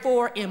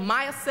therefore, in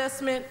my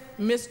assessment,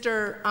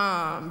 Mr.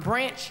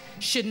 Branch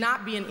should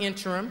not be an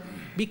interim,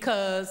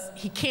 because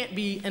he can't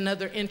be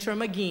another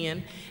interim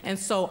again. And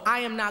so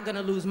I am not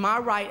gonna lose my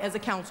right as a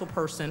council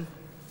person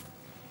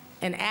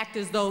and act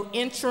as though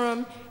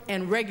interim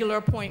and regular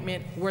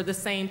appointment were the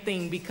same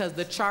thing, because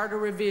the charter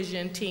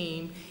revision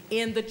team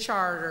in the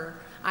charter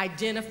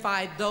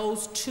identified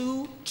those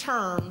two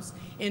terms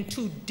in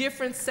 2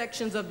 different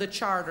sections of the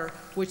charter,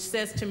 which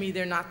says to me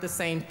they're not the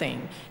same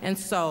thing. And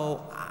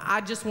so I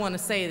just want to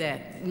say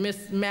that,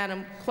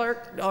 Madam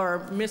Clerk,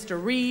 or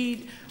Mr.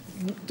 Reed,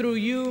 through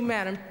you,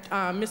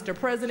 Mr.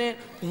 President,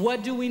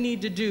 what do we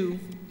need to do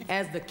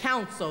as the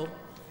council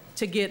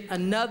to get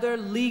another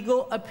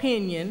legal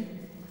opinion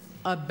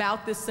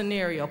about this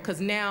scenario?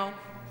 Because now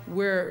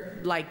we're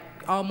like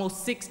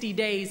almost 60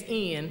 days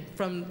in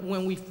from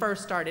when we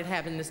first started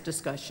having this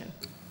discussion.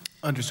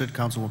 Understood,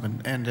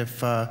 Councilwoman. And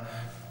if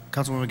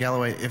Councilwoman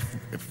Galloway,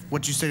 if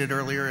what you stated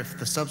earlier, if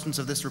the substance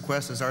of this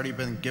request has already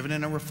been given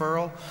in a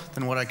referral,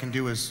 then what I can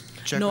do is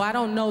check. No, I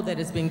don't know that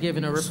it's been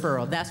given a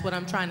referral. That's what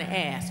I'm trying to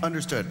ask.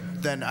 Understood.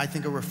 Then I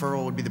think a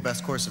referral would be the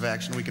best course of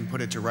action. We can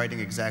put it to writing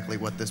exactly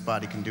what this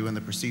body can do and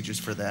the procedures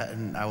for that,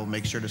 and I will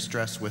make sure to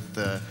stress with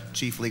the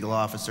Chief Legal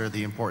Officer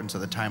the importance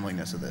of the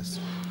timeliness of this.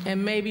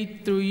 And maybe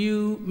through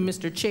you,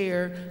 Mr.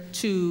 Chair,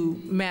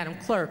 to Madam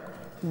Clerk,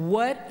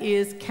 what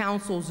is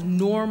council's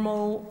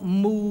normal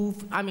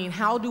move? I mean,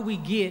 how do we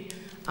get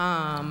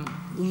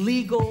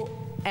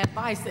legal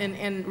advice?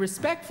 And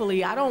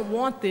respectfully, I don't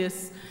want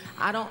this.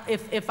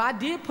 If I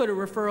did put a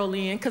referral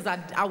in, because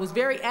I was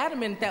very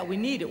adamant that we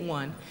needed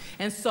one.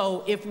 And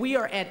so if we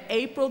are at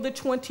April the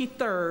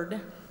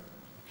 23rd,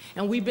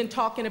 and we've been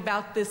talking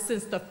about this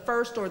since the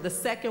first or the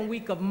second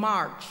week of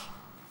March,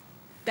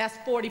 that's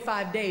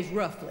 45 days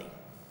roughly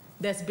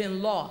that's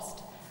been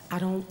lost. I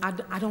don't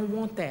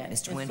want that.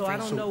 Mr. Winfrey. So I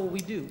don't know what we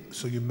do.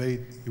 So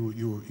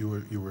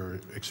you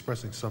were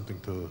expressing something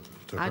to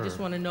her. I just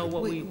want to know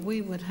what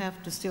we would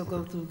have to still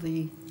go through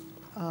the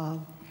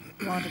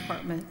law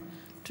department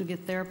to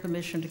get their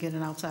permission to get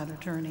an outside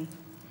attorney.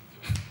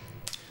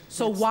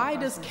 So why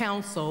does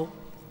council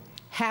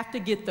have to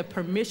get the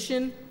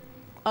permission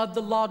of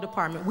the law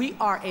department? We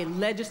are a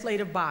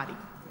legislative body.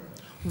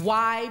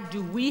 Why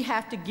do we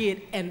have to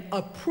get an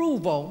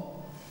approval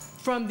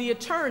from the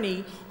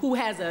attorney who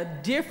has a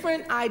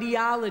different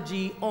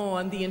ideology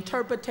on the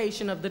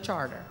interpretation of the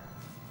charter?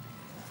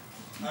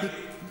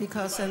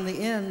 Because in the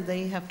end,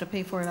 they have to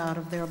pay for it out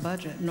of their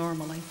budget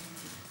normally.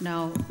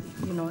 Now,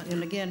 you know,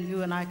 and again,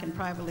 you and I can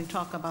privately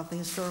talk about the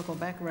historical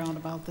background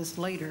about this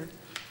later,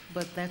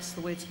 but that's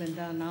the way it's been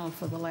done now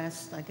for the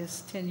last, I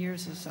guess, 10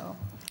 years or so.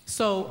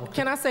 So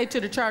can I say to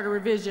the charter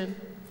revision,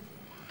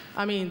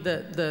 I mean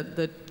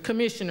the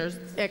commissioners,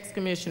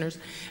 ex-commissioners,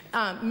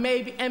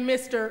 maybe, and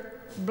Mr.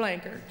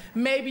 Blanker,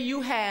 maybe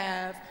you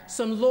have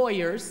some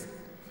lawyers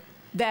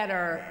that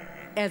are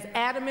as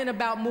adamant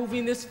about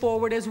moving this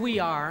forward as we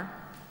are,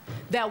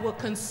 that will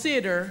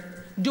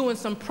consider doing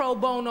some pro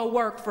bono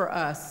work for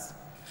us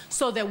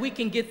so that we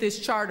can get this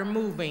charter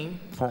moving.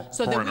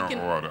 So that we can.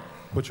 Order.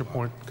 What's your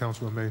point,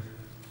 Councilman May?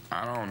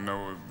 I don't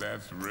know if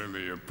that's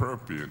really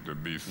appropriate to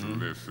be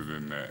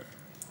soliciting that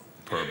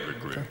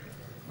publicly. Okay.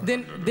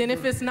 Then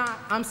if it's not,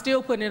 I'm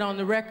still putting it on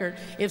the record.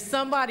 If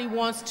somebody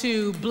wants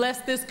to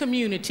bless this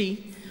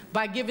community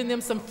by giving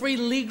them some free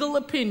legal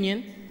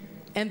opinion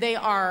and they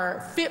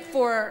are fit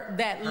for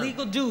that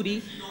legal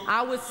duty,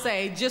 I would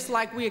say, just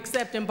like we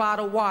accept in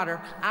bottled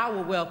water, I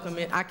will welcome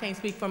it. I can't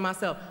speak for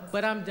myself,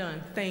 but I'm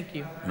done. Thank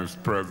you.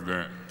 Mr.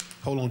 President.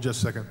 Hold on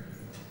just a second.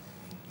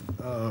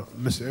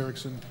 Mr.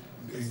 Erickson,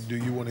 do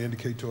you want to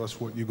indicate to us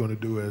what you're going to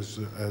do as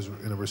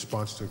in a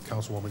response to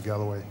Councilwoman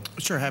Galloway?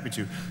 Sure, happy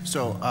to.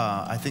 So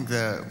I think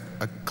a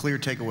clear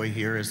takeaway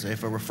here is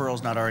if a referral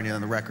is not already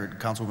on the record,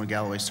 Councilwoman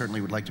Galloway certainly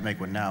would like to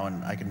make one now,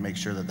 and I can make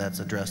sure that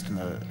that's addressed in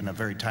a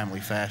very timely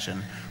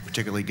fashion,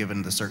 particularly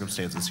given the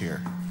circumstances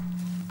here.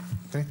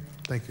 Okay,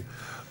 thank you.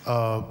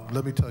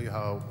 Let me tell you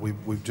how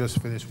we've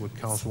just finished with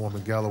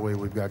Councilwoman Galloway.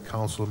 We've got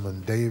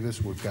Councilman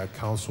Davis, we've got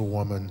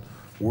Councilwoman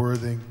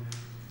Worthing,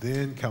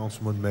 then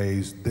Councilman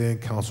Mays, then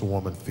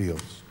Councilwoman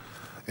Fields,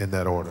 in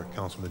that order.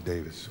 Councilman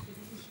Davis.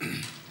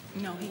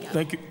 No, he got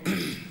Thank you.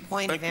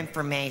 Point of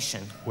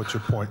information. What's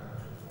your point?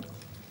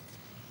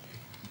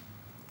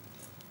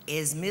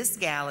 Is Ms.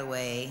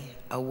 Galloway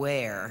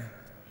aware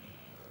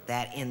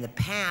that in the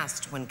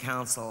past when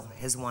council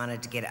has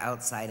wanted to get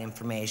outside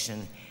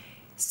information,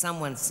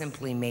 someone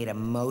simply made a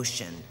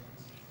motion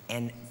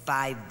and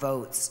 5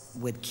 votes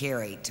would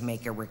carry to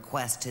make a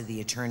request to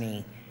the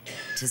attorney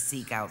to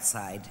seek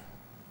outside?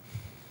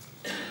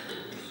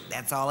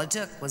 That's all it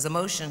took, was a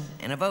motion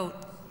and a vote.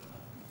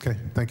 Okay,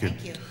 thank you.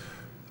 Thank you.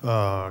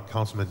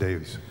 Councilman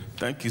Davis.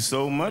 Thank you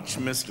so much,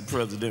 Mr.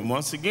 President.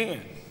 Once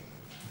again,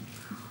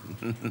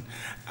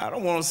 I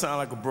don't want to sound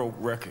like a broke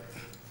record,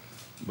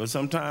 but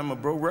sometimes a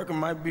broke record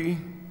might be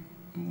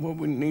what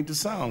we need to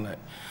sound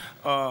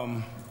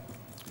like.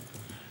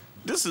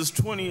 This is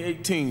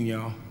 2018,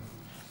 y'all.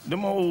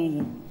 Them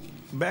old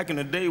back in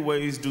the day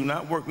ways do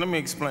not work. Let me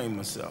explain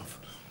myself.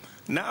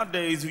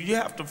 Nowadays, you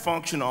have to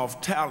function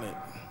off talent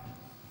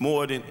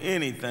more than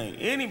anything.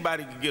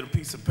 Anybody can get a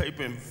piece of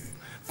paper and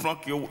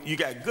flunk you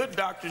got good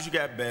doctors, you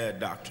got bad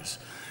doctors.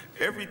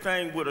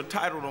 Everything with a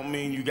title don't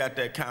mean you got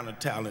that kind of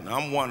talent.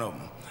 I'm one of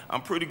them.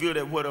 I'm pretty good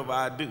at whatever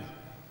I do.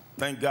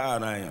 Thank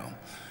God I am.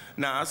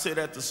 Now, I say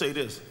that to say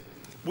this.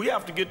 We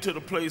have to get to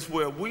the place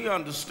where we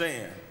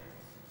understand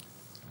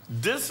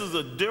this is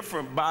a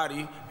different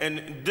body,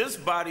 and this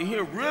body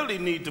here really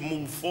need to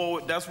move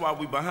forward. That's why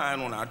we're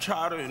behind on our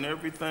charter and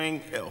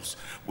everything else.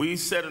 We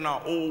set in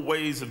our old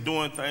ways of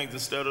doing things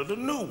instead of the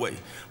new way.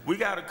 We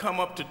got to come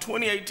up to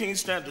 2018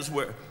 standards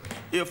where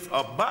if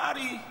a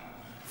body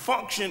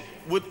function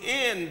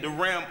within the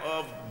realm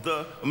of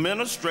the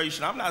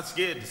administration, I'm not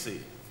scared to say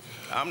it.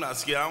 I'm not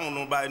scared. I don't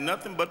know nobody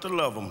nothing but to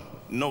love them.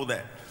 Know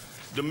that.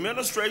 The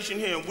administration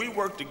here, and we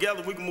work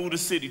together, we can move the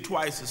city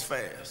twice as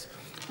fast.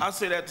 I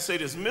say that to say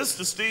this.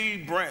 Mr.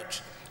 Steve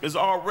Branch is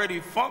already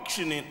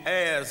functioning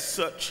as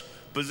such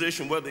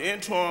position, whether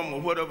interim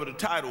or whatever the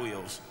title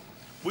is.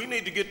 We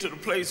need to get to the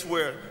place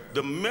where the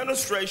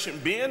administration,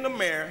 being the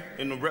mayor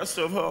and the rest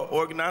of her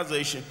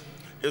organization,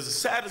 is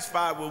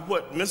satisfied with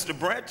what Mr.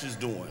 Branch is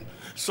doing.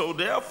 So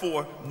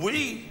therefore,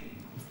 we,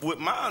 with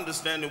my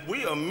understanding,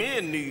 we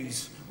amend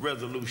these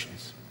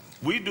resolutions.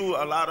 We do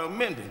a lot of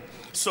amending.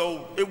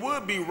 So it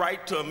would be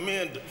right to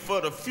amend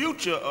for the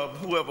future of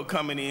whoever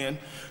coming in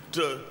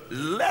to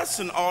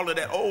lessen all of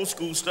that old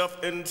school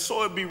stuff, and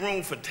so it'd be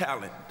room for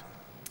talent.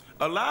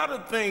 A lot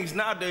of things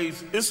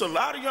nowadays, it's a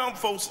lot of young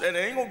folks that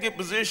ain't gonna get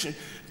position.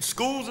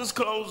 Schools is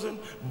closing,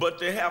 but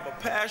they have a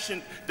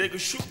passion. They can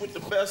shoot with the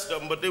best of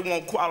them, but they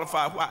won't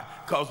qualify. Why?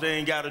 Because they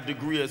ain't got a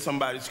degree at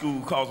somebody's school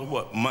because of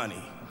what?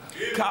 Money.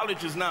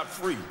 College is not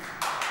free.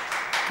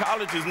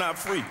 College is not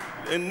free.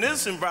 In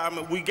this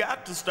environment, we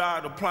got to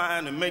start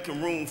applying and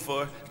making room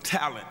for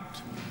talent.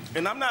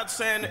 And I'm not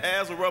saying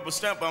as a rubber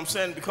stamp, I'm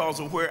saying because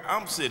of where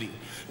I'm sitting.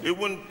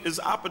 It's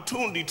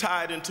opportunity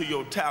tied into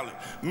your talent.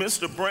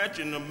 Mr. Branch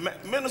and the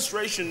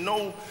administration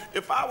know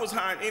if I was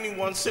hiring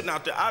anyone sitting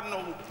out there, I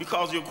know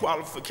because of your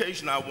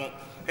qualification I won't.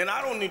 And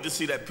I don't need to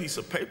see that piece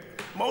of paper.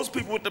 Most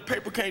people with the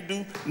paper can't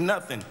do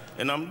nothing.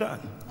 And I'm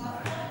done.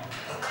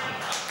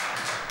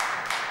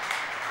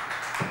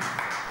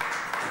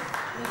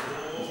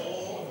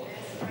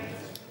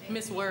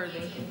 Ms.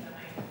 Worthy.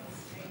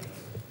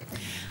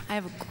 I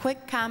have a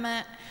quick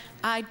comment.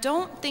 I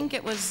don't think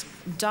it was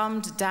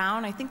dumbed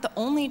down. I think the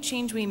only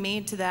change we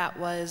made to that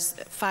was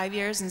 5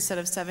 years instead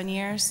of 7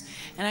 years.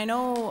 And I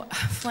know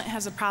Flint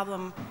has a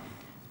problem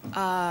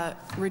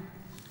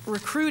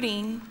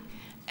recruiting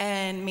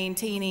and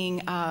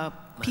maintaining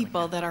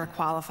people that are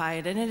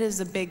qualified, and it is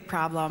a big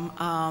problem.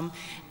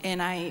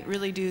 And I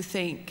really do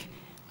thank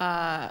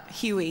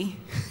Huey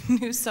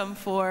Newsome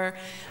for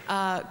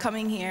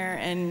coming here,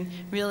 and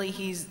really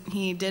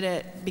he did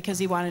it because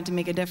he wanted to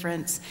make a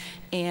difference.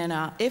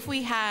 And if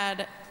we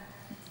had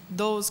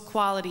those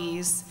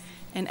qualities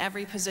in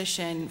every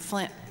position,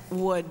 Flint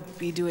would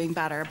be doing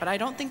better. But I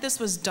don't think this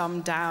was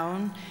dumbed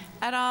down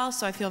at all,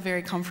 so I feel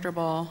very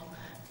comfortable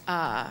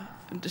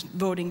just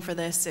voting for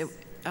this.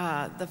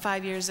 The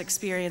 5 years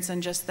experience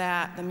and just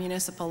that, the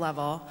municipal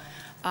level,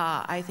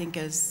 I think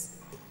is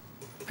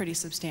pretty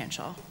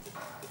substantial.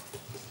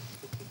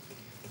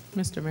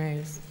 Mr.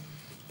 Mays.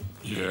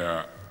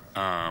 Yeah,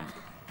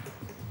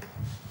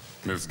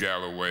 Ms.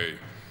 Galloway,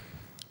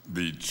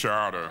 the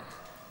charter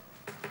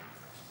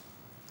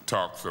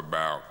talks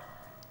about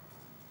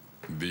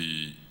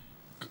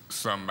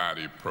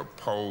somebody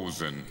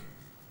proposing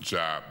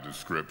job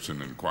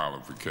description and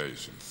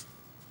qualifications.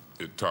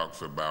 It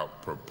talks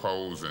about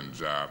proposing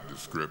job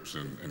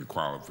description and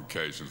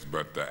qualifications,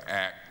 but the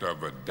act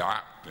of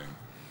adopting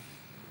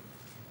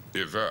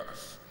is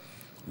us.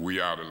 We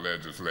are the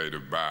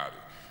legislative body.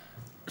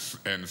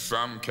 In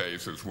some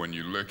cases, when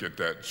you look at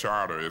that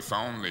charter, it's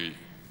only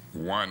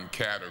one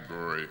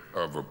category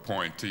of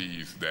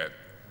appointees that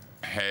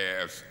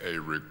has a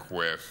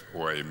request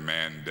or a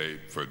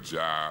mandate for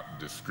job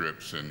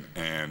description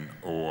and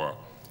or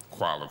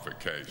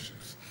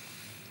qualifications.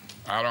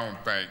 I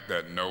don't think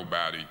that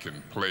nobody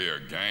can play a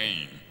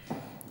game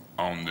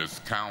on this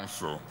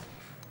council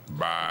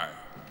by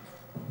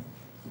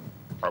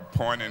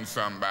appointing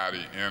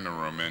somebody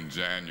interim in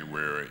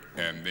January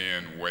and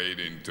then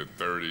waiting to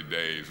 30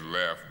 days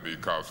left,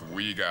 because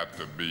we got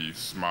to be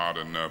smart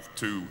enough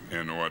too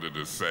in order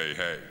to say,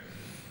 hey,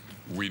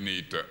 we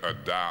need to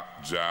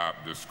adopt job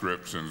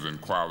descriptions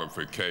and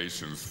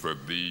qualifications for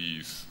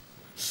these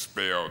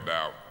spelled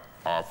out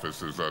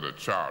officers of the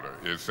charter.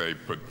 It's a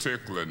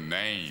particular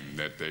name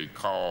that they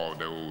call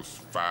those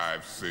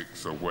 5,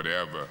 6, or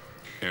whatever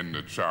in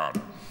the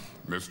charter.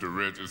 Mr.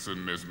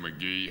 Richardson, Ms.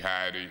 McGee,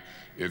 Heidi,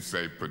 it's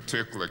a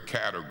particular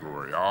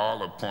category.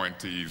 All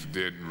appointees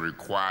didn't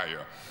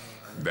require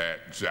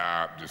that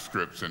job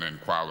description and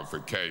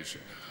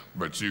qualification.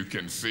 But you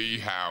can see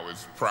how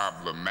it's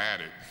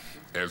problematic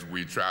as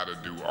we try to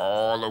do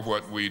all of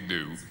what we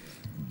do.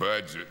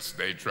 Budgets,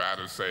 they try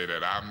to say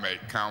that I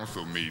make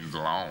council meetings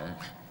long.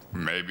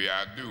 Maybe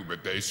I do,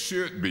 but they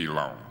should be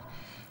long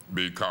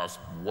because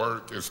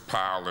work is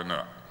piling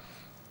up.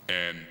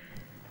 And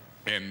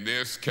in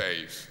this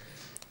case,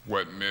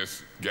 what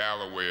Ms.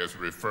 Galloway is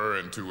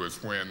referring to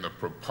is when the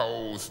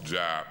proposed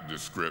job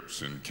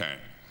description came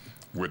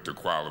with the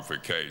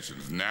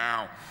qualifications.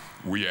 Now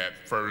we at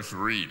first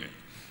reading.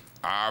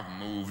 I've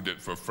moved it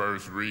for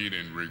first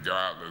reading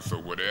regardless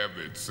of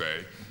whatever it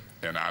say,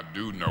 and I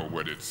do know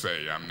what it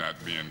say. I'm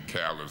not being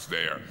callous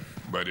there.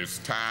 But it's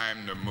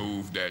time to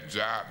move that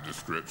job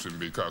description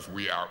because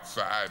we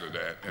outside of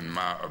that, in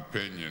my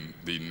opinion,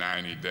 the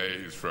 90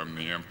 days from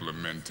the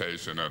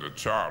implementation of the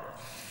charter.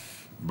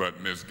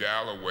 But Ms.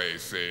 Galloway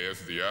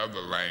says the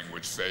other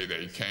language say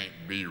they can't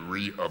be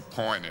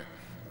reappointed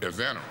as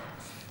interim.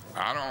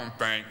 I don't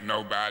think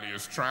nobody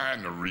is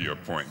trying to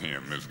reappoint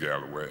him, Ms.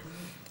 Galloway.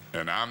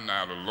 And I'm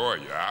not a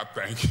lawyer. I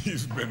think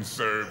he's been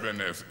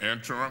serving as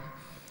interim,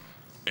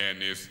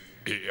 and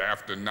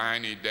after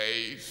 90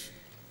 days,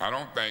 I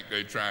don't think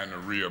they're trying to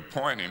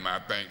reappoint him. I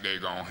think they're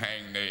going to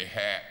hang their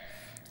hat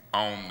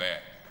on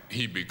that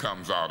he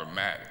becomes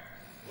automatic.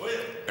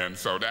 And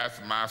so that's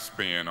my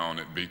spin on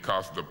it,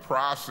 because the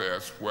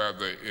process,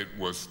 whether it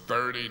was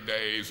 30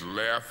 days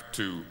left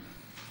to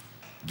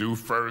do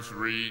first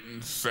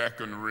reading,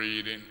 second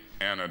reading,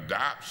 and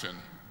adoption,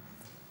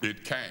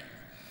 it came.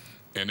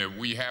 And if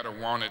we had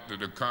wanted it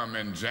to come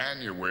in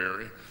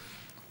January,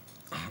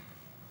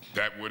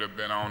 that would have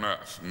been on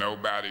us.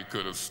 Nobody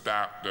could have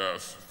stopped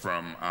us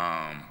from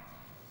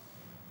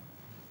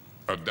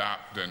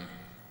adopting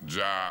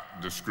job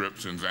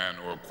descriptions and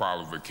or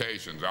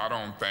qualifications. I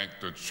don't think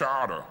the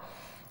charter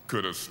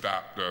could have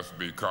stopped us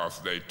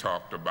because they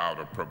talked about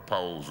a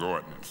proposed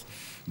ordinance,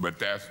 but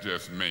that's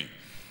just me.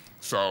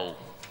 So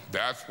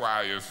that's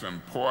why it's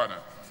important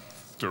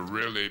to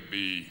really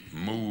be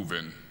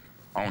moving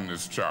on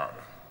this charter.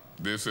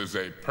 This is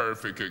a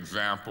perfect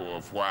example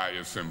of why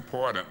it's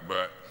important,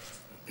 but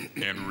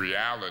in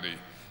reality,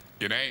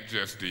 it ain't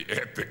just the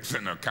Ethics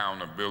and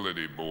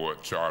Accountability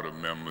Board charter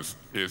members,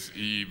 it's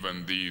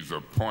even these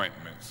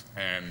appointments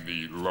and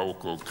the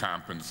local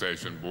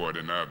compensation board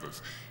and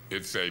others.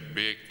 It's a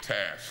big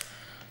task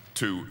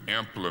to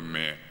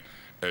implement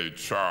a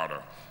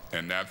charter,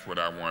 and that's what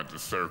I want to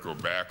circle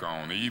back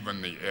on.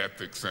 Even the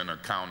Ethics and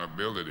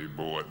Accountability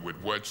Board, with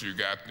what you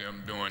got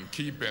them doing,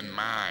 keep in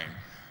mind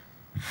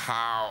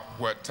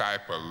what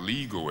type of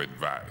legal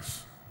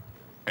advice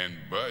and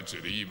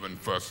budget, even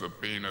for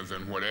subpoenas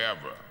and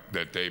whatever,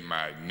 that they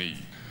might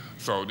need.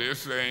 So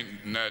this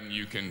ain't nothing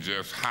you can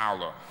just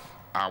holler,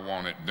 I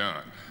want it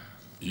done.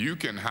 You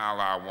can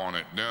holler, I want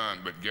it done,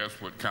 but guess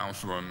what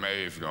Councilman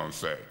May is gonna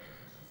say?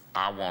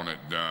 I want it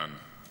done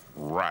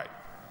right.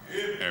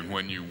 And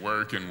when you're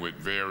working with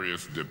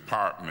various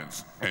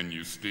departments and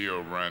you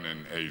still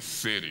running a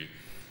city,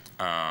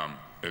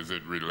 as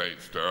it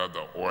relates to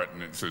other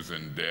ordinances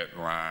and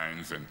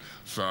deadlines, and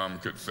some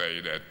could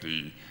say that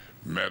the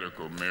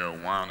medical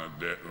marijuana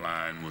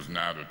deadline was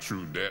not a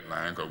true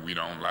deadline because we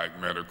don't like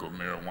medical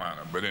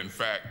marijuana, but in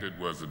fact it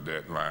was a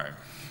deadline.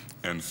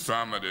 And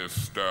some of this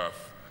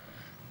stuff,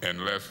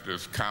 unless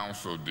this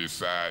council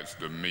decides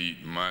to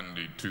meet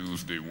Monday,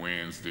 Tuesday,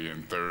 Wednesday,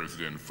 and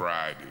Thursday and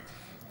Friday,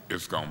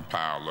 it's gonna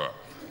pile up.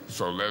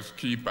 So let's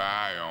keep an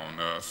eye on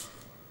us.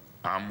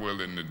 I'm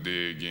willing to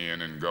dig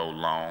in and go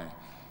long,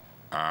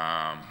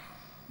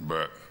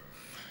 but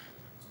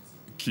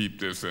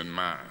keep this in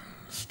mind.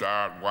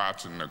 Start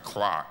watching the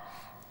clock,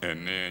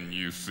 and then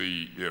you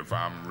see if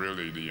I'm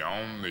really the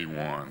only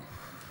one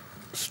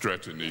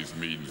stretching these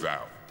meetings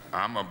out.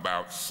 I'm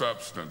about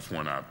substance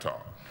when I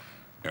talk,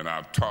 and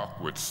I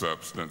talk with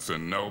substance,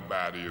 and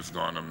nobody is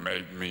going to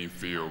make me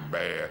feel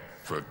bad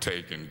for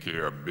taking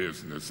care of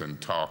business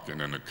and talking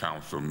in a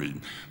council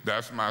meeting.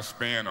 That's my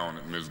spin on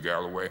it, Ms.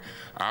 Galloway.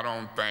 I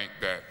don't think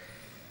that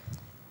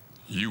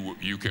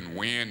you can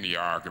win the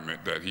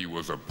argument that he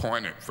was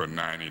appointed for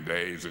 90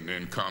 days and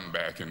then come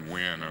back and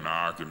win an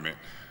argument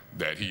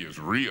that he is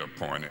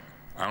reappointed.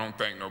 I don't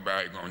think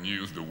nobody gonna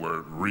use the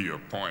word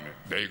reappointed.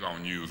 They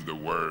gonna use the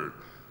word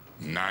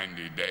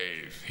 90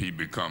 days, he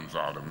becomes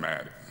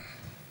automatic.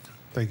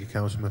 Thank you,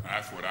 Councilman.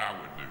 That's what I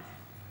would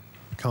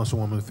do.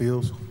 Councilwoman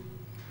Fields.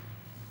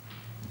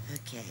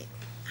 Okay,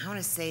 I want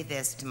to say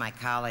this to my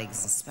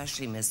colleagues,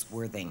 especially Ms.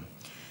 Worthing,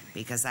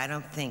 because I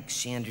don't think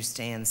she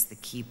understands the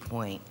key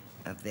point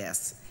of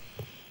this.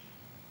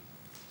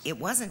 It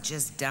wasn't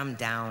just dumbed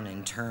down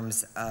in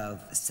terms of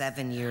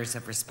 7 years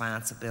of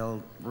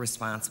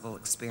responsible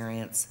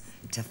experience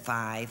to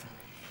 5.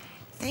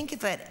 Think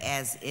of it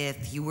as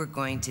if you were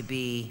going to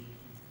be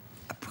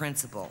a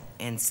principal,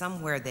 and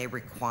somewhere they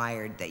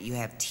required that you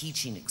have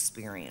teaching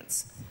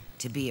experience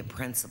to be a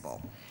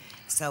principal.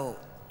 So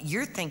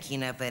you're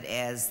thinking of it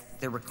as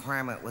the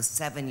requirement was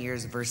 7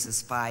 years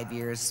versus 5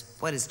 years.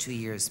 What does 2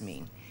 years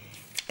mean?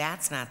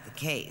 That's not the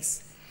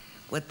case.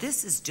 What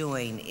this is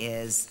doing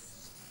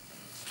is,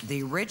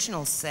 the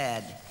original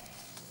said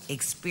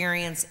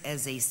experience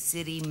as a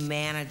city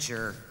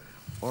manager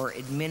or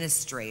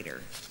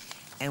administrator,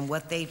 and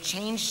what they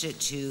changed it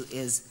to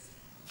is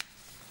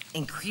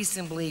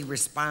increasingly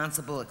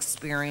responsible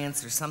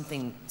experience or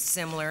something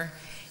similar.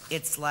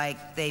 It's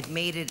like they've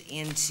made it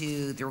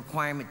into the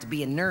requirement to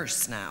be a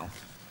nurse now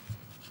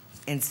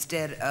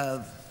instead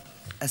of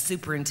a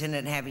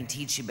superintendent having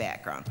teaching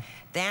background.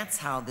 That's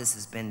how this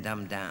has been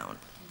dumbed down.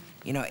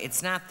 You know,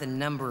 it's not the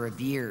number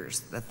of years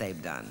that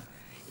they've done.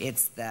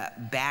 It's the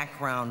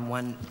background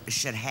one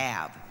should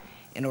have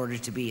in order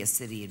to be a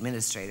city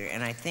administrator.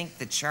 And I think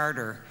the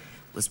charter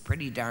was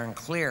pretty darn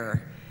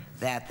clear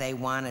that they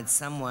wanted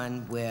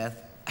someone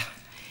with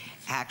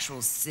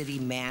actual city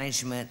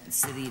management,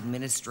 city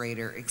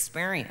administrator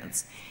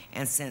experience.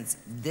 And since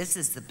this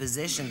is the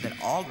position that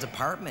all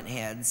department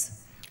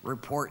heads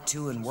report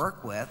to and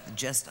work with,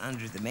 just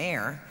under the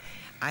mayor,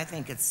 I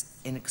think it's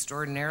an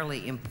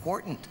extraordinarily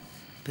important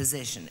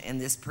position,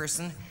 and this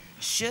person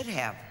should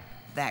have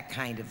that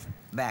kind of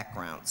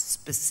background,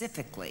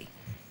 specifically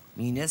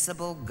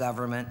municipal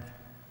government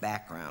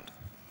background.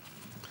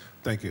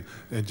 Thank you.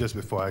 And just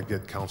before I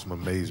get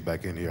Councilman Mays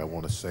back in here, I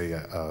want to say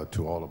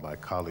to all of my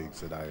colleagues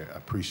that I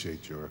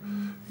appreciate your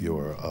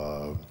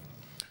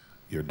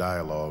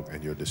dialogue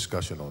and your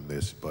discussion on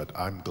this, but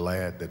I'm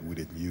glad that we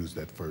didn't use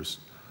that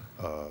first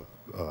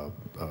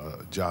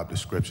job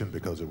description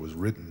because it was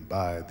written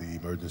by the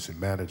emergency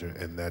manager,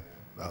 and that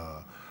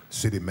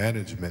city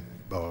management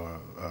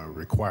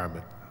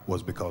requirement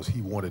was because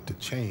he wanted to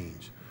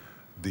change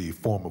the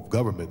form of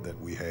government that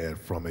we had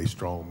from a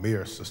strong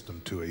mayor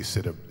system to a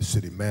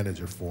city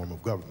manager form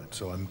of government.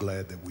 So I'm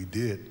glad that we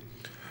did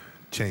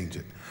change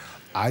it.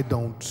 I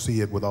don't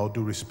see it, with all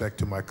due respect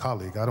to my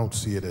colleague, I don't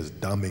see it as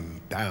dumbing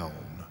down.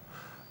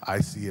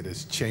 I see it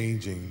as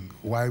changing.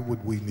 Why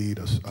would we need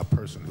a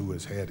person who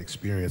has had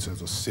experience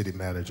as a city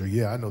manager?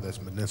 Yeah, I know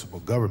that's municipal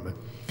government,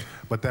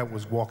 but that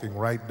was walking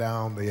right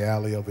down the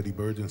alley of an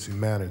emergency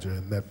manager,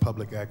 and that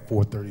Public Act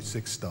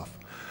 436 stuff.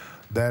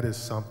 That is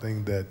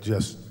something that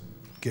just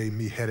gave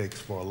me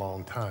headaches for a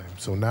long time.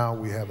 So now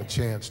we have a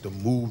chance to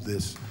move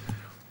this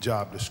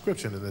job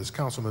description, and as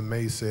Councilman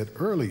May said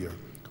earlier,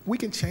 we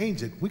can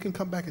change it. We can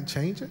come back and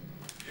change it.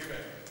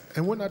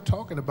 And we're not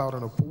talking about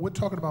we're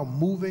talking about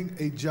moving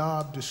a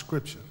job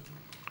description.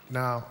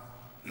 Now,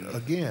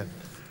 again,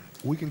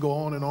 we can go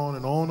on and on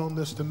and on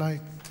this tonight.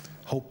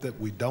 Hope that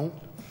we don't.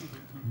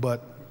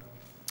 But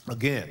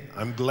again,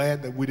 I'm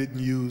glad that we didn't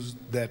use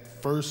that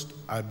first,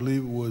 I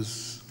believe it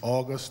was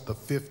August the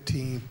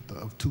 15th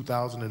of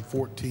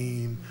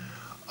 2014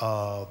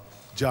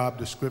 job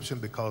description,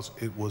 because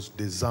it was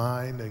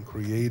designed and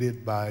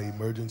created by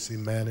emergency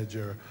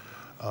manager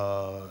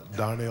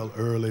Darnell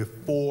Early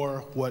for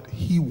what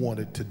he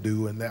wanted to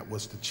do, and that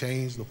was to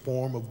change the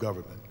form of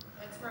government.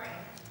 That's right.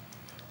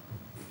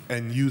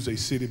 And use a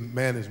city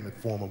management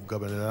form of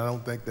government. And I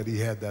don't think that he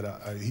had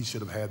that, he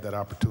should have had that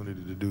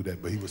opportunity to do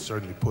that, but he was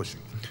certainly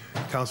pushing.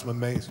 Councilman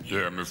Mays?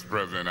 Yeah, Mr.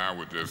 President, I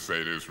would just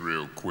say this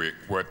real quick.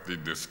 What the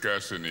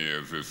discussion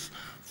is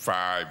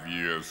 5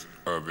 years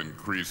of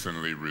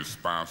increasingly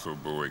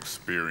responsible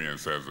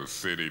experience as a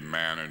city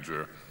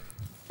manager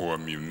or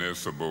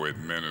municipal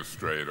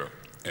administrator,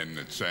 and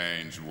the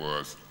change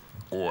was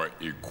or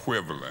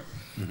equivalent,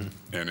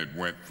 and it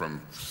went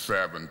from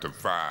 7 to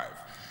 5.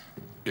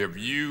 If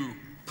you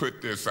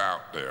put this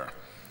out there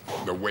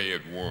the way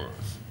it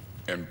was,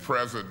 and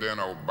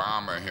President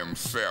Obama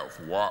himself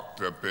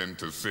walked up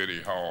into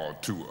City Hall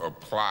to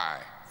apply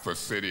for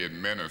city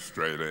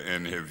administrator,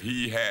 and if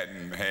he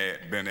hadn't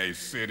been a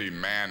city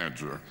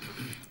manager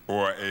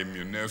or a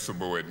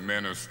municipal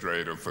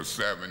administrator for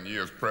 7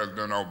 years,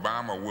 President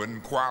Obama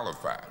wouldn't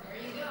qualify.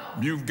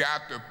 You've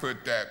got to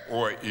put that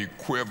or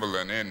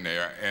equivalent in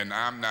there, and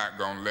I'm not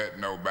going to let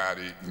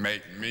nobody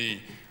make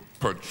me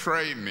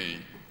portray me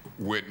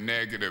with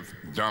negative,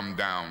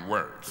 dumbed-down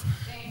words.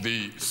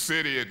 The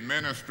city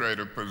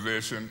administrator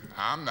position,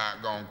 I'm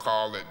not going to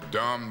call it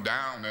dumbed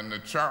down in the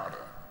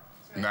charter.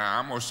 Now,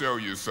 I'm going to show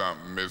you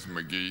something, Ms.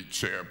 McGee,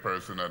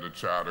 chairperson of the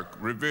Charter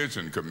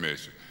Revision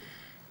Commission.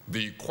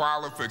 The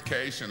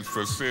qualifications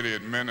for city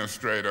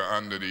administrator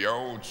under the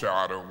old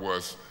charter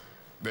was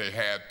they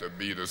had to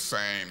be the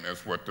same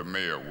as what the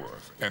mayor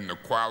was. And the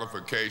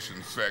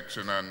qualifications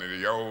section under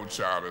the old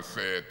charter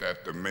said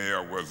that the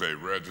mayor was a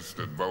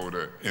registered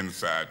voter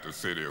inside the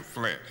city of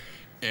Flint.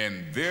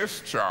 In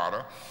this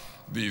charter,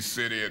 the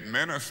city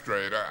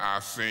administrator,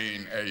 I've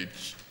seen a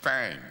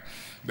thing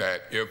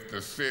that if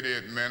the city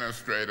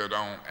administrator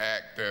don't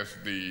act as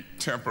the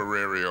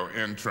temporary or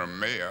interim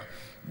mayor,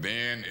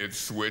 then it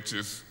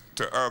switches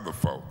to other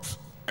folks.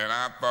 And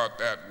I thought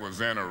that was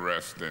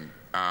interesting.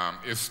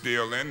 It's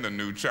still in the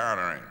new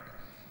charter, ain't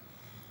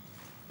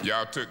it?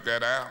 Y'all took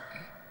that out?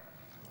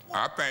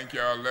 I think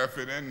y'all left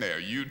it in there.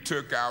 You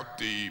took out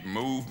the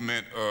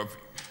movement of,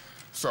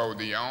 so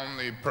the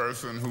only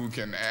person who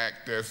can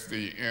act as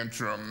the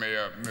interim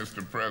mayor,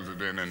 Mr.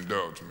 President,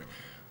 indulge me,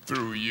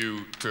 through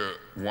you to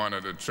one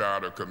of the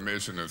charter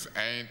commissioners.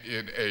 Ain't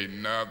it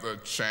another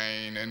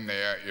chain in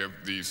there if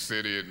the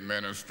city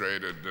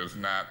administrator does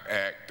not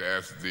act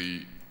as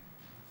the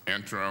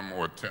interim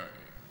or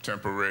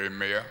temporary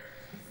mayor?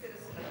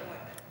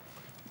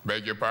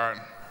 Beg your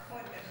pardon?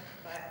 Appointment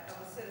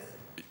of a citizen.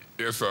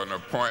 It's an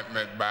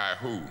appointment by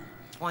who?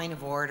 Point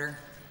of order.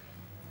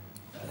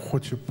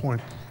 What's your point,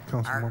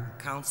 Councilwoman? Our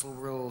council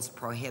rules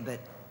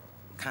prohibit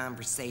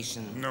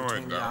conversation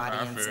between the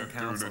audience and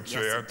council. Through the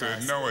chair. I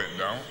said, no, it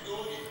don't.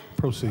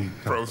 Proceed.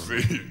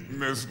 Proceed.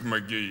 Ms.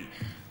 McGee,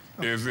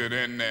 is it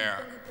in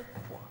there?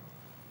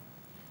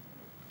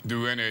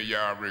 Do any of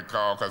y'all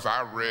recall? Because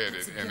I read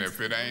it, and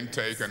if it ain't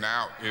taken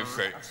out, it's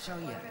a... I'll show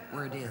you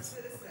where it is.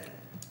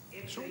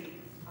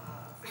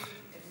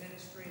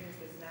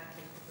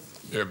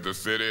 If the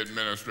city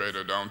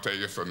administrator don't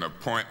take it, it's an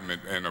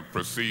appointment and a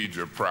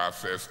procedure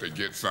process to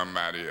get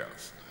somebody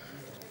else.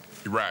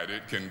 Right,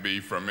 it can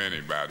be from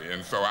anybody.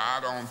 And so I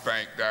don't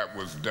think that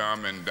was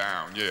dumbing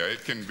down. Yeah,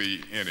 it can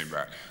be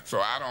anybody.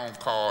 So I don't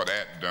call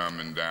that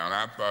dumbing down.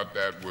 I thought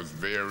that was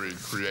very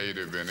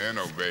creative and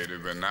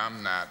innovative, and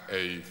I'm not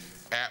an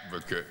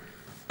advocate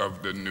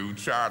of the new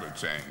charter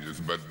changes,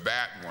 but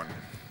that one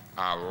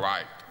I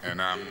liked,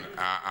 and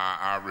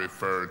I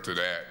refer to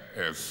that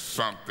as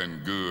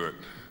something good,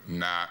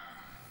 not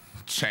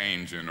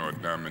changing or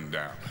dumbing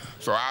down.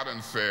 So I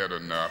done said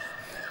enough.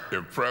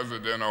 If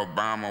President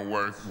Obama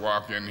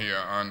walk in here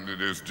under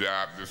this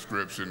job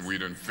description, we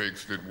done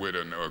fixed it with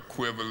an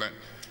equivalent,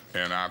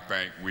 and I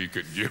think we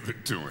could give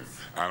it to him.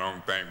 I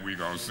don't think we're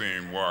gonna see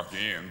him walk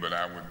in, but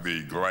I would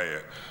be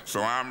glad.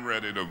 So I'm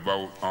ready to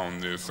vote on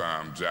this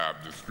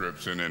job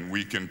description, and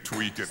we can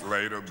tweak it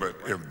later, but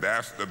if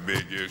that's the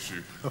big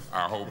issue,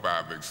 I hope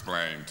I've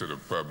explained to the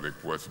public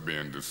what's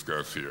being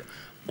discussed here,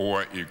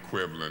 or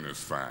equivalent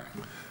is fine.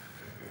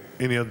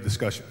 Any other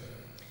discussion?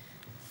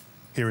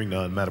 Hearing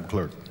none, Madam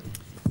Clerk.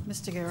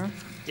 Mr. Guerra?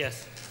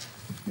 Yes.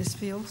 Ms.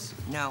 Fields?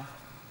 No.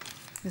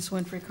 Ms.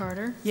 Winfrey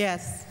Carter?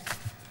 Yes.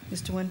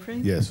 Mr.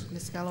 Winfrey? Yes.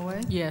 Ms.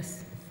 Galloway?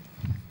 Yes.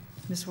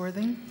 Ms.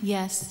 Worthing?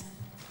 Yes.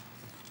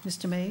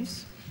 Mr.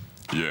 Mays?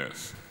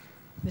 Yes.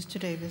 Mr.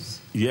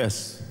 Davis?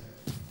 Yes.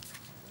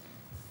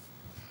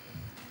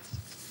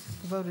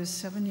 The vote is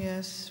 7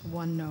 yes,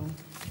 1 no.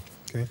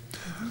 Okay.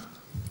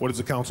 What is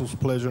the council's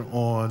pleasure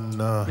on?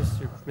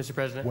 Mr.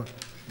 President.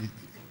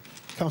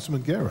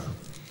 Councilman Guerra.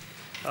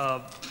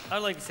 I'd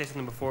like to say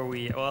something before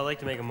I'd like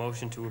to make a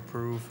motion to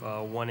approve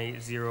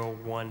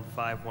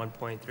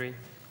 180151.3.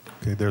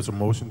 Okay, there's a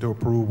motion to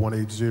approve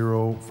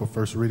 180 for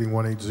first reading,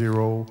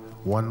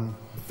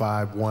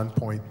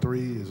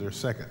 180151.3. Is there a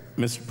second?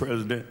 Mr.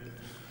 President,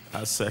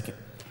 I second.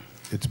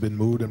 It's been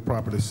moved and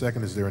properly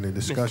second. Is there any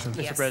discussion?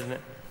 Mr. President.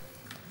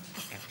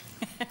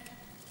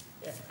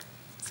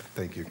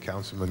 Thank you,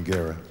 Councilman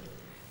Guerra.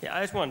 Yeah,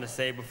 I just wanted to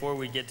say before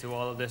we get to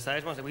all of this, I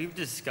just want to say we've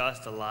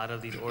discussed a lot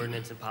of these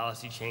ordinance and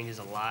policy changes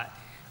a lot.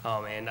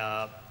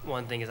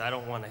 One thing is I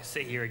don't want to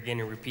sit here again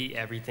and repeat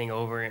everything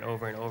over and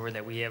over and over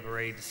that we have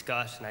already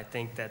discussed. And I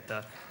think that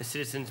the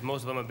citizens,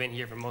 most of them have been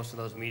here for most of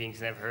those meetings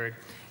and have heard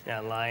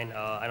online.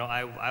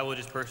 I will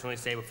just personally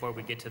say before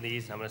we get to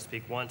these, and I'm going to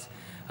speak once,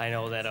 I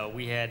know that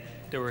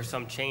there were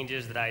some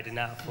changes that I did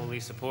not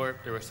fully support.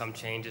 There were some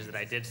changes that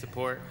I did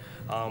support,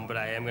 but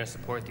I am going to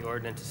support the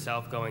ordinance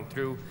itself going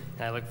through,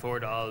 and I look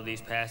forward to all of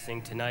these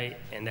passing tonight,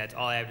 and that's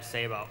all I have to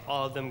say about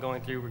all of them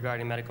going through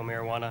regarding medical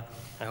marijuana.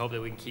 I hope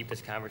that we can keep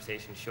this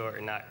conversation short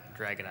and not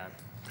drag it on.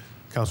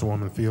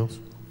 Councilwoman Fields.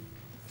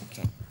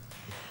 Okay.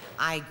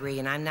 I agree,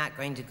 and I'm not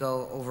going to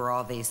go over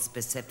all these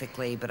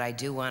specifically, but I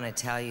do want to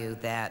tell you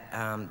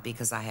that,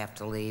 because I have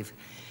to leave,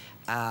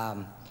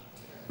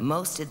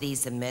 most of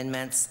these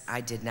amendments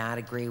I did not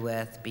agree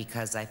with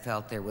because I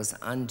felt there was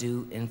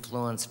undue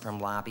influence from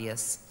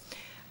lobbyists,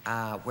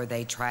 where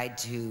they tried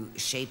to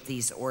shape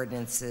these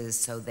ordinances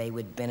so they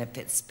would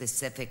benefit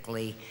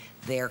specifically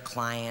their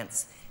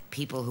clients,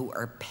 people who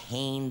are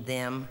paying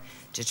them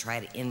to try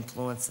to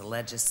influence the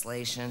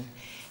legislation.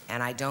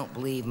 And I don't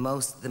believe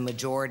the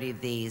majority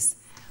of these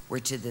were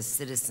to the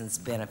citizens'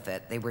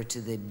 benefit. They were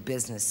to the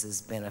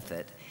businesses'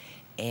 benefit.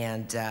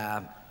 And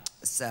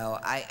so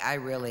I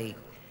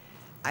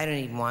don't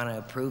even want to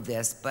approve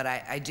this, but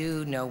I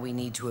do know we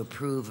need to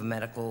approve a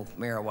medical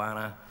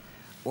marijuana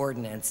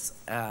ordinance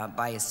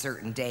by a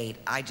certain date.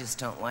 I just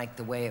don't like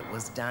the way it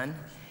was done.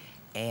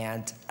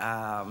 And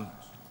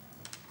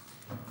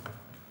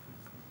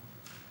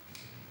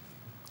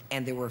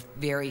there were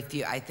very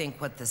few. I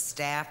think what the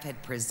staff had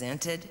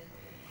presented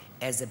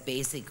as a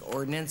basic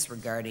ordinance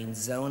regarding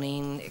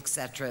zoning, et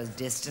cetera,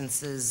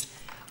 distances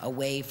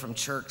away from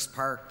churches,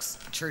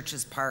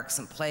 parks,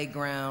 and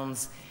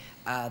playgrounds,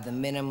 the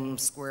minimum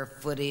square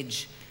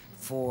footage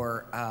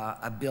for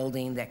a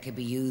building that could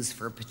be used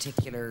for a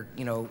particular,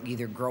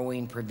 either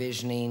growing,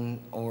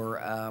 provisioning,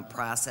 or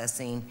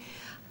processing.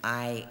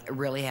 I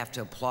really have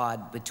to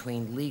applaud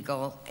between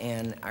legal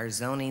and our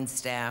zoning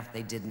staff.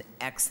 They did an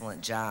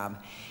excellent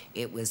job.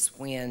 It was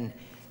when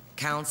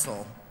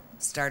council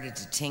started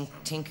to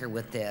tinker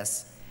with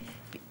this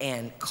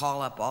and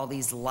call up all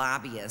these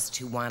lobbyists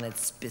who wanted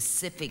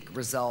specific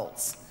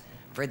results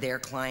for their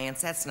clients.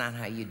 That's not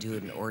how you do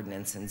an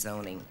ordinance in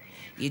zoning.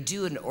 You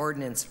do an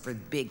ordinance for the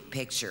big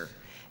picture.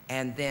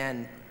 And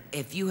then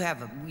if you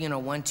have,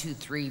 1, 2,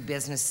 3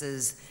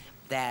 businesses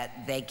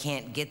that they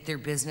can't get their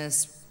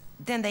business,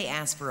 then they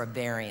ask for a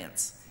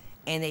variance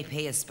and they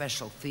pay a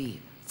special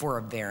fee for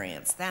a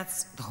variance.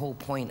 That's the whole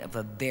point of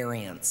a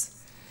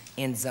variance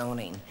in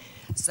zoning.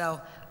 So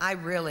I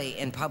really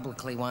and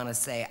publicly want to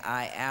say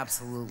I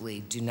absolutely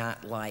do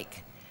not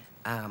like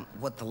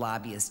what the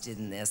lobbyists did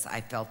in this.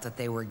 I felt that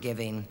they were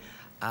giving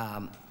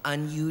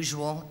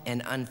unusual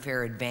and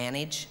unfair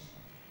advantage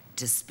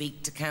to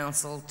speak to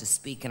council, to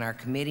speak in our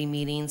committee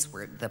meetings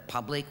where the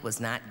public was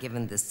not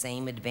given the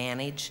same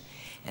advantage,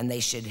 and they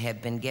should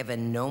have been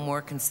given no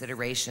more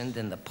consideration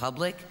than the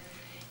public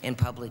in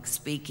public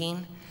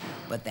speaking,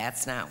 but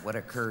that's not what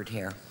occurred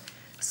here.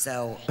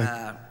 So, oh,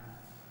 I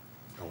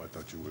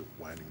thought you were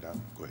winding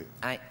down. Go ahead.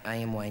 I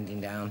am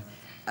winding down.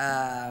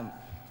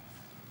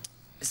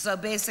 So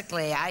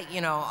basically,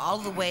 all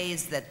the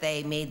ways that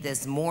they made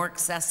this more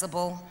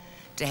accessible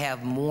to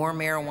have more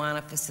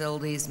marijuana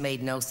facilities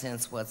made no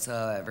sense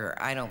whatsoever.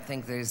 I don't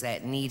think there's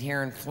that need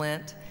here in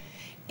Flint.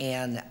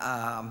 And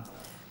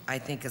I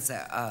think it's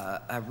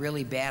a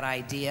really bad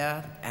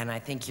idea, and I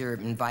think you're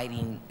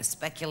inviting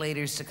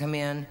speculators to come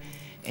in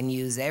and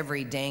use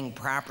every dang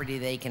property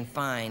they can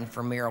find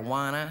for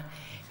marijuana,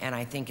 and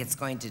I think it's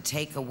going to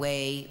take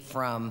away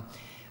from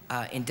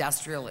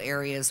industrial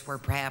areas where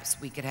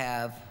perhaps we could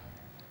have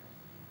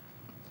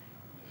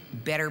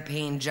better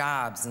paying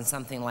jobs in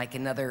something like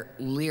another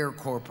Lear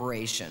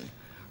Corporation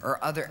or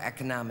other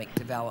economic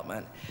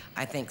development.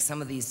 I think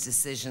some of these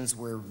decisions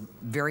were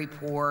very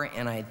poor,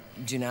 and I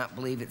do not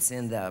believe it's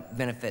in the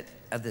benefit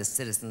of the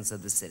citizens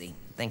of the city.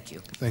 Thank you.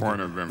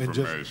 Point of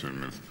information,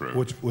 Mr.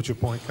 President. What's your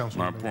point,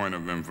 Councilman? My point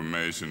of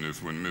information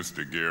is when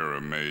Mr.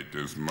 Guerra made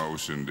this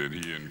motion, did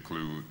he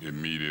include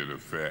immediate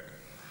effect?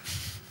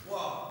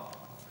 Well,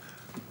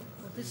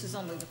 this is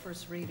only the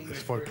first reading.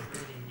 First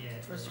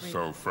reading.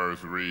 So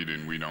first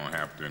reading, we don't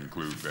have to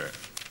include that.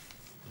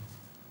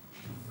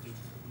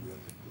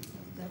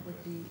 That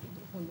would be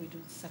when we do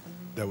the second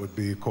reading. That would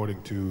be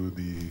according to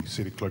the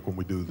city clerk when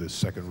we do the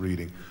second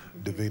reading.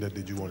 Davina,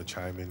 did you want to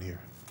chime in here?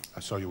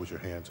 I saw you with your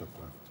hands up.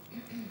 You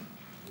made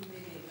the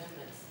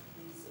amendments.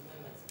 These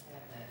amendments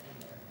have that in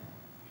there now.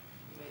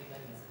 You made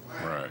amendments.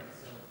 Right.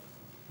 So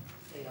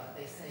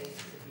they say to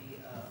be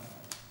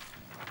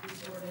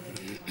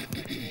reported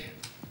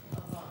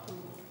upon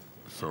approval.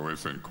 So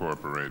it's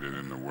incorporated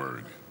in the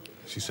word.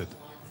 She said.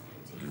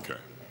 Okay.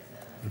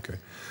 Okay.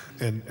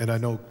 And I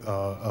know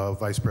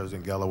Vice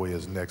President Galloway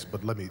is next,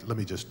 but let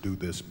me just do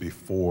this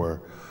before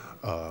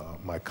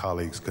my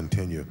colleagues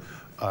continue.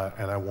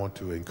 And I want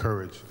to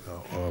encourage,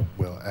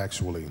 well,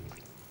 actually,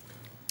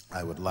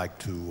 I would like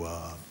to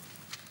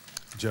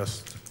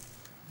just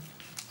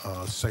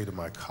say to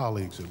my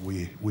colleagues that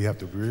we have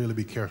to really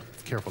be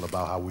careful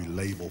about how we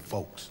label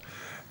folks,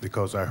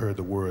 because I heard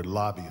the word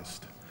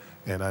lobbyist,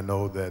 and I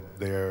know that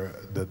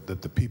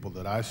the people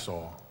that I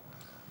saw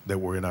that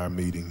were in our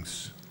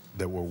meetings,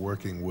 that were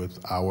working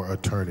with our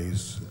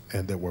attorneys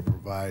and that were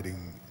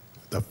providing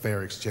the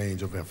fair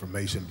exchange of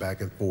information back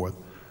and forth,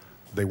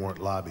 they weren't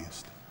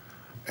lobbyists.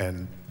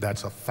 And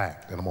that's a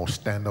fact, and I'm gonna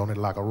stand on it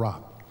like a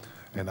rock.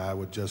 And I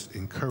would just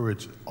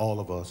encourage all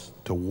of us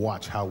to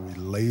watch how we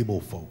label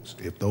folks.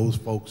 If those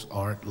folks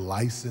aren't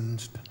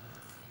licensed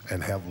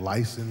and have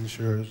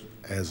licensures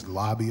as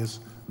lobbyists,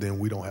 then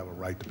we don't have a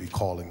right to be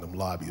calling them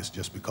lobbyists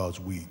just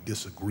because we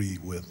disagree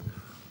with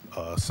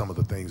some of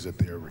the things that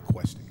they're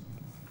requesting.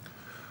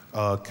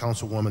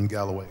 Councilwoman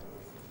Galloway.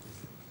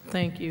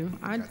 Thank you.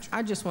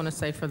 I just want to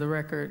say for the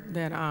record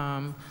that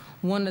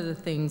one of the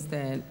things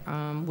that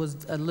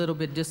was a little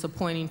bit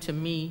disappointing to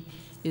me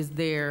is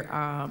there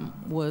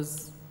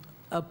was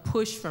a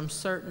push from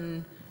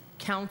certain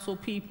council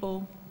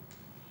people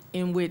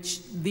in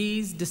which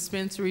these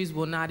dispensaries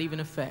will not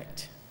even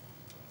affect.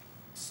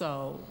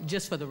 So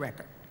just for the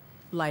record,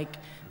 like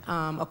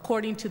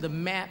according to the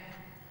map,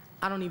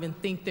 I don't even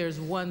think there's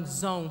one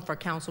zone for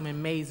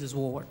Councilman Mays'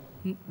 ward,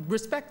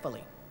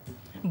 respectfully.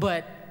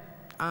 But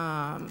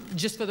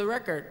just for the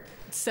record,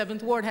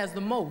 7th Ward has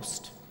the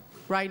most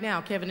right now.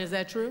 Kevin, is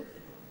that true?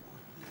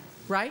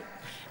 Right?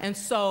 And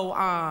so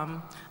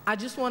I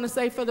just want to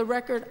say for the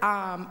record,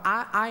 I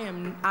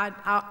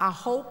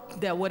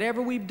hope that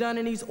whatever we've done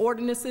in these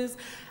ordinances,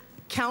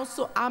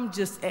 Council, I'm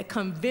just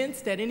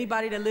convinced that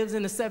anybody that lives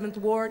in the 7th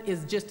Ward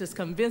is just as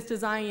convinced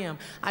as I am.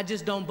 I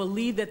just don't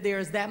believe that there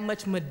is that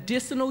much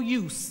medicinal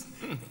use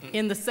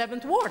in the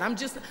 7th Ward. I'm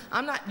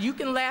not, you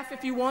can laugh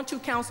if you want to,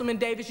 Councilman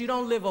Davis, you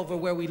don't live over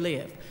where we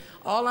live.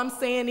 All I'm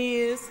saying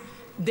is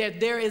that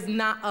there is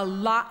not a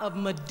lot of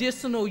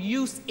medicinal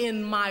use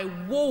in my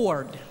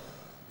ward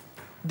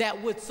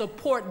that would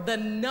support the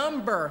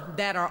number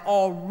that are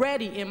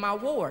already in my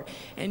ward.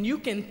 And you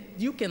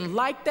can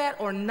like that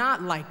or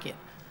not like it.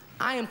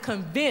 I am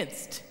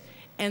convinced.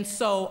 And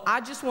so I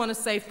just want to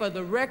say for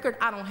the record,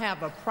 I don't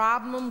have a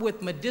problem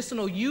with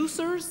medicinal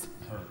users,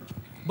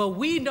 but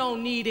we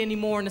don't need any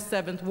more in the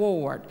 7th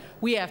Ward.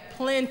 We have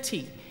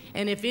plenty.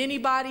 And if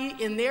anybody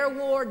in their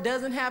ward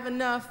doesn't have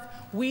enough,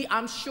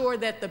 I'm sure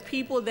that the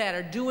people that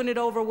are doing it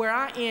over where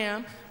I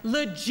am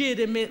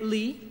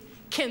legitimately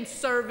can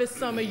service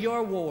some of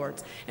your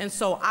wards. And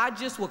so I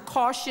just would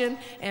caution,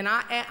 and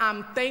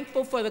I'm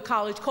thankful for the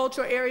college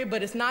cultural area,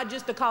 but it's not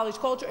just the college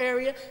cultural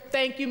area.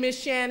 Thank you, Ms.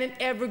 Shannon,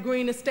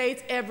 Evergreen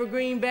Estates,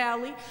 Evergreen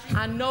Valley.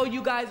 I know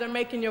you guys are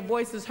making your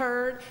voices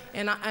heard,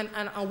 and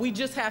we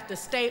just have to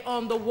stay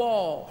on the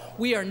wall.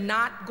 We are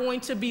not going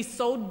to be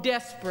so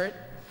desperate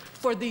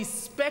for these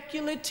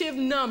speculative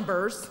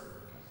numbers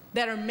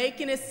that are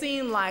making it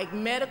seem like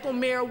medical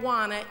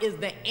marijuana is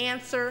the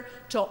answer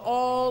to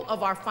all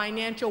of our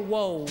financial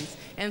woes.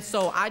 And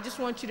so I just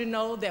want you to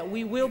know that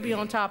we will be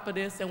on top of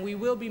this, and we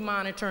will be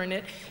monitoring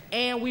it,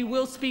 and we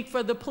will speak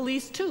for the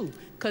police too,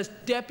 because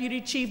Deputy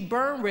Chief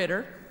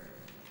Bernritter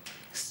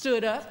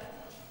stood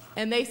up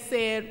and they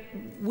said,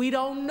 we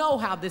don't know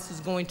how this is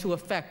going to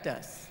affect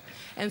us.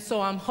 And so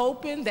I'm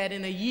hoping that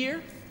in a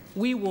year,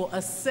 we will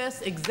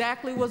assess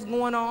exactly what's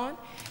going on,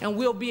 and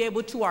we'll be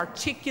able to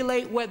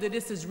articulate whether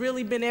this has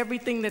really been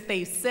everything that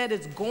they said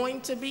it's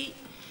going to be.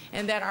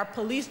 and that our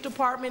police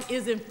department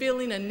isn't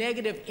feeling a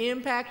negative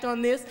impact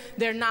on this,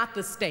 they're not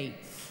the state.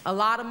 A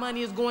lot of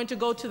money is going to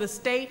go to the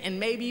state and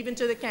maybe even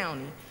to the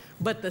county,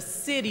 but the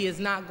city is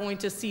not going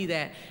to see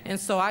that. And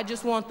so I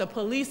just want the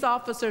police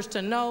officers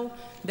to know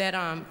that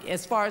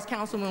as far as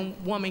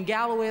Councilwoman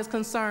Galloway is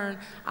concerned,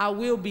 I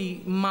will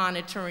be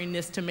monitoring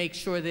this to make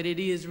sure that it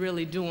is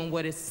really doing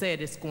what it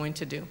said it's going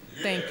to do.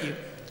 Thank you.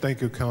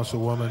 Thank you,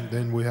 Councilwoman.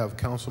 Then we have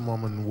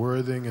Councilwoman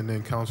Worthing and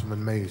then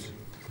Councilman Mays.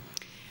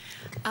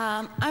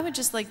 I would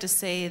just like to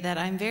say that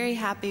I'm very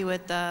happy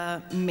with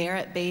the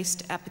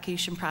merit-based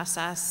application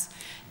process,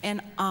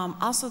 and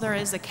also there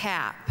is a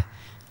cap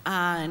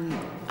on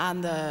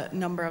the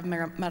number of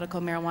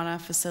medical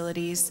marijuana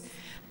facilities.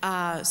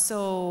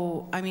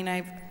 So, I mean,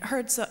 I've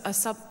heard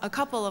a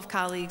couple of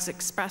colleagues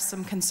express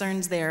some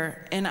concerns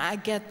there, and I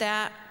get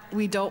that.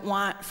 We don't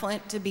want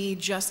Flint to be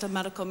just a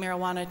medical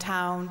marijuana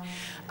town,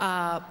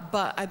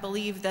 but I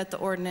believe that the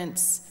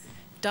ordinance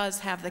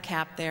does have the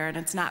cap there, and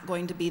it's not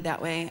going to be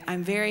that way.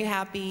 I'm very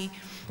happy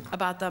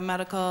about the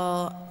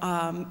medical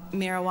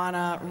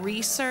marijuana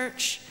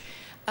research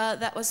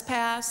that was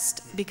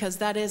passed, because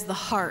that is the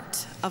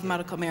heart of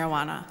medical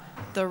marijuana,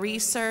 the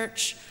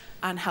research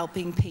on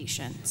helping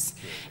patients.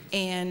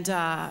 And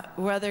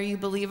whether you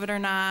believe it or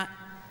not,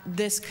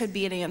 this could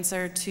be an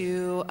answer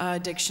to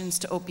addictions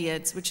to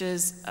opiates, which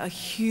is a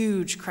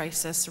huge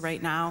crisis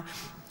right now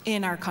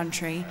in our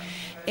country.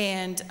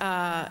 And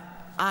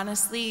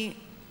honestly,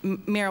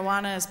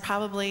 marijuana is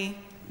probably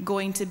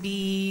going to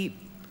be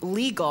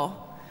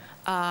legal,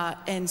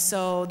 and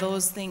so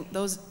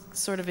those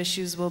sort of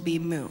issues will be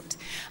moot.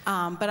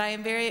 But I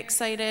am very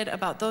excited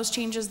about those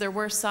changes. There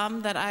were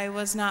some that I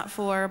was not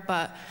for,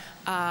 but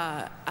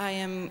I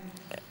am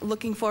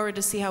looking forward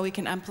to see how we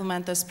can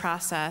implement this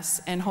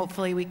process, and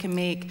hopefully we can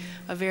make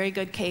a very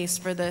good case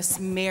for this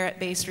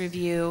merit-based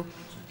review.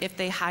 If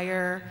they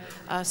hire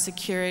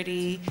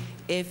security,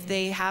 if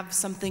they have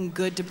something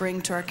good to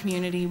bring to our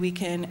community, we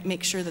can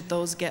make sure that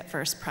those get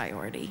first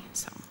priority.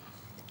 So.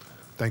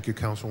 Thank you,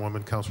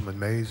 Councilwoman. Councilman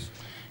Mays.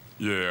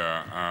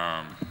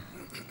 Yeah,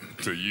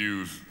 to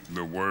use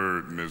the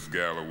word, Ms.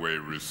 Galloway,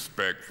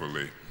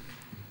 respectfully,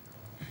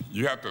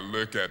 you have to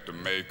look at the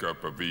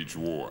makeup of each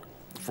ward.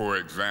 For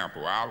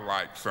example, I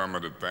like some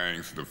of the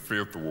things the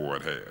 5th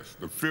Ward has.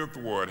 The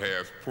 5th Ward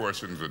has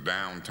portions of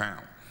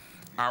downtown.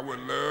 I would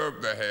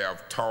love to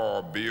have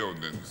tall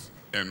buildings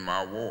in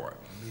my ward.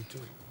 Me too.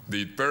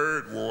 The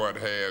 3rd Ward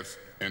has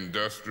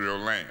industrial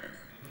land.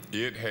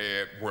 It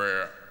had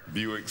where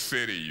Buick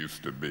City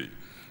used to be.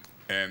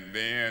 And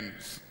then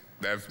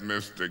that's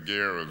Mr.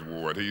 Guerra's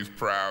ward. He's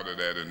proud of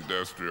that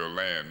industrial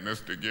land.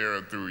 Mr.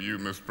 Guerra, through you,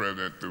 Mr.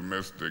 President, through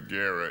Mr.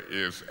 Guerra,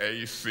 is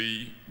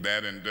AC,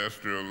 that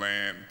industrial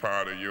land,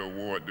 part of your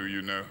ward, do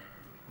you know?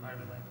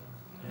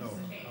 No.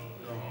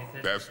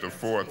 That's the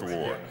 4th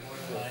Ward.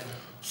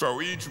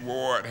 So each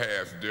ward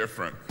has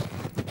different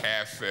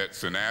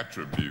assets and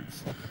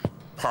attributes.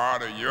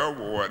 Part of your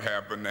ward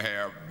happened to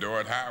have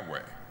Dort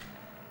Highway.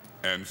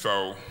 And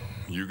so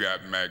you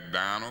got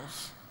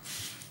McDonald's,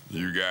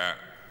 you got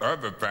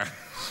other things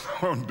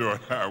on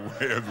Dort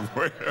Highway as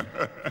well.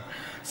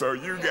 So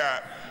you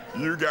got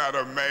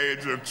a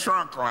major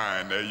trunk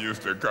line, they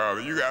used to call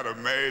it. You got a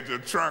major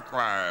trunk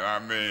line. I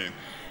mean,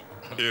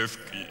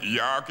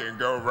 y'all can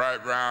go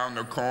right around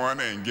the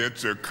corner and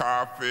get your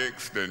car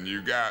fixed, and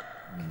you got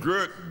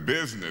good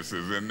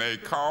businesses, and they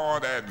call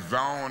that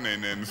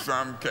zoning in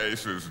some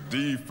cases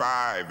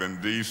D5 and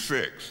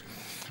D6.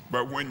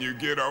 But when you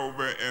get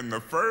over in the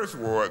 1st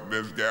Ward,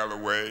 Ms.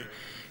 Galloway,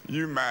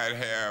 you might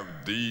have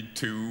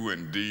D2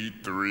 and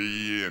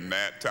D3 and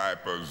that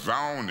type of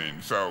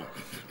zoning. So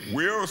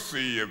we'll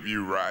see if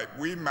you're right.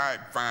 We might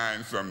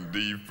find some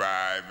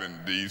D5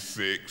 and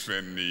D6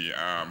 in the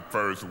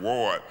 1st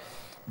Ward.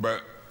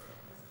 But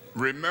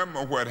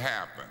remember what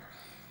happened.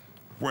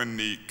 When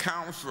the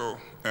council,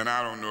 and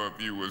I don't know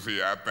if you was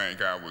here, I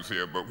think I was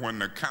here, but when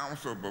the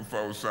council,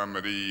 before some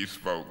of these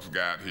folks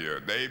got here,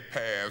 they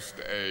passed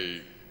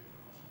a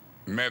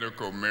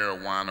medical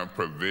marijuana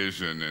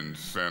provision and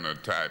center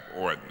type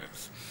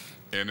ordinance.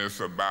 And it's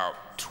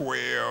about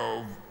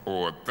 12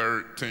 or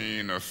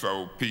 13 or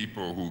so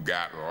people who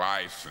got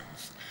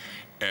licensed.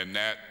 And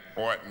that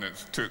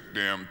ordinance took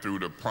them through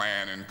the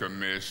planning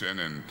commission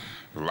and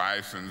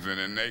licensing,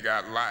 and they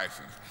got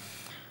licensed.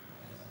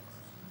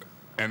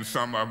 And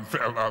some of them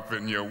fell off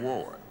in your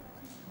ward.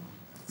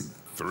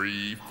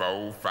 3,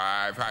 4,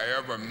 5,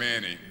 however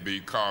many,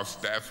 because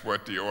that's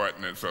what the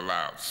ordinance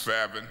allowed,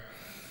 7.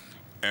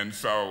 And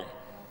so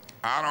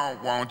I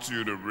don't want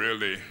you to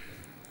really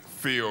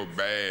feel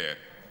bad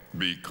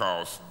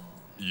because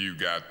you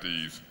got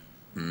these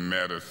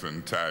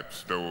medicine type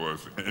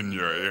stores in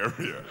your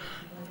area.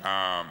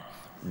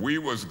 We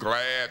was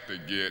glad to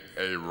get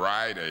a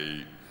Rite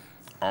Aid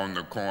on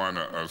the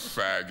corner of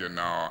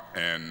Saginaw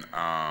and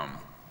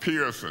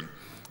Pearson,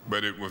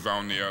 but it was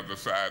on the other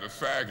side of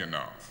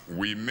Saginaw.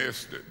 We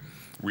missed it.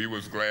 We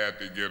was glad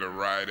to get a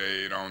Rite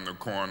Aid on the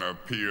corner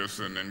of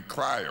Pearson and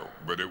Clio,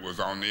 but it was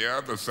on the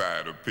other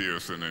side of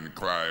Pearson and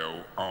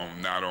Clio,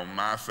 not on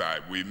my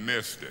side. We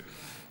missed it.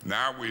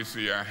 Now we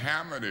see a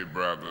Hamady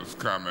Brothers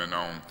coming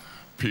on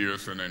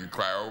Pearson and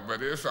Cloud,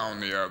 but it's on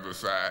the other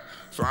side.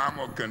 So I'm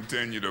gonna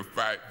continue to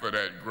fight for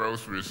that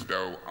grocery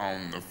store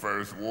on the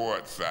First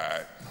Ward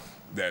side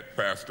that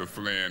Pastor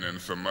Flynn and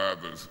some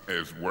others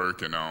is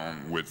working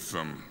on with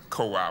some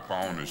co-op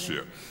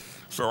ownership.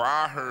 So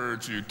I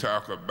heard you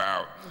talk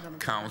about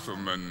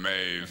Councilman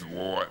May's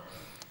ward,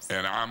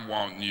 and I'm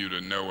wanting you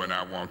to know, and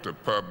I want the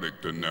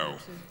public to know,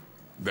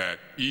 that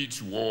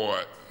each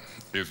ward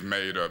is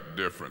made up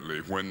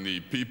differently. When the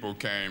people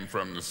came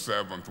from the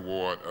 7th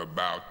Ward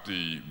about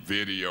the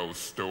video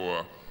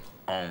store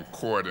on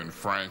Court and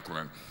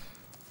Franklin,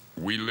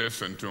 we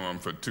listened to them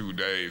for 2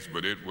 days,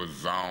 but it was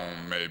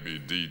zoned maybe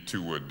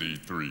D2 or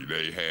D3.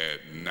 They had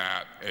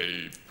not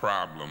a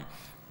problem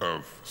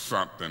of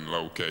something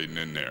locating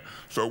in there.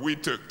 So we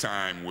took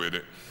time with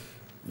it.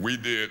 We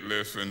did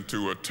listen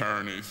to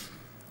attorneys,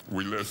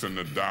 we listened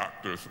to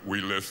doctors,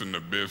 we listened to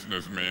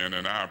businessmen,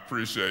 and I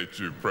appreciate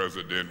you,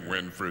 President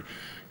Winfrey.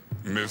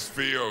 Ms.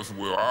 Fields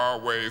will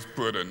always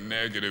put a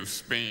negative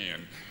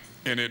spin,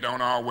 and it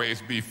don't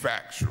always be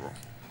factual.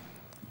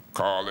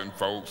 Calling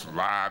folks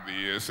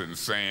lobbyists and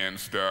saying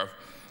stuff.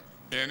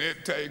 And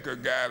it take a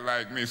guy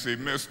like me. See,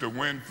 Mr.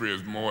 Winfrey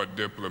is more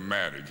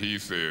diplomatic. He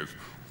says,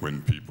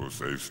 when people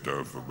say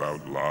stuff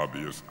about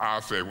lobbyists,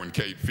 I'll say when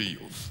Kate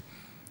Fields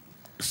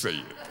say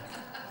it.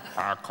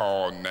 I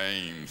call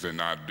names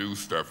and I do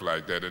stuff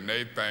like that, and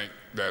they think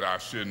that I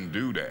shouldn't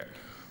do that.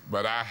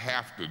 But I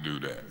have to do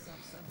that.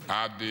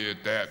 I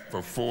did that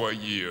for 4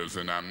 years,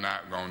 and I'm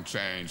not going to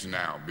change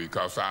now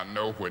because I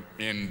know what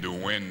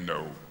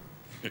innuendo,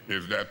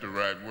 is that the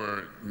right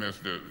word,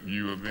 Mr.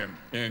 U of M?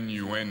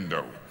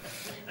 Innuendo.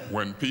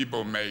 When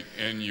people make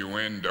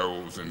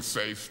innuendos and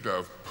say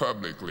stuff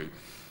publicly,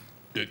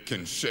 it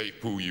can shape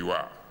who you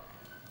are.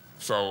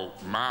 So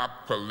my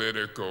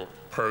political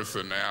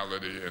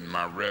personality and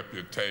my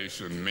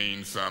reputation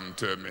means something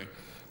to me,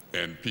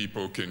 and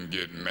people can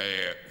get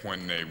mad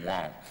when they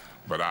want.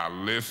 But I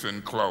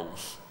listen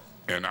close,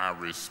 and I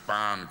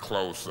respond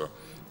closer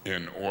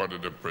in order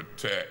to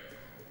protect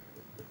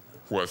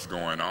what's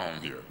going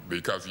on here.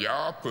 Because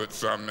y'all put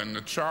something in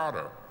the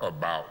charter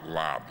about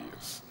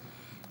lobbyists.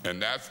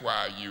 And that's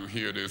why you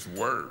hear this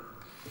word.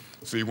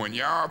 See, when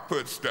y'all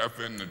put stuff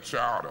in the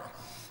charter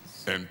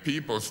and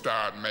people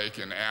start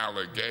making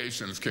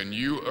allegations, can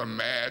you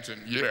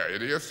imagine? Yeah,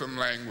 it is some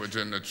language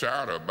in the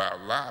charter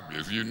about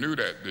lobbyists. You knew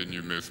that, didn't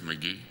you, Ms.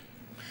 McGee?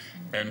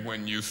 And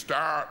when you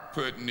start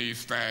putting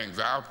these things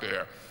out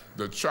there,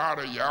 the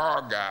charter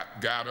y'all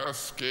got us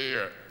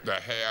scared to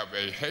have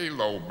a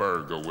halo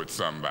burger with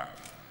somebody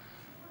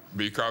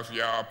because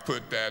y'all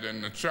put that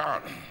in the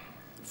charter.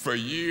 For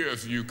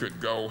years, you could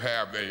go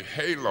have a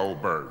halo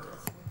burger,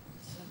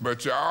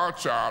 but y'all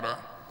charter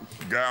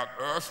got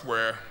us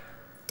where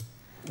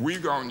we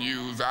gonna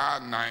use our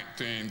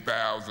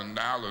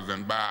 $19,000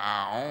 and buy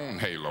our own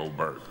halo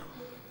burger.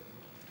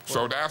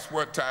 So that's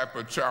what type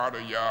of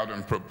charter y'all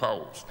done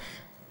proposed.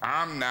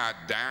 I'm not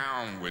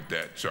down with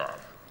that charter.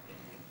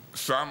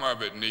 Some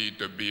of it need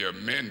to be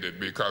amended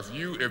because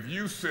if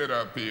you sit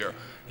up here,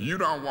 you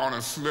don't want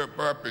to slip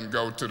up and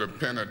go to the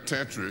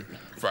penitentiary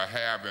for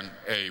having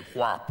a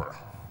Whopper.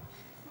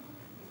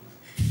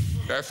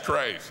 That's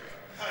crazy.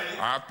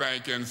 I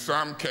think in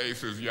some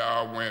cases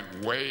y'all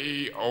went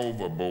way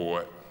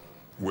overboard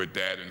with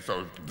that, and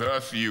so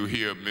thus you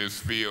hear Ms.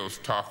 Fields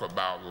talk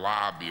about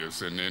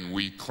lobbyists and then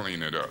we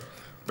clean it up.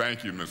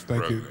 Thank you, Mr. President.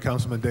 Thank you.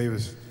 Councilman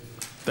Davis.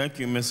 Thank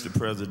you, Mr.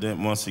 President,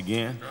 once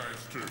again. No,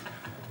 it's true.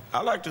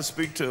 I'd like to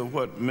speak to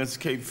what Ms.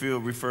 Kate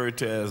Field referred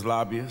to as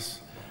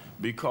lobbyists,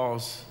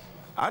 because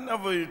I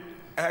never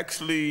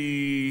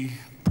actually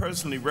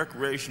personally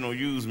recreational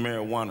use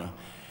marijuana.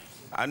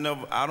 I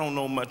don't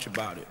know much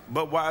about it,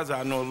 but wise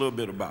I know a little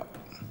bit about it.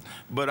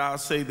 But I'll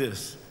say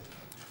this.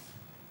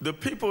 The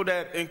people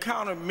that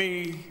encountered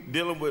me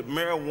dealing with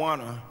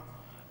marijuana,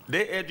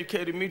 they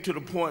educated me to the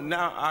point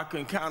now I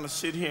can kind of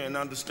sit here and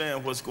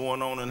understand what's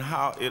going on and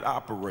how it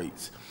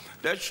operates.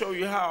 That shows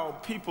you how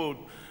people,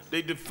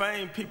 they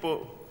defame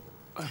people's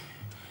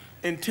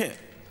intent.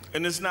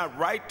 And it's not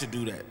right to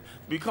do that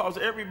because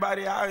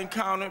everybody I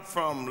encountered,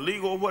 from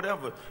legal or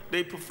whatever,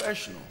 they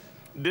professional.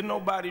 Didn't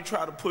nobody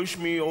try to push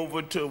me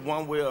over to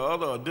one way or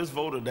other, or this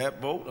vote or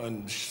that vote,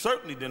 and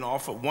certainly didn't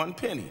offer 1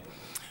 penny.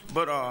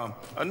 But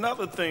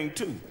another thing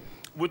too,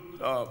 with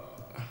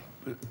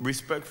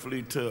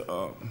respectfully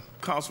to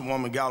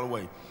Councilwoman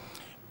Galloway,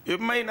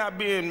 it may not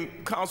be in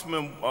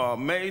Councilman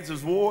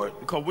Mays' ward,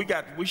 because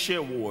we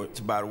share wards,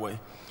 by the way.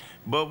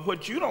 But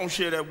what you don't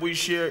share that we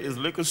share is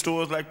liquor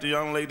stores, like the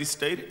young lady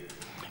stated.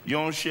 You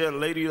don't share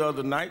Lady the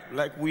other night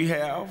like we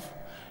have.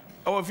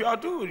 Oh, if y'all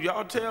do,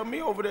 y'all tell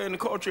me over there in the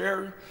culture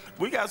area.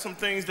 We got some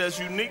things that's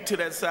unique to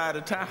that side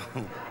of town.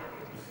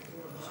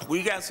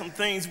 We got some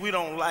things we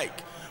don't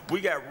like. We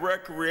got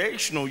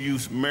recreational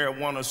use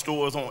marijuana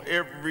stores on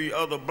every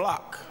other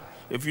block,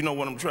 if you know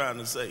what I'm trying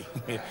to say.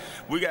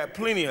 We got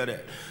plenty of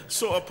that.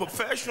 So a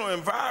professional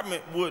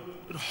environment would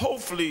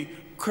hopefully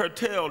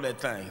curtail that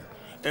thing.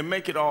 and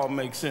make it all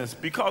make sense.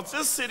 Because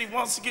this city,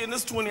 once again,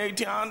 this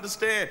 2018, I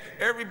understand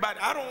everybody,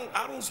 I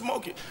don't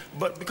smoke it,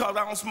 but because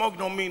I don't smoke it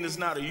don't mean it's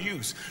not a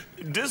use.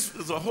 This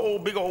is a whole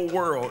big old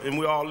world, and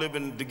we're all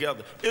living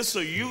together. It's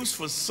a use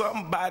for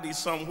somebody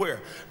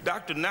somewhere.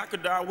 Dr.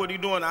 Nakadar, what are you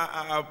doing?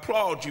 I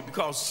applaud you,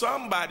 because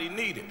somebody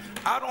need it.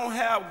 I don't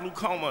have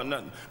glaucoma or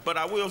nothing, but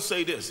I will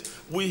say this.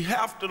 We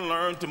have to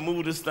learn to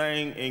move this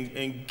thing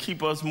and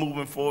keep us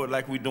moving forward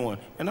like we're doing.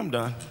 And I'm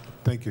done.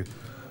 Thank you.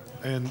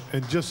 And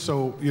just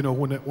so, you know,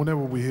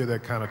 whenever we hear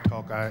that kind of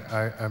talk,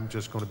 I'm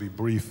just going to be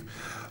brief.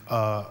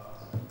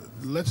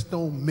 Let's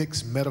don't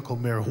mix medical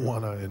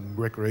marijuana and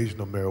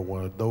recreational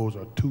marijuana. Those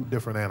are two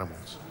different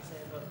animals,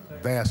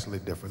 vastly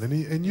different.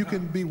 And you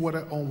can be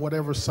on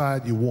whatever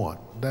side you want.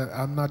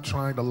 I'm not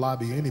trying to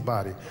lobby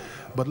anybody,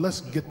 but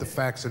let's get the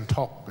facts and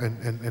talk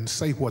and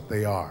say what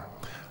they are.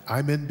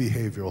 I'm in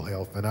behavioral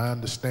health, and I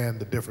understand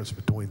the difference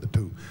between the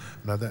two.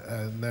 Now,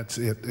 that's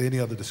it. Any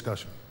other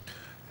discussion?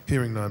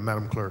 Hearing none,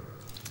 Madam Clerk.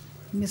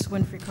 Ms.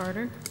 Winfrey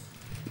Carter?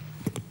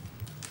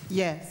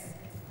 Yes.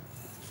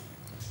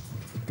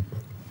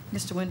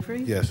 Mr.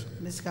 Winfrey? Yes.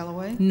 Ms.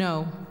 Galloway?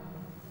 No.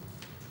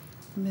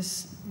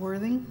 Ms.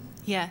 Worthing?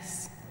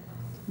 Yes.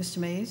 Mr.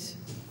 Mays?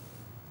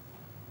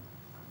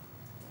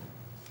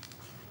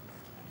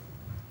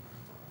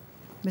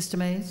 Mr.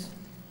 Mays?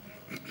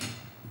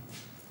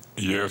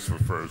 Yes for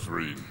first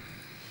reading.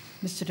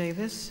 Mr.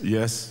 Davis?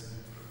 Yes.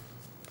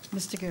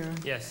 Mr. Guerra?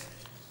 Yes.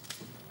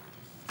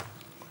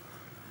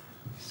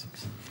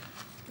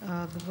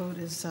 The vote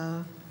is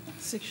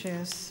 6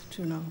 yes,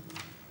 2 no.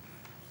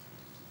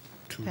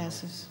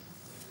 Passes.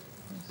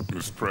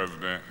 Mr.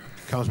 President.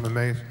 Councilman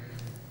Mays?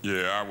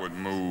 Yeah, I would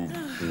move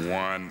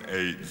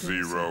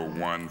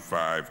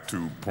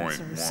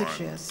 180152.1. Sorry, 6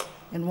 yes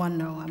and 1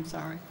 no, I'm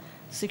sorry.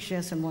 6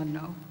 yes and 1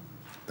 no.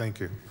 Thank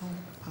you. I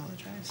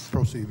apologize.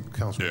 Proceed,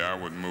 Councilman. Yeah, I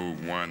would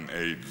move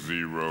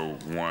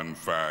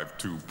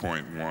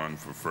 180152.1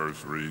 for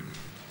first reading.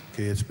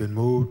 Okay, it's been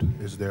moved.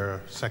 Is there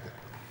a second?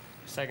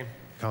 Second.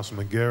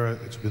 Councilman Guerra,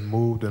 it's been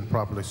moved and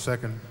properly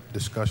second.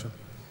 Discussion?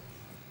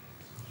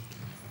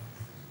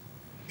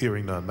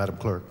 Hearing none. Madam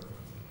Clerk.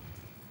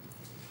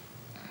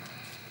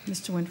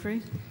 Mr.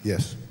 Winfrey?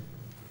 Yes.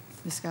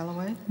 Ms.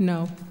 Galloway?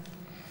 No.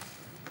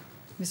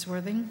 Ms.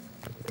 Worthing?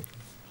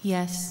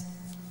 Yes.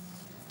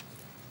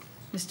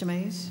 Mr.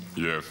 Mays?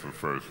 Yes for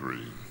first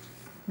reading.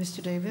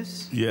 Mr.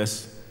 Davis?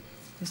 Yes.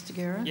 Mr.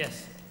 Guerra?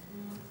 Yes.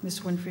 Ms.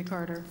 Winfrey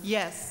Carter?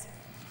 Yes.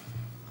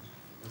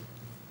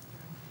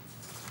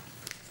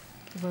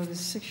 The vote is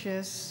 6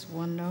 yes,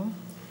 1 no.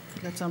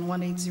 That's on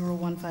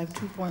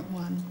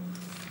 180152.1.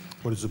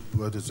 What is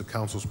the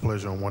council's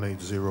pleasure on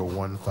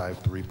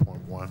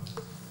 180153.1?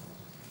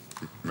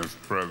 Mr.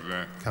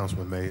 President.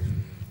 Councilman Mays?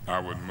 I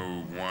would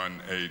move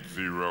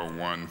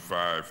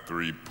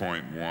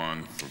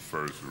 180153.1 for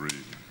first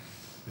reading.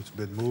 It's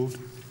been moved.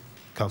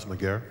 Councilman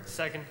Guerra?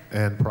 Second.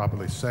 And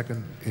properly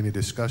second. Any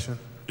discussion?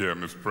 Yeah,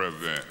 Mr.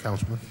 President.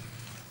 Councilman?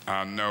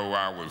 I know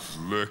I was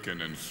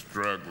looking and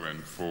struggling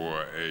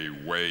for a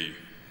way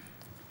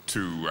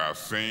to, I've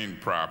seen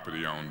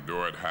property on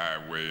Dort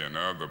Highway and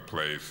other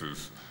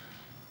places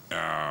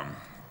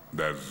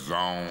that's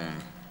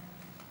zoned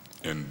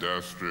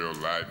industrial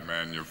light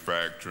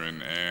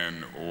manufacturing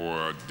and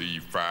or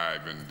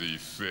D5 and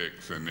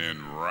D6, and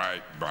then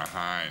right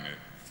behind it,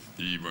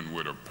 even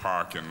with a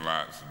parking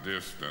lot's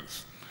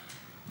distance,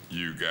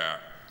 you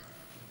got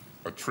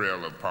a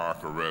trailer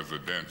park or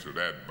residential.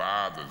 That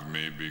bothers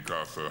me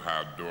because of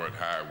how Dort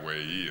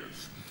Highway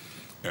is.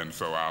 And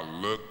so I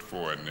looked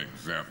for an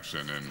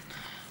exemption, and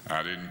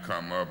I didn't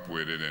come up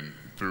with it, and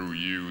through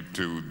you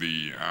to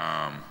the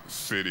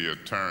city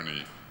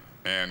attorney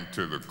and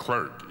to the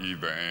clerk,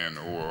 either and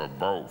or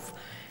both.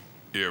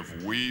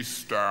 If we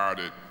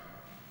started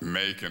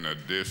making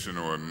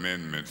additional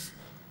amendments,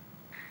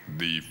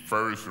 the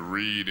first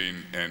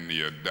reading and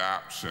the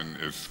adoption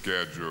is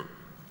scheduled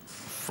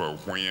for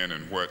when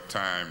and what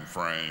time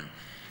frame,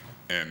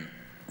 and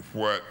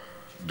what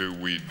do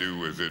we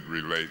do as it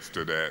relates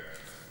to that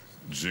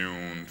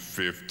June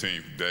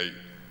 15th date?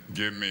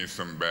 Give me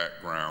some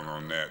background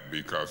on that,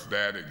 because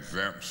that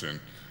exemption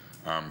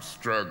I'm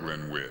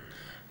struggling with,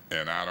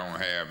 and I don't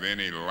have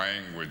any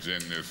language in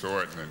this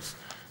ordinance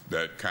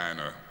that kind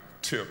of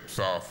tips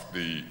off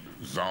the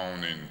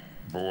zoning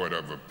board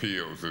of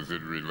appeals as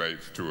it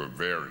relates to a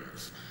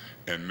variance.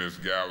 And Ms.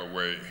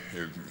 Galloway,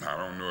 I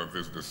don't know if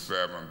it's the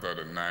 7th or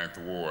the 9th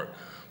ward,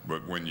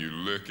 but when you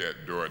look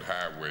at Dort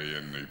Highway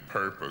and the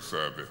purpose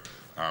of it,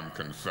 I'm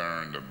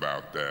concerned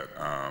about that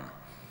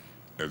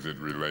as it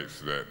relates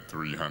to that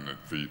 300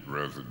 feet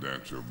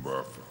residential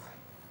buffer.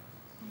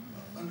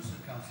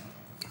 Understood, Councilman.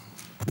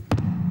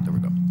 There we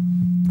go.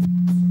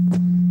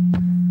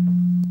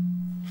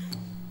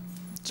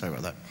 Sorry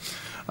about that.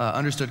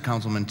 Understood,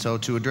 Councilman. So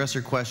to address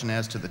your question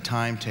as to the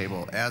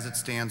timetable, as it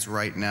stands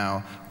right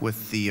now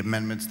with the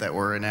amendments that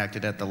were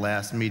enacted at the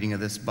last meeting of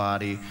this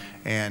body,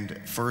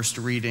 and first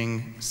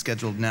reading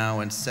scheduled now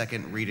and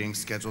second reading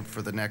scheduled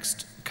for the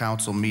next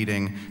council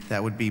meeting.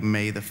 That would be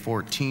May the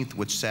 14th,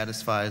 which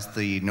satisfies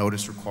the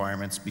notice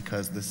requirements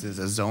because this is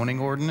a zoning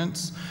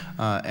ordinance.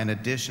 And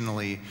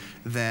additionally,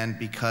 then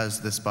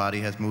because this body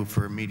has moved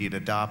for immediate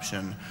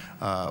adoption,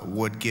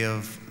 would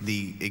give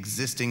the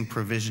existing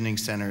provisioning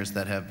centers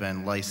that have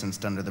been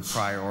licensed under the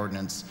prior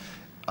ordinance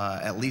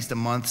at least a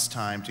month's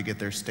time to get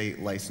their state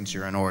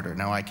licensure in order.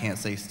 Now, I can't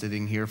say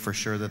sitting here for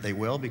sure that they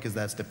will, because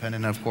that's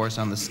dependent, of course,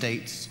 on the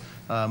state's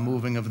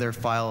moving of their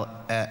file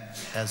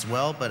as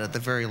well, but at the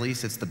very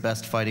least, it's the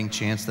best fighting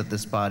chance that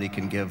this body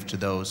can give to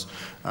those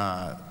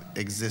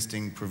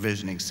existing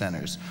provisioning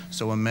centers.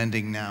 So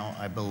amending now,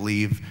 I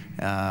believe,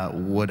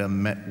 would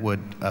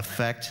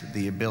affect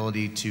the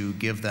ability to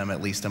give them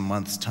at least a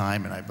month's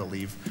time, and I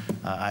believe,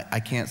 I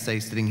can't say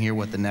sitting here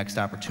what the next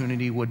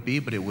opportunity would be,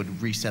 but it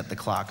would reset the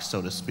clock,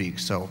 so to speak.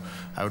 So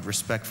I would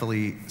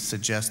respectfully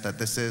suggest that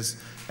this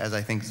is, as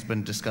I think has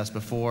been discussed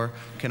before,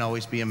 can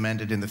always be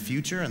amended in the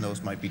future, and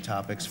those might be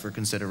topics for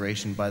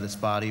consideration by this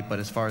body. But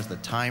as far as the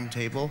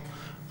timetable,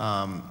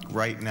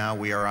 right now,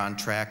 we are on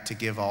track to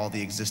give all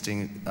the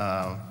existing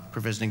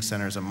provisioning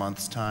centers a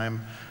month's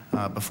time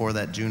before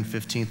that June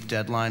 15th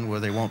deadline, where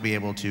they won't be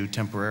able to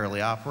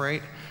temporarily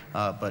operate,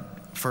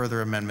 but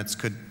further amendments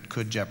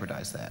could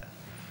jeopardize that.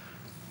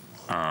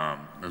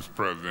 Mr.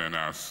 President,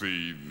 I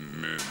see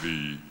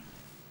the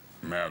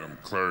Madam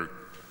Clerk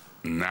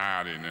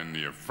nodding in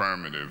the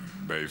affirmative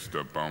based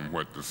upon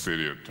what the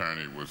city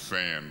attorney was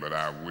saying, but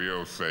I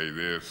will say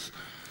this,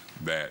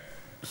 that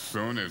as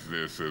soon as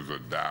this is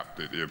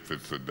adopted, if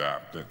it's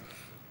adopted,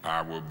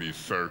 I will be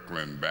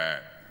circling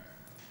back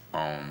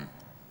on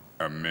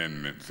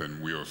amendments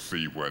and we'll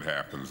see what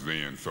happens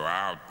then. So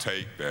I'll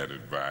take that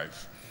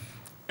advice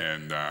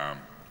and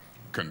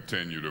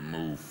continue to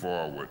move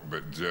forward.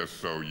 But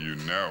just so you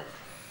know,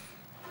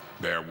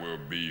 there will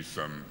be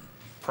some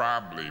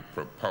probably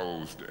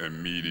proposed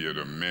immediate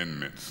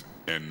amendments.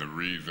 And the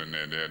reason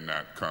that they're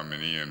not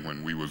coming in,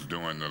 when we was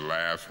doing the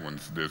last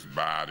ones, this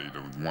body,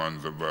 the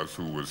ones of us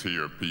who was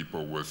here,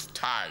 people was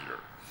tired.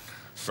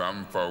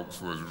 Some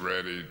folks was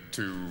ready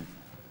to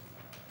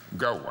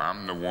go.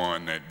 I'm the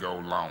one that go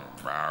long.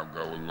 I'll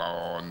go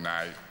all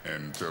night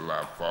until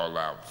I fall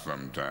out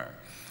sometime.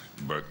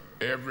 But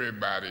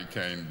everybody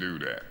can't do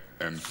that.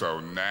 And so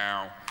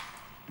now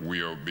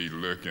we'll be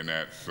looking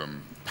at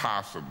some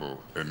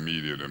possible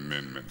immediate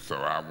amendments. So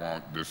I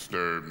won't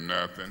disturb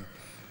nothing.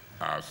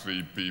 I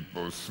see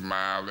people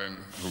smiling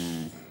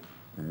who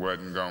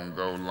wasn't gonna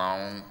go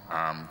long.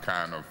 I'm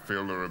kind of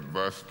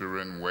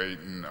filibustering,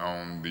 waiting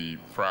on the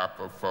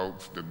proper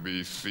folks to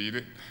be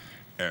seated.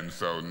 And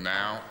so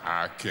now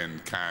I can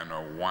kind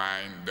of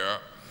wind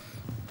up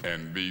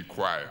and be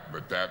quiet.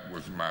 But that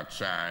was my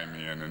chime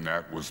in, and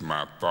that was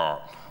my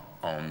thought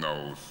on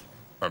those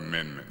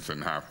amendments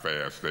and how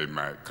fast they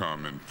might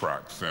come in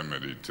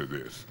proximity to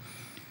this.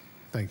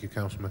 Thank you,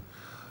 Councilman.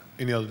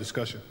 Any other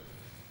discussion?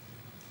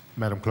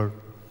 Madam Clerk.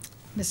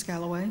 Ms.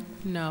 Galloway?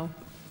 No.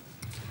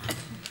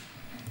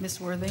 Ms.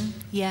 Worthing?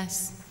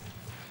 Yes.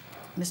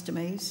 Mr.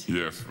 Mays?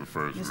 Yes, for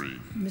first read.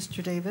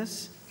 Mr.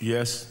 Davis?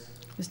 Yes.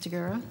 Mr.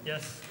 Guerra?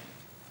 Yes.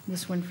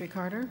 Ms. Winfrey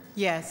Carter?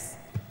 Yes.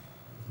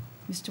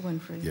 Mr.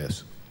 Winfrey?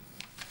 Yes.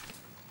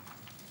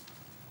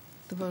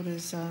 The vote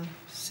is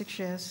 6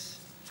 yes,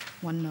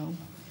 1 no.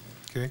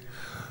 Okay.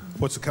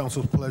 What's the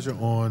council's pleasure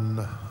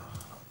on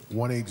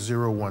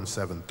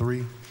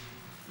 180173?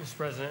 Mr.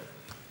 President,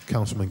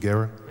 Councilman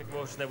Guerra. make a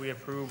motion that we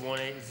approve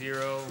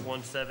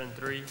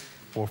 180173.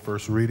 For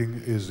first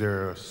reading, is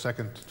there a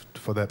second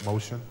for that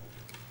motion?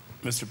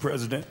 Mr.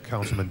 President.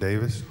 Councilman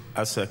Davis.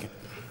 I second.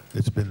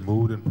 It's been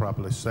moved and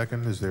properly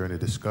second. Is there any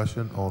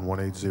discussion on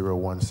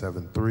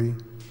 180173?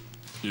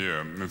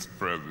 Yeah, Mr.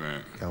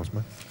 President.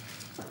 Councilman.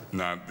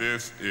 Now,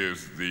 this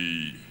is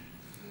the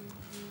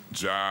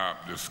job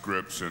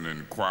description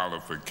and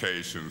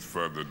qualifications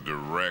for the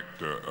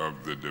director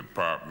of the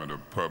Department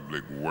of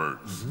Public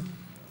Works.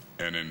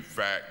 And in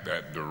fact,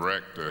 that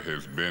director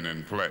has been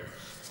in place,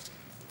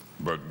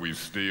 but we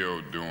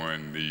still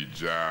doing the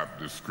job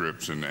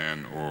description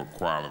and or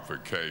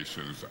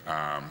qualifications.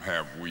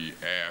 Have we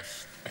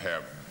asked,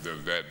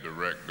 does that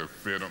director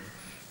fit them?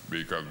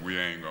 Because we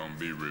ain't gonna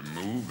be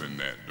removing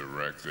that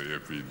director.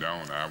 If he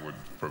don't, I would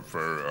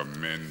prefer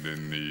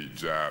amending the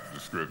job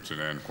description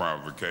and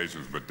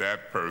qualifications, but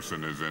that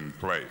person is in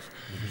place.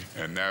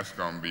 And that's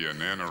gonna be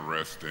an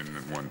interesting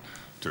one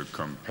to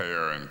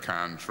compare and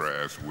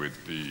contrast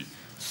with the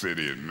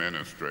city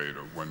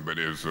administrator one, but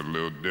it's a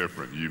little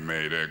different. You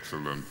made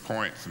excellent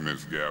points,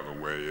 Ms.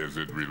 Galloway, as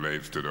it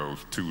relates to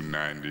those 2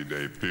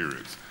 90-day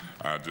periods.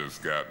 I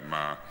just got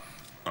my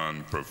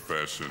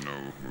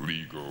unprofessional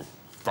legal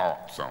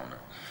thoughts on it.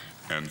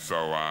 And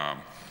so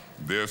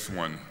this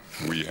one,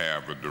 we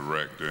have a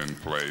director in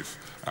place.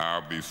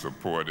 I'll be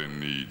supporting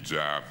the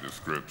job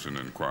description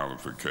and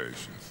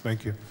qualifications.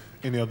 Thank you.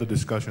 Any other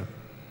discussion?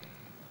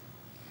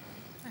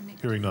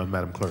 Hearing none,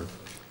 Madam Clerk.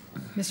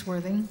 Ms.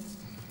 Worthing?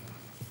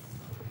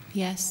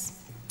 Yes.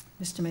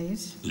 Mr.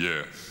 Mays?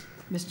 Yes.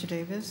 Mr.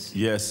 Davis?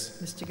 Yes.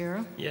 Mr.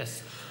 Guerra?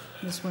 Yes.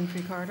 Ms.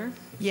 Winfrey Carter?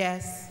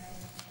 Yes.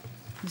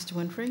 Mr.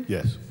 Winfrey?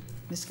 Yes.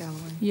 Ms.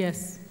 Galloway?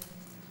 Yes.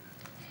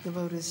 The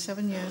vote is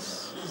 7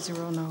 yes,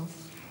 0 no.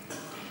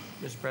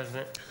 Mr.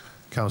 President,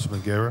 Councilman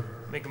Guerra.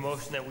 make a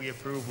motion that we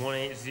approve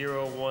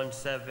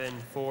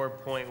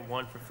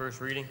 180174.1 for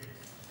first reading.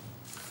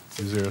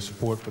 Is there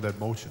support for that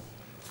motion?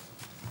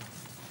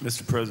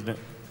 Mr. President.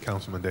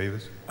 Councilman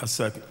Davis. I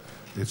second.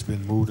 It's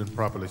been moved and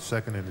properly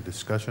seconded. Any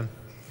discussion?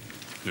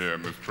 Yeah,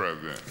 Mr.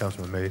 President.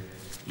 Councilman May.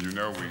 You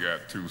know we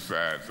got two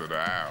sides of the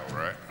aisle,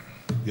 right?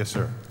 Yes,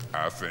 sir.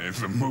 I seen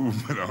some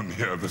movement on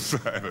the other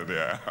side of the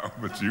aisle,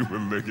 but you were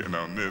looking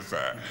on this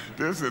side.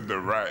 This is the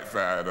right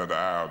side of the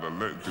aisle to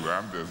look to.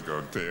 I'm just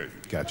going to tell you.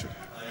 Gotcha.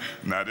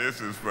 Now, this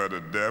is for the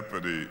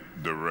deputy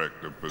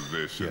director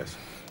position. Yes.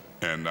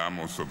 And I'm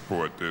going to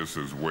support this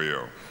as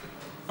well.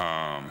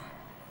 I'm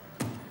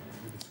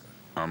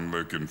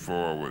looking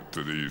forward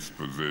to these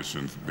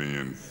positions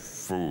being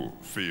filled.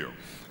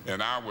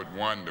 And I would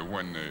wonder,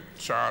 when the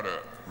Charter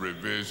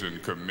Revision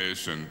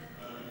Commission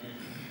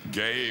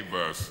gave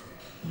us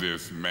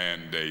this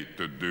mandate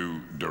to do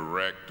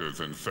directors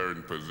in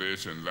certain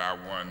positions, I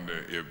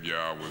wonder if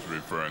y'all was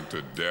referring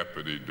to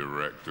deputy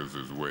directors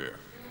as well.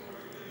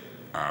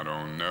 I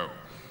don't know.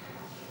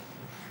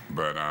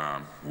 But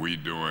we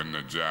doing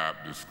the job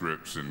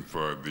description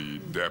for the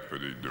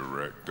deputy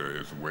director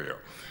as well.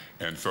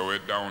 And so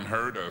it don't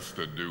hurt us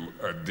to do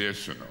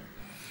additional.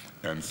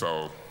 And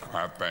so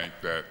I think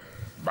that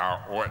by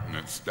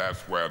ordinance,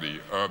 that's where the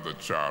other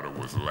charter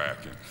was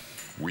lacking.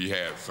 We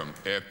had some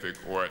ethic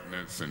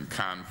ordinance and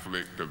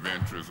conflict of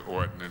interest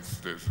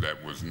ordinances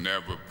that was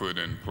never put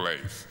in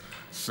place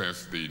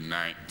since the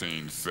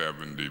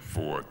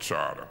 1974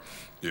 charter.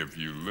 If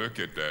you look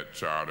at that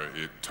charter,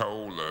 it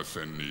told us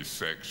in the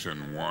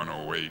section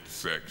 108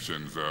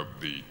 sections of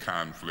the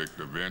conflict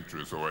of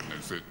interest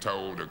ordinance, it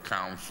told the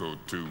council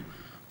to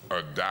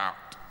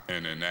adopt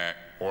and enact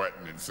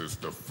ordinances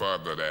to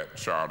further that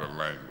charter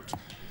language.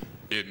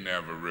 It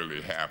never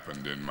really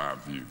happened in my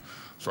view.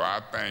 So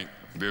I think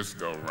this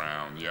go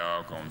round,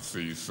 y'all gonna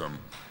see some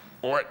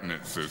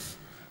ordinances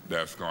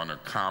that's gonna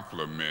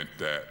complement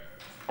that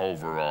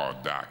overall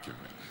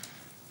document.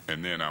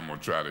 And then I'm gonna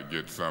try to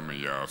get some of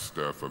y'all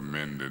stuff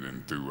amended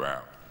and threw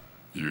out.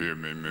 You hear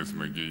me, Ms.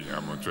 McGee?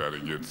 I'm gonna try to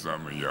get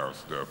some of y'all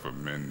stuff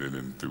amended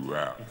and threw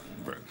out.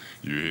 But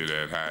you hear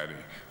that, Heidi?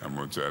 I'm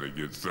gonna try to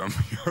get some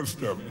of y'all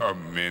stuff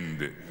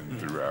amended and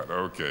threw out.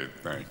 Okay,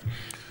 thank you.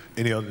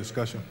 Any other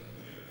discussion?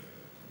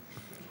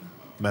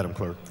 Madam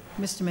Clerk.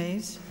 Mr.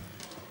 Mays?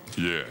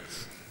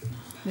 Yes.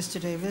 Mr.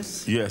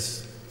 Davis?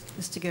 Yes.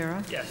 Mr.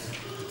 Guerra? Yes.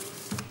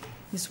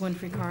 Ms.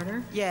 Winfrey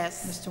Carter?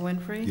 Yes. Mr.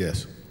 Winfrey?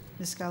 Yes.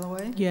 Ms.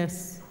 Galloway?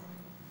 Yes.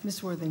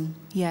 Ms. Worthing?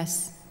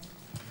 Yes.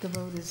 The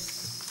vote is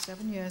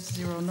 7 yes,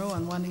 0 no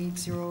on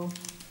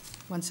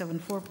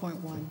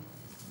 180174.1.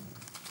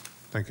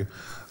 Thank you.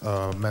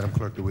 Madam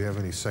Clerk, do we have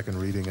any second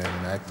reading and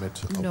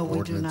enactment of No,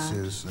 we do not.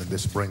 ordinances? And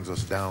this brings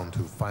us down to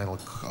final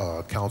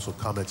council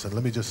comments. And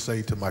let me just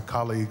say to my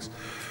colleagues,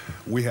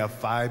 we have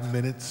 5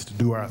 minutes to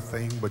do our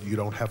thing, but you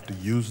don't have to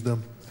use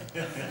them.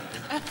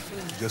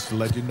 Just to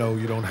let you know,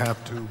 you don't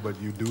have to, but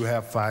you do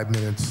have 5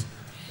 minutes.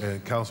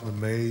 And Councilman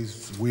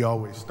Mays, we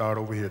always start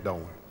over here,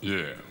 don't we?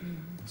 Yeah.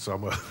 So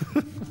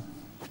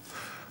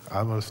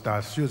I'm gonna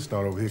should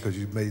start over here because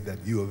you made that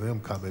U of M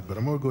comment, but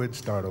I'm gonna go ahead and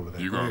start over there.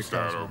 You're going to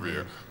start over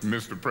here.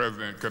 Mr.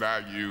 President, could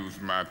I use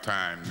my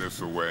time this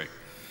way?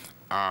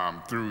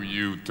 Through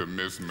you to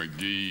Ms.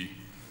 McGee,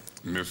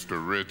 Mr.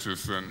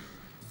 Richardson,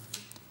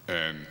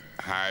 and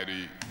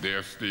Heidi,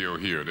 they're still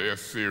here. They're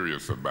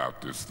serious about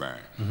this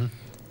thing.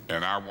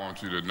 And I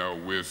want you to know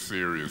we're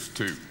serious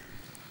too.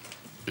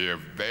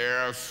 If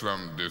there's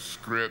some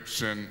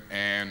description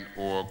and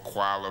or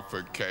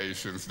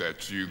qualifications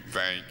that you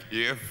think,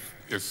 if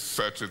it's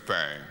such a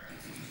thing,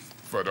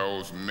 for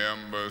those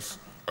members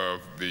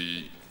of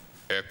the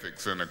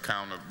Ethics and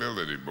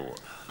Accountability Board,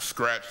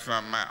 scratch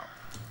something out,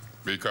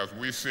 because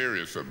we're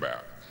serious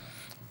about it.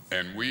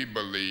 And we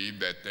believe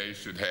that they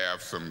should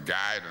have some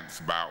guidance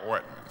by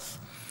ordinance,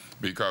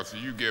 because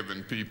you're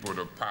giving people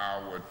the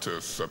power to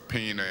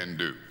subpoena and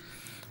do.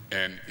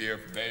 And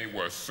if they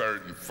were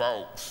certain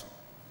folks,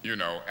 you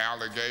know,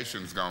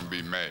 allegations gonna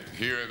be made.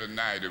 Here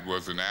tonight, it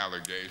was an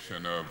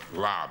allegation of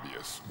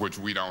lobbyists, which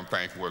we don't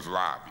think was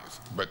lobbyists,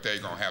 but they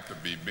gonna have to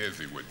be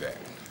busy with that.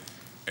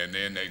 And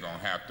then they gonna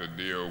have to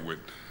deal with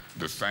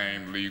the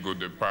same legal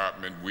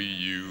department we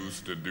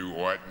use to do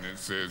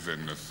ordinances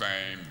and the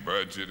same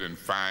budget and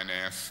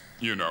finance,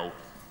 you know,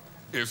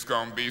 it's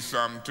gonna be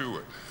something to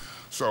it.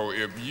 So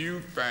if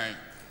you think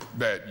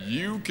that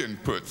you can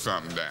put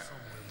something down,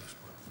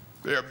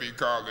 they'll be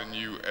calling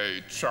you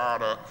a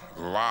charter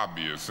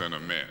lobbyist in a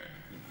minute.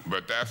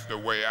 But that's the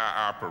way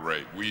I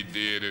operate. We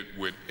did it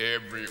with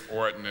every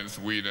ordinance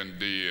we done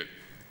did.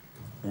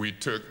 We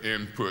took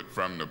input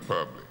from the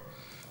public.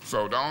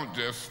 So don't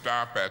just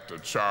stop at the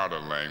charter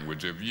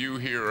language. If you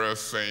hear us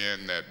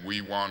saying that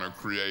we want to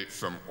create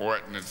some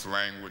ordinance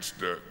language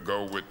to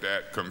go with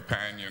that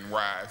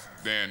companion-wise,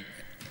 then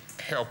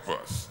help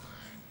us.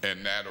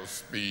 And that'll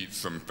speed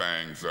some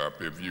things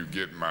up if you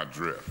get my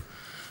drift.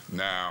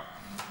 Now,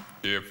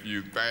 if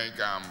you think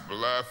I'm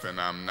bluffing,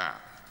 I'm not.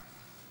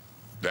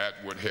 That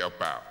would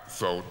help out.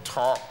 So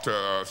talk to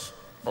us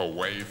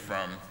away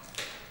from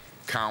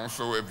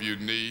council if you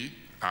need.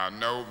 I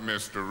know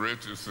Mr.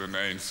 Richardson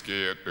ain't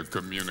scared to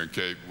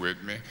communicate with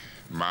me.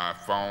 My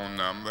phone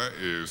number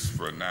is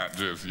for not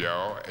just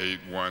y'all,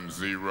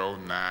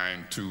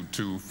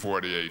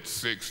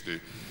 810-922-4860.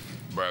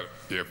 But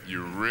if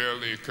you're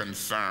really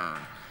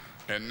concerned,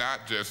 and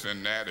not just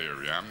in that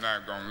area, I'm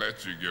not gonna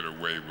let you get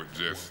away with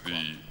just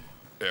the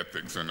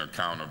ethics and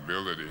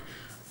accountability.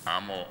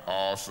 I'm gonna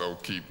also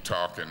keep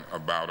talking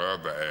about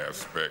other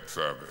aspects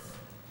of it.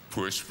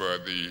 Push for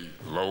the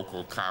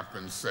local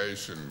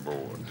compensation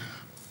board.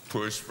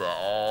 Push for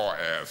all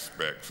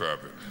aspects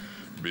of it,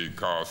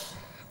 because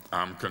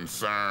I'm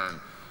concerned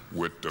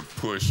with the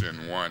push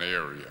in one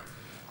area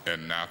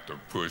and not the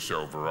push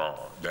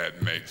overall.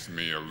 That makes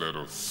me a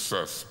little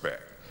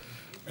suspect.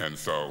 And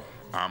so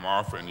I'm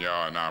offering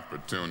y'all an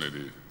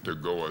opportunity to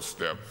go a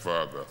step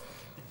further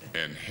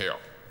and help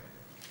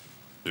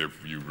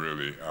if you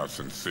really are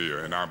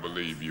sincere, and I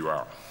believe you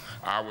are.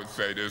 I would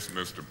say this,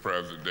 Mr.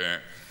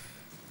 President,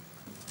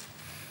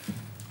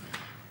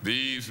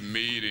 these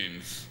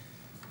meetings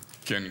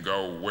can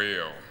go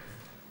well.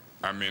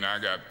 I mean, I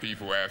got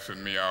people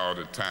asking me all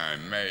the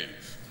time,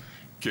 Mays,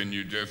 can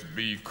you just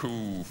be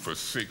cool for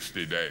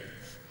 60 days?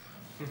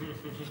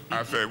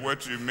 I say,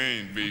 what you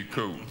mean, be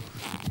cool?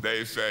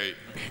 They say,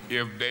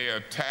 if they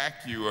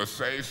attack you or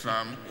say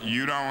something,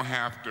 you don't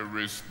have to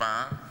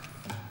respond.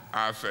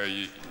 I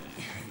say,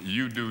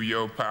 you do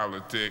your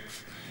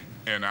politics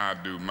and I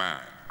do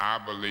mine. I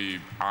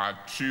believe I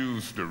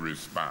choose to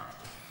respond.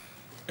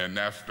 And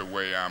that's the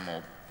way I'm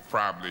gonna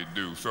probably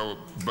do. So,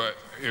 but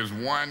is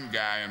one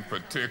guy in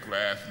particular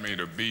asked me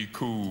to be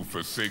cool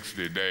for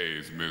 60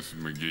 days, Ms.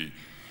 McGee.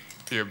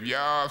 If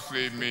y'all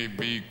see me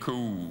be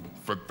cool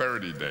for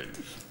 30 days,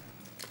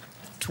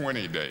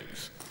 20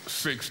 days,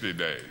 60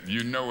 days,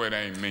 you know it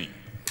ain't me.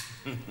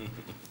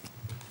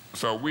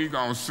 So we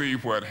gonna see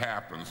what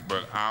happens,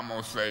 but I'm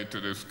gonna say to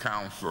this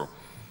council,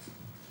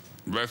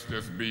 let's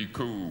just be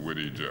cool with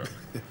each other.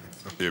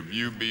 If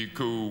you be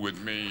cool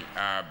with me,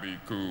 I'll be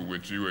cool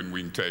with you, and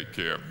we can take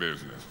care of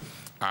business.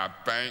 I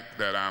think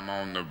that I'm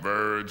on the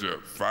verge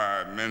of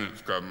 5 minutes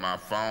because my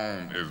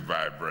phone is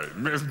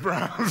vibrating. Ms.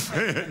 Brown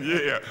said,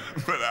 yeah,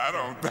 but I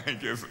don't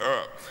think it's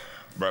up.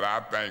 But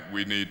I think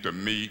we need to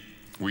meet.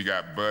 We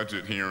got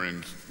budget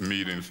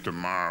meetings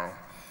tomorrow,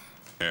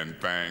 and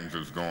things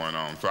is going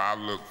on. So I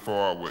look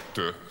forward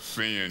to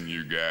seeing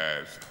you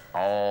guys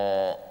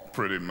all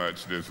pretty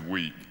much this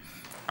week.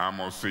 I'm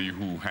gonna see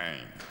who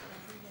hangs.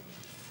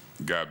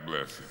 God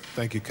bless you.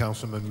 Thank you,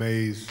 Councilman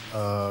Mays.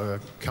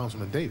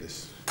 Councilman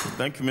Davis.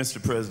 Thank you, Mr.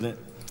 President.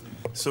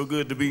 So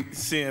good to be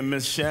seeing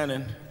Ms.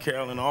 Shannon.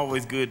 Carolyn,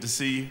 always good to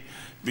see you,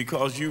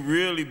 because you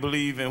really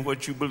believe in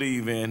what you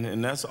believe in,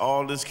 and that's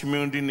all this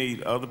community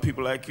needs, other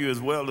people like you,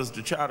 as well as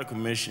the Charter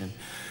Commission.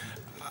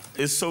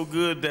 It's so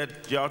good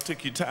that y'all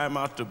took your time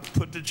out to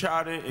put the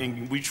charter,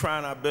 and we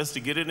trying our best to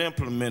get it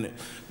implemented.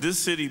 This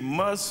city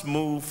must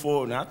move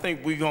forward, and I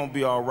think we're gonna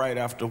be all right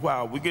after a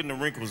while. We're getting the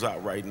wrinkles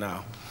out right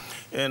now.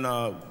 And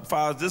as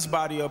far as this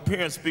body up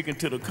here and speaking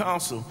to the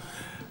council,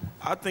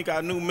 I think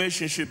our new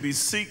mission should be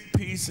seek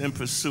peace and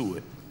pursue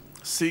it.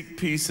 Seek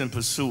peace and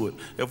pursue it.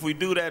 If we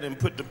do that and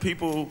put the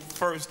people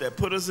first that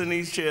put us in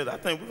these chairs, I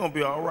think we're gonna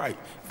be all right.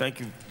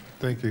 Thank you.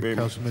 Thank you,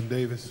 Councilman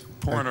Davis.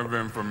 Point of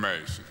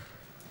information.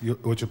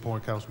 What's your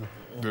point, Councilman?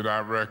 Did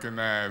I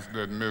recognize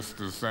that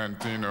Mr.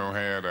 Santino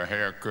had a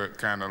haircut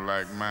kind of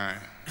like mine?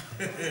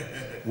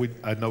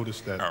 I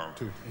noticed that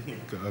too.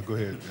 Go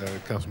ahead,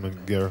 Councilman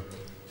Guerra.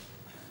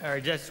 All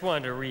right, just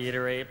wanted to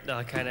reiterate,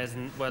 kind of as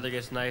the weather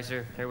gets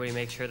nicer, everybody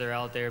make sure they're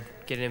out there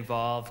getting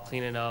involved,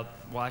 cleaning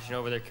up, watching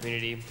over their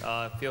community.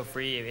 Feel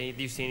free, if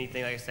you see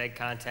anything, like I said,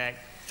 contact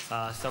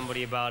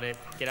somebody about it.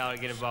 Get out and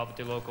get involved with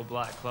your local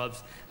block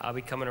clubs. I'll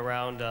be coming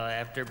around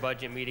after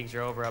budget meetings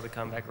are over. I'll be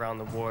coming back around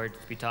the ward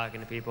to be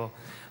talking to people.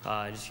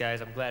 Just guys,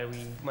 I'm glad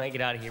we might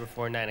get out of here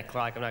before 9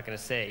 o'clock. I'm not going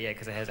to say it yet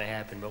because it hasn't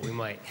happened, but we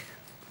might.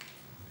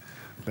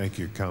 Thank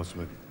you,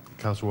 Councilman.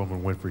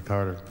 Councilwoman Winfrey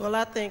Carter. Well,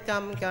 I think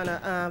I'm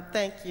gonna,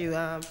 thank you,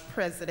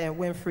 President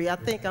Winfrey. I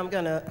think I'm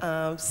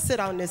gonna sit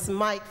on this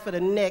mic for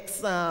the next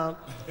 12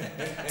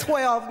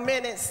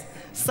 minutes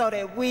so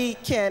that we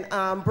can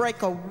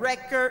break a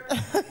record.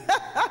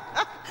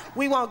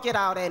 We won't get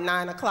out at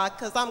 9 o'clock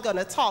because I'm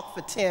gonna talk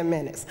for 10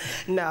 minutes.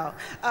 No,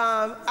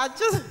 I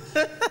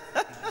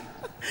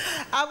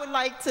would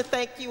like to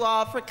thank you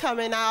all for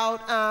coming out.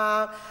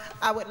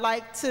 I would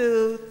like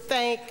to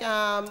thank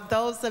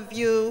those of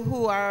you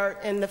who are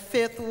in the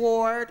 5th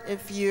Ward,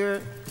 if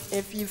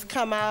you've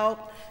come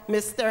out.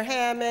 Mr.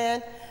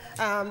 Hammond,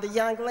 the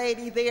young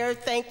lady there,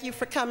 thank you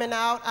for coming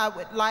out. I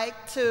would like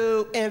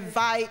to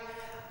invite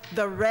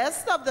the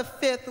rest of the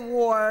 5th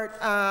Ward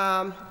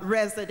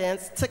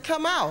residents to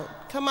come out.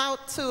 Come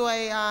out to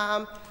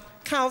a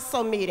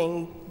council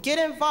meeting. Get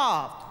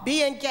involved.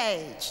 Be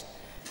engaged,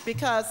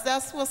 because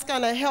that's what's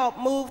going to help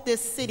move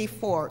this city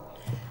forward.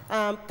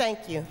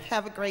 Thank you.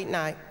 Have a great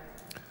night.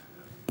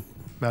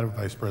 Madam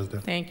Vice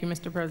President. Thank you,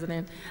 Mr.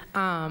 President.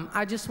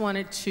 I just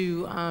wanted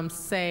to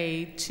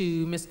say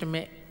to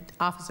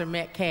Officer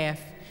Metcalf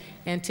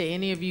and to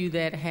any of you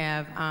that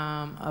have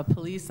a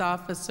police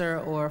officer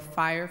or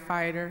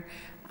firefighter,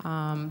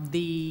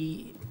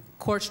 the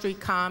Court Street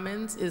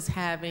Commons is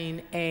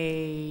having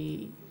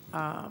a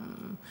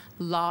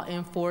law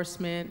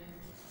enforcement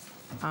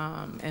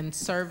and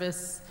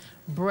service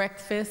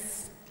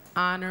breakfast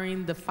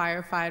honoring the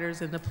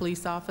firefighters and the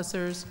police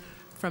officers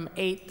from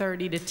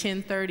 8:30 to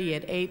 10:30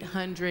 at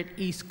 800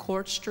 East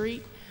Court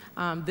Street.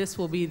 This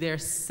will be their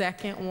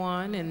second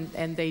one,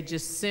 and they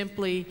just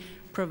simply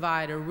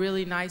provide a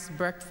really nice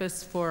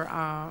breakfast for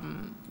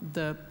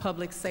the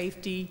public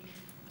safety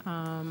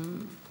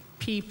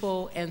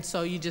people. And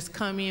so you just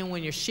come in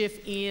when your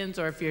shift ends,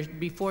 or if you're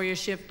before your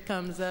shift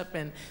comes up,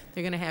 and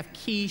they're going to have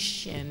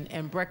quiche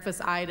and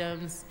breakfast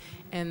items,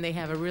 and they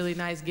have a really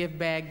nice gift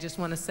bag. Just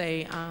want to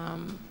say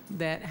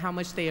that how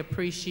much they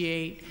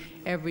appreciate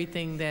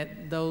everything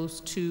that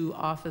those two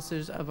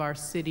officers of our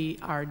city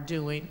are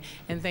doing.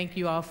 And thank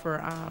you all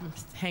for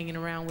hanging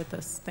around with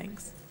us.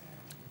 Thanks.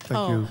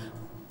 Thank you.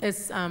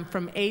 It's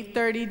from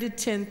 8:30 to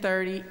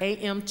 10:30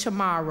 a.m.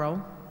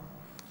 tomorrow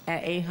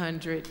at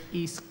 800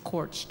 East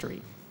Court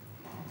Street.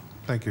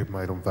 Thank you,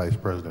 Madam Vice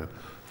President.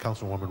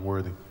 Councilwoman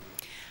Worthy.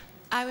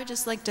 I would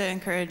just like to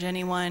encourage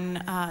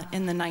anyone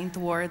in the 9th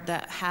Ward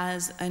that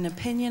has an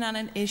opinion on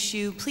an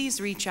issue,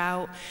 please reach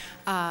out.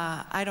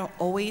 I don't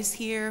always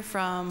hear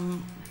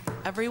from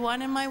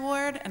everyone in my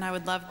ward, and I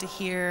would love to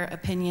hear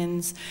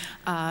opinions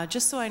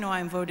just so I know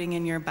I'm voting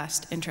in your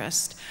best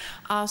interest.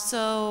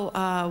 Also,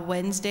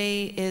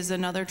 Wednesday is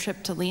another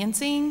trip to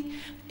Lansing.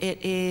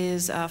 It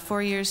is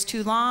 4 years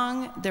too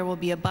long. There will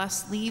be a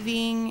bus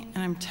leaving,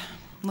 and I'm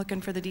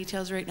looking for the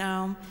details right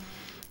now.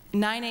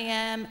 9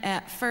 a.m.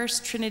 at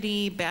First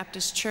Trinity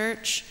Baptist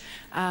Church.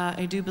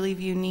 I do believe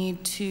you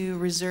need to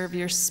reserve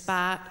your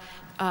spot,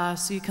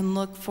 so you can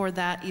look for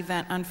that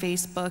event on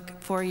Facebook.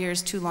 4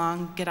 years too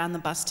long, get on the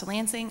bus to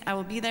Lansing. I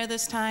will be there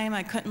this time.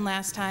 I couldn't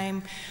last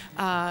time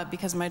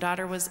because my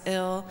daughter was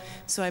ill,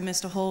 so I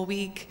missed a whole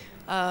week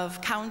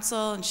of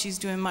council, and she's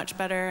doing much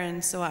better,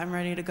 and so I'm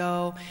ready to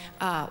go.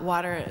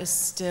 Water is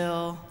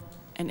still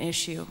an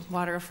issue.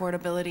 Water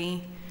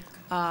affordability,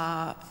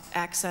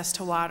 access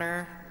to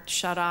water,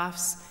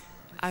 shutoffs.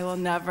 I will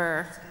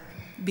never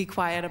be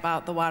quiet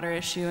about the water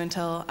issue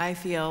until I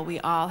feel we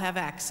all have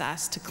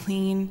access to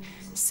clean,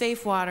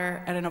 safe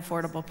water at an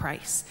affordable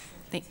price.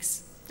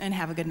 Thanks, and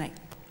have a good night.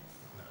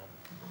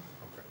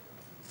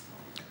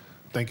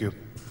 Thank you.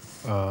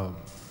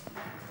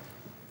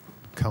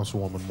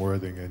 Councilwoman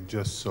Worthing, and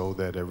just so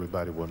that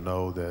everybody will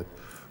know that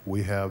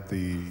we have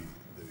the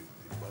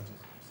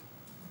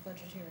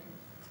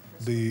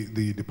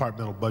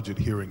departmental budget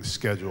hearing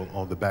scheduled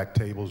on the back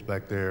tables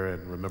back there.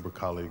 And remember,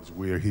 colleagues,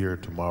 we're here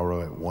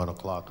tomorrow at 1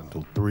 o'clock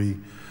until 3.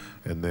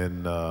 And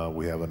then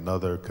we have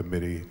another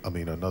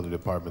another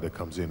department that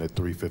comes in at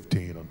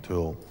 3:15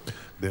 until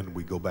then.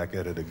 We go back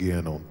at it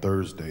again on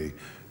Thursday,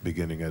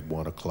 beginning at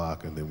 1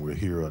 o'clock, and then we're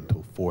here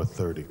until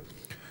 4:30.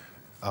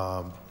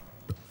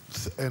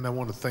 And I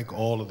want to thank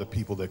all of the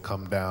people that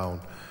come down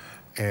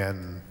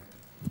and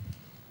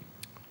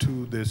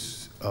to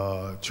this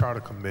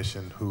Charter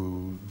Commission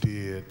who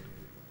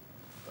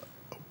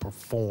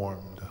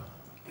performed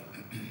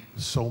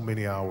so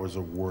many hours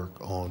of work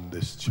on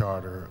this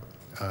charter.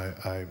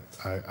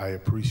 I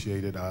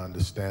appreciate it. I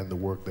understand the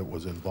work that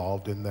was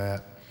involved in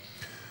that.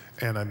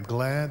 And I'm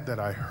glad that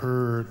I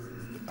heard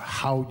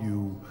how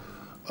you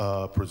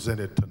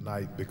presented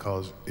tonight,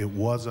 because it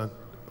wasn't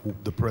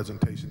the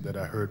presentation that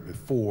I heard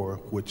before,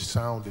 which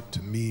sounded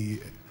to me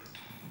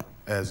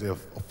as if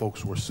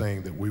folks were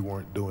saying that we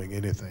weren't doing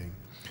anything.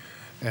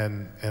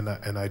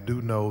 And I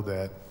do know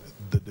that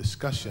the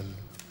discussion,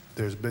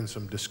 there's been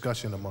some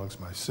discussion amongst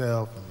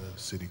myself and the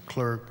city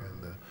clerk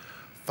and the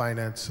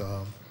finance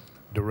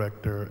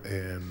director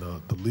and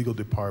the legal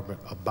department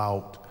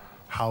about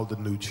how the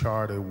new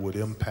charter would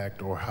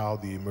impact, or how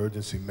the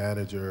emergency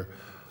manager,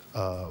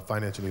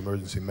 financial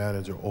emergency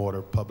manager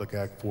order, Public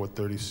Act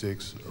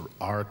 436,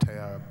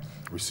 RTAB,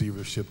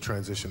 Receivership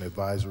Transition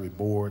Advisory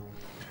Board,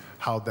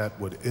 how that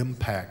would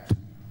impact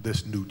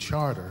this new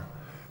charter.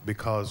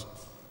 Because,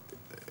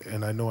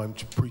 and I know I'm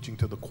preaching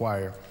to the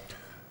choir,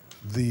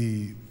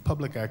 the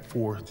Public Act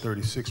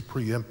 436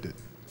 preempted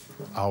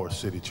our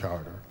city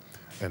charter,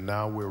 and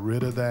now we're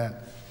rid of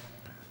that.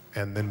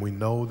 And then we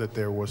know that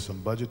there were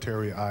some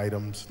budgetary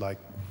items, like,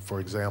 for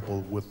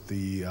example, with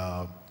the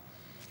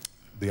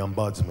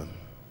ombudsman.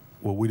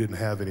 Well, we didn't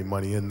have any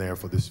money in there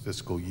for this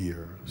fiscal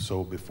year.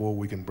 So before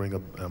we can bring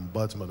an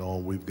ombudsman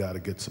on, we've got to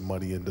get some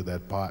money into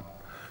that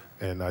pot.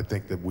 And I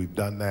think that we've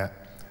done that.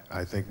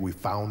 I think we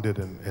found it,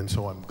 and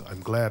so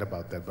I'm glad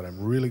about that. But I'm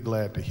really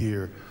glad to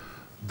hear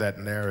that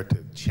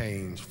narrative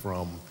change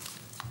from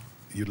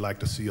you'd like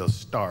to see us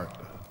start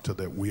to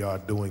that we are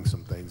doing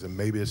some things. And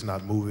maybe it's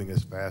not moving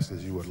as fast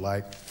as you would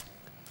like.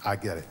 I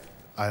get it.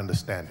 I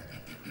understand it.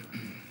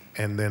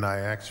 And then I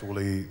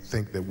actually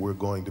think that we're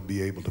going to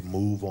be able to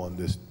move on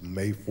this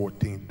May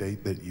 14th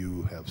date that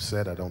you have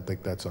set. I don't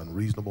think that's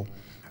unreasonable.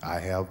 I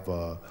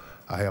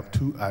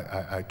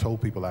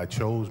told people I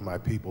chose my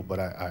people, but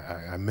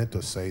I meant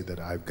to say that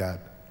I've got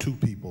 2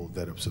 people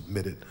that have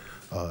submitted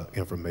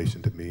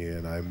information to me,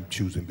 and I'm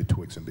choosing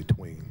betwixt and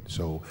between.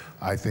 So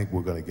I think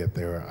we're going to get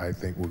there. I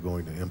think we're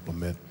going to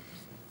implement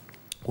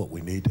what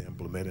we need to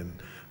implement. And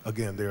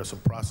again, there are some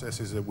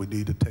processes that we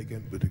need to take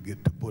in,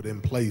 to put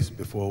in place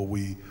before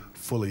we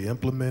fully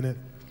implement it.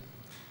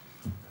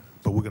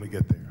 But we're going to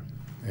get there,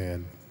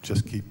 and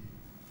just keep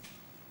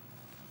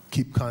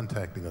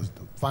contacting us.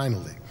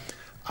 Finally,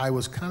 I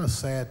was kind of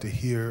sad to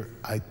hear,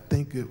 I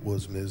think it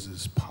was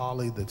Mrs.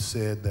 Polly that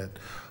said that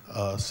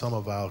some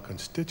of our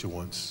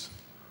constituents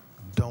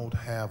don't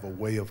have a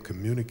way of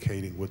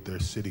communicating with their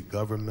city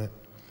government.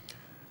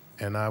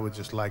 And I would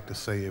just like to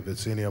say, if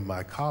it's any of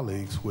my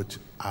colleagues, which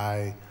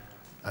I'm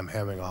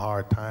having a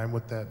hard time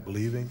with that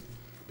believing,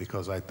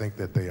 because I think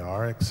that they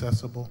are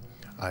accessible.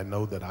 I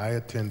know that I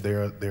attend,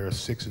 there are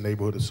 6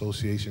 neighborhood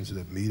associations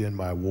that meet in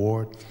my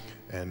ward,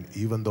 and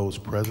even those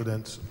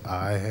presidents,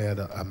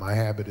 my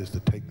habit is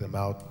to take them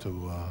out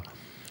to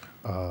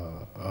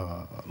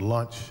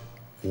lunch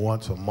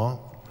once a month,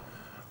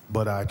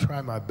 but I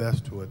try my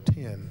best to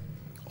attend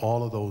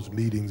all of those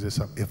meetings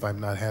if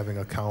I'm not having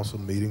a council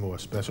meeting or a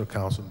special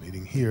council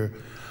meeting here,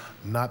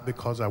 not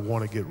because I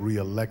want to get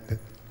reelected,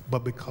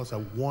 but because I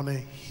want to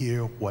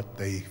hear what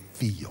they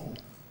feel.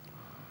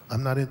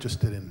 I'm not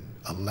interested in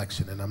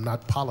election, and I'm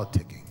not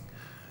politicking,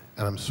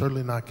 and I'm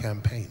certainly not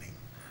campaigning,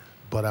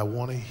 but I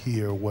want to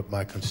hear what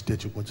my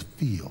constituents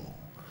feel.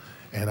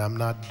 And I'm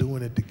not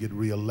doing it to get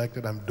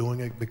reelected. I'm doing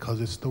it because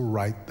it's the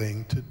right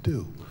thing to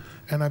do.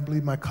 And I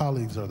believe my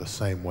colleagues are the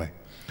same way.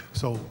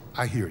 So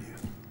I hear you.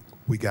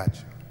 We got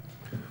you.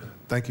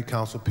 Thank you,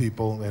 council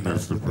people. And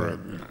Mr.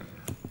 President.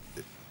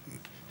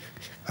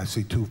 I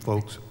see 2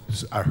 folks.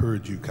 I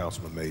heard you,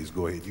 Councilman Mays.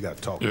 Go ahead. You got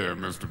to talk. Yeah,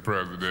 Mr.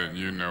 President,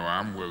 you know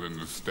I'm willing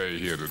to stay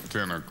here to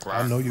 10 o'clock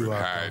I know you with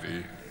are.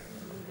 Heidi,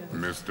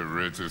 Mr.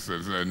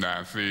 Richardson.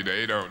 Now, see,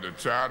 the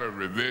Charter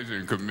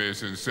Revision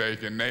Commission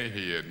shaking their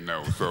head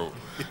no. So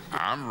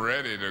I'm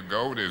ready to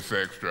go this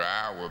extra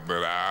hour,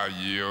 but I'll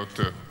yield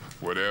to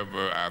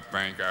whatever I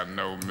think I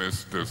know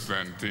Mr.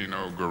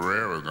 Santino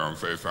Guerrero going to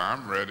say. So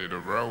I'm ready to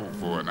roll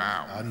for an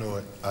hour. I know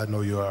it. I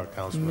know you are,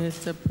 Councilman.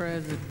 Mr.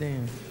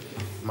 President,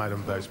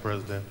 Madam Vice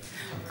President.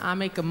 I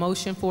make a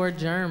motion for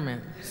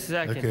adjournment.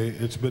 Second. Okay,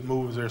 it's been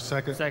moved. Is there a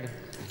second? Second.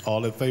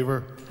 All in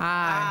favor?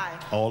 Aye.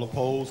 All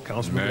opposed?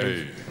 Councilman Nay.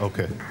 Mays?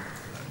 Okay.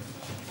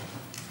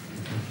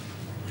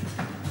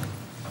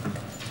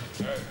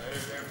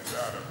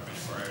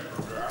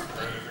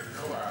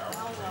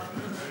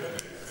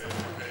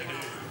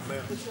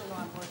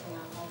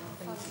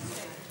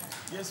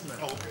 Yes, ma'am.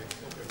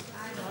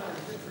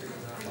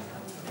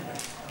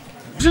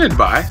 Presented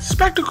by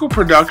Spectacle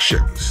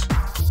Productions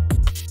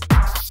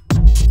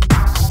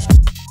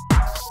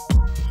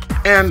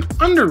and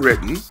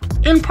underwritten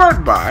in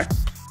part by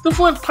the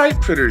Flint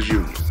Pipe Fitters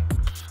Union,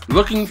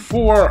 looking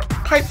for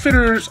pipe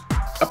fitters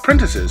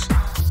apprentices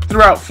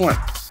throughout Flint.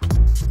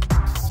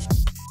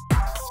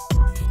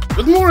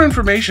 With more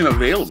information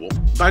available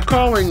by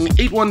calling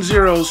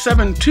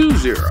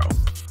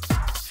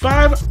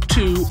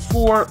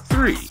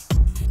 810-720-5243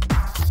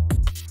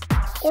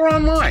 or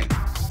online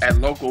at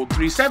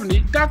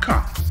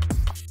local370.com.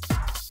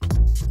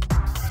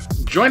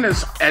 Join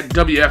us at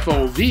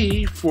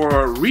WFOV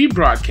for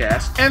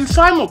rebroadcast and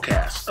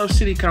simulcast of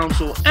City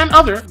Council and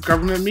other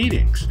government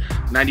meetings.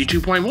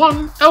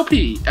 92.1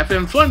 LP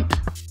FM Flint.